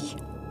me.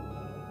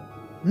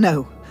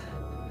 No.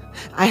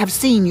 I have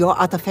seen your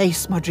other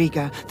face,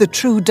 Mordrega, the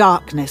true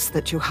darkness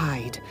that you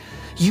hide.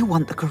 You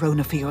want the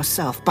corona for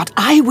yourself, but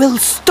I will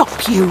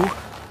stop you.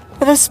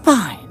 With a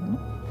spine?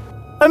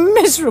 A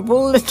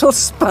miserable little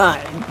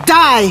spine.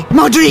 Die,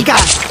 Mordrega!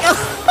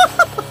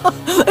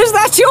 Is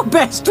that your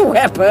best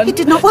weapon? It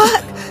did not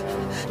work.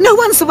 No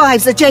one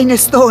survives a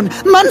Janus thorn.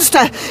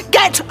 Monster,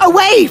 get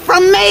away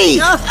from me!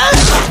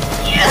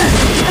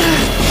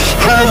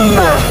 Come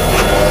back!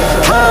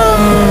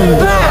 Come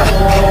back!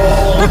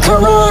 The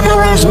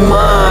corona is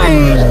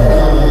mine!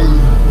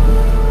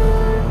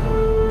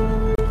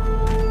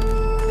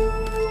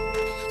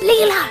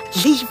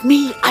 Leela! Leave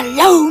me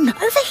alone!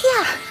 Over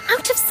here,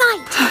 out of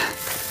sight.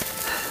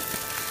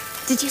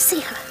 Did you see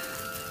her?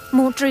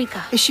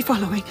 Mordrega. Is she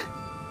following?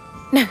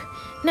 No,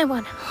 no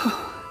one.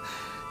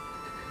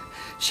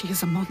 She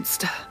is a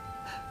monster.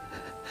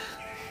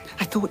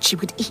 I thought she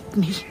would eat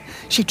me.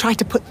 She tried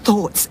to put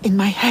thoughts in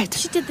my head.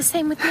 She did the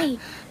same with me.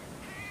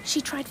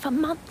 She tried for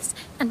months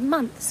and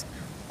months,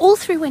 all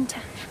through winter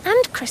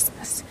and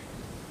Christmas.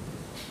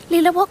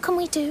 Leela, what can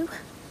we do?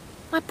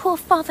 My poor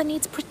father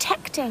needs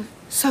protecting.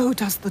 So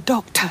does the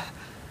Doctor.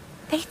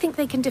 They think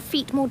they can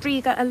defeat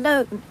Mordrega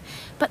alone,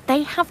 but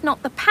they have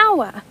not the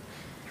power.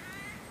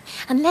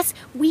 Unless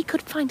we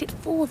could find it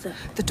for them.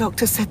 The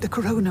Doctor said the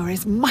corona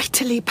is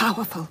mightily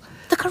powerful.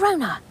 The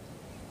corona?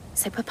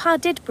 So Papa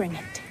did bring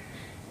it.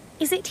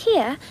 Is it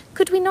here?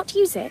 Could we not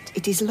use it?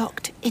 It is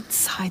locked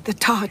inside the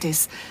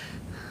TARDIS.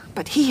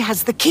 But he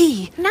has the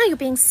key. Now you're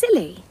being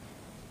silly.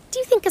 Do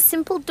you think a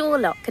simple door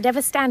lock could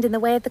ever stand in the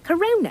way of the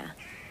corona?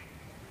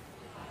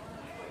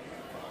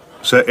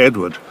 Sir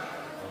Edward,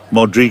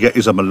 Mordrega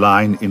is a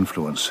malign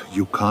influence.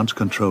 You can't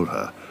control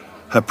her.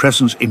 Her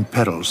presence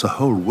imperils the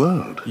whole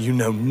world. You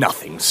know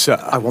nothing, sir.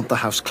 I want the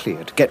house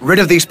cleared. Get rid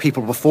of these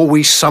people before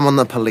we summon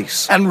the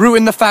police. And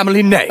ruin the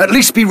family name. At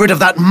least be rid of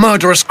that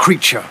murderous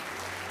creature.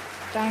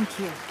 Thank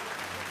you.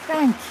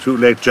 Thank you. Too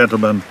late,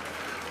 gentlemen.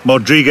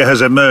 Mordrega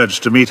has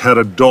emerged to meet her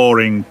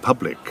adoring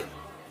public.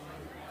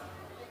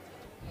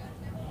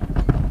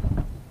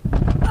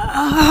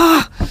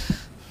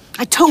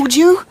 I told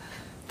you.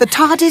 The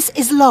TARDIS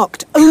is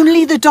locked.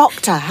 Only the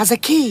Doctor has a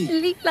key.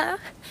 Leela,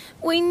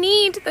 we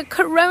need the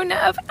corona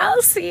of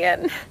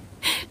Alcyon.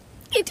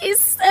 It is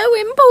so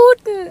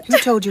important. Who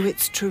told you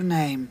its true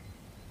name?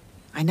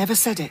 I never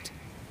said it.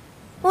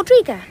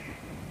 Mordrega.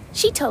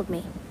 She told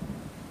me.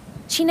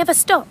 She never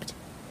stopped.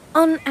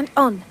 On and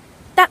on.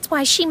 That's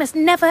why she must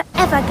never,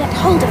 ever get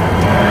hold of it.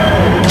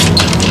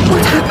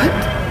 What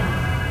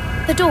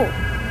happened? The door.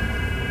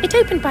 It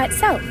opened by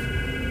itself.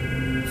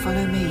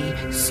 Follow me,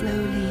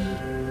 slowly.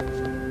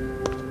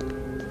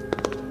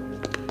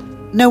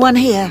 No one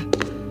here.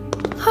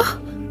 Oh,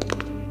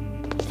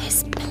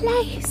 this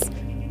place.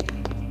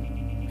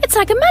 It's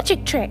like a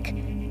magic trick.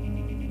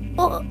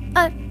 Or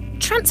a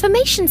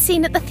transformation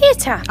scene at the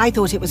theatre. I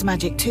thought it was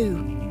magic too.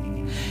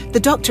 The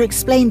Doctor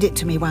explained it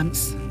to me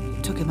once.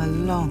 It took him a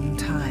long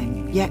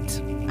time.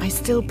 Yet, I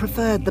still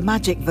preferred the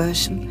magic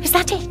version. Is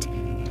that it?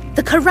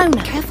 The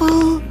corona?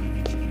 Careful!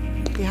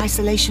 The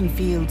isolation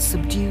field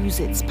subdues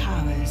its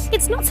powers.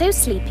 It's not so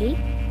sleepy.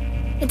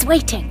 It's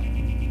waiting.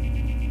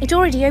 It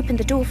already opened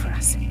the door for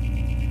us.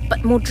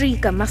 But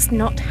Mordrega must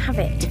not have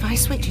it. If I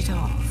switch it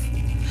off,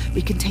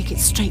 we can take it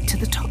straight to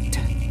the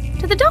Doctor.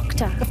 To the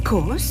Doctor? Of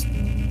course.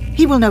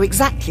 He will know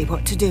exactly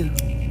what to do.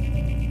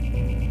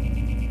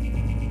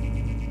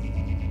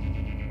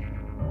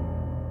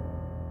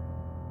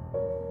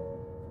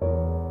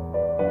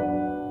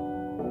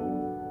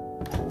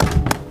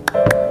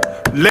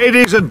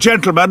 Ladies and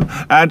gentlemen,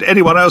 and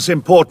anyone else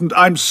important,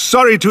 I'm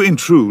sorry to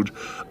intrude.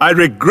 I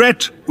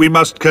regret we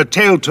must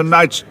curtail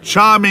tonight's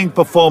charming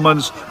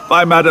performance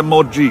by Madame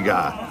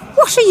Mordrega.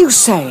 What are you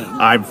saying?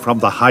 I'm from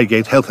the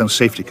Highgate Health and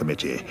Safety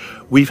Committee.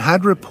 We've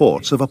had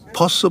reports of a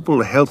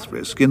possible health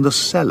risk in the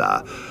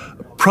cellar.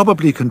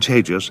 Probably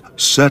contagious,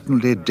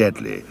 certainly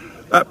deadly.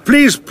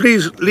 Please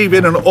leave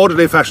in an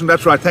orderly fashion.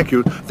 That's right, thank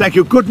you. Thank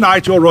you. Good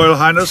night, Your Royal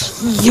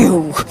Highness.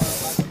 You!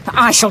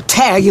 I shall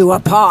tear you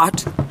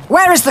apart.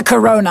 Where is the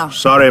corona?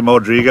 Sorry,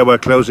 Mordrega, we're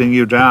closing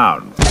you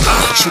down.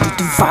 I should have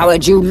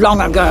devoured you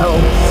long ago.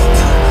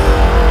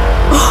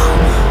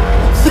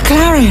 The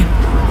clarion!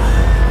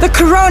 The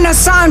corona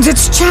sounds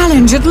its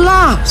challenge at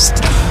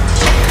last.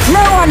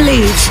 No one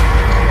leaves.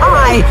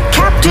 I,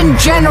 Captain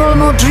General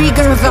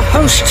Mordrega of the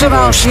hosts of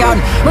Alcyon,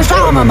 must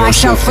armor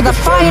myself for the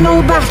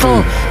final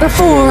battle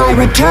before I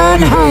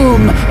return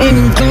home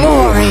in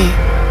glory.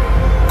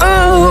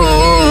 Oh!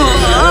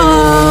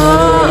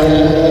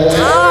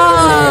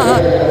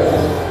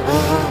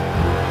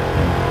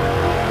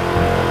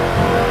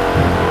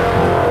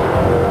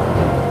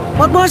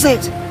 was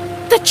it?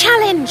 The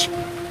challenge!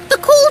 The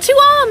call to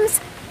arms!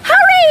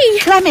 Hurry!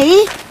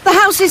 Clemmy, the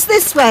house is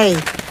this way.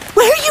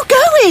 Where are you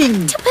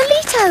going? To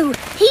Polito!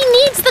 He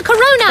needs the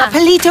corona! But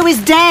Polito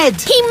is dead!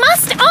 He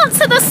must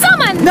answer the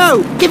summons!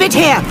 No! Give it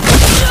here!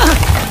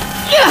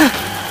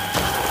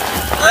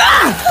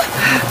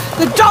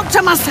 The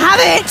doctor must have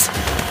it!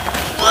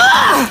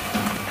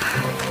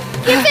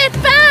 Give it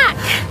back!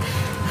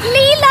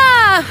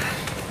 Leela!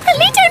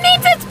 Polito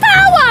needs its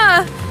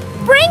power!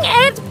 Bring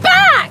it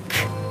back!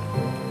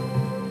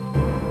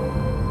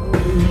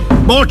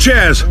 More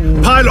chairs!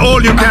 Pile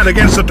all you can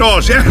against the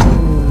doors, yeah?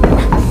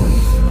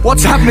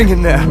 What's happening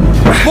in there?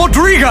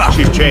 Mordrega!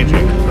 She's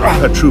changing.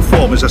 Her true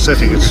form is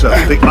asserting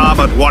itself. The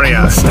armored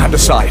warrior. Stand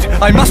aside.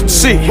 I must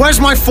see.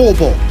 Where's my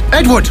four-ball?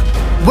 Edward,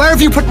 where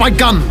have you put my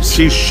guns?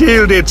 She's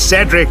shielded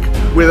Cedric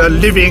with a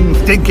living,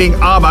 thinking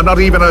armor. Not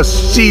even a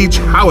siege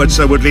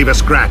howitzer would leave a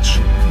scratch.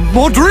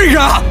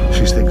 Mordrega!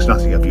 She thinks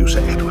nothing of you,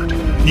 Sir Edward.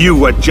 You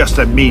were just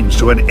a means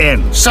to an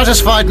end.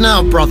 Satisfied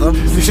now, brother?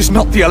 This is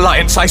not the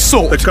alliance I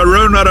sought. The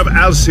corona of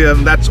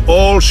Alcyon, that's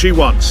all she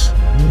wants.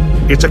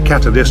 It's a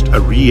catalyst, a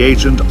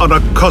reagent on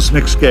a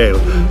cosmic scale,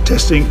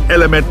 testing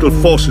elemental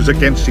forces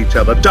against each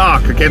other,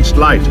 dark against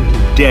light,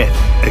 death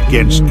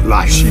against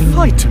life. She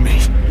lied to me.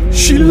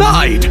 She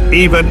lied!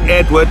 Even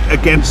Edward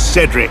against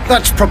Cedric.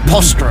 That's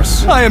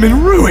preposterous. I am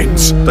in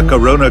ruins. The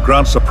corona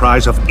grants a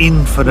prize of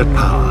infinite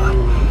power.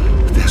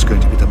 There's going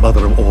to be the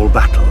mother of all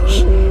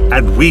battles.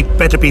 And we'd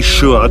better be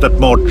sure that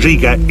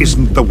Mordrega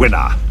isn't the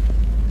winner.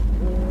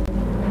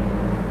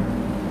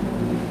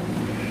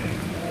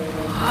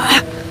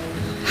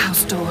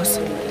 House doors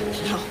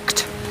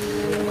locked.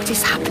 What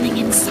is happening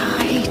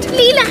inside?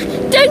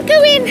 Leela, don't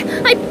go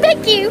in! I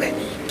beg you!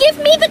 Give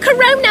me the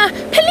corona!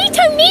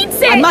 Polito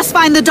needs it! I must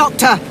find the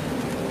doctor!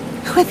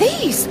 Who are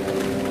these?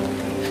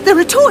 There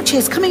are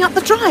torches coming up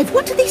the drive.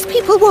 What do these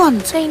people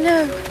want? They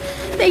know.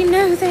 They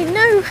know.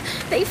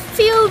 They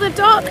feel the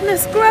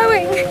darkness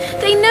growing.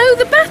 They know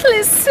the battle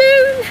is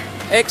soon.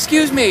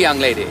 Excuse me, young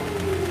lady.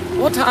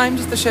 What time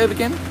does the show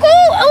begin?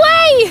 Go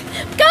away!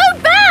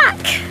 Go back!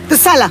 The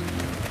cellar.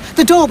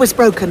 The door was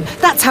broken.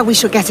 That's how we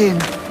shall get in.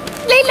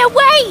 Leela,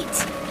 wait!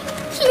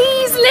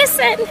 Please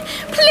listen.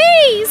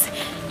 Please!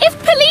 If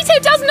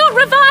Polito does not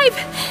revive,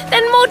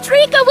 then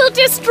Mordrega will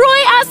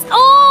destroy us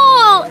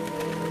all!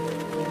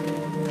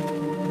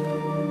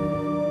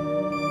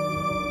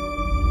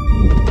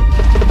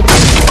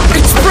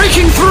 It's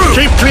breaking through!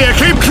 Keep clear,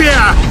 keep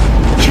clear!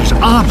 She's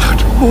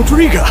armored.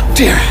 Mordrega!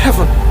 Dear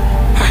heaven!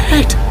 Her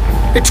head!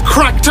 It's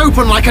cracked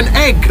open like an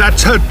egg!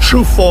 That's her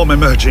true form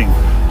emerging.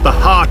 The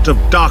heart of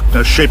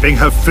darkness shaping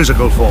her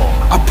physical form.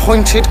 A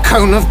pointed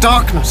cone of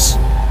darkness.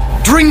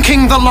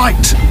 Drinking the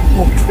light!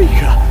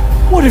 Mordrega!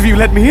 What have you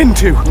let me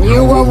into?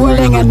 You were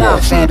willing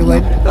enough,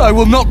 Edward. I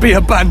will not be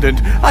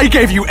abandoned. I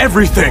gave you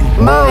everything.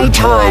 My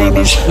time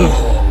is here.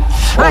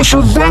 I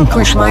shall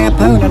vanquish my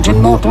opponent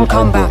in mortal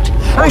combat.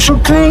 I shall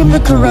claim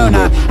the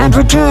corona and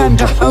return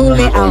to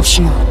holy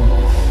Alcyon.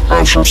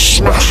 I shall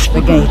smash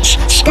the gates,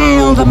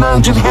 scale the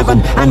Mount of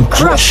Heaven, and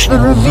crush the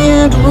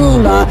revered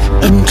ruler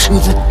into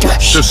the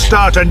dust. To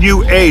start a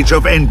new age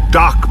of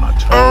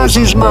endarkment. As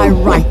is my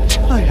right.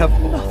 I have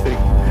nothing.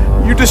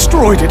 You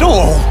destroyed it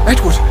all.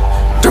 Edward,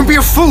 don't be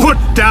a fool!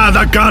 Put down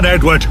the gun,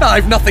 Edward!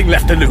 I've nothing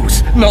left to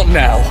lose. Not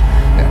now.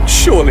 And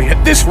surely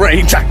at this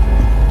range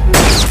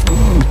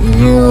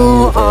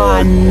You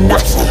are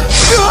nothing.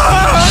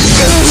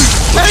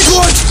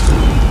 Edward!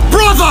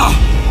 Brother!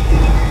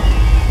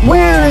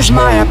 Where is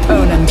my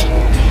opponent?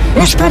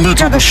 Is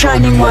Polito the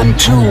Shining One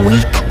too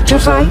weak to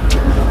fight?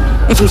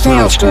 If he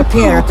fails to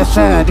appear at the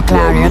third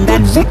clarion,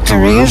 then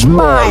victory is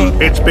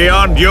mine. It's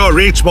beyond your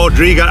reach,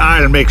 Mordrega.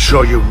 I'll make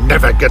sure you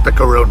never get the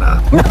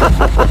corona.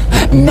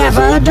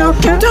 Never,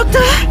 Doctor? Doctor!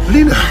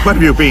 Leela, where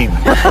have you been?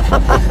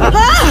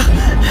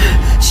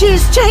 She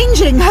is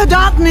changing. Her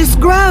darkness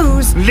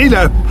grows.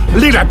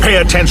 Leela, pay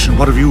attention.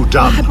 What have you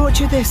done? I brought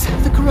you this,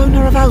 the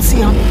corona of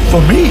Alcyon.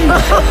 For me?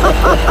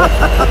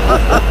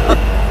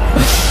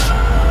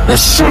 The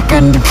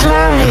second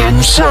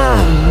clarion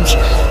sounds.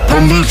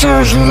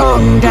 Polito's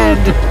long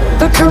dead.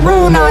 The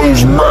corona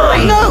is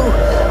mine. No!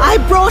 I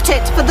brought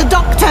it for the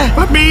doctor.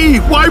 But me?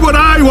 Why would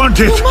I want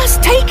it? You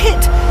must take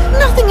it.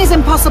 Nothing is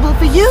impossible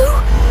for you.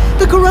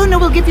 The corona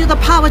will give you the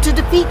power to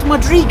defeat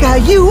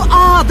Mordrega. You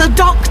are the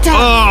doctor.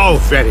 Oh,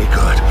 very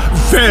good.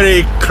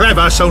 Very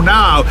clever. So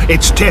now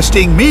it's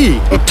testing me.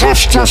 It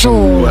tests us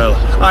all. Well,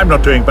 I'm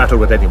not doing battle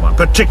with anyone,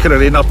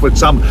 particularly not with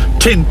some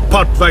tin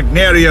pot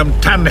Wagnerium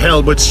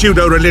Tannhelm with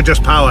pseudo-religious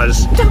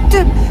powers.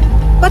 Doctor,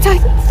 but I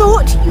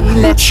thought you...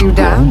 He lets you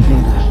down,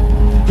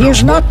 Leela. He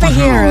is not the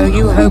hero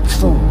you hoped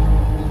for.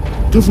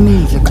 Give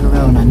me the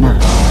corona now.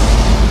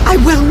 I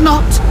will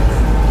not.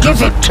 Give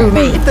it to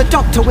me. If the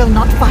doctor will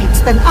not fight,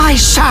 then I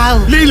shall.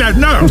 Leela,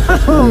 no!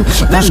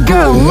 This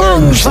girl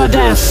longs for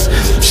death.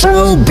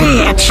 So be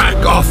it.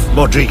 Back off,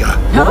 Mordrega.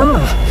 Oh,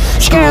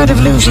 scared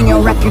of losing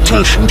your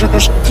reputation to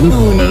this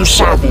puny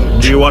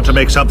savage. Do you want to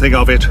make something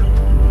of it?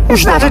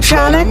 Is that a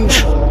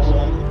challenge?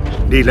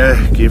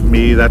 Leela, give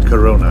me that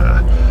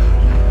corona.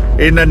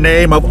 In the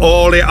name of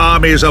all the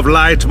armies of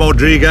light,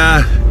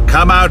 Mordrega,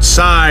 come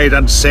outside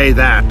and say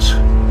that.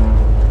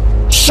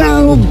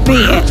 So be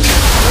it.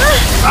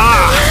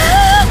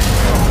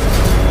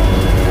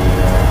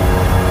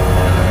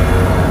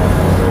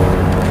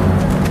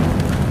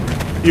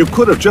 You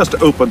could have just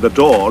opened the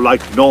door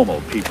like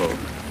normal people.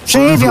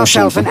 Save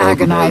yourself an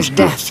agonized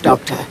death,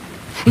 Doctor.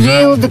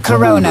 Yield the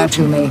corona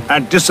to me.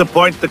 And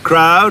disappoint the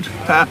crowd?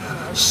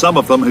 Some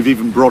of them have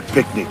even brought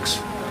picnics.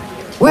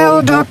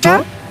 Well,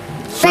 Doctor,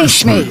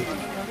 face me.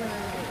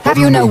 Have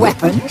you no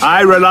weapons?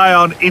 I rely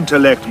on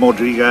intellect,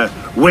 Mordrega.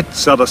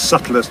 Wits are the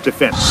subtlest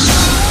defense.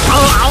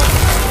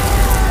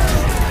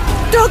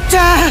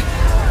 Doctor!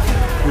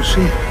 You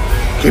see?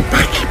 Keep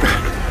back, keep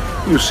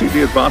back. You see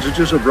the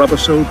advantages of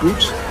rubber-soled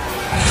boots?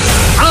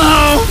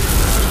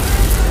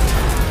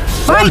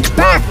 Fight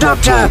back,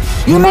 Doctor!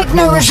 You make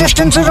no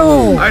resistance at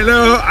all. I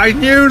know. I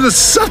knew the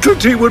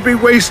subtlety would be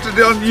wasted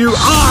on you.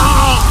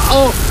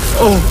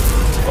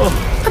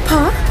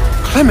 Papa?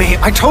 Clemmy,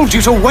 I told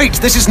you to wait.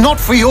 This is not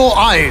for your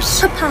eyes.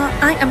 Papa,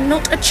 I am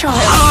not a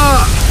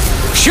child.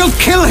 She'll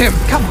kill him.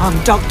 Come on,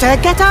 Doctor,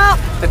 get up.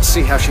 Let's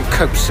see how she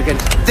copes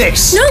against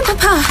this. No,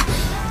 Papa!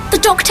 The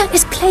Doctor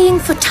is playing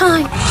for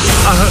time.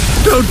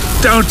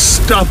 Don't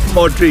stop,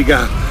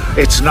 Mordrega.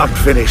 It's not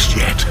finished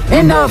yet.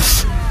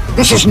 Enough!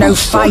 This is no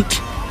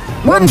fight.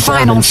 One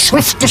final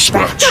swift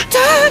dispatch.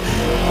 Doctor!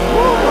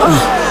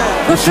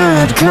 The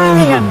third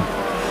clarion.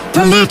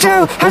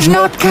 Polito has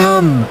not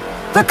come.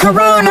 The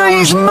corona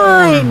is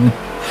mine.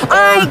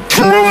 I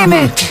claim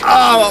it.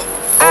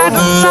 At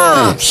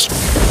last.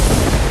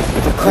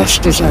 The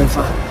quest is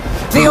over.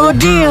 The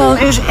ordeal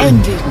is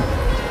ending.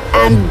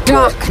 And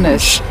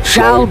darkness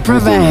shall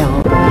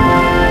prevail.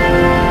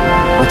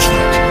 What's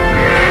that?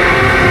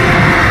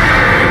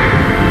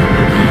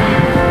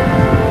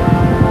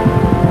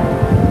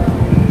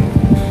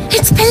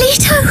 It's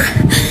Polito!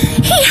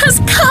 He has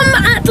come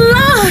at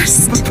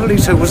last! But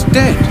Polito was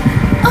dead.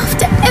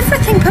 After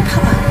everything,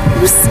 Papa,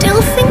 you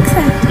still think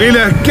that?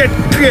 Leela, get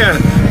clear!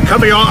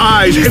 Cover your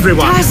eyes,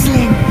 everyone!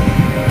 Dazzling.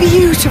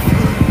 Beautiful.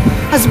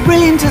 As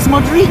brilliant as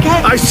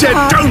Mordrega. I said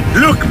don't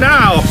look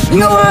now!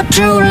 You are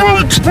too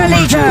late,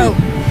 Polito.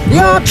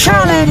 Your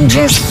challenge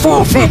is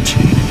forfeit.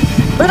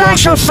 But I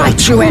shall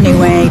fight you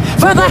anyway,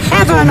 for the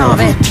heaven of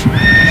it.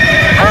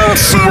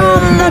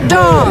 Alcyon the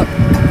dog.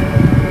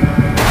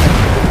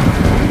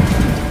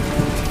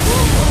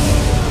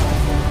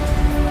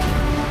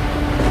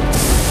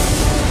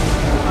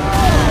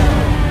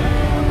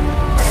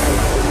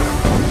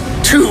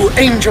 Two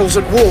angels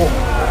at war.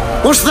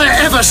 Was there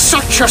ever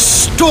such a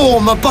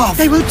storm above?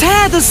 They will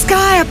tear the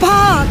sky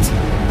apart.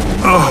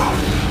 Oh.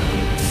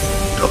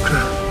 Doctor,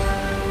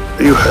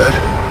 are you hurt?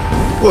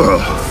 Well,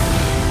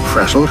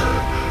 frazzled,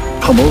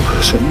 pummeled,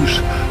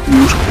 singed,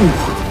 used.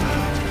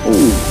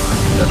 Oh,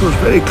 that was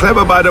very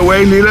clever, by the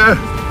way, Leela.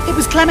 It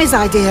was Clemmy's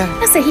idea.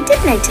 Oh, so he did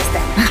notice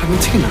that.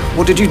 Clementina,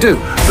 what did you do?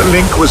 The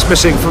link was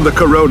missing from the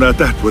corona.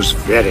 That was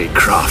very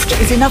crafty. It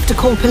was enough to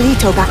call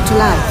Polito back to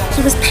life.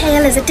 He was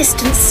pale as a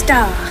distant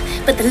star,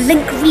 but the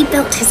link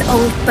rebuilt his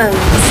old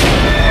bones.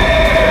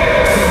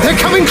 They're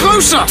coming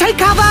closer! Take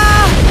cover!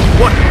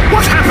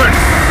 What happened?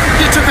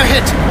 He took a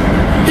hit.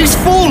 He's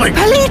falling.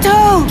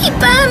 Polito! He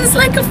burns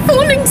like a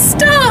falling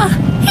star.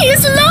 He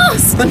is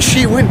lost. Then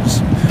she wins.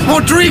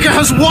 Mordrega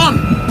has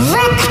won.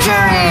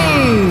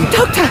 Victory!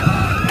 Doctor,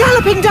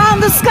 galloping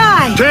down the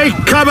sky. Take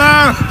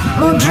cover!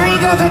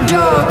 Mordrega the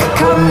dog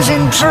comes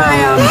in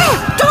triumph.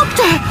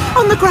 Doctor,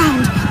 on the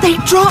ground. They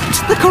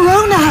dropped the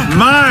corona.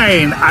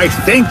 Mine, I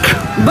think.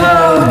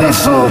 Bow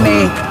before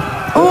me.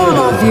 All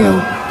of you.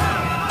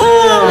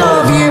 All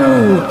of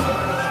you.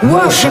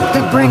 Worship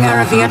the bringer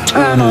of the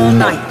eternal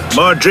night.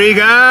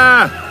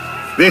 Mordrega,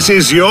 this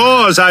is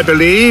yours, I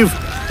believe.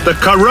 The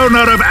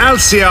corona of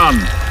Alcyon.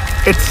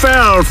 It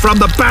fell from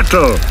the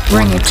battle.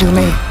 Bring it to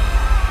me.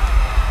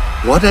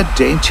 What a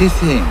dainty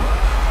thing.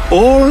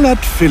 All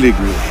that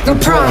filigree. The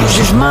prize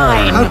is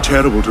mine. How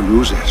terrible to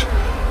lose it.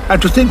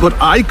 And to think what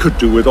I could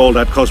do with all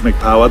that cosmic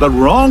power, the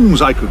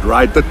wrongs I could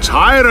right, the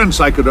tyrants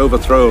I could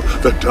overthrow,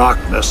 the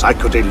darkness I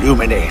could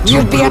illuminate.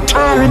 You'd be a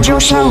tyrant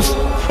yourself.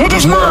 It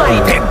is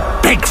mine. Then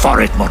beg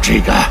for it,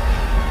 Mordrega.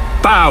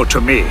 Bow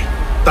to me,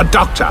 the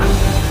Doctor,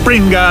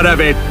 bringer of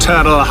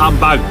eternal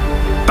humbug.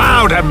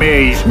 Bow to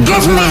me.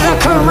 Give me the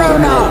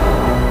corona.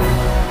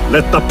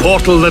 Let the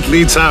portal that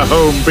leads her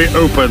home be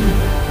open.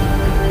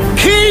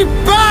 Keep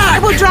back! I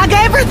will drag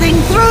everything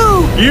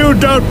through. You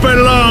don't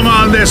belong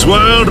on this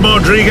world,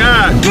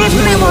 Mordrega. Give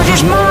me what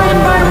is mine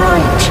by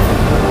right.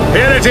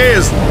 Here it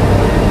is.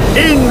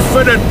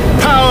 Infinite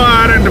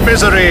power and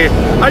misery.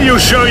 Are you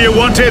sure you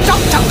want it?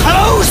 Doctor,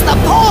 close the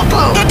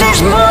portal. It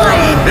is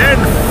mine. Then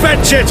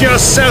fetch it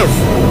yourself.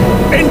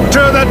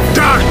 Into the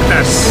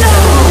darkness. No.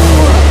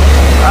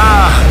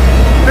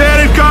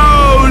 There it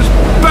goes.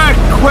 Back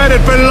where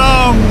it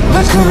belongs.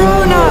 The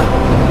corona.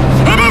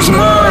 It is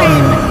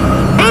mine.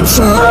 It's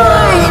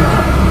mine.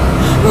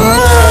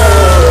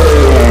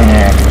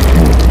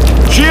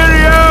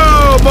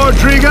 Cheerio,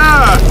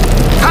 Mordrega.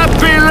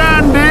 Happy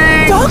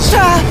landing.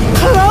 Doctor,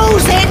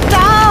 close it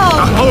down.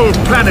 The whole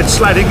planet planet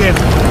sliding in.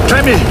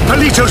 Clemmy,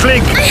 Polito's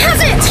link. I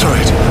have it! Throw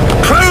it.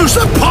 Close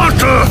the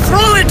portal!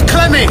 Throw it,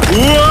 Clemmy!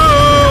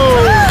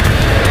 Whoa!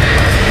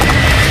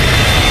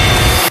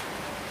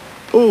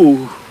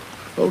 Oh,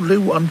 only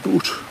one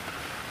boot.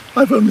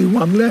 I've only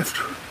one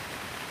left.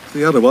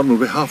 The other one will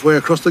be halfway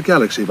across the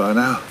galaxy by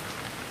now.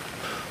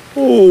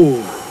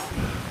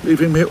 Oh,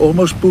 leaving me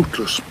almost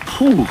bootless.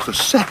 Pooh, the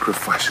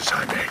sacrifices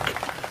I make.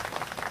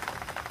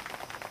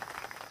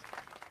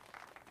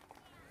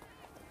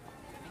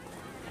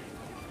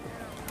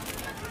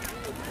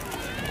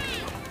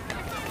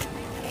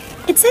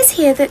 It says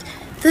here that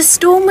the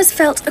storm was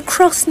felt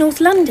across North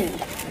London.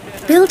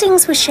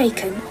 Buildings were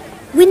shaken,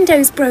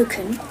 windows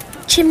broken,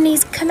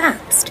 chimneys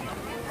collapsed,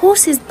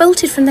 horses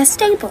bolted from their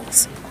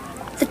stables.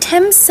 The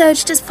Thames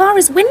surged as far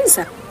as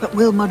Windsor. But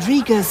will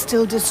Mordrega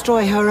still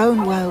destroy her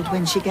own world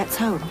when she gets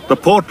home? The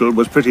portal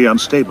was pretty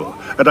unstable,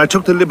 and I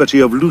took the liberty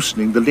of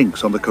loosening the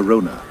links on the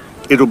corona.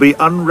 It'll be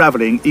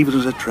unraveling even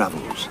as it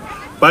travels.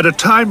 By the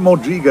time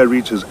Mordrega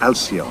reaches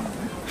Alcyon,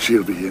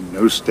 she'll be in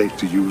no state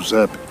to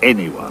usurp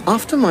anyone.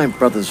 After my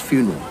brother's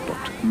funeral,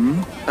 Doctor,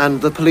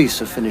 and the police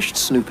have finished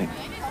snooping,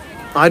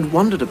 I'd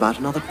wondered about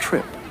another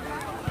trip.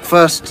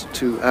 First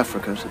to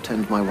Africa to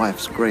tend my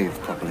wife's grave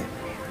properly.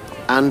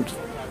 And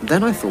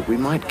then I thought we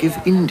might give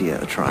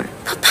India a try.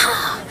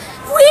 Papa,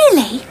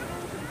 really?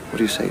 What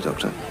do you say,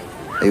 Doctor?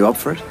 Are you up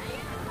for it?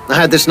 I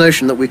had this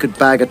notion that we could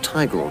bag a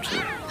tiger or two.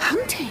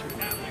 Hunting?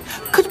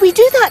 Could we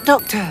do that,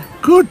 Doctor?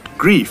 Good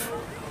grief.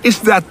 Is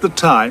that the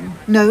time?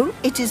 No,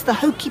 it is the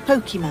Hokey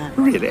Pokey Man.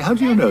 Really? How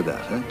do you know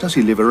that? Does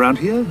he live around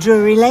here?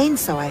 Drury Lane,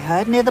 so I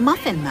heard, near the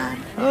Muffin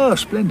Man. Oh,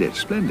 splendid,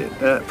 splendid.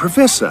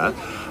 Professor,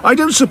 I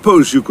don't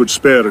suppose you could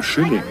spare a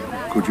shilling,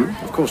 could you?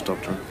 Of course,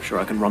 Doctor. I'm sure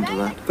I can run to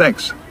that.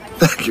 Thanks.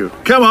 Thank you.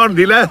 Come on,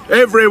 Leela,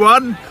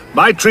 everyone.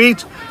 My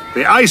treat.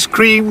 The ice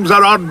creams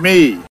are on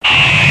me.